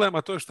jedan problem,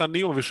 a to je što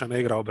ni on više ne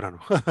igra obranu.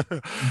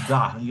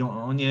 Da,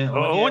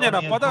 on je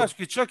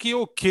napadački čak i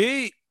ok,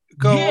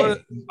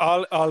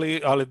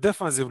 ali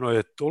defanzivno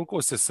je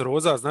toliko se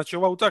sroza. Znači,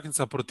 ova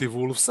utakmica protiv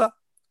Wolvesa,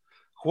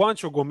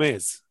 Juancho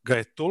Gomez ga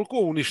je toliko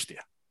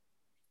uništio.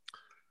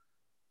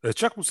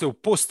 Čak mu se u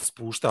post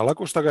spušta,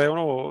 lako što ga je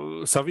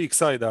sa weak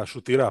side-a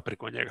šutira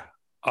preko njega.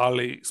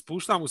 Ali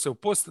spušta mu se u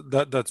post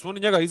da su oni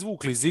njega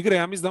izvukli iz igre,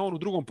 ja mislim da on u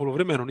drugom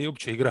poluvremenu nije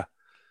uopće igra.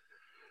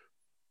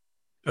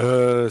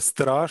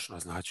 Strašno,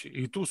 znači.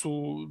 I tu su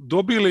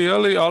dobili,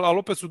 ali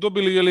opet su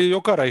dobili,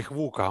 Jokara ih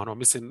vuka.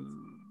 Mislim,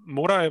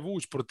 mora je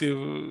vući protiv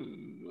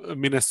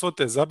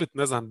Minnesota zabiti,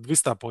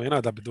 200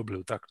 poena da bi dobili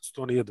utakmicu.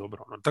 To nije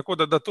dobro. Tako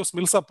da to s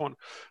Millsapom,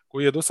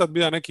 koji je do sad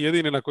bio neki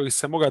jedini na koji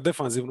se moga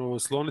defanzivno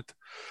osloniti,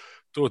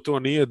 to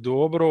nije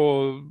dobro.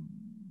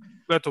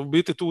 Eto, u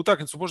biti tu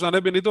utakmicu možda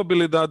ne bi ni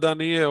dobili da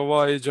nije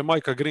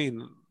Jamaica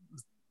Green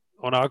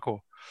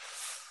onako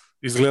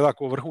izgleda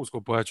kao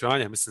vrhunsko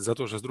pojačanje, mislim,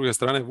 zato što s druge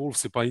strane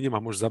Wolvesi pa i njima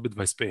može zabiti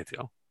 25,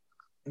 jel?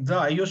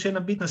 Da, i još jedna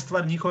bitna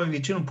stvar, njihove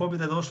većinu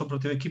pobjeda je došlo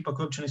protiv ekipa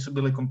koje uopće nisu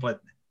bile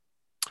kompletne.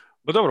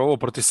 Pa dobro, ovo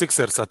protiv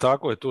Sixersa,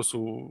 tako je, to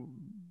su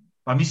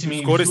pa mislim,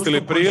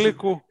 iskoristili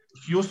priliku.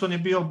 Houston je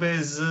bio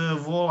bez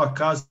Vola,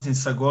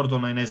 Cousinsa,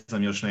 Gordona i ne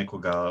znam još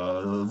nekoga.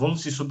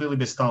 Wolvesi su bili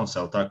bez Townsa,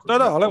 ali tako?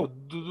 Da, ali evo,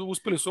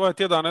 uspjeli su ovaj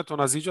tjedan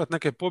naziđati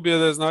neke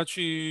pobjede,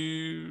 znači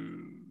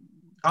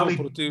ali,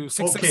 protiv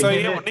Sixersa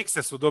i evo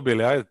Knickse su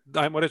dobili,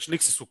 ajmo reći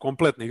Knicksi su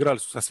kompletni, igrali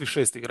su sa svi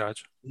 6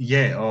 igrača.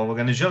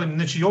 Ne želim,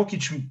 znači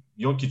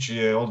Jokić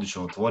je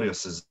odlično otvorio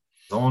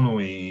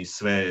sezonu i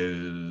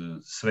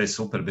sve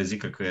super bez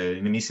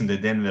ikakve, ne mislim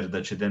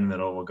da će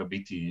Denver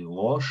biti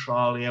loš,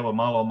 ali evo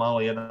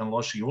malo jedan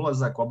loši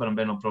ulazak,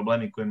 obrambeno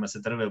problemi kojima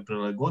se trebaju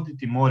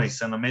prilagoditi, mora ih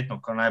se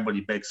nametno kao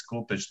najbolji back s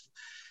klupe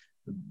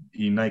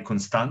i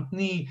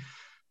najkonstantniji.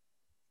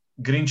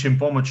 Green će im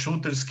pomoć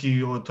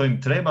šuterski, to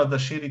im treba da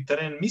širi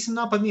teren. Mislim,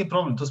 napad nije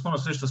problem, to smo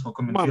sve što smo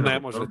komentirali. Ne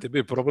može ti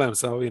biti problem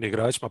sa ovim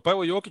igračima. Pa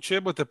evo Jokić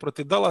jebote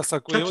protiv Dallasa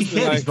koji je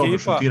ozbiljna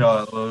ekipa.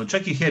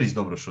 Čak i Harris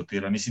dobro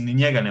šutira. Mislim, ni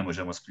njega ne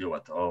možemo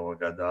spljuvati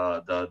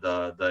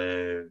da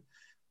je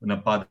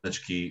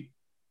napadački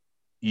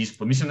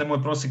ispod. Mislim da je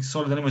moj prosjek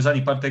solidan, da je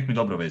zadnjih par tekmi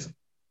dobro vezan.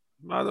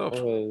 Ma dobro.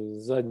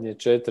 Zadnje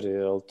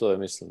 4, ali to je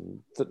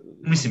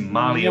mislim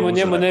mali je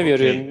njemu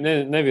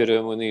ne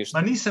vjerujemo ništa.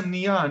 Ma nisam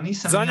ni ja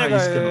za njega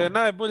je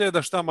najbolje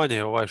da šta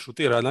manje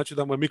šutira, znači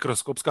da mu je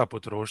mikroskopska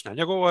potrošnja.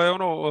 Njegova je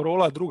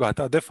rola druga,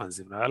 ta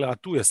defanzivna, a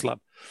tu je slab.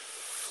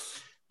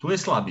 Tu je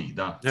slabiji,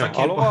 da.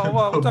 Ali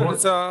ova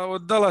utakmica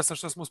od Dallasa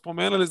što smo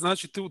spomenuli,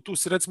 znači tu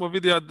si recimo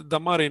vidio da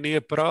Murray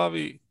nije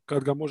pravi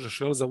kad ga možeš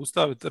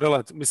zaustaviti,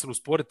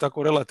 usporiti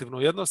tako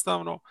relativno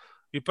jednostavno.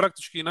 I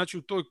praktički, znači,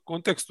 u toj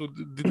kontekstu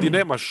gdje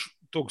nemaš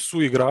tog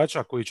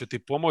suigrača koji će ti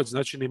pomoći,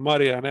 znači ni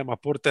Marija nema,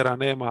 Portera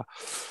nema,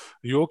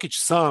 Jokić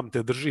sam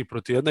te drži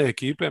protiv jedne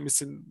ekipe,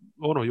 mislim,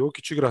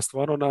 Jokić igra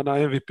stvarno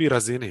na MVP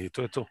razini i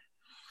to je to.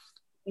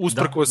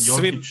 usprkos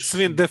Jokić,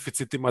 svim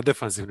deficitima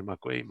defanzivnima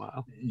koje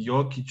ima.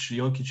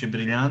 Jokić je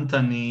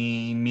briljantan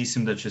i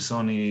mislim da će se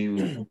oni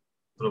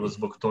upravo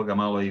zbog toga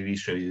malo i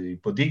više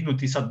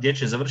podignuti. Sad gdje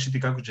će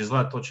završiti, kako će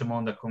izgledati, to ćemo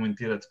onda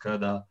komentirati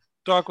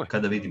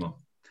kada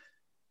vidimo.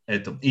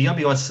 Eto, i ja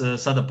bih vas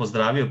sada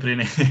pozdravio prije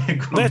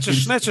nekog...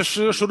 Nećeš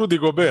još Rudi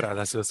Gobera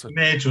da se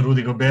osvrne. Neću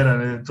Rudi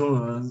Gobera, tu...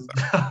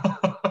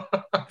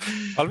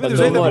 Ali vidiš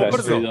da idemo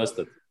brzo.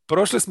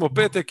 Prošli smo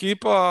 5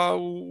 ekipa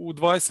u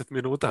 20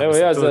 minuta. Evo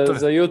ja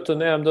za Utah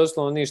nemam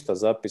doslovno ništa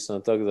zapisano,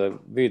 tako da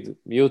vidi,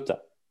 Utah.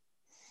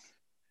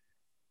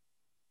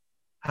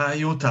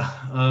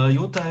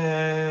 Utah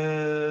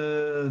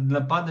je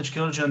napadački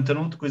određen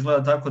trenutku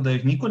izgleda tako da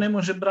ih niko ne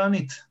može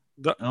braniti.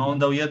 A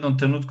onda u jednom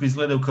trenutku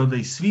izgledaju kao da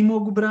ih svi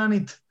mogu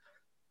braniti.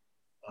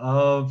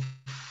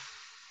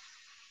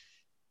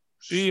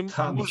 I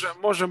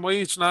možemo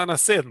ići na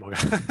 7.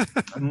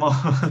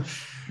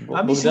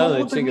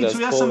 Bogdanović igra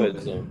s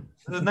Povedzom.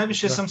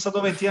 Najviše sam sad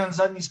ovaj tjedan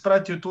zadnji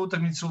ispratio tu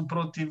utakmicu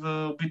protiv,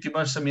 biti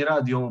baš sam i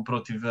radio ovo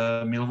protiv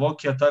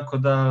Milwaukee, tako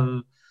da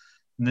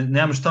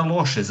nemam šta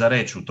loše za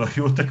reći u toj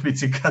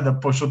utakmici kada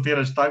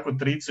pošutiraš tako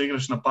tricu,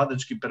 igraš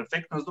napadački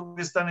perfektno. S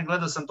druge strane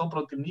gledao sam to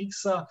protiv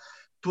Knicksa,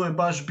 tu je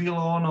baš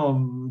bilo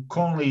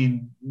Conley,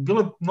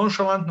 bilo je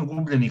nonšalantno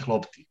gubljenih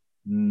lopti.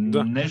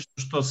 Da.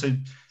 Nešto što se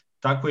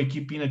tako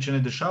ekipi inače ne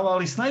dešava,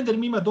 ali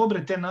Snyder ima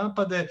dobre te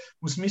napade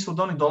u smislu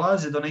da oni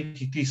dolaze do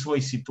nekih tih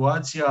svojih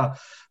situacija,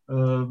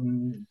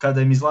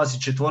 kada im izlazi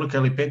 4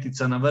 ili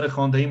 5 na vrh,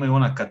 onda imaju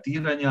ona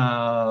katiranja,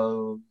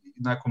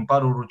 nakon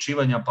par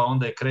uručivanja pa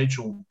onda je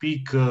kreću u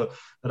pik,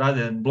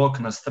 rade blok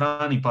na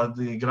strani, pa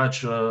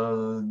igrač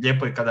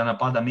lijepo je kada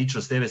napada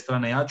Mitchell s lijeve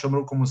strane jačom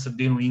rukom u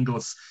sredinu,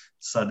 Ingles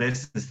sa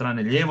desne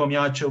strane lijevom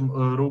jačom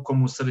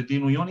rukom u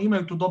sredinu i oni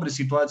imaju tu dobre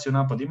situacije u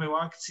napadu, imaju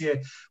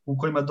akcije u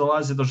kojima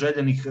dolaze do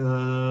željenih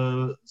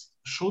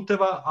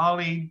šuteva,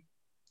 ali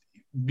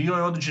bio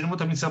je određenim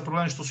utakmicama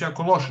problem što su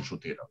jako loše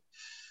šutirali.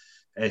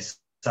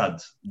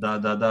 Sad,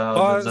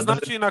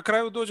 znači na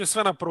kraju dođe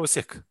sve na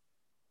prosjek.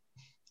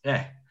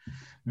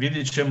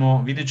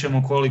 Vidjet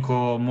ćemo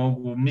koliko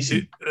mogu,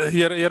 mislim...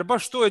 Jer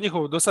baš to je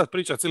njihov do sad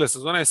priča cijele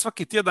sezone.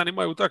 Svaki tjedan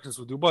imaju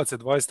utakmicu gdje ubace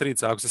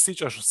 23. Ako se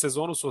sjećaš,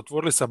 sezonu su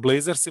otvorili sa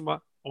Blazersima,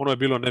 ono je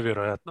bilo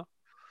nevjerojatno.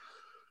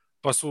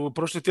 Pa su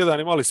prošli tjedan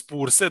imali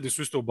Spurse, gdje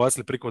su isto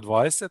ubacili preko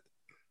 20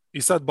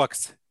 i sad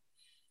Buckse.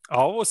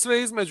 A ovo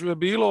sve između je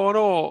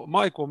bilo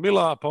majko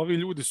mila, pa ovi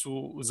ljudi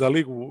su za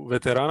ligu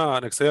veterana,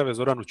 nek se jave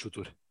Zoranu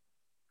Čuturi.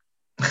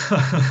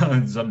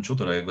 Zoran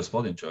Čutura je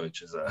gospodin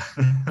čovječe za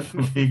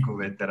ligu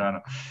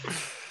veterana.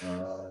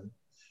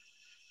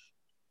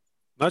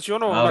 Znači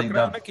na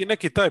kraju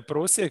neki taj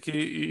prosjek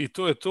i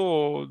to je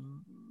to,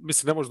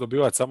 mislim ne možeš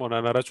dobivati samo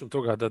na račun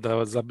toga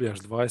da zabijaš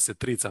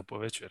 23 po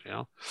večer,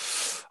 jel?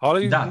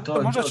 Ali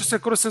možda će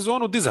se kroz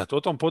sezonu dizati,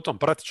 o tom potom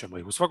pratit ćemo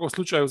ih. U svakom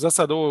slučaju za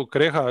sad ovo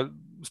Kreha,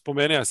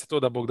 spomenija se to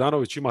da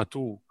Bogdanović ima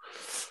tu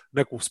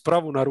neku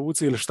spravu na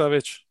ruci ili šta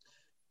već.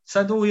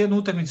 Sad ovu jednu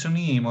utakmicu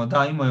nije imao,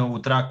 imao je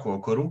ovu traku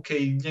oko ruke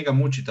i njega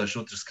muči ta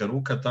šuterska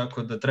ruka,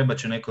 tako da treba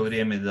će neko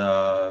vrijeme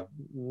da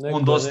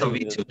on dosta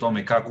visi o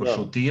tome kako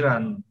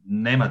šutira,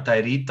 nema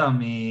taj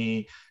ritam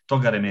i to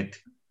ga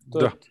remeti.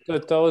 To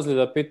je ta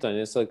ozljeda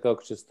pitanje sad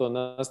kako će se to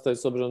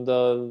nastaviti s obzirom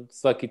da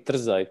svaki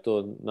trza i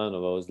to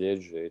nanova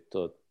ozljeđuje i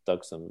to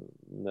tako sam,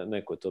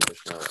 neko to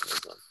objašnjava, ne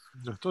znam.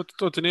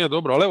 To ti nije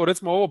dobro, ali evo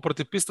recimo ovo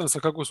protiv Pistonsa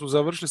kako su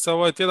završili sa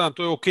ovaj tjedan,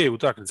 to je ok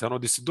utakmica,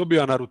 gdje si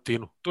dobija na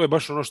rutinu, to je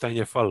baš ono što im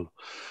je falilo.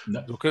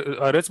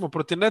 A recimo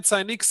protiv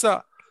Netsa i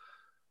Knicksa,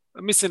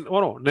 mislim,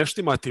 ne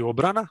štima ti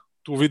obrana,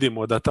 tu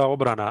vidimo da ta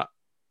obrana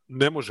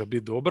ne može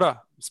biti dobra,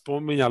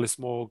 spominjali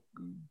smo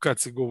kad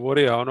si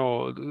govorio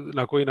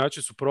na koji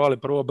način su provali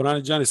prvo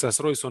braniti Giannisa s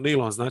Royce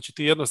O'Nealom, znači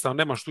ti jednostavno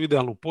nemaš tu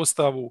idealnu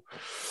postavu,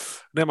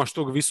 nemaš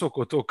tog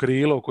visoko to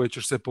krilo koje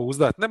ćeš se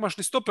pouzdati, nemaš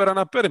ni stopera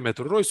na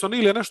perimetru, Royce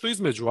O'Neal je nešto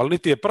između, ali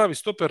niti je pravi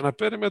stoper na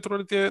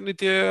perimetru,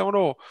 niti je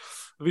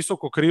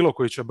visoko krilo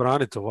koji će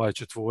braniti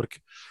četvorke.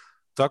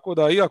 Tako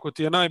da iako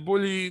ti je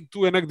najbolji,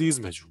 tu je negdje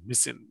između,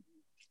 mislim.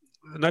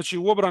 Znači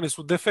u obrani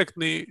su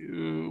defektni,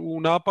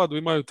 u napadu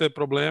imaju te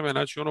probleme,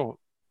 znači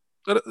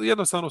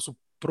jednostavno su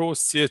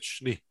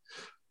prosječni.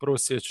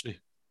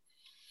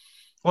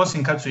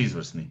 Osim kad su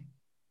izvrsni.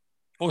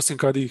 Osim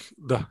kad ih,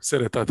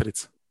 sere ta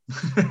trica.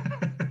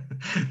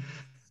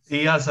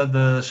 I ja sad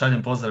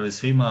šaljem pozdrave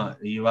svima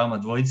i vama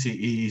dvojici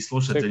i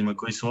slušateljima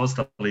koji su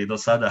ostali do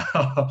sada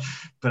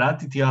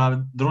pratiti,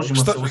 a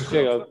družimo se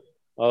uskoro.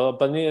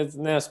 Pa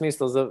nema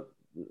smisla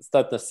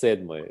stati na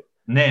 7.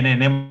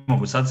 Ne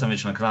mogu, sad sam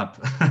već na knap.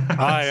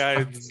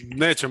 Aj,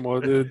 nećemo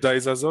da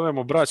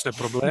izazovemo bračne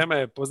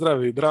probleme.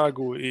 Pozdravi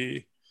Dragu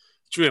i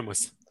čujemo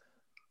se.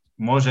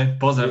 Može,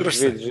 pozdrav.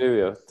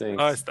 Živio,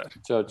 thanks. Aj, star.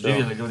 Ćao.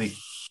 Živjeli ljudi.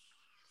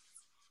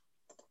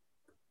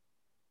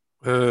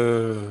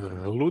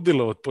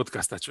 Ludilo od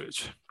podcasta,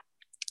 čovječe.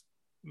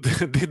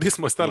 Di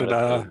smo stali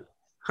na...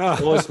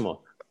 8.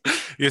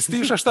 Jesi ti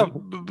išao šta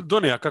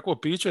donija,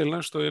 kakvo piće ili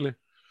nešto ili...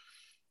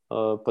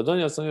 Pa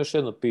donio sam još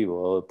jedno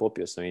pivo, ali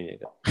popio sam i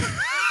njega.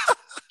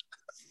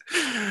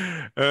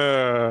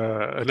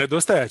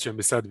 Nedostajat će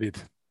mi sad vid.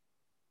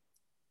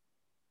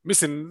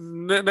 Mislim,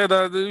 ne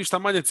da išta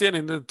manje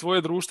cijenim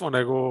tvoje društvo,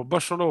 nego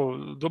baš ono,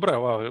 dobra je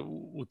ova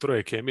u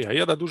troje kemija.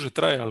 Ja da duže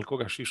traje, ali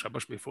koga šiša,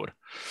 baš mi je fora.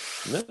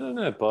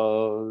 Ne,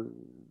 pa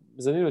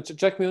zanimljivo.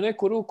 Čak mi u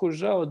neku ruku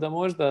žao da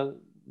možda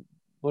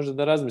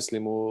da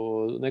razmislim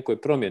o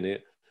nekoj promjeni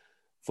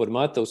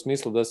formata u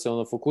smislu da se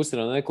ono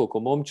fokusira na nekoliko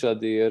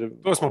momčadi, jer...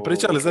 To smo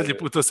pričali zadnji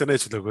put, to se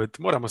neće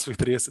dogoditi. Moramo svih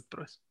 30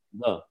 proći.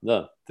 Da,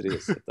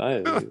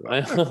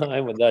 30.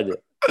 Ajmo dalje.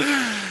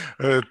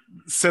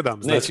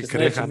 7, znači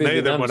Kreha, ne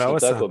idemo na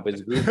 8.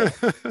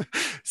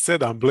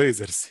 7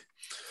 Blazersi.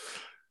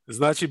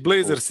 Znači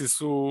Blazersi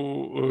su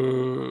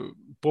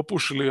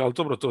popušili, ali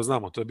dobro to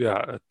znamo, to je bio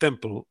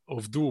Temple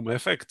of Doom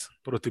efekt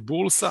protiv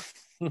Bullsa.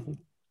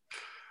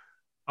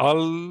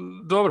 Ali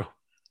dobro.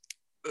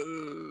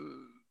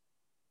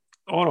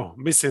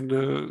 Mislim,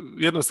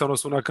 jednostavno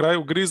su na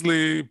kraju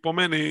Grizzly, po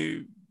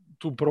meni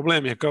tu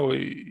problem je kao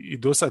i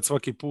do sad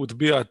svaki put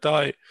bija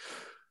taj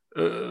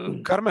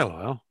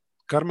Carmelo, jel?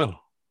 Carmelo.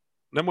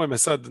 Nemoj me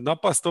sad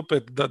napast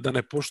opet da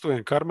ne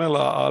poštujem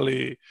Carmela,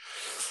 ali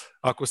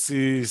ako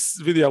si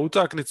vidio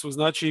utakmicu,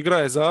 znači igra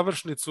je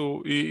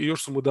završnicu i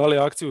još su mu dali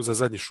akciju za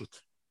zadnji šut.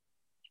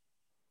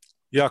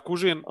 Ja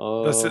kužim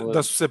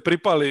da su se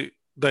pripali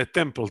da je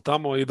Temple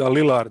tamo i da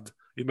Lillard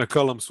i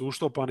McCollum su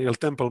uštopani, jer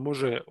Temple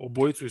može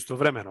obojicu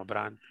istovremeno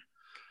braniti.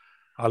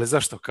 Ali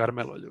zašto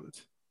Carmelo, ljudi?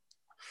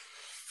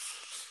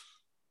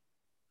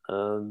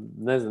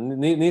 Ne znam,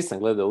 nisam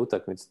gledao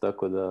utakmicu,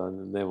 tako da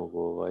ne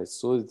mogu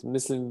suditi.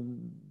 Mislim,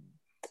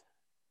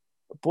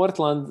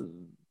 Portland,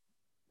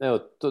 evo,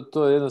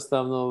 to je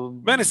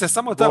jednostavno... Meni se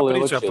samo ta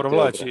priča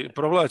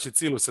provlači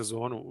cijelu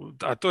sezonu,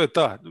 a to je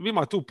ta.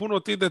 Ima tu puno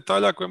tih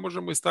detalja koje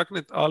možemo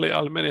istaknuti,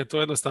 ali meni je to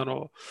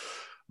jednostavno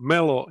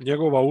Melo,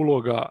 njegova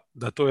uloga,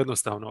 da to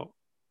jednostavno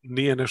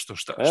nije nešto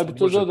što... Ja bi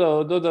tu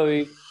dodao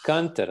i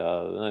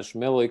Kantera, znaš,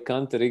 Melo i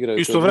Kanter igraju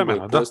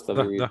istovremeno, da.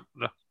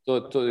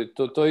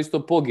 To je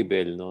isto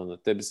pogibeljno,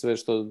 tebi sve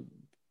što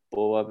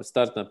ova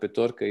startna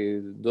petorka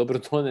i dobro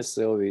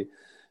donese, ovi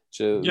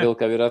će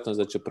velika vjerojatnost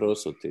da će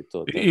prosuti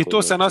to. I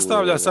to se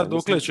nastavlja sad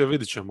dokle će,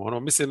 vidit ćemo.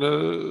 Mislim,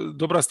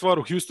 dobra stvar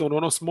u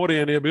Houstonu, s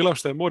Morijem je bila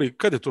što je Mori,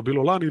 kad je to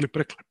bilo, lani ili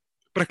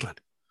preklani?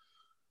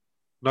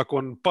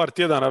 Nakon par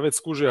tjedana već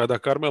skužija da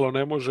Carmelo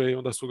ne može i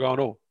onda su ga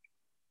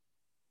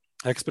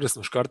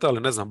ekspresno škartali,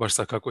 ne znam baš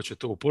sad kako će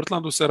to u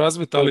Portlandu se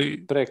razviti,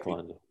 ali...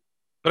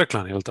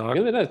 Preklani, je li tako?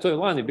 Ne, to je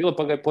lani bilo,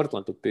 pa ga je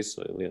Portland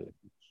upisao, ili?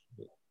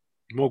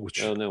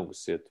 Moguće. Evo, ne mogu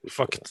sjetiti.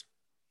 Fuck it.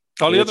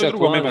 Ali jedno i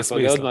drugo ima smisla.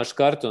 Pa ga odmah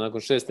škarto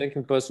nakon 6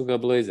 tekmi, pa su ga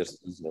Blazers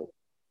uzeli.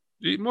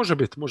 I može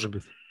biti.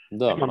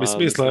 Da, ima mi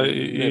smisla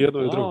i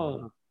jedno i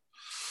drugo.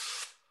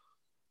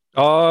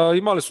 A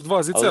imali su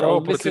 2 zicera,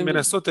 ovo protiv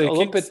Minnesota i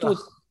Kingsa.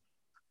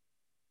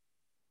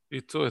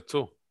 I to je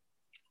to.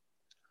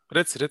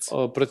 Reci.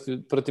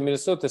 Protiv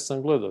Minnesota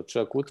sam gledao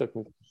čak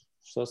utakmicu.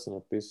 Šta sam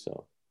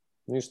napisao?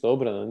 Ništa,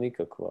 obrana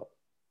nikakva.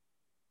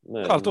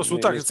 Ne, ali to su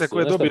utakmice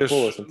koje dobiješ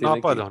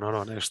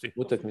napadom, nešti.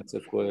 Utakmice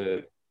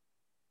koje...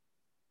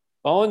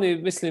 Pa oni,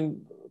 mislim,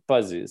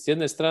 pazi, s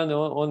jedne strane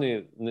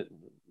oni,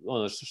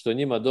 ono što je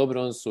njima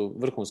dobro, oni su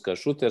vrhunska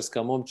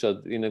šuterska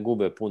momčad i ne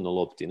gube puno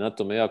lopti. Na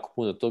tome jako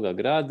puno toga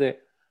grade,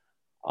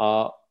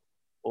 a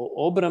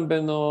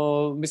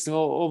obrambeno, mislim,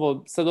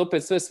 ovo sad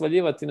opet sve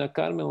svaljivati na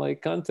Carmela i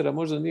Kantera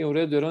možda nije u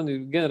redu, jer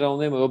oni generalno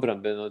nemaju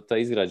obrambeno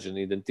taj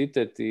izgrađeni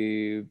identitet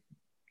i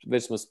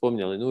već smo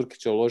spominjali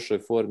Nurkića u lošoj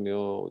formi,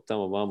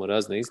 tamo vamo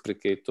razne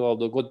isprike i to, ali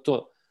dok god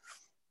to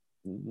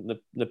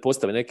ne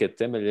postave neke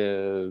temelje,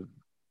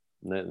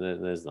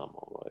 ne znam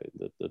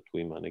da tu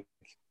ima neki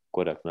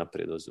korak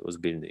naprijed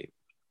ozbiljniji.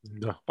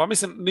 Da. Pa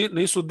mislim,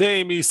 nisu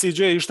Dame i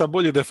CJ išta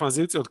bolji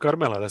defanzivci od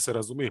Carmela, da se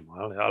razumijemo,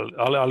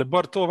 ali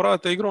bar to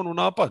vrate igrom u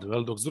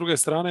napadu, dok s druge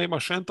strane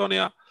imaš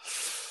Antonija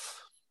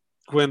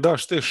kojem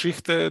daš te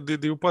šihte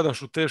di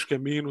upadaš u teške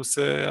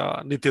minuse,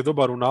 a niti je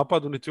dobar u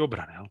napadu, niti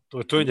obrane.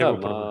 To je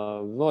njegov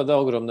problem. Da,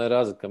 ogromna je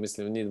razlika.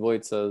 Mislim, njih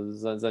dvojica,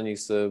 za njih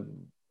se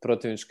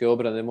protivničke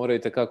obrane moraju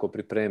itekako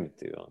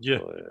pripremiti.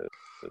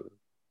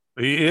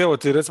 I evo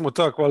ti, recimo,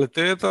 ta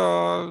kvaliteta,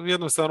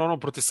 jednostavno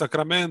protiv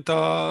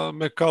Sakramenta,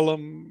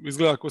 McCollum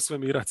izgleda kao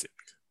svemirac.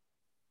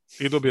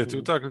 I dobije ti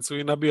utakmicu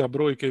i nabija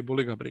brojke i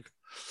boli ga briga.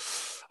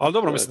 Ali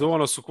dobro, mislim,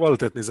 dovoljno su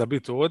kvalitetni za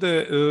biti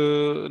ovdje.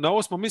 Na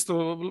 8.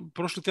 mjestu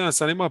prošli tjedan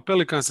sam imao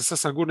Pelicans, sad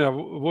sam gurnija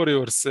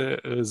Warriors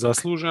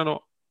zasluženo.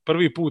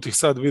 Prvi put ih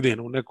sad vidim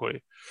u nekoj...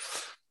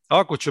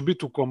 Ako će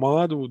biti u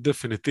komadu,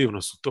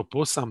 definitivno su top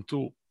 8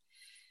 tu.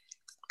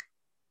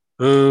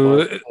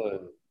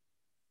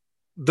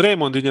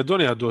 Draymond im je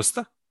donija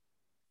dosta.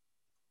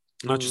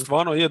 Znači,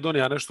 stvarno je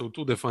donija nešto u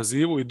tu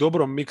defanzivu i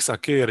dobro miksa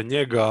Kerr,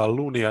 njega,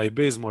 Lunija i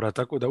Bazemora,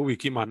 tako da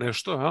uvijek ima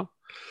nešto, ja?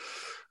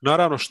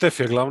 Naravno, Štef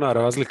je glavna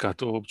razlika,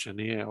 to uopće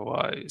nije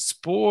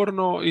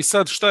sporno. I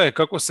sad šta je,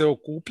 kako se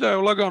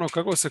okupljaju lagano,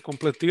 kako se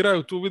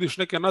kompletiraju, tu vidiš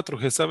neke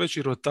natruhe sa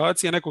veći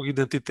rotacije, nekog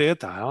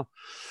identiteta. Ja?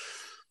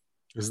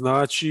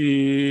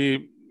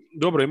 Znači,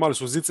 dobro, imali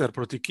su zicer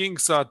protiv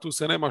Kingsa, tu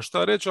se nema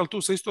šta reći, ali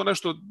tu se isto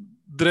nešto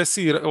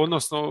dresira,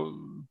 odnosno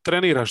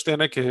treniraš te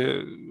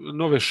neke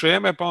nove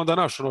šeme, pa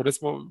onda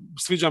recimo,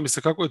 sviđa mi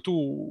se kako je tu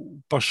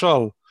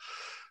Pašal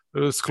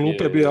s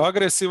klupe bio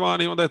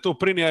agresivan i onda je to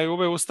prinija i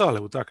ove ostale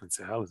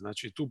utakmice. Jel?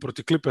 Znači, tu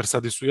proti Clippersa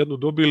di su jednu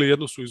dobili,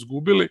 jednu su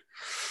izgubili.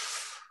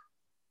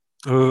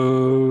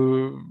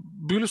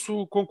 Bili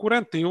su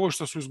konkurentni i ovo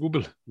što su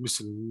izgubili.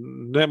 Mislim,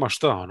 nema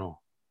šta,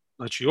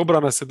 Znači,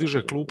 obrana se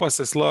diže, klupa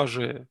se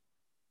slaže,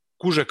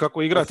 kuže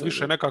kako igrati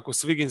više nekako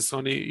s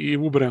Wigginson i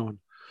Ubreon.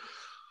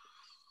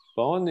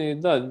 Pa oni,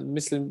 da,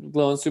 mislim,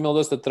 oni su imali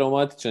dosta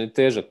traumatičan i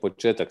težak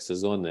početak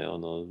sezone,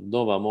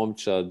 nova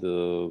momčad,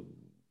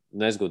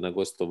 nezgodna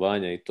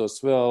gostovanja i to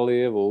sve,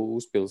 ali evo,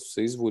 uspjeli su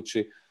se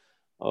izvući.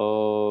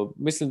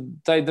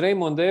 Mislim, taj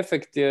Draymond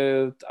efekt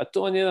je, a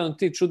to on je jedan od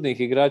tih čudnih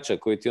igrača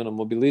koji ti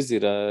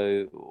mobilizira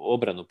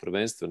obranu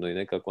prvenstveno i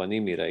nekako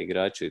animira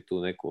igrače i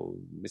tu neko,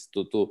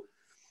 mislim, tu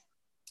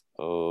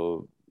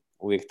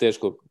uvijek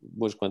teško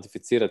možeš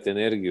kvantificirati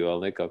energiju,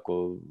 ali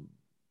nekako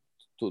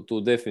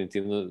tu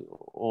definitivno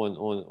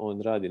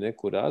on radi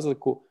neku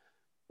razliku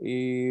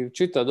i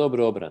čita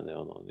dobro obrane,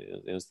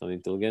 jednostavno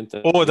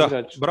inteligentan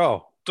igrač.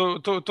 Bravo.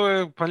 To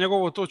je, pa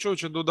njegovo to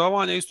čovječe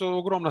dodavanje isto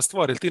ogromna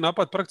stvar, jer ti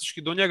napad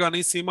praktički do njega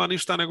nisi ima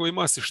ništa, nego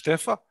ima si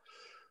Štefa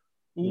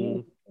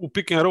u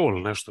pick and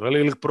roll nešto,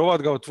 ili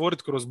provat ga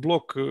otvoriti kroz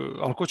blok,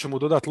 ali ko će mu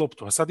dodati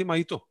loptu, a sad ima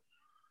i to.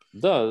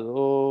 Da,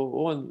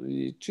 on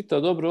čita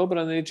dobro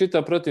obrane i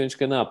čita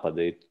protivničke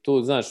napade i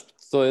tu, znaš,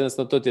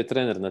 to ti je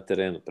trener na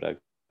terenu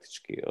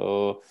praktički.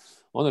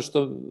 Ono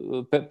što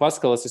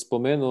Paskala si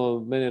spomenuo,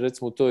 meni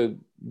recimo u toj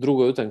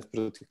drugoj utakmici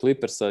protiv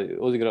Clippersa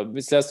odigrao,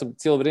 mislim, ja sam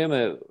cijelo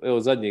vrijeme, evo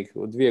zadnjih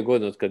 2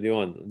 godine od kad je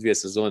 2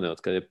 sezone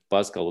od kad je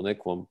Paskal u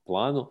nekom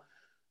planu,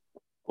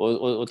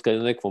 od kad je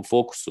u nekom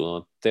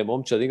fokusu te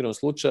momčad igrom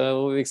slučaja,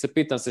 uvijek se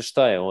pitam se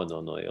šta je je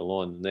li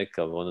on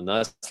nekav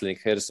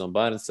nasljednik Harrison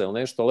Barnesa ili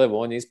nešto, ali evo,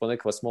 on je ispao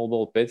neka small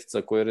ball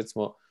petica koji je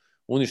recimo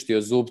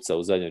uništio Zubca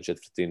u zadnjoj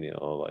četvrtini.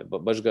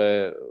 Baš ga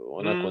je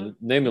onako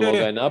nemilo ga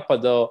je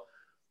napadao.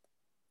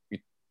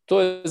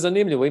 To je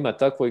zanimljivo, ima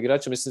takvo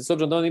igrača. Mislim, s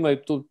obzirom da oni imaju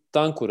tu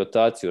tanku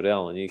rotaciju,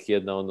 realno njih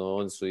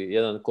oni su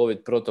jedan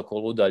COVID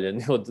protokol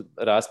udaljeni od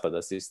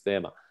raspada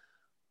sistema.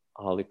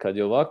 Ali kad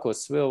je ovako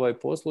sve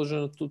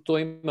posloženo, to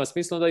ima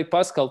smisla da i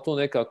Pascal tu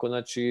nekako,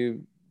 znači,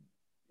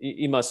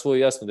 ima svoju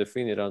jasno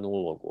definiranu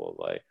ulogu.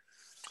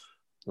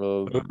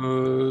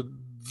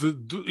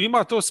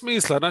 Ima to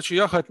smisla, znači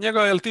jahat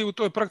njega, jer ti u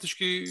toj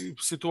praktički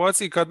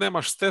situaciji kad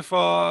nemaš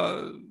Stefa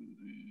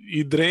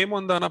i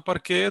Draymonda na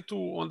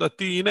parketu, onda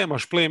ti i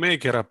nemaš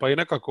playmakera, pa i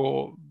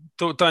nekako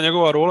ta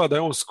njegova rola da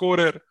je on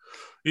skorer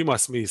ima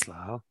smisla.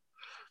 A?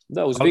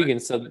 Da, uz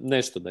Wigginsa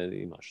nešto da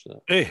imaš. Da.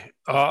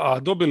 A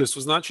dobili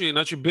su,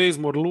 znači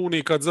Bazemore,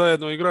 Looney kad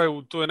zajedno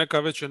igraju, to je neka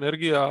veća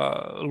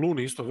energija.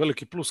 Looney isto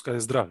veliki plus kad je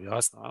zdrav,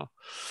 jasno.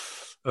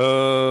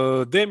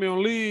 Damian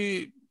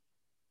Lee,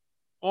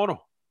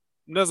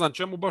 ne znam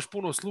čemu baš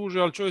puno služi,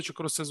 ali čovječe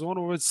kroz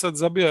sezonu već sad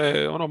zabija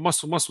je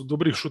masu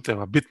dobrih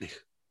šuteva,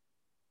 bitnih.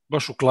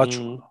 Baš u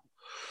klaču.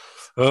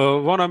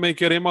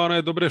 Wanamaker ima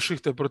one dobre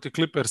šihte protiv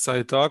Clippersa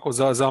i tako.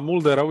 Za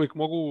Muldera uvijek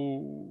mogu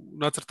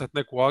nacrtati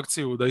neku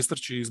akciju da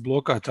istrči iz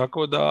bloka,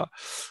 tako da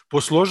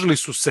posložili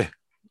su se.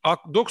 A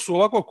dok su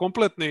ovako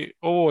kompletni,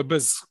 ovo je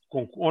bez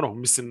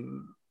mislim,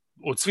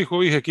 od svih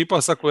ovih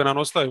ekipa sa koje nam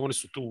ostaju, oni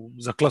su tu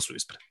za klasu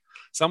ispred.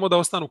 Samo da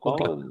ostanu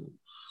kompletni.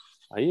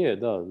 A je,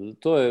 da.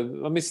 To je,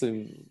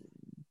 mislim,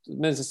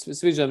 meni se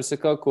sviđa mi se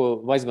kako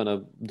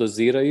Weizmana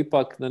dozira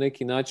ipak na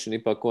neki način,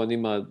 ipak on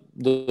ima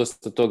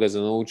dosta toga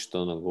za naučiti,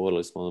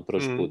 govorili smo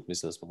prošli put,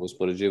 mislim da smo ga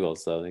uspoređivali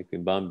sa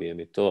nekim Bambijem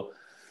i to,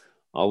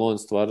 ali on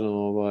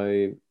stvarno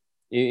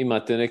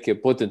imate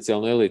neke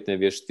potencijalno elitne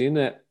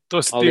vještine.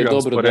 To si ti ga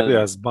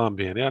usporedija s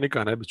Bambijem, ja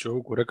nikad ne bi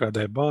čovjeku rekao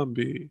da je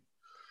Bambi,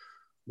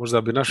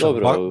 možda bi naša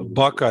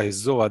baka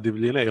iz ova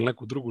divljine ili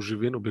neku drugu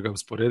živinu bi ga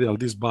usporedio, ali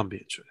di s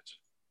Bambijem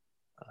čovječ.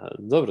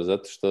 Dobro,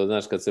 zato što,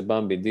 znaš, kad se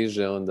Bambi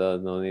diže, onda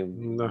na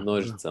onim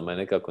nožicama je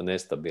nekako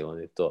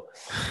nestabilan i to.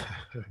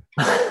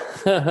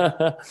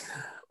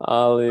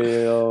 ali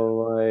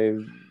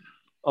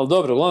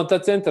dobro, uglavnom ta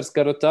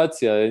centarska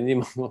rotacija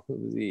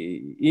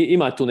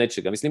ima tu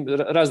nečega. Mislim,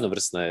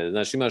 raznovrsna je.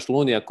 Znaš, imaš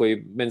Lunija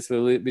koji meni sve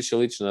više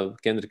liči na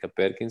Kendricka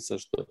Perkinsa,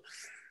 što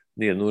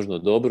nije nužno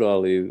dobro,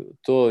 ali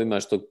to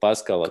imaš tog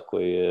Paskala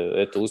koji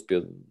je,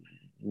 uspio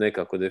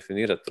nekako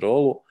definirati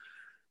rolu.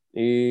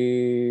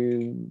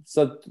 I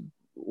sad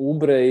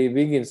Ubre i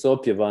Wiggins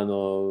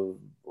opjevano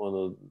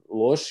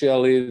loši,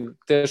 ali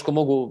teško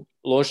mogu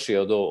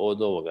lošije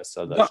od ovoga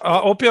sada. Da,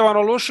 a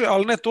opjevano loši,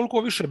 ali ne toliko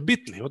više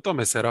bitni, o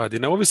tome se radi.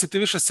 Ne ovisi ti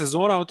više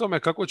sezona o tome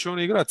kako će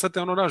oni igrati. Sad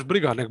te naš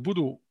briga, nek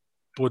budu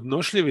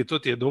podnošljivi, to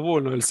ti je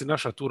dovoljno, ili si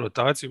naša tu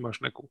rotaciju,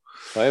 imaš neku...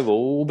 Pa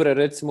evo, Ubre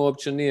recimo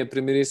uopće nije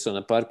primirisao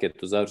na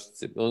parketu,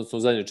 odnosno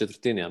u zadnjoj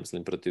četvrtini, ja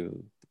mislim, protiv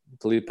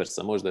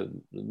Clippersa, možda,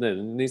 ne,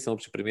 nisam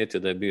uopće primijetio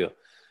da je bio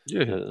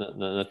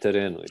na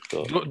terenu i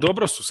to.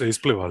 Dobro su se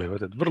isplivali,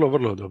 vrlo,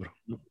 vrlo dobro.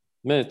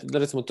 Mene,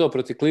 recimo to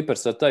protiv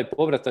Clippersa, taj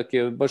povratak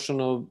je baš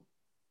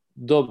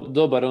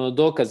dobar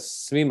dokaz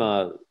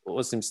svima,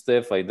 osim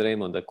Stefa i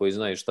Draymonda koji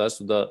znaju šta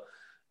su, da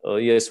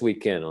yes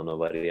we can, ono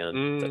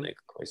varijanta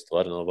nekako. I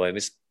stvarno,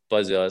 mislim,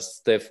 pazi, a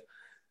Steph,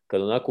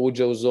 kad onako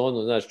uđe u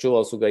zonu, znaš,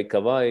 čuvali su ga i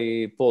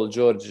Kawhi, i Paul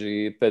George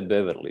i Pat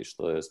Beverly,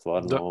 što je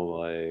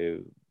stvarno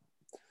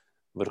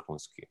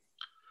vrhunski.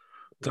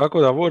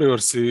 Tako da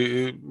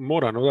Warriorsi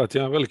moram odati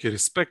jedan veliki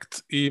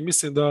respekt i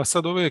mislim da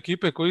sad ove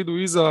ekipe koje idu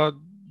iza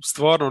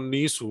stvarno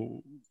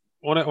nisu,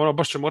 ona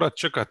baš će morati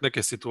čekati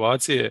neke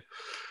situacije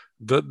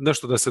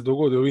nešto da se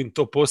dogodi u ovim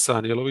top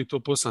 8, jer ovi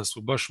top 8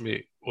 su baš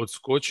mi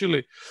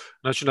odskočili.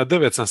 Znači na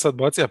 9 sam sad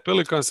bacija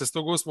Pelikanse s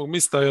tog 8.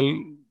 mista, jer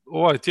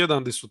ovaj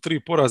tjedan gdje su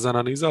 3 poraza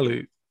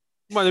nanizali,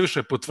 manje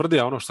više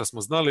potvrdija ono što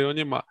smo znali o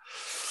njima.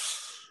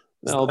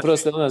 Ali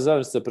prosto ona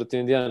završnica protiv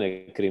Indijane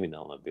je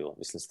kriminalna bila,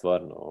 mislim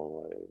stvarno.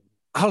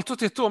 Ali to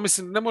ti je to,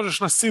 mislim, ne možeš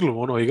na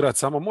silu igrati,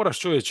 samo moraš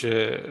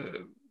čovječe.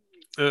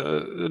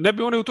 Ne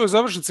bi oni u toj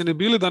završnici ni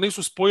bili da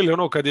nisu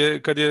spojili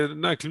kad je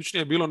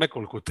najključnije bilo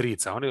nekoliko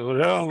trica. Oni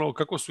realno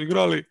kako su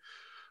igrali,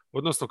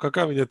 odnosno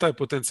kakav je taj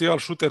potencijal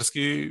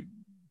šuterski,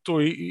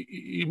 to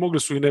i mogli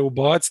su i ne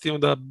ubaciti,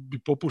 onda bi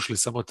popušili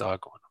samo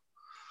tako.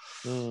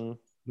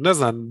 Ne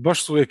znam,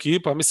 baš su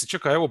ekipa, mislim,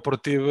 čekaj, evo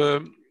protiv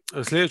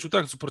sljedeću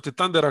utakmicu protiv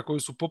Thundera koju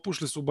su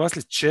popušili su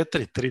ubacili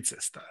 4 trice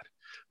stari.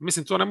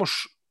 Mislim, to ne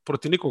možeš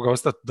protiv nikoga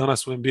ostati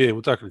danas u NBA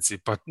utakmici,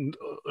 pa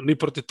ni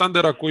protiv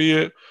Thundera koji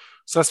je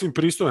sasvim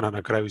pristojna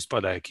na kraju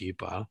ispada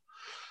ekipa. A?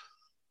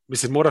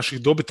 Mislim, moraš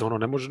ih dobiti,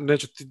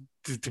 neće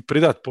ti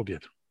pridati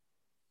pobjedu.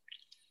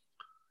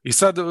 I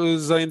sad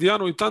za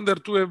Indijanu i Thunder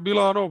tu je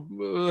bila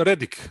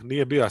Redick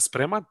nije bio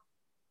spreman.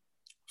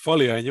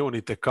 Falija je njon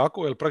i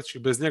tekako, jer praktički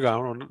bez njega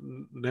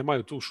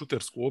nemaju tu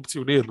šutersku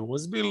opciju, nijednu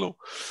ozbiljnu.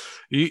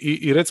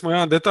 I recimo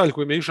jedan detalj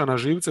koji mi je išao na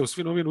živce u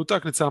svim ovim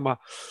utakmicama,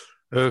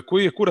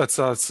 koji je kurac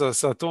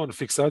sa tom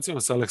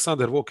fiksacijom sa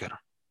Alexander Walkera.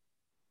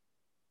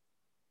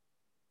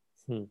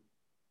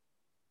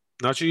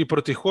 Znači i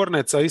protiv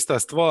Horneca ista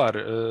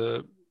stvar.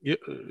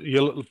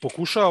 Jel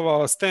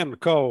pokušava Stan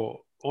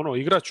kao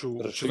igraču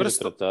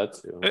čvrsto?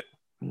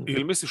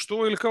 Ili misliš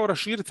to ili kao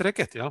raširiti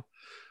reket, ja?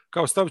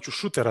 Kao stavit ću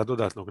šutera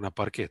dodatnog na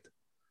parket.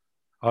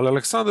 Ali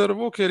Alexander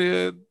Walker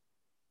je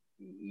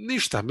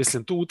ništa,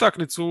 mislim, tu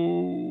utakmicu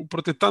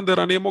protiv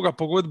Thundera nije mogao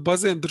pogoditi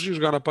bazen, držiš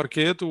ga na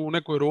parketu u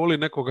nekoj roli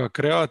nekoga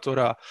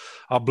kreatora,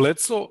 a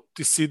Bledsoe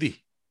ti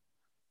sidi.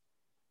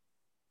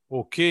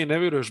 Ok, ne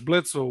vjeruješ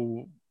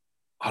Bledsoe,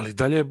 ali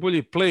dalje je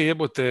bolji play,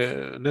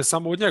 jebote, ne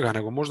samo od njega,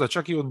 nego možda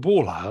čak i od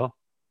Bola, jel?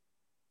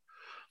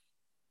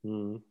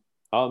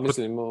 Ali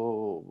mislim,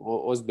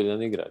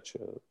 ozbiljan igrač.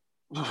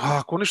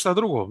 Ako ništa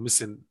drugo,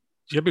 mislim,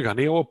 jebi ga,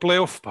 nije ovo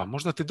play-off, pa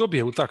možda ti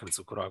dobije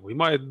utakmicu Koragu.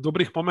 Ima je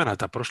dobrih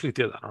momenata prošli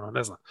tjedan,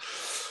 ne znam.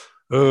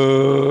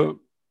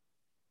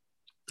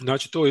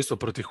 Znači, to je isto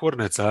protiv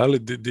Horneca, ali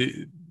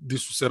di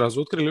su se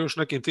razotkrili još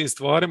nekim tim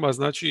stvarima,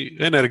 znači,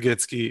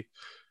 energetski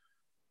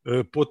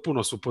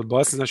potpuno su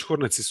podbasili, znači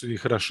Horneci su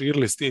ih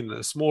raširili s tim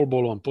small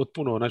ballom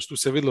potpuno, znači tu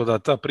se vidjelo da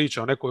ta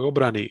priča o nekoj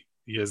obrani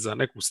je za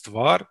neku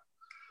stvar,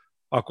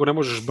 ako ne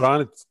možeš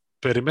braniti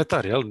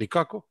perimetar, jel,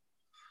 nikako.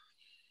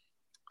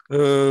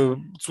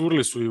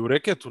 Curili su i u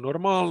reketu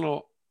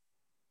normalno,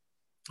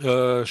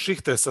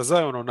 šihte sa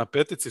Zionom na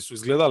petici su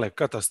izgledale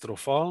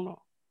katastrofalno,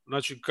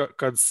 znači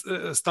kad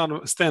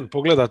Stan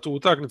pogleda tu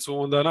utakmicu,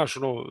 onda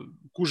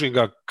kužim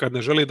ga kad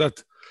ne želi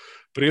dati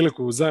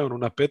priliku Zionu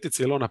na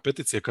petici, jer on na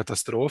petici je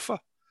katastrofa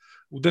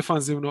u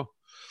defanzivno.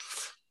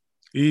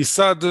 I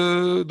sad,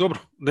 dobro,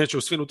 neće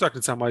u svim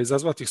utakmicama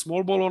izazvati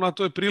small ball, ona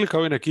to je prilika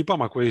ovim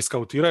ekipama koje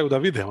iskautiraju da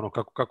vide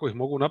kako ih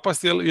mogu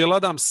napasti, jer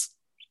Adams,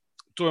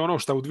 to je ono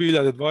što u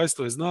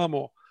 2020.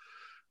 znamo,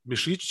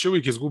 mišići će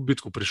uvijek izgubiti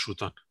bitku pri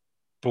šutanju.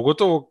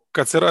 Pogotovo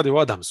kad se radi o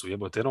Adamsu,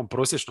 jebote, jednom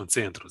prosječnom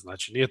centru,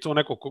 znači nije to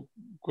neko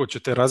ko će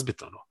te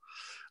razbiti,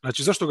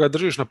 Znači, zašto ga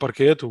držiš na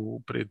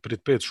parketu pred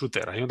 5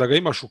 šutera? I onda ga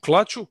imaš u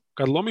klaču,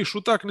 kad lomiš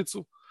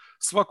utakmicu,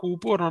 svaku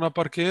uporno na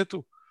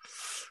parketu,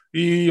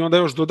 i onda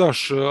još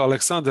dodaš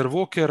Alexander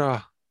Walkera,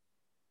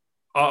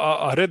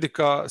 a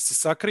Redicka si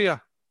sakrija,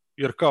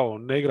 jer kao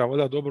ne igra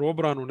valjda dobru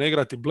obranu, ne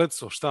igra ti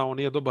Bledsoe, šta, on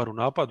nije dobar u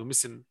napadu,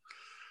 mislim,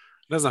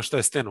 ne znam šta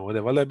je Steno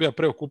ovdje, valjda je bio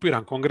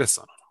preokupiran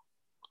kongresom.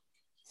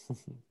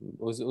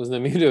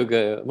 Uznemirio ga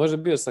je, možda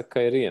bio sa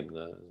Kairijem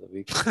na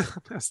vikend.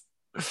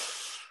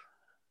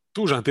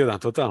 Tužan tjedan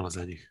totalno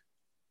za njih.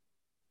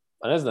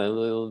 Pa ne znam,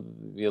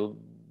 je li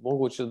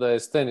moguće da je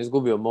Stan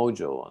izgubio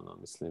mojo,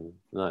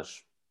 mislim,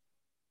 znaš.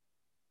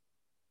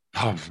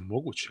 Pa,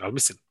 moguće, ali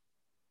mislim,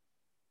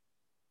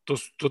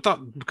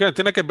 kada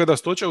ti neke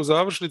bedastoće u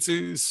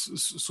završnici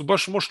su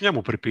baš možeš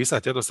njemu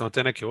pripisati, jednostavno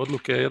te neke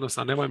odluke,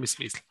 jednostavno nemaju mi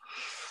smisla.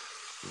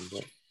 Da.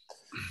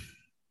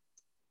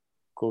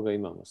 Koga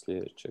imamo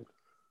sljedećeg?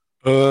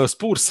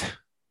 Spurs.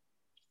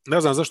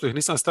 Ne znam zašto ih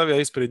nisam stavio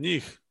ispred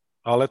njih,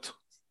 ali eto.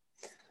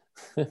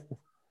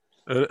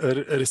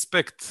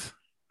 Respekt.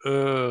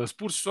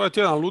 Spurs su ovaj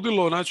tjedan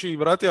ludilo, znači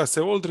vratio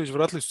se Aldridge,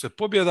 vratili su se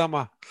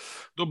pobjedama,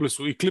 dobili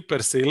su i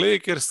Clippers i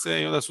Lakers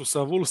i onda su sa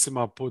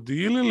Wolvesima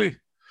podilili.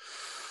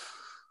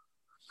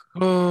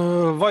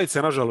 White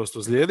se nažalost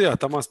ozlijedio, a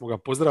tamo smo ga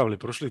pozdravili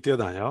prošli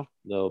tjedan, jel?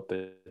 Da,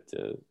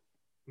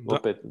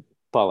 opet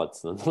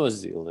palac na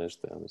nozi ili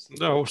nešto, ja mislim.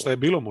 Da, ovo što je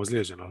bilo mu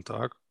ozlijeđeno, ali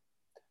tako?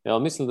 Ja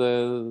mislim da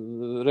je,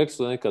 rekli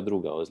su da neka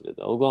druga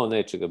ozljeda, ali uglavnom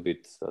neće ga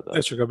biti sada.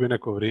 Neće ga biti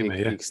neko vrijeme,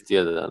 je. X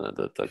tjedana,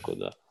 da, tako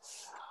da.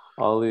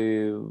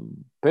 Ali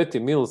Patty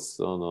Mills,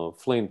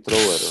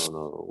 flamethrower,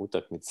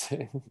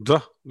 utakmice. Da,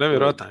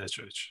 nevjerojatan je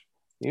čovječ.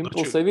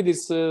 Impulsa i vidi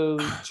se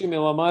čim je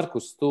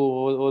Lamarcus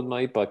tu,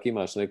 odmah ipak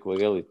imaš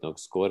nekog elitnog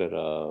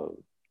skorera,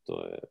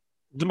 to je...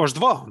 Da imaš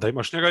dva, da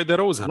imaš njega i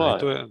DeRozana.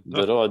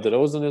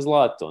 DeRozan je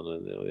zlato,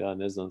 ja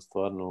ne znam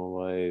stvarno,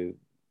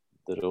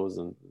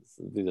 DeRozan,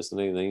 vidio sam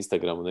negdje na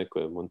Instagramu, neko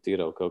je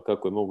montirao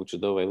kako je moguće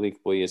da ovaj lik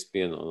po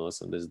ESPN-u,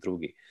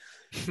 82.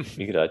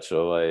 igrač,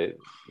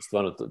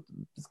 stvarno,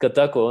 kad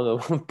tako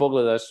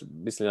pogledaš,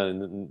 mislim,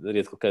 ja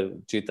rijetko kad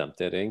čitam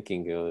te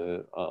rankinge,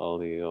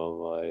 ali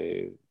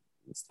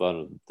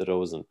stvarno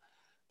DeRozan,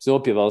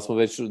 opjevali smo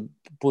već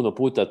puno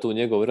puta tu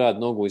njegov rad,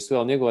 nogu i sve,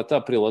 ali njegova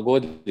ta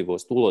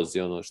prilagodljivost, ulozi,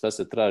 šta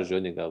se traži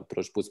od njega,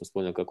 prošli put smo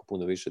spomenuli kako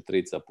puno više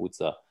trica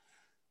puca.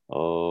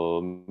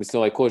 Mislim,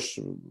 ovaj koš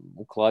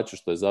u klaču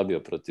što je zabio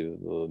protiv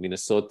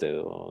Minnesota,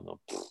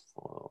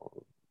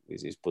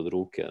 ispod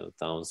ruke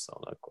Townsa,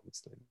 onako,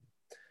 mislim.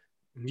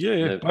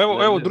 Je. Pa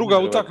evo druga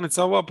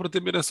utakmica ova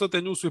protiv Minnesota,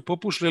 nju su i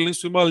popušili,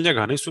 nisu imali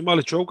njega, nisu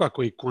imali čovjeka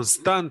koji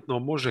konstantno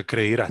može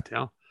kreirati,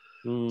 ja?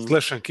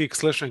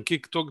 Slash and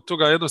kick,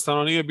 toga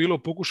jednostavno nije bilo,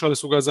 pokušali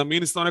su ga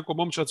zamijeniti na nekom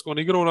momčadskom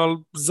igrom, ali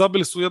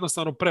zabili su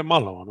jednostavno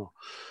premalo,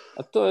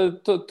 A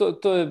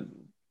to je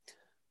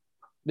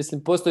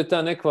mislim, postoji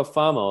ta nekva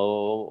fama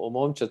o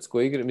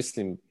momčadskoj igri,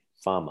 mislim,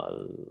 fama,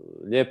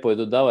 lijepo je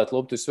dodavati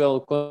loptu i sve, ali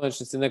u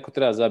konačnici neko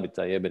treba zabiti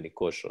taj jebeni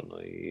koš,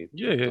 i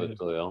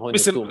to.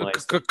 Mislim,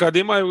 kad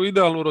imaju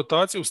idealnu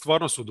rotaciju,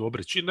 stvarno su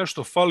dobri. Čim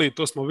nešto fali,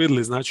 to smo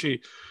vidjeli,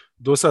 znači,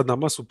 do sad na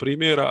masu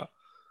primjera,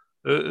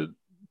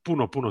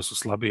 puno su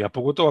slabiji, a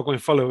pogotovo ako im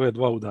fale ove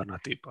dva udarna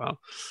tipa.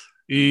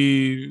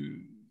 I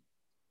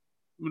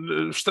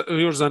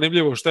još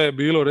zanimljivo šta je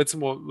bilo,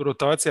 recimo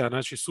rotacija,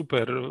 znači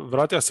super,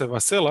 vratio se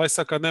Vasela, aj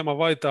sad kad nema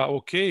Whitea,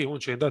 ok, on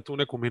će im dati tu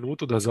neku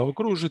minutu da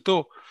zaokruži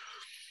to.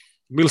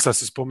 Millsa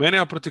si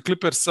spomenuo protiv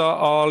Clippersa,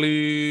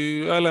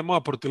 ali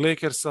LMA protiv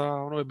Lakersa,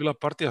 je bila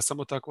partija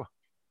samo takva.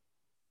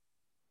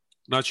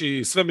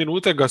 Znači sve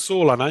minute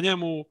Gasola na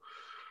njemu,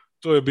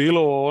 to je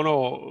bilo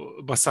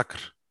masakr.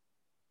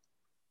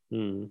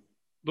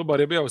 Dobar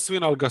je bio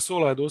svin, ali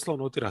Gasola je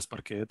doslovno otira s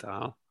parketa,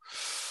 a?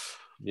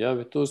 Ja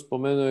bih tu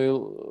spomenuo i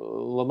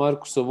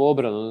Lamarcusovu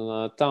obranu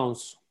na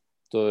Townsu.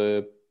 To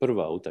je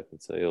prva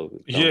utakmica.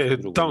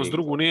 Towns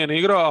drugu nije ni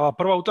igrao, a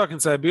prva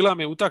utakmica je bila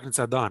mi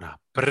utakmica dana.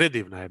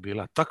 Predivna je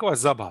bila. Takva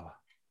zabava.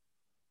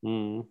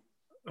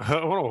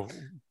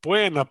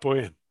 Poen na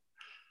poen.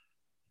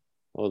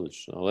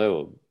 Odlično, ali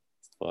evo,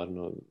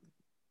 stvarno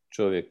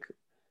čovjek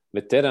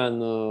veteran,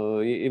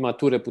 ima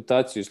tu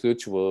reputaciju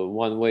isključivo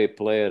one way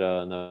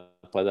playera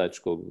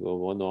napadačkog,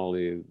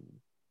 ali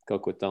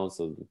kako je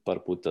Towns par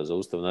puta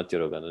zaustav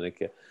natjerao ga na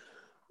neke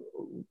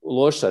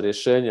loša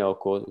rješenja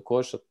oko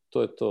koša,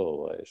 to je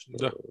to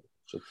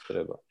što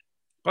treba.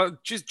 Pa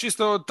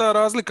čisto ta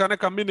razlika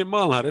neka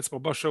minimalna, recimo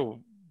baš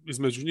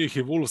između njih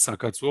i Woolsa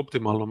kad su u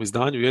optimalnom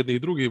izdanju, jedni i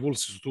drugi,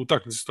 Woolsi su tu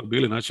utakmici isto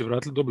bili, znači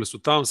vratili, dobili su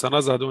Townsa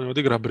nazad, on je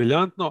odigra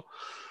briljantno.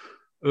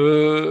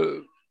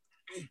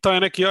 Taj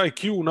neki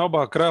IQ na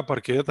oba kraja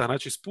parketa,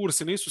 znači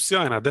Spursi nisu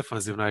sjajna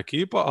defanzivna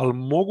ekipa, ali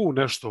mogu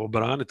nešto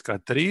obraniti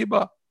kad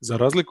triba, za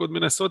razliku od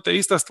Minnesota.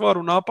 Ista stvar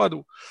u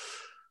napadu,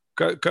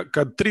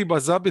 kad triba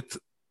zabit,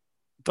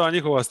 ta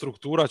njihova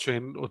struktura će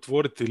im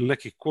otvoriti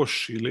neki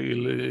koš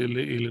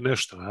ili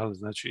nešto, jel?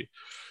 Znači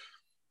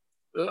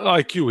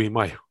IQ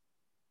imaju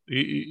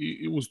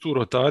i uz tu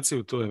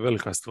rotaciju to je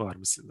velika stvar,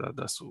 mislim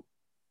da su.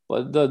 Pa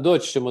da,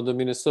 doći ćemo do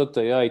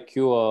Minnesota i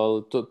IQ,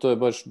 ali to je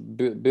baš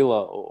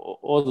bila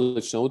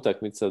odlična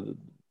utakmica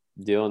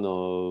gdje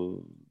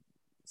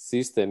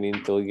sistem i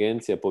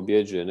inteligencija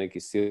pobjeđuje neki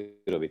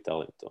sirovi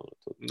talent.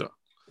 Da.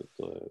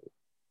 To je...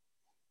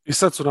 I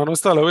sad su nam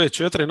ostale ove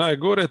 4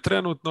 najgore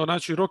trenutno,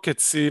 znači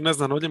Rockets i ne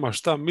znam o njima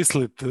šta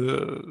mislit,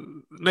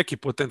 neki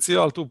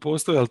potencijal tu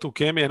postoji, ali tu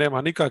kemije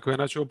nema nikakve,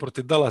 znači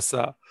oproti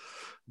Dallasa,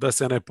 da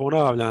se ne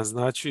ponavljam,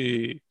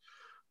 znači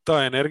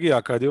ta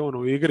energija kad je on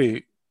u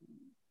igri,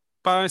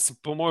 pa mislim,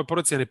 po mojoj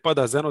procjeni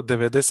pada za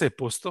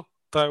 90%,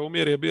 taj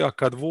umjer je bio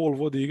kad Wall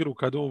vodi igru,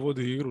 kad on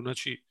vodi igru,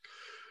 znači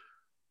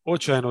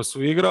očajno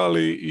su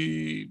igrali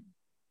i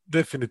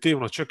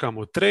definitivno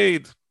čekamo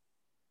trade.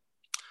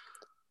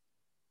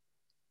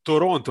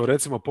 Toronto,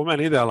 recimo, po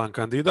meni idealan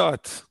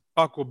kandidat.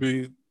 Ako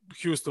bi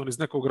Houston iz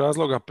nekog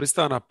razloga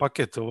pristao na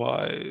paket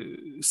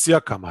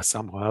Sijakama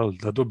samo, jel,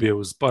 da dobije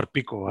uz par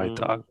pikova i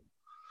tako.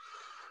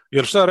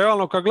 Jer šta,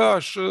 realno kad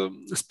gledaš,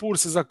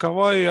 Spursi za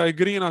Kavaija i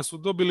Greena su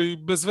dobili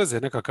bez veze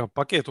nekakav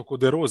paket oko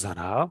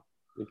DeRozana.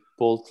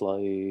 Poltla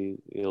i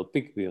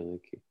pik bio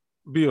neki?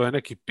 Bio je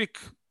neki pik.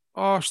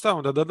 A šta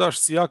onda, da daš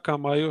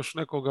Sijakama i još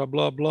nekoga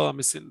bla bla,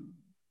 mislim...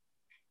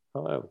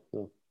 Evo,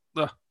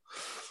 da.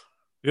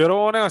 Jer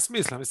ovo nema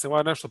smisla, mislim,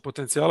 nešto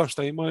potencijala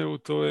što imaju,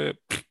 to je...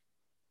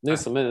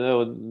 Nisam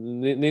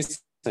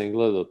ih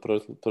gledao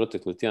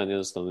protekli tjedan,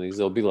 jednostavno ih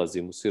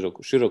zaobilazim u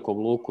širokom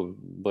luku,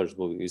 baš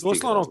zbog istih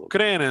Doslovno razloga.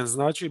 krenem,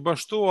 znači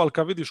baš to, ali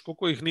kad vidiš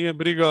koliko ih nije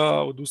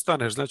briga,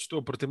 odustaneš. Znači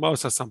to protiv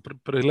Mavsa sam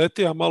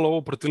priletio, a malo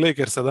ovo protiv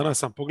Lakersa danas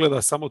sam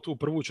pogledao samo tu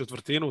prvu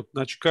četvrtinu.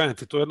 Znači kajem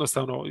ti, to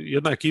jednostavno,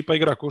 jedna ekipa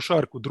igra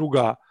košarku,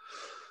 druga,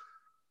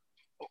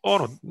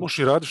 možeš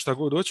i raditi šta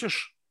god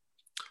hoćeš.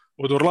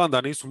 Od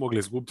Orlanda nisu mogli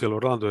izgubiti, jer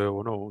Orlando je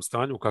u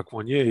stanju kakvo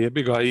on je,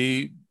 jebi ga,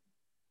 i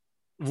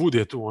Wood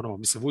je tu,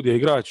 Wood je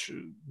igrač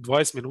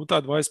 20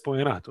 minuta, 20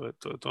 poena, to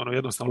je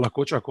jednostavno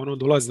lakoća, ako on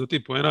dolazi do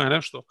tih poena je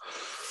nešto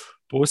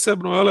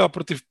posebno, a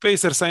protiv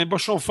Pacersa im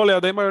baš falija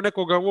da imaju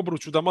nekoga u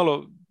obruču da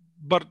malo,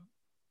 bar,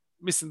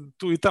 mislim,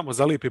 tu i tamo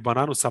zalipi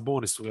bananu sa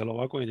Bonisu, jer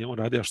ovako je njemu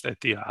radio šta je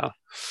ti,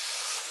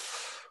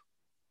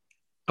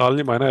 ali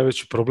njima je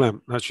najveći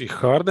problem. Znači,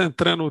 Harden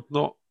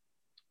trenutno,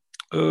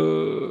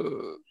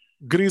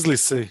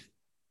 Grizzliesi,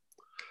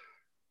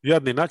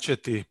 jadni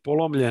načeti,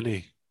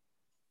 polomljeni,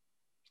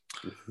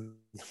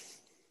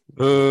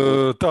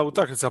 ta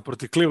utakmica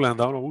protiv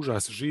Clevelanda,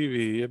 užas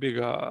živi, jebi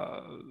ga,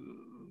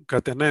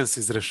 kad te Nance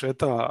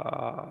izrešeta,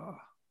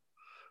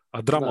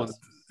 a Drummond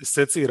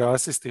secira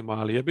asistima,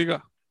 ali jebi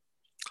ga.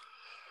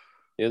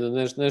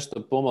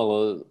 Nešto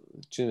pomalo,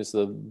 čini mi se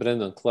da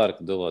Brandon Clark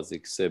dolazi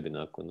k sebi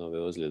nakon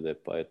ove ozljede,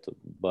 pa eto,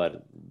 bar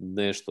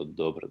nešto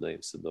dobro da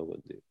im se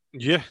dogodi.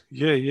 Je.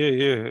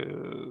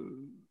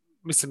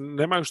 Mislim,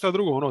 nemaju šta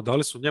drugo,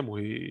 dali su njemu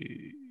i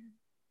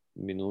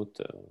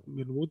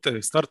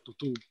minute, startu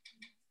tu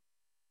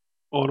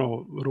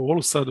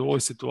rolu sad u ovoj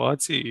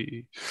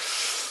situaciji.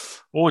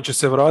 On će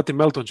se vratiti,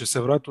 Melton će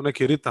se vratiti u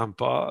neki ritam,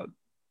 pa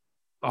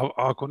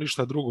ako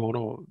ništa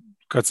drugo,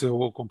 kad se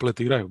ovo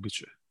kompletiraju, bit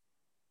će.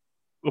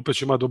 Opet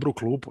će imati dobru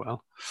klupu, jel?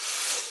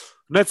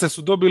 Nece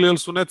su dobili, jer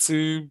su Neci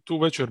tu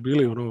večer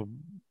bili,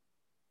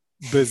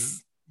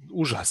 bez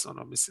užas,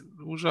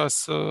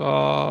 užas,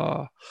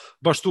 a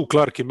baš tu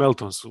Clark i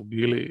Melton su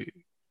bili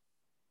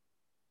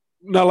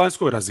na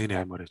lanjskoj razini,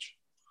 ajmo reći.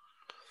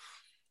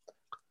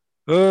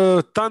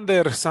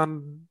 Thunder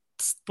sam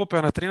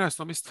popeo na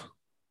 13. mjesto.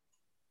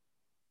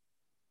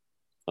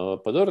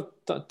 Pa dobro,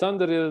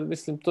 Thunder je,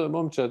 mislim, to je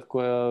momčad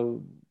koja...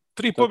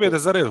 3 pobjede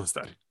za redom,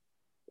 stari.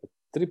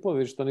 3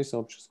 pobjede, što nisam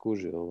uopće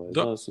skužio.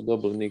 Da su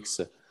dobili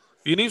Knickse.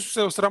 I nisu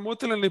se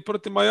osramotili ni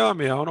protiv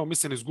Miamija,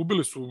 mislim,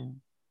 izgubili su,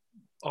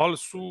 ali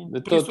su...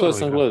 To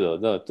sam gledao,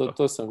 da,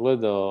 to sam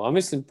gledao. A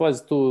mislim,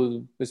 pazi,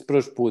 tu,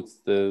 prošli put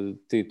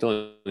ti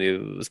Toni,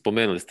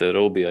 spomenuli ste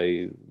Robija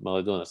i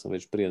Maledona, sam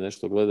već prije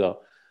nešto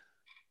gledao.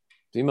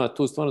 Ima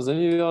tu stvarno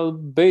zanimljivo, ali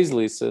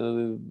Bazley se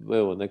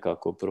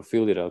nekako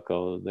profilira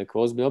kao neka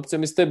ozbiljna opcija.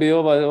 Mislim, tebi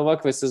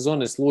ovakve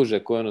sezone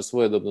služe koje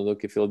svojedobno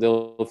dok je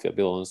Philadelphia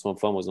bila na svom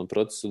famoznom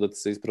procesu, da ti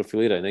se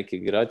isprofiliraju neki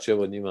igrači,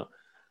 njima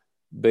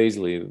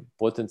Bazley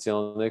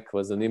potencijalno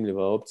neka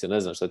zanimljiva opcija. Ne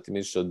znam šta ti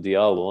misliš o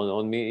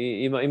Diallu.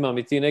 Ima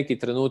mi ti neki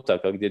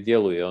trenutaka gdje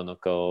djeluje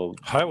kao...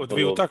 Evo,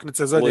 2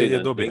 utakmice zadnje je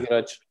dobio.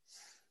 Igrač.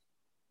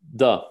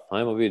 Da,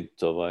 ajmo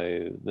vidjeti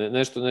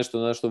nešto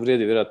na što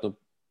vrijedi vjerojatno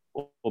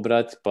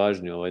obrati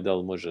pažnju, da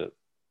li može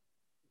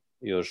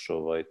još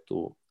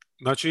tu.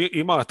 Znači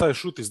ima taj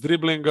šut iz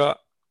driblinga,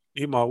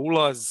 ima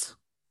ulaz,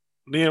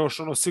 nije još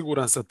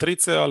siguran sa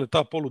trice, ali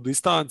ta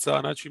poludistanca,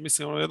 znači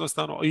mislim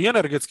jednostavno, i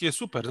energetski je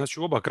super, znači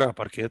u oba kraja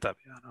parketa.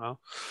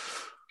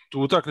 Tu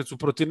utakmicu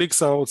protiv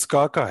Knicksa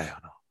odskaka je.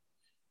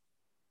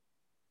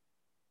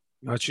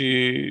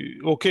 Znači,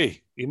 ok,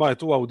 ima je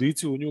tu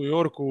audiciju u New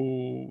Yorku,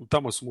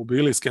 tamo su mu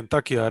bili iz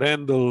Kentuckya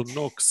Randall,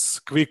 Knox,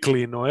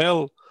 Quickly,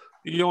 Noel,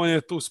 i on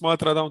je tu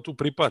smatra da on tu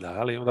pripada,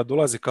 ali onda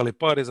dolazi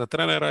Kalipari za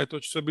trenera i to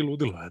će sve biti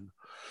ludilo.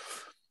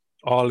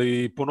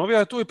 Ali ponovio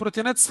je to i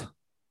protiv Netsa,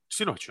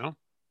 sinoć.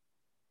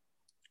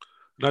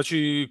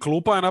 Znači,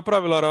 klupa je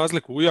napravila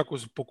razliku, iako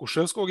su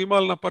Pokuševskog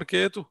imali na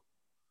parketu,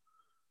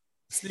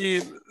 s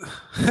njim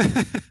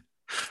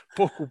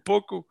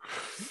poku.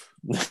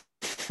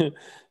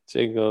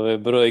 Ček, ove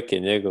brojke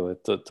njegove,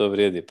 to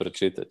vrijedi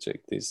pročitati,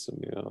 ček, ti su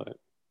mi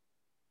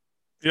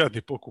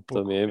Jadni poku.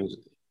 To mi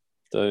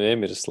je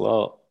Emir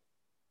slao.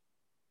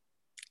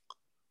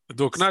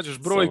 Dok nađeš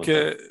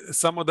brojke,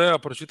 samo da ja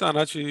pročitam,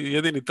 znači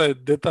jedini taj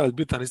detalj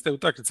bitan iz te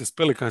utakmice s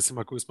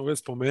Pelicansima koju smo već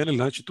spomenuli,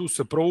 znači tu su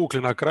se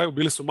provukli na kraju,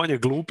 bili su manje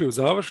glupi u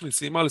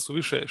završnici, imali su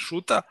više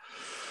šuta,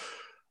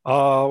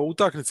 a u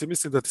utakmici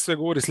mislim da ti sve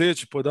govori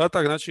sljedeći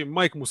podatak, znači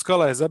Mike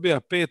Muscala je zabija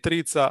 5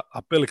 trica,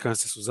 a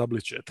Pelicansi su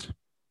zabili 4.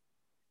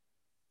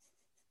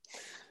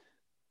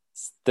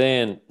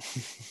 Stan.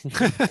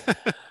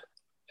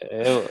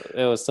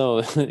 Evo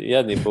samo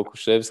jadni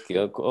Pokuševski.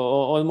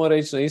 On mora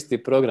ići na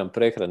isti program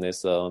prehrane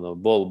sa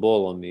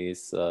bolom i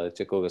sa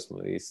koga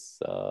smo i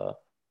sa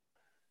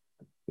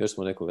još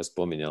smo nekoga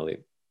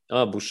spominjali.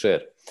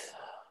 Boucher.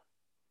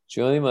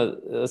 Znači on ima,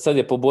 sad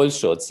je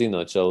poboljšao od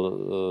sinoć, ali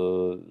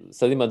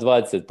sad ima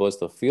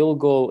 20% field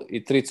goal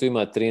i tricu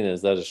ima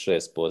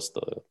 13,6%.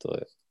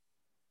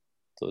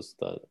 To su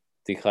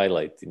ti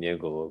highlighti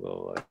njegovog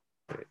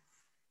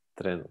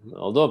trenutno.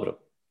 Ali dobro,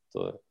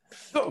 to je.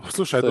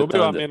 Slušaj,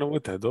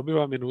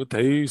 dobiva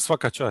minute i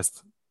svaka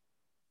čast.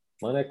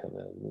 Ma neka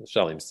ne,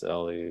 šalim se,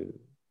 ali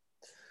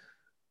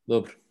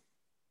dobro.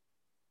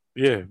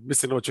 Je,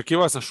 mislim,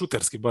 očekivao sam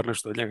šuterski bar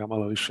nešto od njega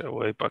malo više,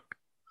 ovo je ipak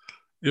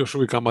još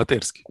uvijek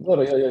amaterski.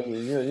 Dobro,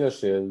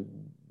 još je,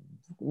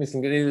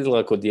 mislim,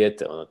 izgleda kao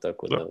dijete, ono,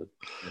 tako da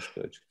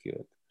nešto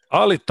očekivati.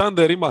 Ali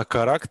Thunder ima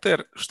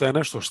karakter, što je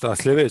nešto što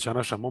sljedeća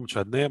naša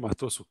momčad nema,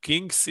 to su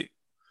Kingsi.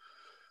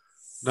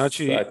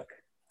 Znači,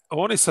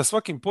 oni sa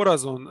svakim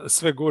porazom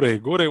sve gore i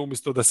gore,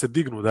 umjesto da se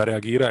dignu, da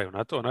reagiraju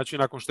na to. Znači,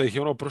 nakon što ih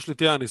je prošli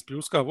tjedan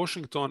ispljuska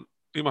Washington,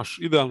 imaš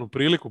idealnu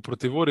priliku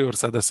protiv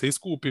Warriorsa da se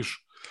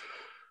iskupiš.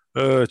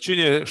 Čim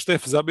je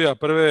Štef zabija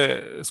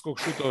prve skok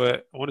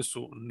šutove, oni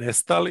su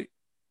nestali.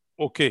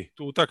 Ok,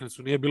 tu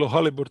utakmicu nije bilo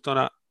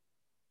Haliburtona,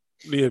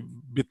 nije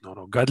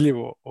bitno,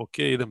 gadljivo, ok,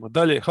 idemo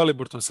dalje.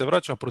 Haliburton se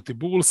vraća protiv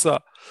Bullsa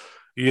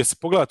i jesi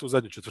pogledao tu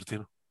zadnju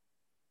četvrtinu?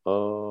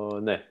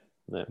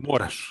 Ne.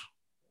 Moraš.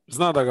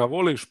 Zna da ga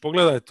voliš,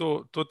 pogledaj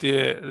to ti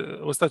je,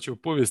 ostaće u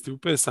povijesti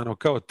upisano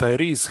kao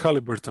Tyrese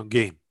Haliburton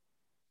game.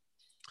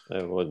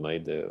 Evo, odmah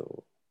ide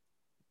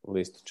u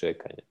listu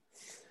čekanja.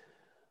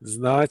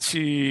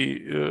 Znači,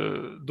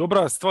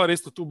 dobra stvar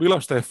isto tu bila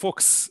što je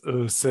Fox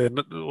se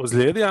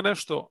ozlijedio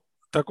nešto,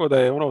 tako da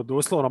je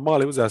doslovno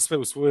mali uzeo sve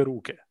u svoje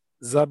ruke.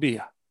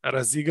 Zabija,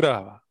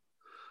 razigrava.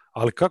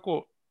 Ali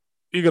kako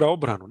igra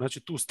obranu, znači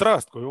tu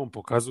strast koju on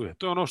pokazuje,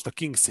 to je ono što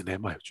Kingsi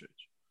nemaju,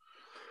 čovječ.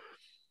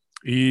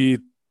 I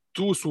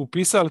tu su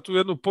upisali tu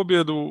jednu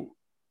pobjedu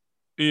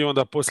i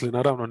onda poslije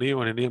naravno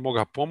nije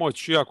mogao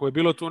pomoći, iako je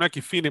bilo tu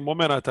neki fini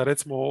momenata,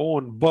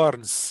 recimo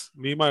Barnes,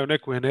 mi imaju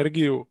neku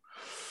energiju,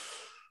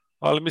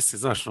 ali mislim,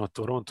 znaš,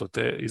 Toronto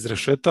te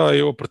izrešeta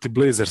i ovo protiv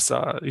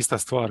Blazersa, ista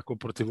stvar kao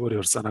protiv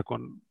Warriorsa,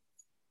 nakon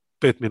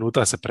 5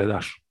 minuta se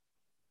predaš.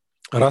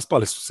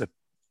 Raspali su se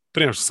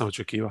prije nego što sam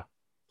očekivao.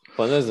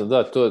 Pa ne znam,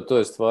 da, to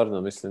je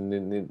stvarno, mislim,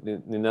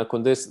 ni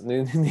nakon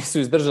nisu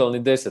izdržali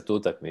ni 10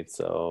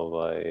 utakmica,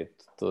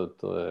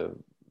 to je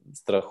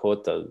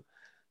strahota.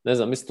 Ne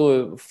znam, mislim, tu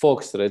je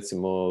Fox,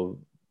 recimo,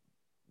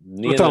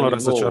 nije totalno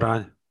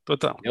razočaranje.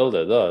 Totalno. Jel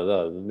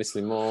da,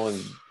 mislim, on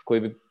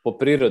koji bi po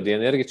prirodi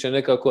energičan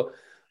nekako,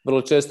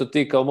 vrlo često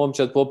ti kao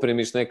momčad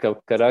poprimiš nekav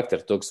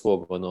karakter tog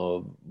svog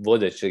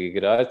vodećeg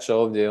igrača,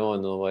 ovdje je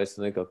on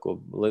nekako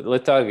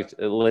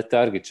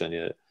letargičan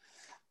je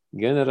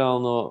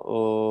generalno.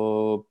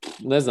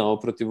 Ne znam,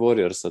 protiv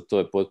Warriorsa to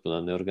je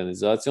potpuna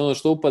neorganizacija. Ono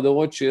što upada u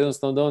oči je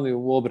jednostavno da oni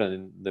u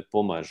obrani ne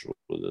pomažu.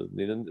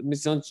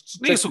 Mislim,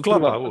 nisu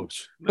klapa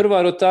uopće.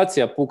 Prva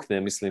rotacija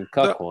pukne, mislim,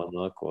 kako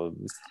onako.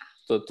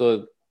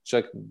 To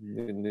čak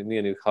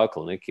nije ni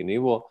hakl neki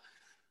nivo.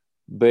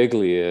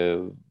 Bagley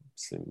je,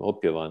 mislim,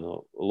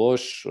 opjevano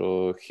loš,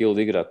 Hill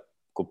igra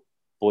ko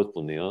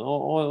potpuni.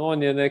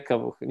 On je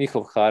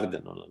njihov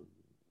Harden,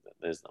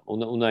 ne znam,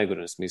 u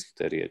najgorem smislu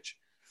te riječi.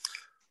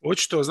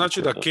 Očito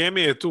znači da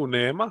kemije tu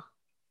nema,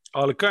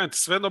 ali kajem ti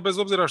svejedno, bez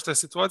obzira što je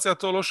situacija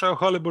to loša, evo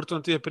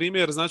Haliburton ti je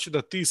primjer, znači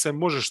da ti se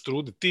možeš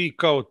truditi,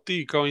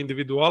 ti kao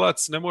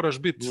individualac ne moraš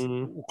biti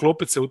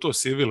uklopiti se u to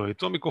sivilo i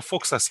to mi ko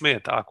Foxa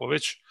smeta, ako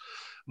već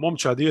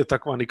momčad je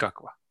takva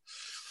nikakva.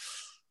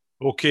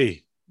 Ok,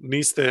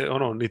 niste,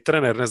 ni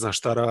trener ne zna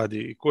šta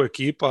radi, ko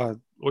ekipa,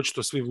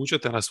 očito svi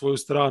vučete na svoju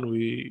stranu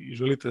i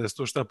želite da se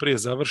to šta prije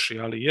završi,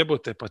 ali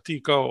jebote, pa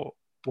ti kao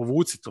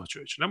povuci to,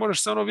 čovječ. Ne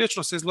možeš se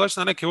vječno se izvlačiti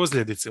na neke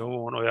ozljedice,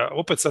 ja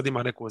opet sad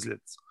ima neku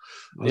ozljedicu.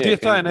 Ali gdje je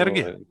ta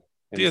energija?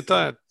 Gdje je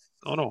ta,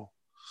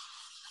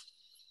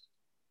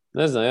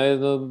 Ne znam, ja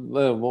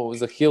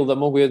za Hill da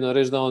mogu jedno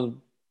reći da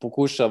on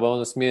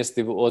pokušava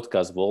smjesti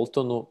otkaz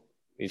Boltonu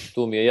i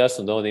tu mi je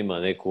jasno da on ima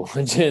neku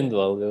agendu,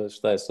 ali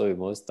šta je s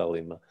ovim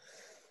ostalima?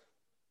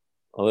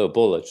 Ali evo,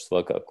 povlaču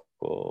svakako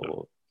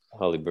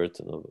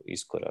Haliburtonov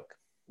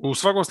iskorak. U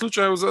svakom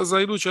slučaju za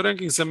iduće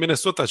rankingse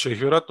Minnesota će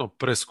ih vjerojatno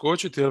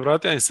preskočiti jer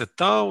vratija im se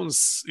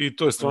Towns i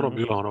to je stvarno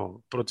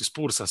bilo protiv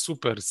Spursa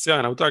super,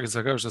 sjajna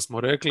utakmica kao što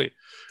smo rekli.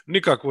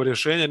 Nikakvo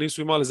rješenje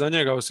nisu imali za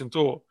njega osim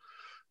to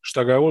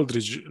što ga je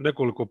Aldridge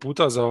nekoliko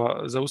puta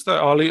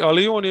zaustavio,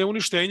 ali on je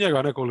uništio i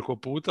njega nekoliko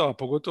puta, a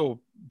pogotovo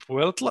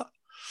Pueltla.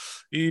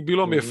 I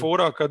bilo mi je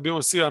fora kad bi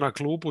on sija na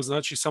klupu,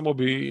 znači samo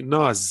bi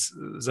Naz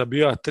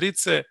zabija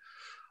trice,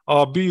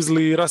 a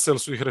Beasley i Russell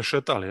su ih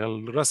rešetali.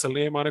 Russell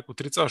nije ima neku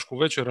tricašku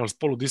večer, ali s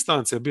polu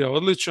distance je bio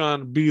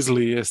odličan.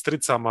 Beasley je s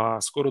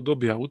tricama skoro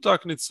dobija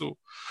utakmicu.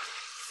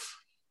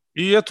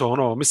 I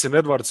eto, mislim,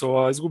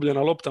 Edwardsova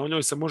izgubljena lopta, o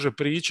njoj se može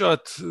pričat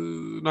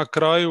na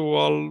kraju,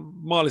 ali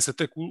mali se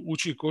tek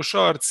uči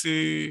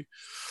košarci.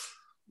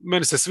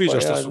 Meni se sviđa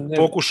što su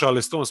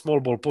pokušali s tom small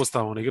ball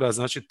postavom igrati.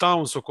 Znači,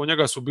 Towns, oko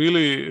njega su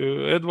bili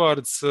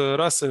Edwards,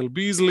 Russell,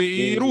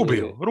 Beasley i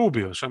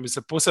Rubio, što mi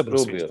se posebno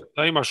sviđa.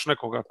 Da imaš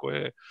nekoga ko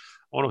je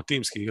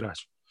timski igrač.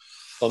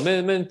 Pa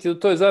meni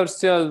to je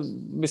završi, ja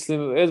mislim,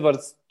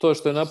 Edwards, to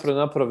što je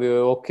napravio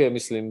je ok,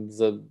 mislim,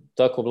 za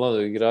tako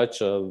mladog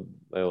igrača,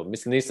 evo,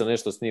 mislim, nisam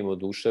nešto s njim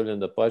oduševljen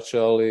da pače,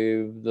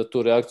 ali za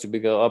tu reakciju bi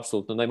ga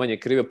apsolutno najmanje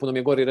krivio. Puno mi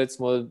je gori,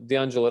 recimo,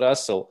 D'Angelo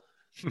Russell,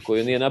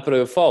 koji nije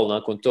napravio faul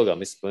nakon toga.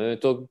 Mislim, je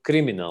to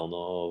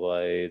kriminalno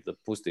da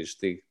pustiš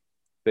tih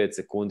 5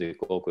 sekundi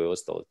koliko je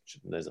ostalo,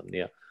 ne znam,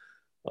 nije.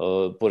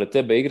 pored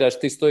tebe igrač,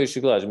 ti stojiš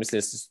i gledaš. Mislim,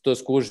 jesi to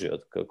skužio.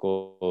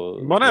 Kako,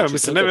 Ma ne, znači,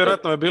 mislim,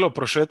 nevjerojatno je bilo,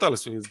 prošetali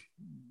su iz...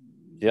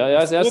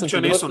 Ja sam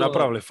uopće nisu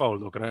napravili faul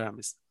do kraja,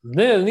 mislim.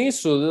 Ne,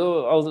 nisu,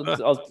 ali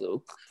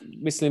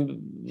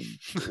mislim,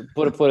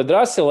 pored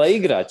Russella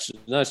igrač,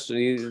 znaš,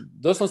 i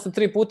doslovno sam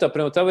 3 puta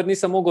prema Taver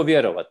nisam mogao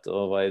vjerovati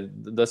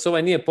da se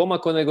nije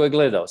pomakao, nego je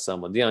gledao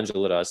samo,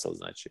 D'Angelo Russell,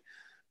 znači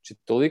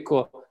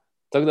toliko,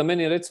 tako da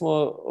meni je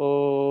recimo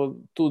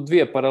tu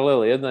 2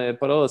 paralele, jedna je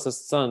paralela sa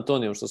San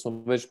Antonijom, što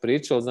smo već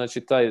pričali,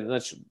 znači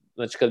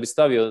kad bi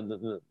stavio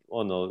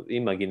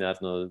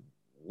imaginarno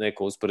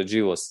neko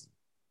uspoređivo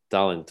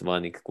talent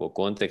van nikakvog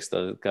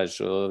konteksta,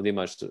 kažeš ovdje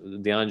imaš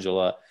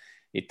D'Angela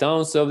i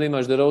Townsa, ovdje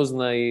imaš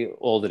DeRozana i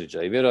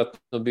Aldridgea i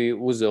vjerojatno bi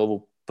uzeo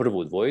ovu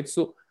prvu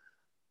dvojicu,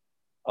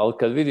 ali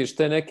kad vidiš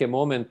te neke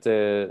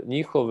momente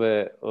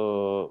njihove,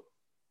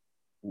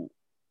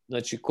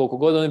 znači koliko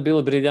god oni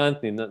bili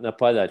briljantni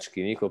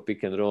napadački, njihov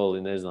pick and roll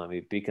i ne znam,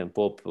 i pick and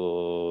pop,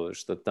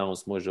 što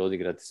Towns može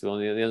odigrati sve,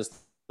 on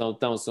jednostavno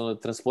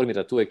Towns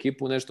transformira tu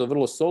ekipu u nešto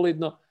vrlo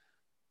solidno.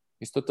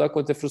 Isto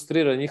tako te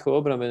frustrira njihove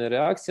obrambene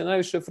reakcije,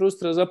 najviše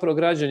frustrira zapravo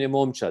građanje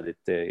momčadi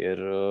te, jer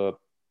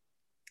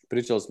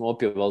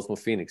opjevali smo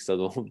Phoenix sad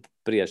u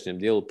prijašnjem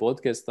dijelu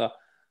podcasta,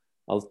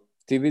 ali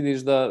ti vidiš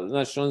da,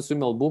 znači, oni su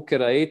imali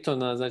Bookera,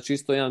 Aytona, znači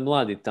isto jedan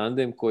mladi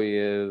tandem koji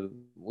je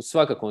u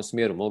svakakvom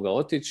smjeru mogao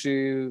otići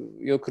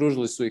i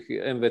okružili su ih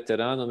M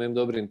veteranom, M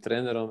dobrim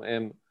trenerom,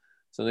 M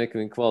sa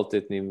nekim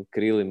kvalitetnim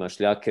krilima,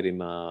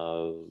 šljakerima,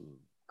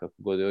 kako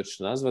god je hoćeš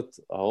nazvat,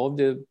 a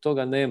ovdje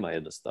toga nema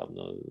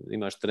jednostavno.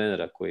 Imaš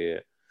trenera koji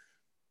je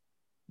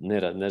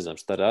ne znam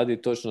šta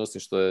radi, točno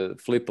osim što je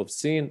flipov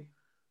sin,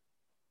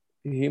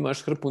 i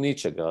imaš hrpu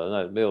ničega.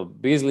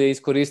 Beasley je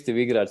iskoristiv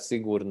igrač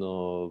sigurno,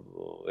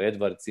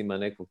 Edwards ima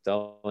nekog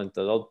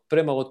talenta, ali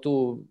premalo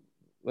tu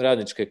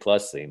radničke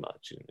klase ima,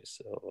 čini mi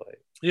se.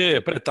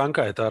 Je,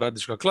 pretanka je ta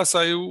radnička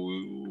klasa i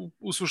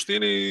u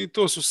suštini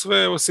to su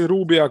sve, osim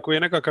Rubija koji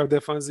je nekakav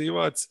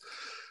defanzivac,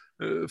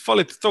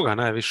 fali ti toga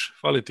najviše.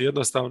 Fali ti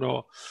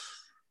jednostavno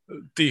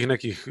tih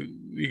nekih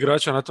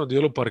igrača na tom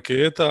dijelu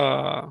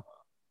parketa.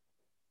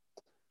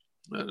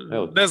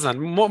 Ne znam,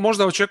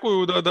 možda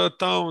očekuju da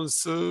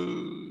Towns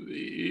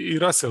i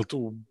Russell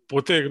tu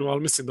potegnu,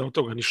 ali mislim da od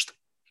toga ništa.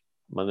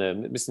 Ma ne,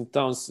 mislim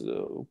Towns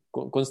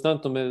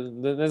konstantno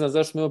ne znam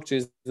zašto me uopće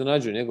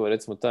iznenađuje njegove,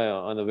 recimo taj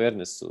Ana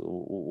Vernes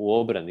u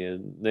obrani je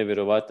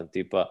nevjerovatan,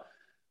 tipa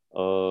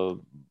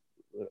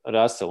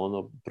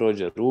Russell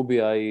prođe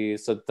Rubija i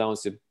sad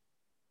Towns je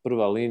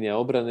prva linija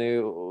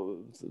obrane.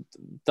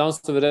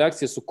 Townsove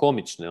reakcije su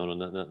komične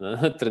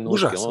na trenutke.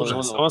 Užas.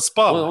 On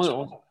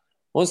spava.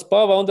 On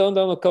spava,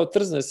 onda kao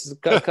trzne,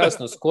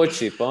 kasno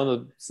skoči, pa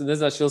ne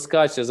znaš ili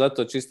skače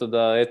zato čisto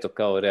da, eto,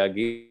 kao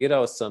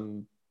reagirao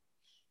sam,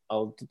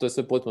 ali to je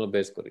sve potpuno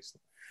beskorisno.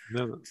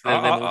 Nema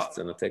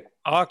utjecaja na teku.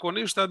 A ako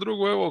ništa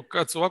drugo, evo,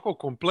 kad su ovako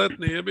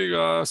kompletni, jebi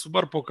ga, su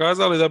bar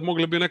pokazali da bi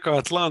mogli biti neka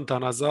Atlanta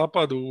na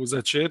zapadu u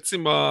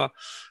začecima,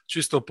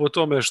 čisto po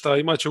tome što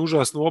imaće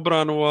užasnu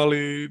obranu,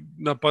 ali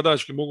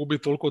napadački mogu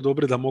biti toliko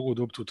dobri da mogu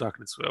dobiti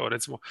utakmicu. Evo,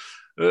 recimo,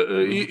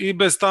 i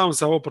bez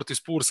Townsa, ovo protiv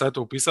Spursa,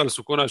 eto, upisali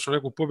su konačno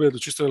neku pobjedu,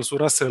 čisto jer su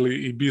Russell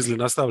i Beasley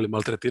nastavili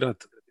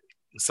maltretirati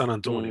San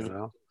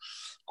Antonio,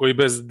 koji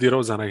bez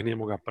DeRozana ih nije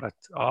mogao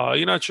pratiti. A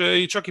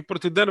inače, i čak i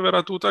protiv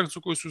Denvera, tu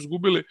utakmicu koju su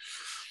izgubili,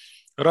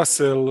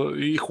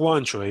 Russell i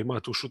Juancho ima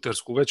tu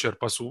šutersku večer,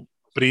 pa su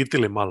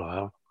prijetili malo.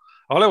 Ja.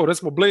 Ali evo,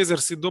 recimo,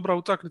 Blazers i dobra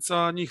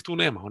utakmica, njih tu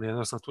nema. Oni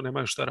jednostavno tu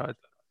nemaju šta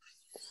raditi.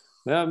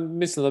 Ja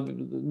mislim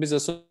da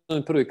su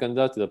oni prvi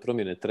kandidati da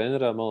promijene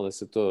trenera, malo da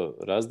se to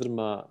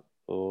razdrma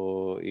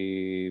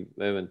i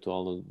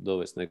eventualno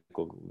dovesti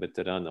nekog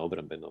veterana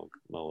obrambenog,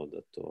 malo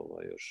da to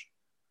još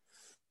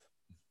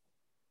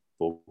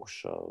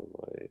pokuša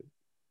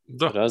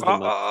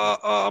razdrmati.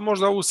 A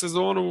možda ovu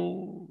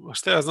sezonu,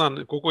 šta ja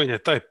znam, koliko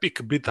je taj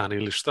pik bitan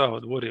ili šta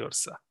od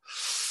Warriorsa,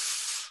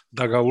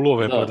 da ga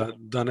ulove, pa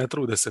da ne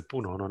trude se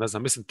puno. Ne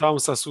znam, mislim,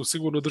 Townsa su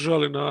sigurno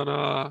držali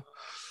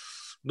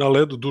na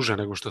ledu duže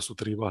nego što su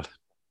tribali.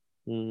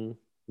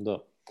 Da.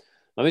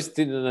 A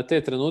mislim, na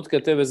te trenutke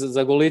tebe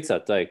zagolica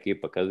ta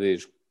ekipa kad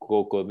vidiš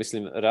koliko,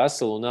 mislim,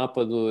 Russell u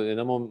napadu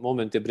na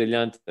moment je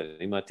briljantan.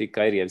 Ima ti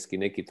Kairijevski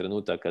neki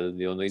trenutak kad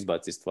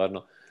izbaci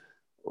stvarno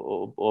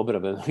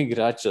obrambenog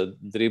igrača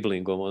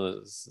driblingom,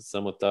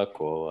 samo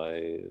tako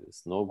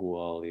s nogu,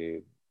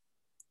 ali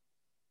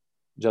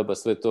džaba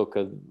sve to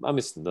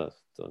mislim da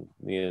to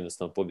nije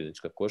jednostavno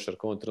pobjednička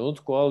košarka u ovom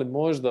trenutku, ali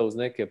možda uz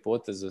neke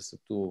poteze se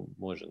tu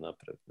može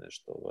napraviti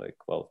nešto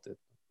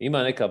kvalitetno.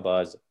 Ima neka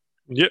baza.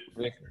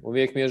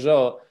 Uvijek mi je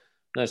žao,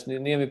 znači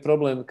nije mi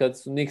problem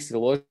kad su Knicksi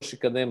loši,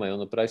 kad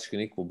nemaju praktički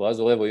nikakvu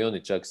bazu, evo i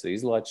oni čak se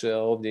izvlače, a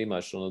ovdje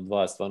imaš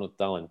dva stvarno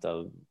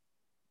talenta.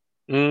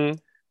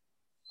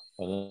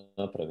 Pa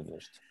napravi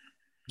nešto.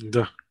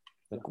 Da.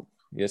 Tako,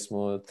 jesmo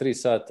 3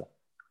 sata.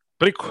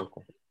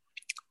 Priko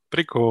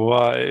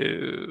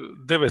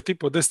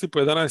 9,5,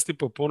 10,5,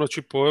 11,5,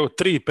 ponoći po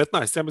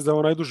 3,15, ja mislim da je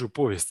ovo najduži u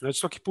povijesti. Znači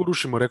svaki put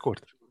rušimo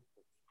rekord.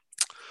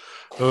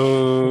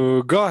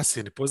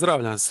 Gasin,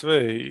 pozdravljam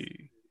sve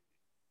i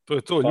To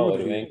je to, Power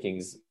ljudi.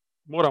 rankings.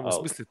 Moramo Out.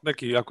 smisliti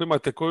neki, ako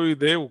imate koju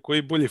ideju,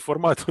 koji bolji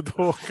format od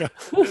ovoga.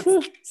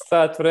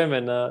 Sat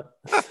vremena.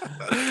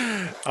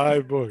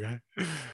 Aj, Boga.